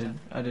yeah, Something?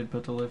 I did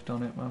put the lift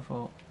on it. My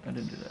fault. I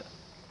did do that.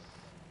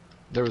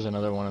 There was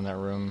another one in that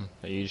room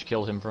that you just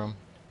killed him from.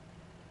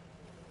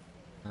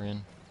 Or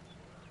in.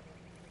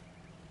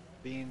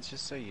 Beans,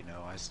 just so you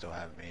know, I still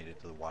haven't made it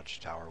to the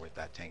watchtower with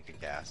that tank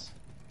of gas.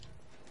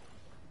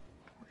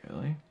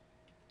 Really?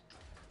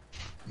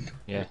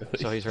 Yeah,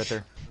 so he's right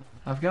there.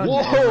 I've gotten Whoa,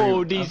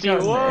 every, I've DC,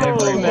 gotten whoa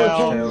every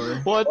now! watchtower.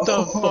 What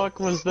the fuck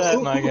was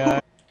that, my guy?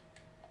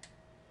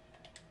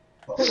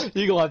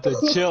 You gonna have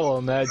to chill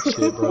on that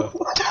shit, bro.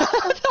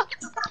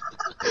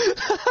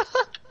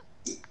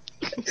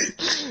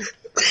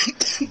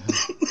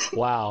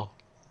 Wow.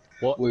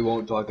 What? We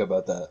won't talk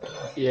about that.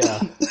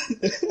 Yeah.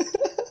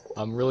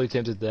 I'm really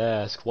tempted to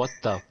ask, what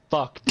the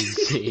fuck,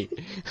 DC?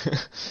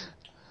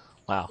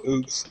 Wow.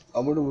 Oops. I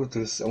wonder what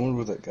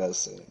that guy's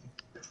saying.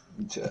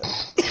 Chat.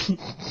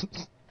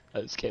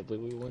 I just can't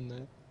believe we won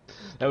that.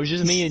 That was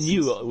just me and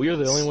you. We were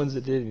the only ones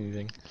that did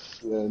anything.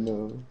 Yeah,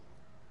 no.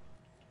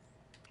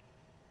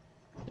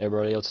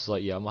 Everybody else is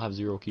like, yeah, I'm gonna have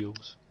 0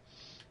 kills.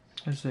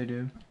 Yes, they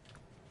do.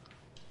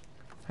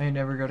 I ain't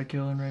never got a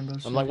kill in Rainbow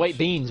Six. I'm like, wait,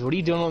 Beans, what are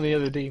you doing on the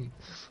other team?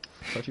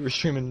 Thought you were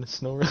streaming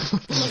SnowRunner.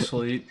 I'm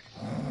asleep.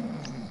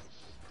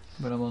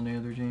 But I'm on the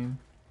other team.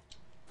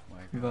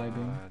 My Vibing.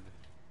 God.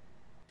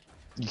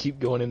 You keep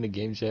going into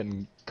game chat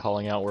and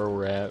calling out where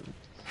we're at.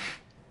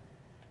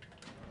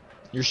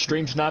 You're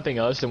stream sniping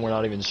us and we're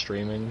not even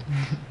streaming.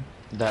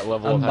 That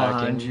level I'm of hacking.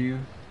 behind you.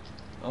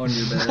 On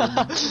your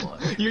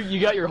bed. You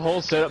got your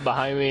whole setup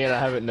behind me and I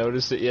haven't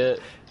noticed it yet.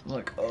 I'm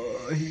like,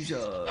 he's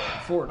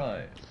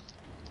Fortnite.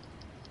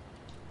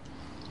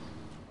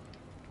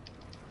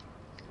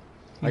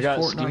 I He's got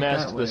Fortnite Ski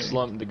Mask that the way.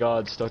 Slump to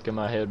God stuck in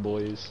my head,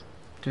 boys.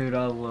 Dude,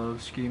 I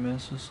love Ski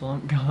Mask the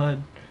Slump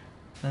God.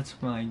 That's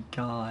my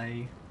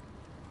guy.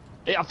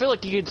 Yeah, I feel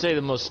like you could say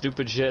the most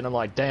stupid shit and I'm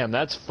like, damn,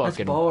 that's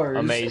fucking bars.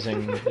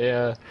 amazing.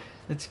 Yeah.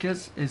 It's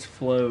because his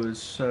flow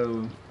is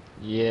so...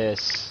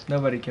 Yes.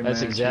 Nobody can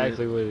That's match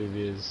exactly it. what it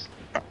is.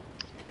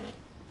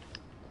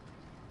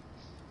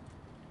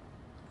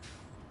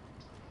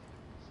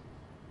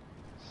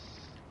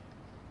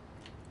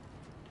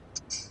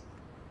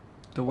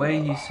 The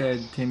way he said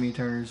Timmy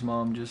Turner's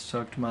mom just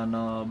sucked my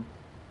knob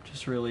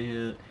just really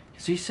hit.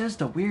 Because he says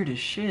the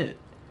weirdest shit.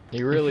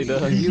 He really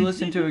does. If you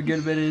listen to a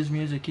good bit of his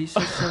music, he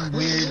says some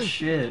weird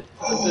shit.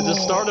 At the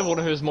start of one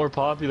of his more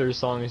popular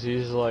songs,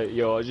 he's like,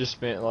 yo, I just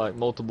spent like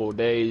multiple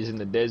days in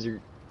the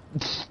desert.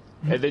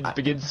 And then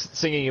begins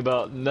singing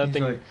about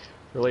nothing like-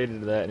 related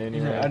to that in any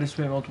He's like, way. I just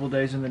spent multiple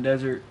days in the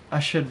desert. I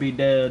should be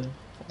dead.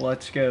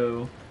 Let's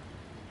go.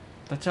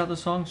 That's how the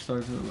song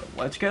starts.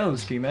 Let's go,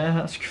 Ski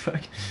Mask.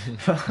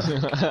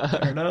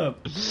 Turn up.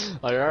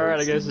 Like,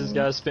 alright, I guess this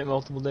guy spent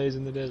multiple days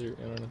in the desert.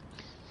 I don't know.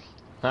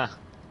 Huh.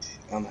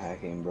 I'm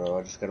hacking, bro.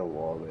 I just got a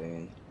wall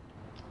bang.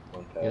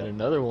 One Got tap.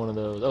 another one of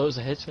those. Oh, it's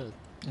a headshot.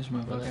 This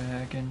motherfucker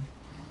hacking.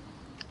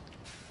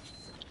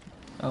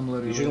 I'm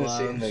literally You should've live,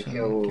 seen the so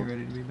kill. get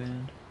ready to be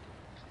banned.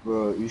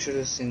 Bro, you should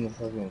have seen the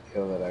fucking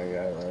kill that I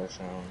got last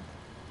round.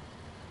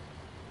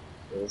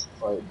 It was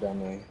quite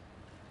dummy.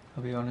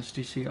 I'll be honest,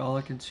 DC, all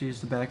I can see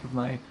is the back of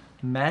my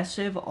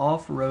massive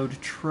off-road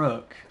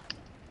truck.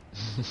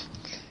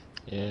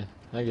 Yeah,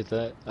 I get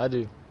that. I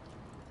do.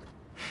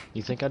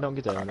 You think I don't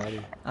get that? I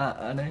do.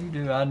 I know you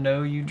do. I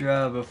know you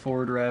drive a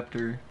Ford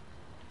Raptor.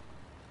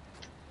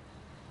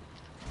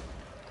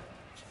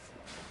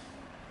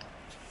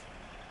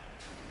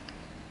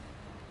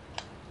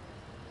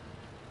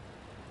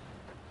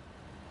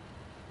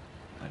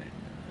 I didn't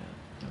know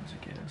that. That was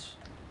a guess.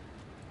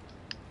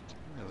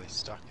 I'm really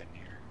stuck in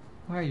here.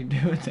 Why are you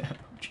doing that?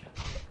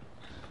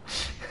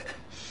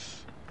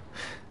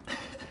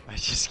 I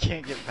just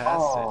can't get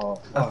past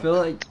Oh, I fuck. feel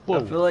like Whoa.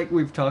 I feel like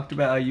we've talked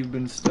about how you've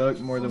been stuck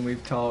more than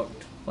we've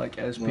talked like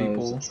as No,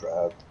 people. it's a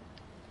trap.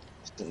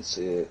 Just didn't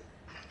see it. it.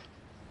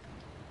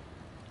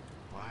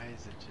 Why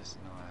is it just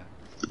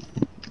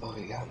not? Oh,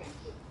 he got me.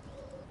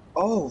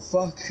 Oh,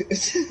 fuck.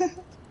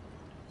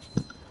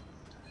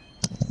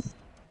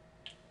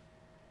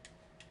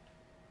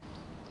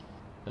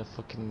 That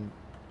fucking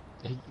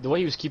the way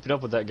he was keeping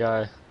up with that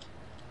guy.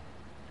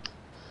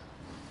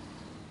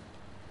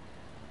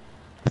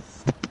 I'm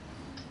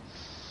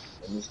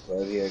just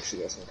glad he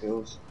actually got some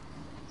kills.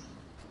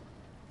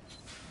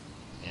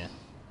 Yeah.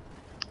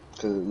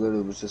 Because it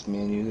literally was just me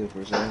and you there for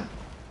a second.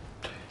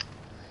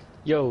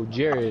 Yo,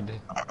 Jared,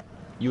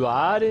 you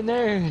odd in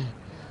there?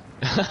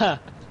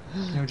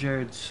 Yo,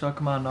 Jared,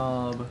 suck my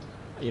knob.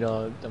 You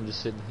know, I'm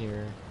just sitting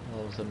here.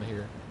 All of a sudden I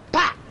hear,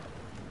 PAH!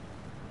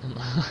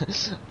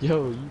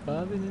 Yo, you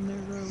vibing in there,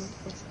 bro? What the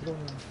fuck's going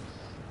on?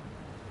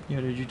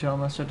 Yo, did you tell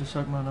him I said to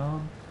suck my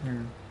knob?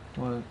 Or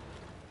what?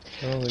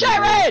 Oh,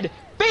 Jared!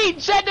 Bean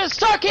said to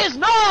suck his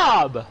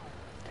knob!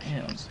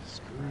 Damn,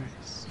 Jesus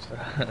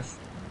Christ.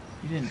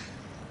 you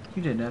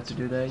didn't have to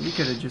do that. You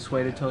could have just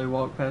waited till he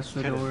walked past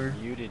the Could door.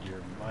 have muted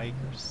your mic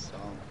or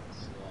something.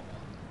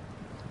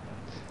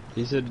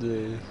 He said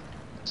to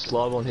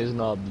slob on his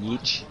knob,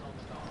 yeech,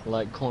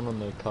 like corn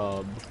on the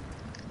cob.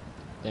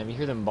 Damn, you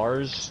hear them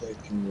bars?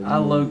 I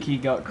low-key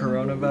got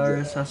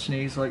coronavirus. I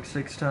sneezed like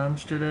 6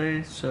 times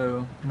today,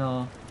 so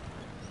no.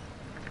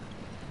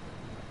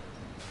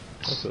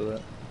 I feel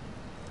that.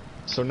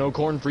 So no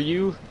corn for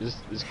you? Is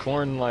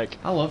corn like...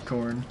 I love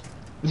corn.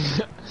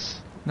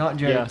 Not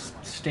Jared's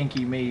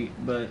stinky meat,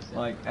 but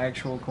like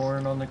actual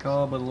corn on the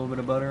cob with a little bit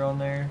of butter on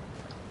there.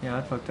 Yeah,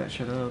 I'd fuck that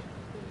shit up.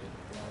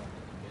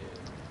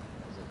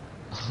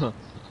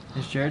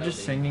 Is Jared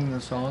just singing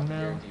the song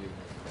now?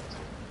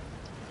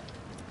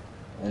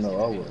 I know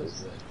I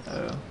was.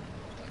 Oh.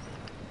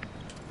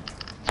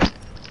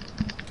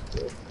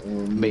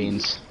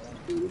 Beans.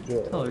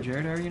 Hello,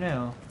 Jared. How are you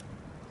now?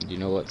 Do you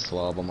know what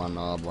slob on my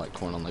knob, like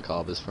corn on the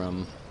cob, is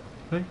from?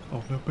 Hey,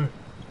 oh, the bear.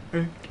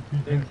 Hey,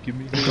 give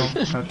me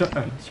don't have to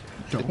ask.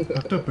 Don't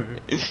have to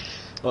beg.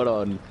 Hold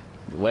on.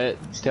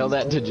 Tell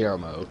that to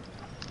Jeremo.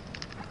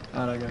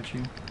 Alright, I got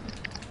you.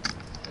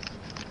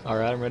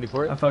 Alright, I'm ready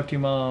for I it. fucked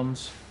your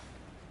moms.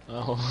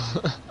 Oh.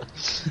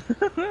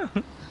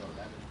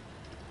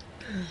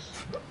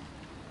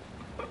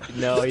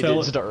 No, he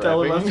didn't start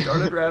Tell him rapping. I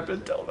started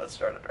rapping. Tell him I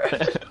started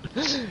rapping.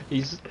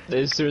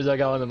 As soon as I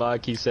got on the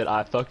mic, he said,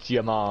 I fucked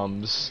your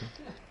moms.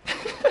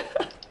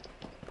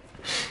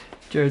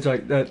 Jared's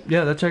like,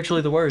 yeah, that's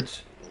actually the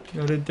words.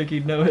 I didn't think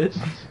he'd know it.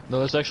 No,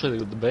 that's actually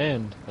the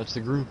band. That's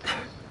the group.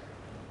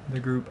 The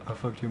group, I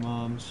fucked your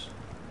moms.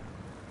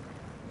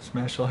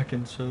 Smash like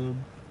and sub.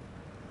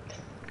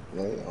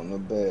 Lay on the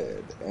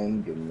bed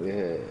and give me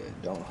head.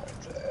 Don't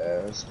have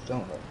to ask,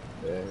 don't have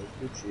to beg.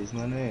 Bitch is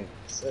my name,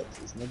 sex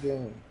is my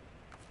game.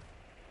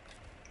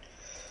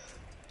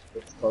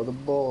 It's for the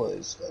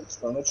boys,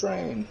 that's on the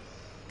train.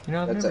 You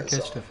know, I've That's never that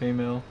kissed song. a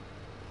female.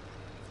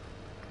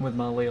 With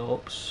my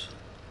lips.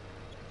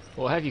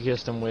 Well, have you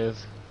kissed him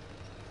with?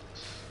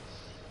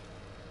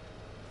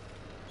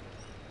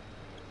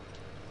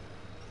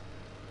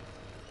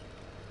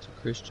 It's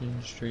a Christian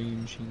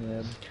stream,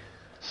 Sheenab.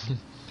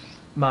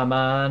 My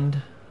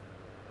mind.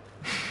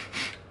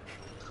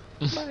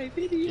 My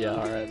video. Yeah,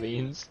 alright,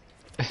 Beans.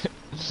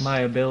 My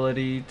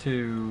ability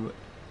to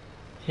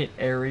hit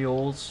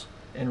aerials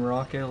in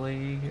Rocket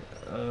League.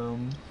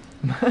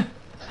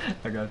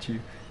 I got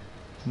you.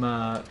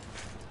 My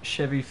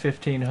Chevy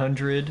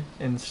 1500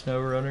 in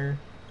SnowRunner.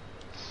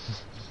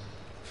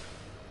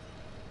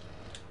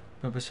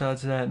 But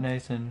besides that,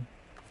 Nathan.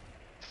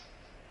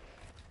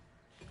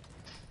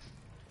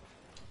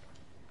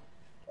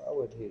 Why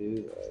would he do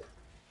that?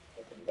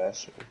 Fucking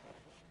bastard.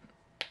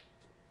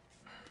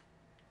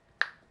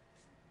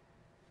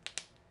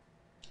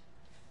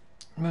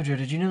 Mojo,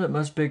 did you know that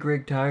most big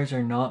rig tires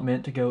are not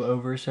meant to go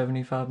over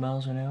 75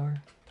 miles an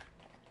hour?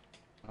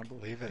 I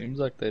believe it. Seems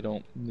like they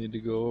don't need to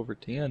go over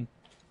 10.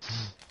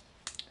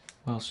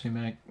 Well, see,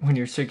 Mac, when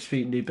you're 6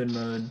 feet deep in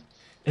mud,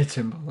 it's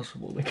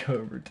impossible to go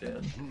over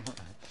 10.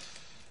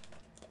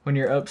 When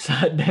you're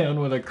upside down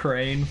with a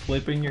crane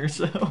flipping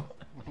yourself.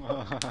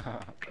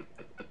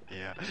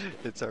 Yeah,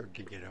 it's hard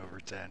to get over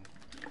 10.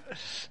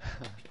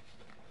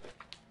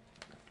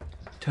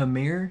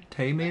 Tamir?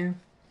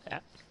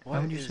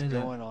 What would you is say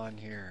that? going on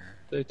here?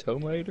 They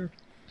tomater?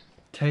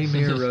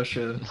 Tamir,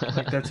 Russia.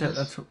 Like,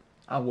 that's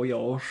I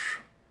wish.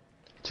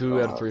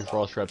 2 out of 3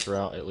 frost traps are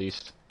out, at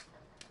least.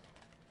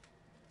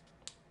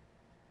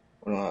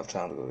 We don't have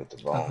time to go get the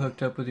I've bone.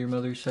 hooked up with your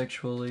mother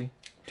sexually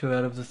 2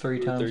 out of the 3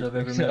 times 3 I've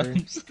ever met her.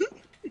 times.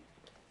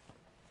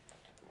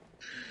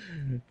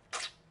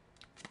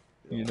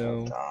 You We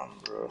don't know, have time,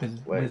 bro.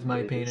 With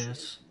my wait,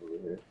 penis. over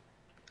here.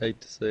 hate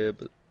to say it,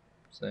 but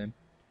same.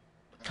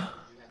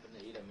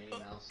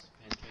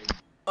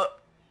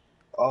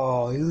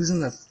 Oh, he was in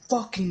the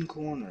fucking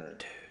corner.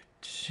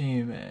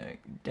 C-Mac,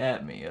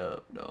 dap me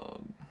up,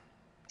 dog.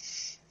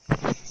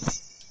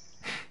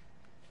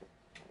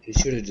 He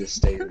should have just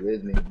stayed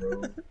with me,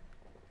 bro.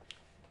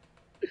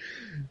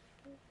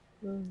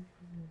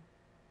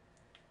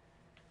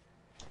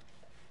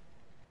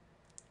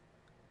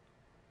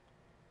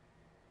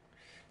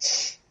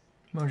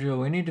 Mojo,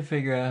 we need to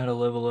figure out how to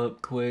level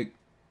up quick.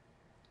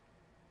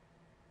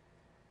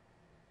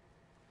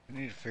 We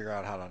need to figure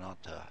out how to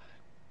not to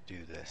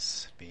do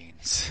this,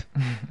 Beans.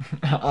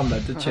 I'm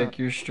about to check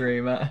your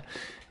stream.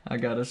 I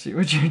gotta see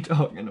what you're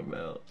talking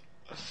about.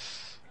 I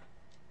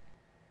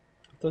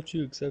thought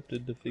you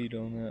accepted defeat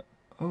on that.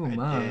 Oh I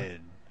my.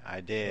 did. I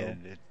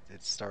did.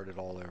 It started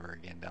all over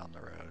again down the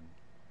road.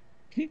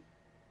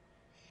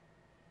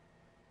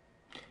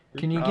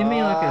 Can you give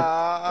me like a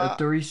Ah,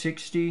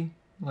 360?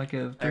 Like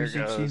a There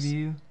 360 goes.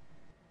 view?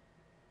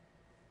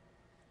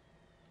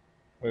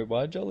 Wait,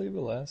 why'd y'all leave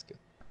Alaska?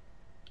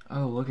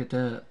 Oh, look at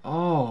that.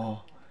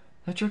 Oh,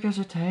 that truck has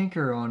a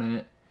tanker on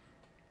it.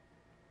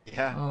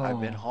 Yeah,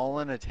 I've been Oh.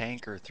 hauling a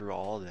tanker through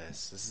all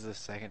this. This is the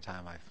second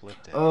time I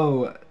flipped it.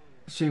 Oh,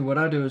 see, what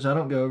I do is I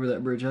don't go over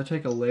that bridge. I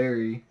take a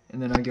Larry, and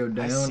then I go I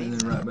down seen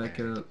and then right that back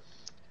Larry. up.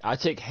 I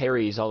take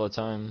Harry's all the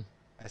time.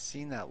 I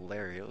seen that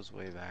Larry. It was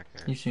way back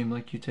there. You seem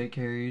like you take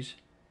carries.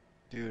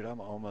 Dude,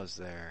 I'm almost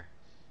there.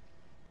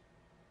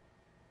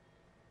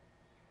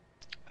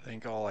 I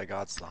think all I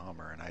got's the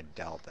Hummer, and I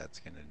doubt that's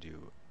gonna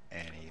do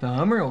anything. The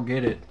Hummer will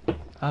get it.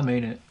 I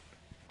mean it.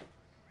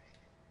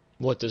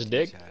 What, this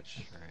dick? Detach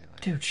trailer.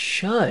 Dude,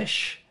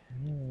 shush.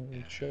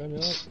 Yeah, shut up. Need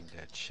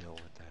to chill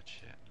with that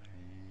shit,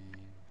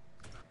 man.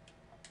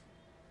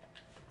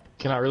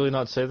 Can I really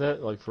not say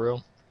that? Like, for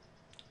real?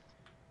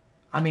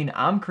 I mean,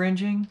 I'm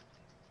cringing.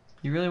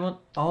 You really want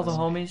all the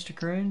Must be. homies to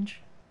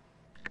cringe?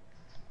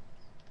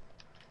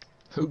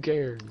 Who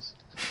cares?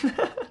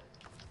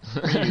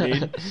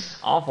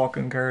 I'll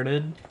fucking care,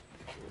 dude.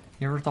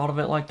 You ever thought of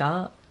it like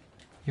that?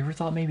 You ever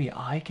thought maybe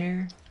I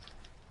care?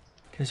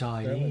 Cause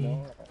I Apparently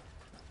not.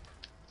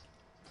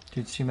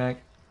 Dude, C-Mac,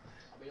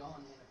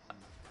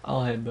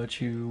 I'll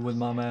headbutt you with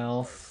my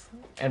mouth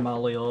and my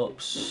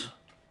lips.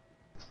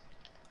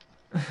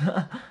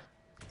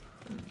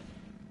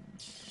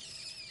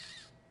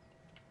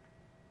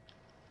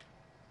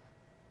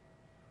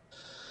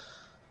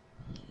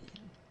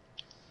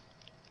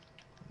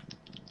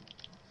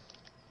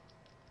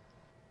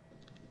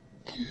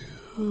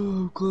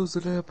 Oh, close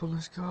the app on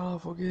this god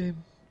awful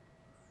game.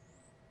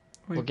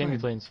 What game you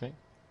playing, Snake?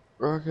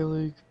 Rocket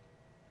League.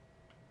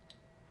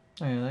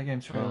 Oh yeah, that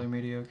game's fairly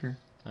mediocre.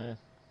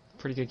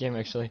 Pretty good game,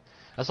 actually.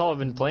 That's all I've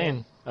been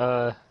playing.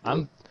 I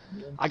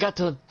got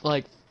to,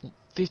 like,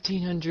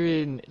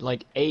 1500,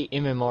 like, 8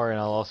 MMR and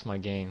I lost my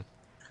game.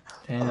 Oh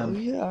Damn.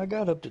 yeah, I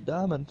got up to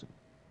diamond.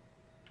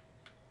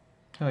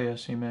 Hell yeah,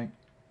 C-Mac.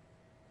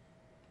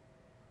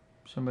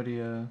 Somebody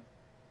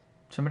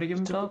give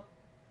him top?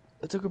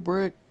 I took a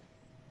break.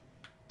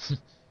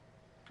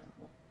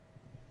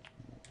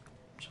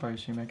 Sorry,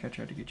 C-Mac, I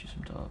tried to get you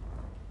some top.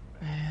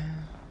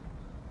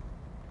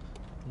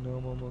 No,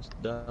 I'm almost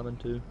diamond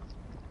 2.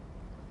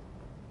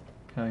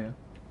 Hell yeah.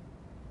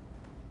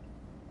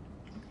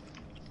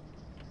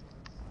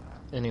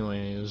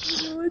 Anyways.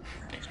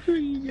 Screw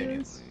you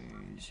guys.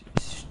 Anyways,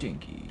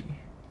 stinky.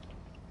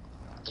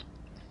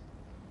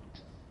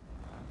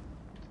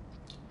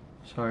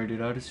 Sorry,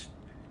 dude, I just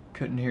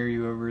couldn't hear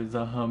you over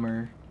the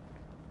Hummer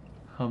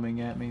humming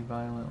at me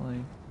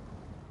violently.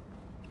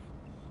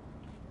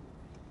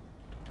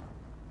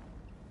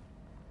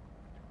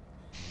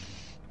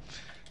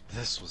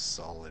 This was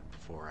solid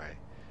before I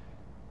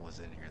was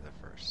in here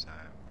the first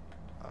time.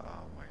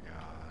 Oh my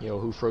god. Yo,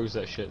 who froze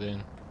that shit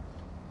then?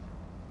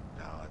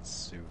 No, it's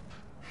soup.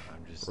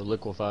 I'm just, Or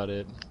liquefied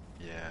it?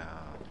 yeah,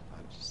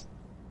 I'm just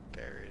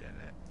buried in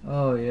it.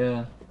 Oh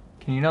yeah.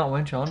 Can you not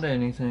winch onto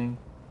anything?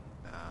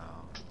 No.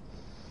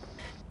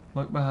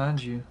 Look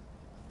behind you.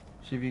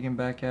 See if you can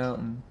back out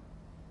and...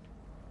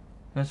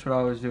 That's what I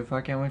always do. If I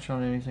can't winch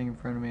on anything in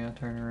front of me, I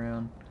turn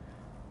around.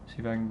 See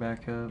if I can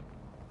back up.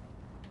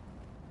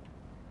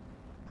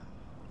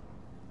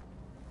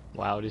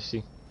 Wow, did you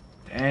see?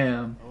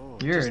 Damn. Oh,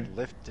 You're... just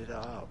lift it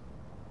up.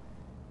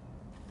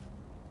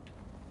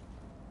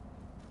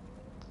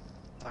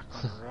 Stuck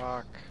on a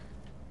rock.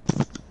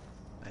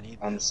 I need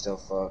I'm this. still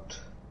fucked.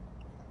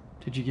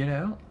 Did you get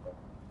out?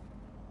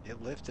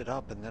 It lifted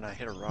up and then I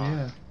hit a rock.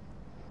 Yeah.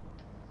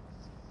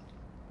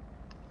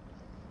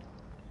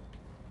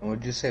 And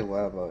what'd you say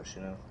wow about,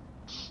 you know?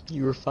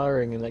 You were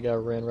firing and that guy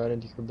ran right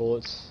into your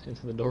bullets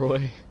into the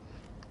doorway.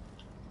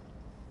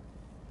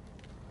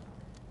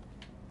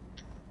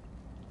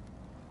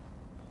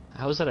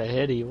 How is that a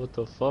heady? What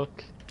the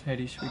fuck?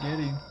 Heady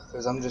spaghetti.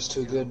 Because I'm just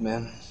too good,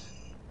 man.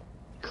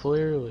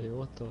 Clearly,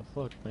 what the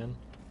fuck, man?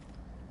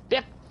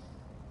 Yep.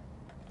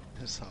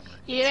 This summer.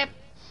 Yep.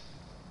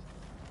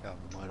 Got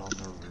mud on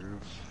the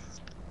roof.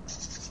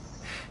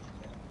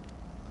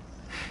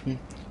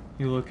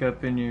 You look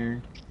up in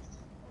your...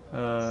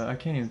 I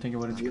can't even think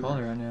of what it's called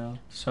right now.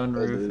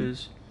 Sunroof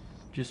is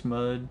just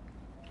mud.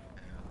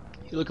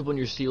 You look up on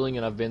your ceiling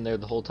and I've been there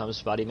the whole time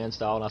Spidey-Man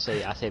style and I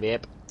say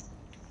yep.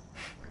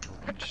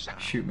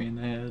 Shoot me in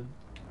the head.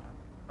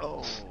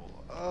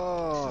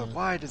 Oh,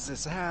 why does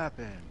this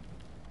happen?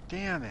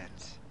 Damn it.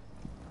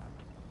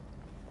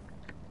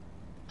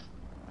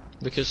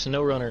 Because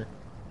SnowRunner.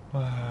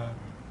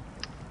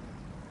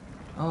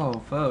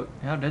 Oh, fuck.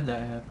 How did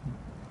that happen?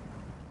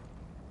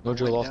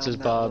 Mojo Went lost down his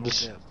that little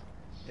bobs. dip.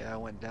 Yeah, I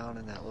went down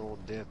in that little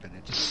dip and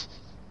it just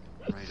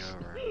right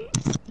over.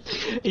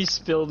 He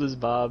spilled his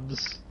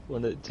bobs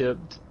when it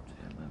tipped.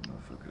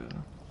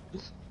 Africa.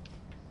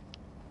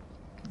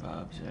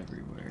 Vibes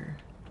everywhere.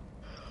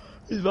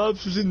 His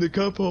vibes was in the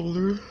cup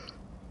holder.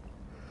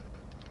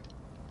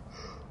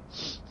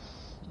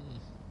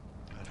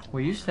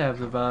 We used to have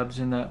the vibes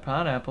in that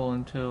pineapple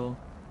until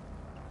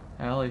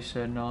Allie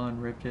said no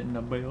and ripped it in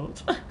the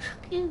belt.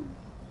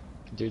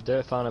 Dude,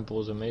 that pineapple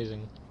is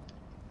amazing.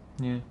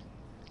 Yeah.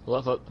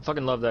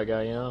 Fucking love that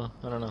guy, you know?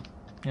 I don't know.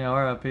 Yeah,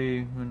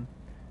 R.I.P. when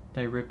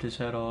they ripped his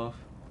head off.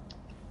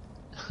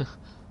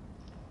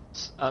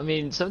 I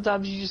mean,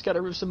 sometimes you just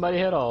gotta rip somebody's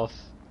head off.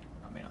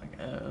 I mean, I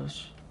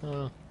guess.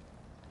 Uh,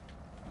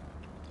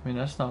 I mean,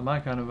 that's not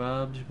my kind of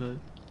vibes, but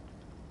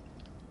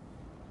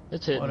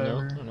it's hitting though,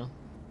 whatever. you know.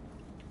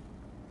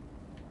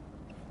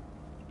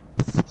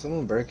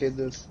 Someone barricade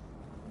this?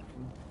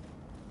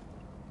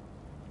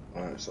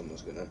 Alright,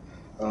 someone's gonna.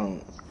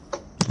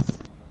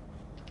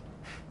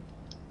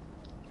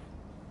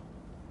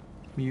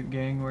 Mute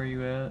gang, where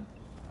you at?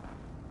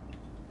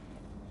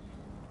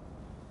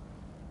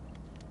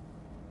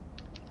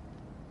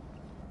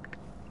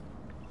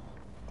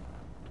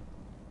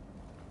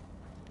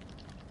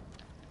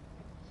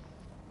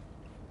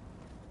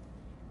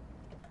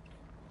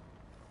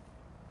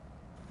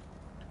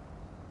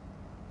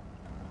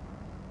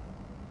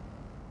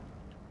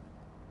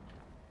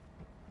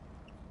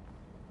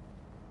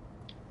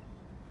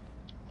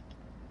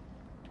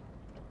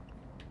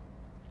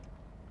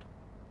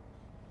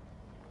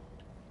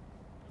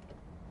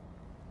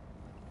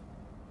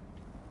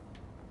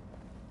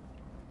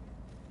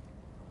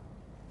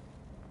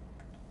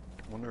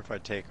 Wonder if I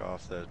take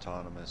off the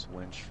autonomous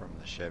winch from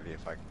the Chevy,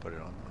 if I can put it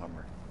on the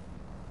Hummer.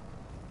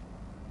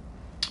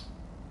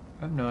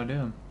 I have no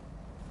idea.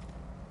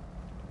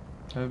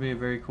 That would be a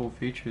very cool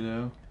feature,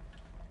 though.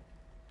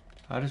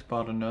 I just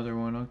bought another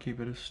one. I'll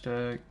keep it a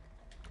stack.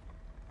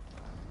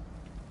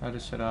 I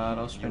just said, alright,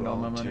 I'll spend all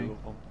my own money. 2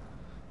 of them?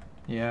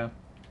 Yeah.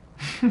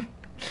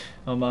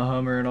 On my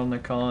Hummer and on the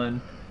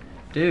con.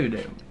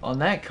 Dude, on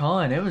that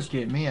con, it was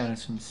getting me out of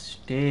some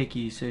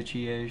sticky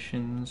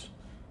situations.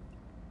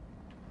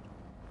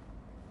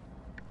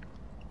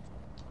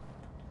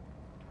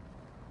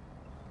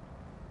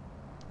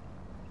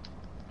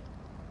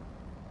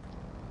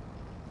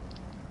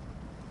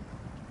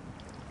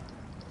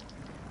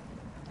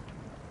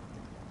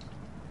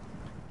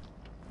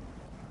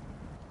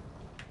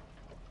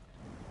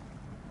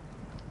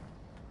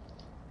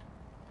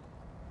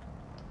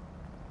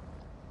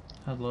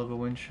 I'd love a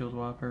windshield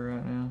wiper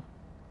right now.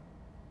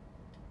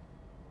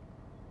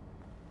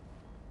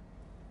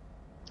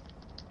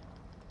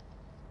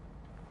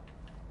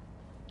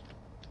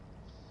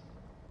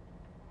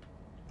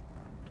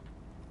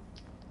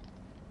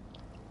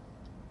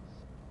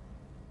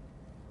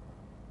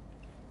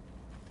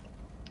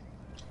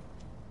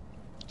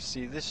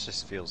 See, this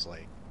just feels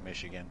like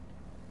Michigan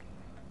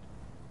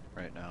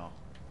right now.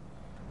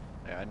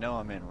 Yeah, I know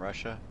I'm in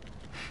Russia,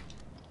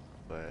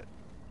 but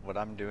what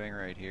I'm doing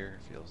right here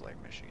feels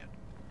like Michigan.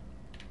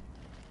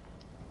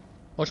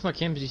 Watch my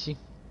cams, DC.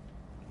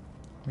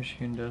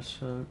 Michigan does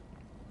suck.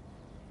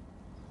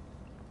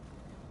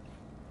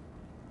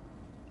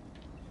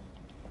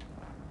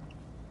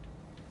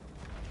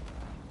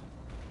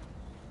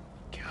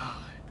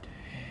 God damn.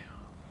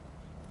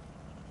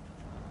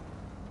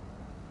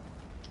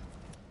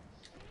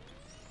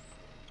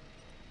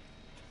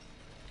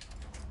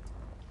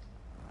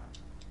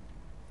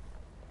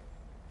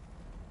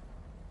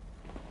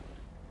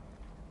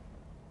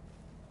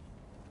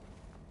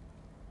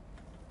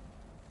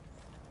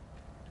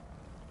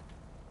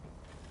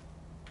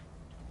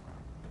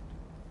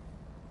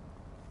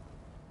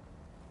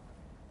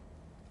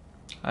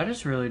 I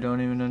just really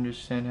don't even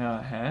understand how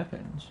it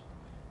happens.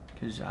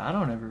 Because I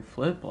don't ever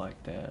flip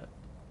like that.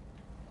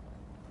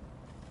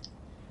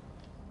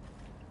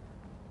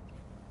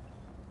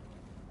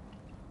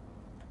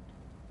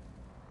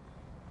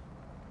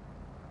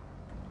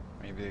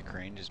 Maybe the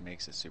crane just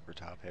makes it super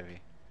top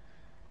heavy.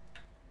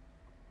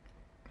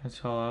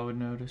 That's all I would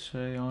know to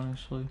say,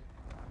 honestly.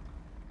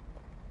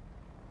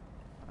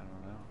 I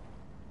don't know.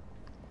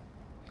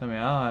 I mean,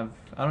 I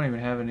don't even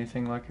have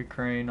anything like a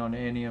crane on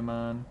any of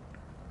mine.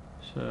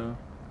 So,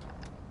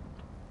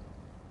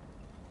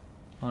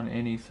 on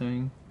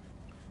anything.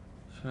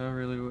 So I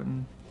really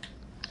wouldn't.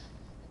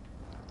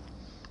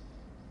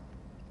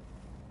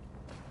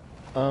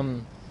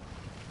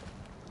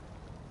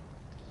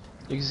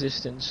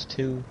 Existence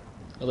 2,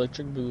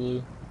 Electric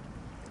Boogaloo.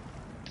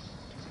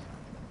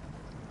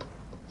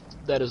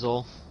 That is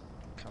all.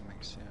 Coming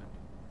soon.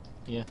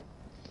 Yeah.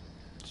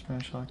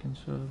 Smash like and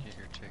sub. Get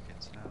your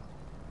tickets now.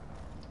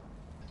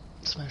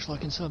 Smash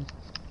like and sub.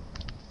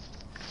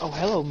 Oh,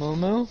 hello,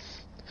 Momo.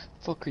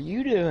 Fuck are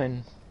you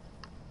doing?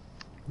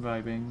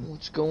 Vibing.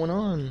 What's going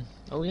on?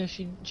 Oh yeah,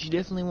 she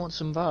definitely wants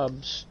some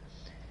vibes,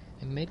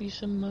 and maybe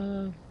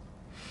some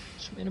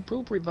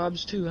inappropriate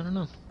vibes too. I don't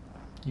know.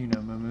 You know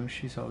Mumu,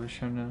 she's always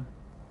trying to...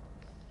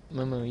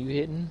 Momo, you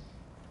hitting?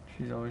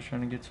 She's always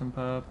trying to get some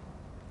pop.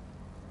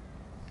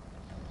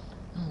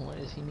 Oh, what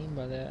does he mean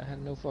by that? I have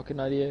no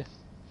fucking idea.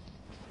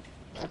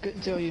 I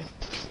couldn't tell you.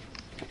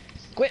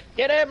 Quit!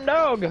 Get him,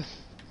 dog!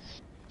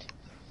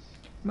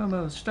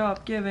 Momo,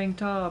 stop giving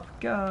top.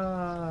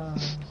 God.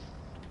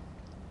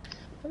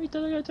 Every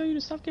time I tell you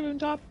to stop giving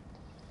top.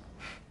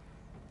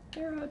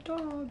 You're a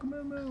dog,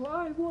 Momo.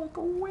 I look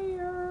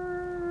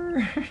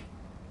weird.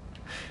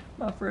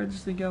 My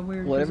friends think I'm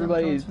weird. Well, 'Cause I'm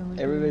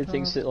constantly everybody giving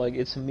thinks top. that like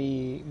it's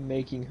me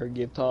making her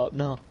give top.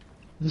 No,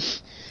 No,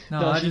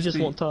 no, I she just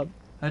be, want top.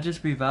 I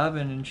just be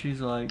vibing, and she's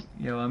like,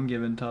 "Yo, I'm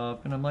giving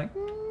top," and I'm like,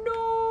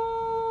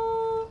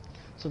 "No."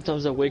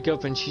 Sometimes I wake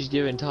up and she's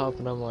giving top,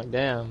 and I'm like,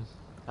 damn,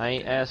 I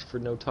ain't asked for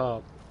no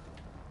top.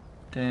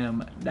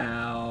 Damn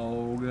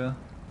dog.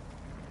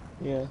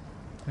 Yeah.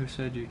 Who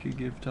said you could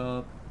give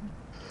top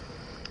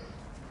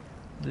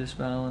this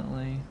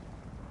violently?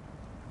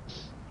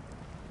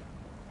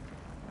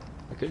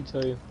 I couldn't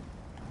tell you.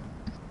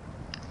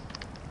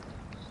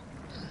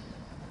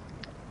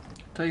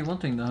 Tell you one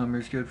thing the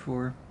Hummer's good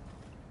for.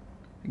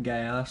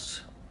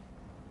 Gas.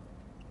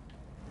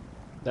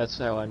 That's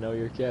how I know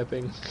you're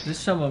capping. This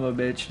son of a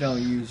bitch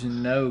don't use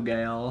no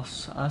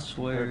gas. I Compared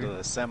swear. to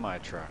the semi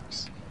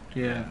trucks.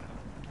 Yeah.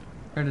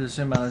 Compared to the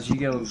semis, you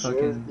go Is yours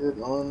fucking good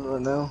on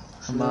right now?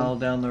 a mile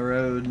down the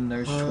road and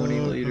there's 20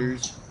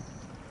 liters.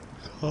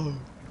 Oh.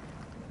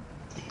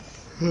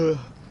 I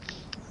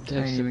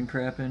ain't even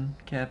capping.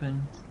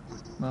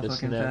 It's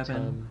Motherfucking nap fapping.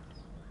 time.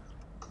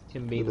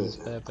 Him being It his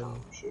is. fapping.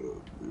 Shut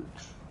up,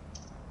 bitch.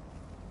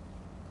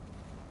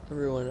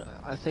 Everyone,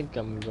 I think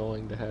I'm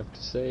going to have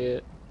to say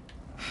it.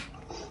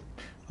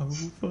 Oh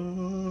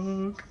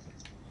fuck.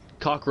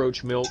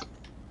 Cockroach milk.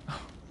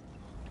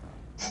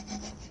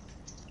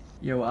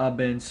 Yo, I've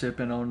been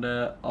sipping on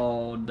that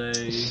all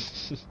day.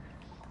 Shit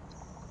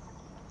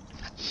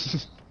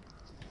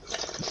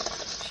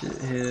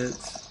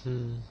hits.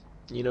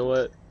 You know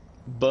what?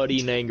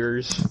 Buddy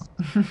Nangers.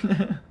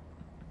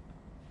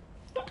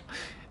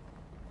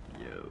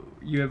 Yo,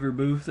 you ever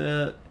boof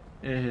that?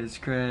 It hits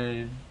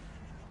crazy.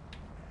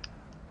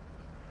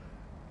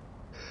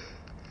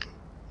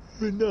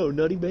 No,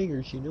 nutty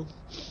bangers, you know.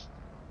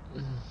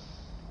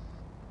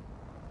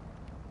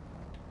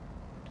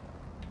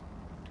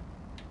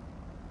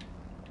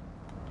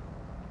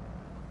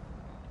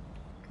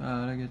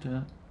 Alright, I get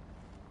that.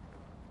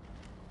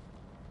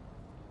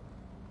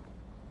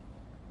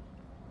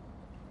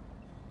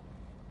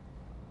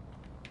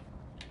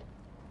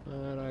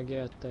 Alright, I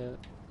get that.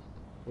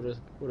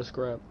 What a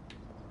scrap.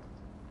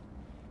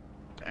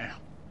 Damn.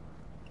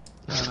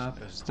 Alright,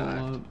 Those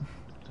I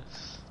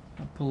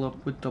pull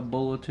up with the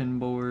bulletin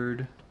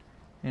board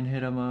and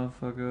hit a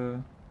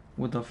motherfucker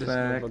with a This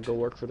fact. motherfucker go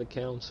work for the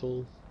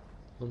council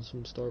on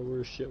some Star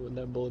Wars shit with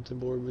that bulletin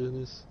board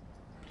business.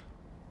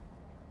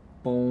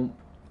 Boom.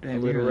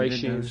 Damn, you really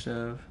did know Alliteration.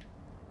 stuff.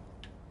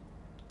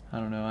 I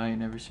don't know, I ain't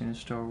never seen a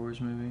Star Wars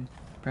movie.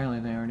 Apparently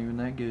they aren't even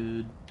that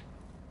good.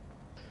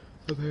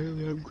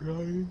 Apparently I'm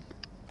crying.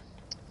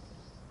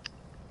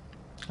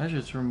 That's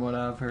just from what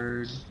I've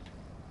heard.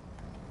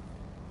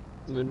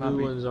 The Might new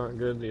be- ones aren't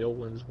good, the old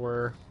ones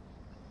were.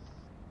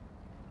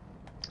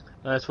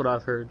 That's what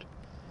I've heard.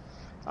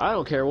 I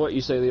don't care what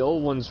you say, the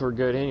old ones were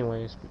good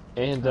anyways.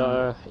 And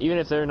even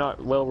if they're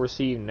not well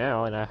received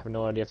now, and I have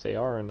no idea if they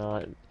are or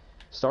not,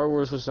 Star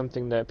Wars was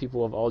something that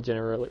people of all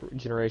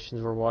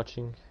generations were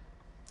watching.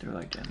 They're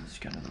like getting this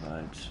kind of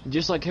vibes.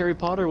 Just like Harry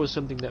Potter was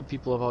something that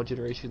people of all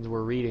generations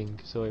were reading,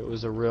 so it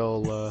was a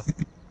real,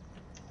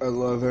 I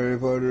love Harry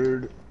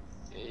Potter.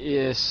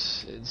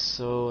 yes,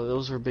 so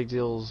those were big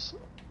deals,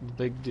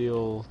 big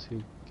deal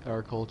to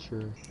our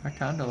culture. I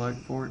kinda like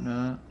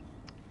Fortnite.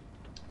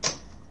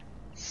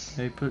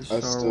 They put I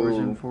Star Wars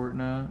in still-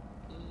 Fortnite.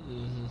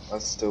 Mm-hmm. I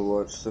still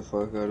watch the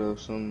fuck out of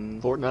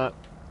some. Fortnite.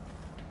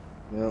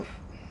 Yep.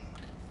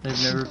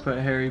 They've never put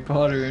Harry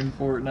Potter in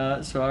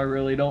Fortnite, so I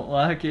really don't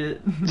like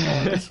it,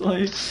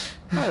 honestly.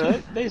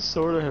 They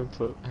sort of have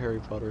put Harry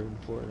Potter in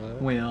Fortnite.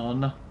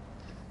 When?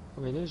 I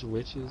mean, there's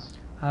witches.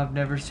 I've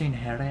never seen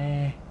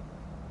Harry.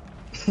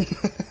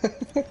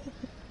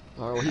 Alright,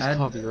 well, he's I'd-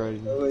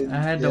 copyrighted.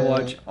 I had to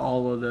watch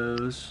all of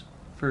those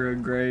for a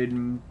grade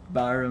in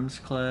Byram's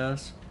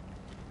class.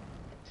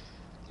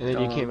 And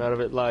then you came out of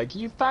it like,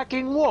 you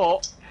fucking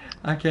what?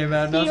 I came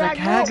out and I was like,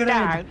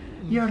 Hagrid,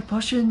 you're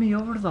pushing me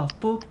over the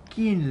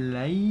fucking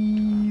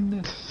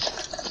line.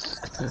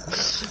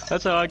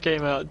 That's how I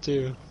came out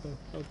too.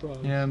 No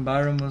problem. Yeah, and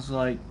Byram was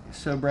like,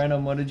 so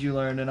Brandon, what did you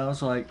learn? And I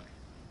was like,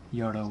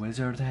 you're a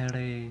wizard,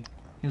 Harry.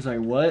 He was like,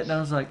 what? And I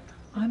was like,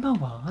 I'm a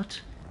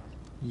what?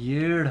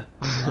 You're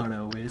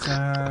a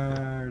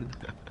wizard.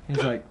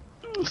 He's like,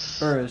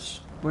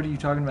 Burris, what are you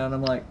talking about? And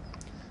I'm like,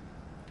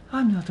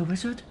 I'm not a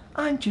wizard.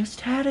 I'm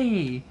just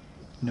Harry.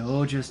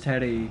 No, just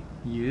Harry.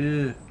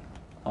 You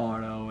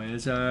are a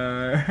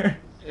wizard.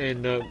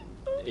 And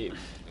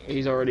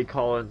he's already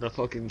calling the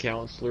fucking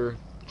counselor,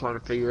 trying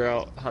to figure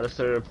out how to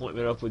set an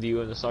appointment up with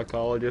you and the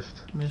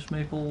psychologist. Miss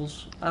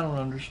Maples, I don't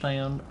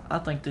understand. I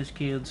think this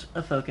kid's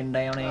a fucking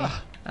downy.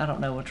 I don't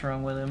know what's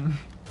wrong with him.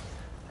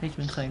 He's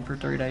been saying for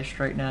 3 days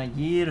straight now,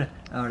 you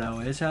are a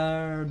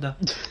wizard.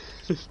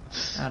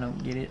 I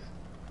don't get it.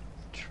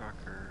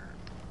 Trucker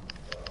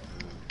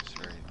boots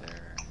right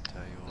there.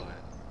 Tell you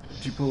what.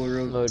 Did you pull a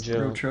real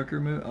Mojo.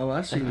 trucker move? Oh,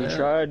 I see Have you that.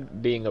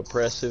 tried being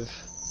oppressive?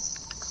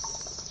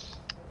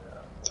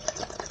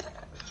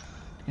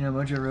 You know,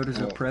 Mojo rode his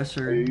Are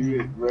oppressor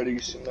you in ready,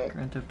 Sinek?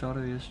 Grand Theft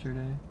Auto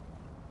yesterday.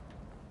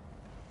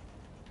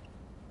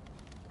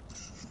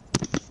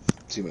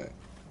 Sinek.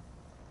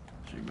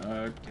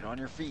 C-Mac. Get on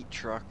your feet,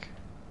 truck.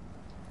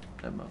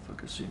 That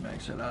motherfucker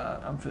C-Mac said,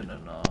 I'm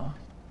finna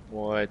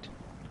What?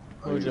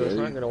 Are you Mojo, it's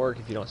not ready? gonna work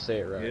if you don't say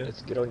it right. Yeah.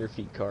 It's get on your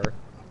feet, car.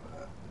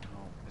 No,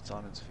 it's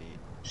on its feet.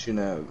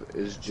 Shinab,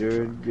 is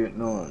Jared getting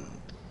on?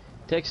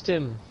 Text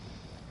him.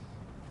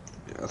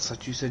 I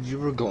thought you said you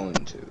were going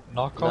to.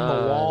 Knock on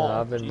the wall.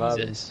 Nah, I've been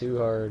vibing Jesus. too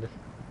hard.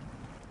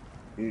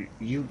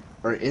 You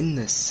are in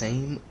the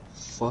same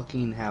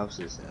fucking house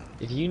as him.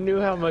 If you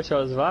knew how much I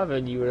was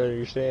vibing, you would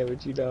understand,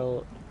 but you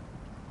don't.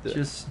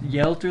 Just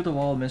yell through the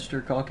wall,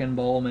 Mr. Cock and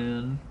Ball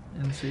Man,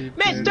 and see if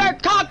Mr.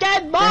 Cock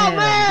and Ball Damn,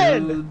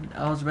 Man! dude.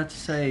 I was about to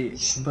say,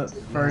 but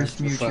first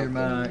mute your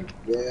mic.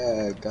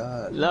 Yeah,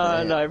 God.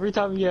 No, no, every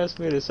time you ask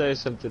me to say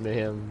something to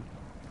him,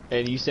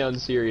 and you sound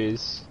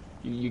serious,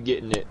 you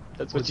getting it.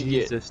 That's what you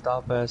get. Jesus,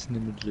 stop asking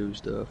him to do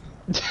stuff.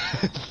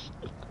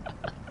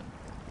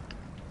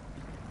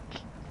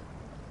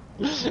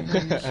 You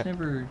just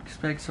never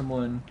expect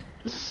someone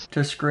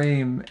to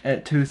scream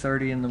at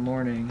 2:30 in the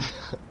morning.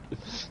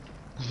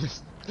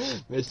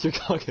 Mr.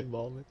 Cock and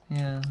Ball Man.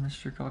 Yeah,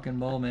 Mr. Cock and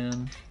Ball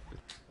Man.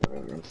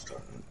 Whatever, I'm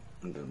starting.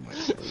 I'm doing my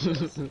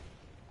stuff.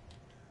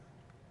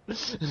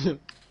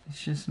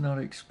 It's just not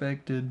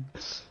expected.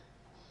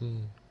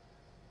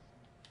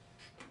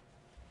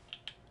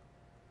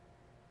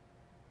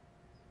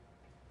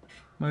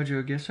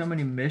 Mojo, guess how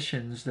many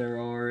missions there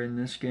are in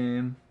this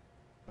game?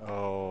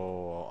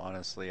 Oh,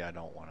 honestly, I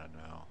don't want to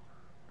know.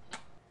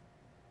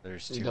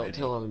 There's too Don't many.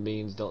 tell him,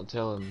 Beans. Don't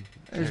tell him.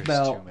 There's There's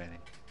about too many.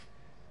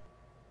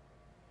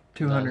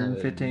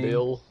 215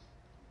 Bill.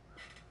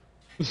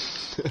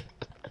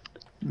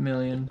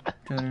 million.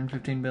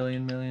 215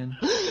 billion million.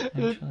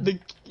 Actually.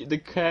 the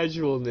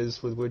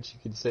casualness with which you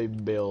can say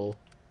Bill.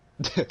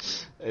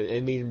 I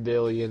mean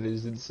billion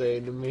is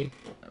insane to me.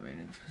 I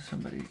mean, if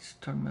somebody's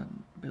talking about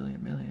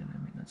billion million, I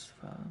mean, that's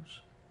the vibes.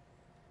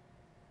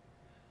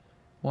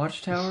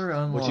 Watchtower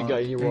unlocked. What you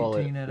got in your 18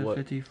 wallet? out of What?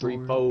 54.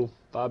 3, 4,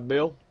 5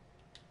 bill?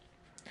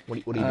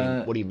 What do you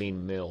mean? What do you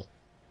mean mill?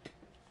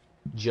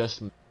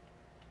 Just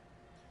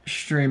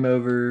Stream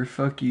over.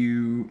 Fuck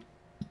you.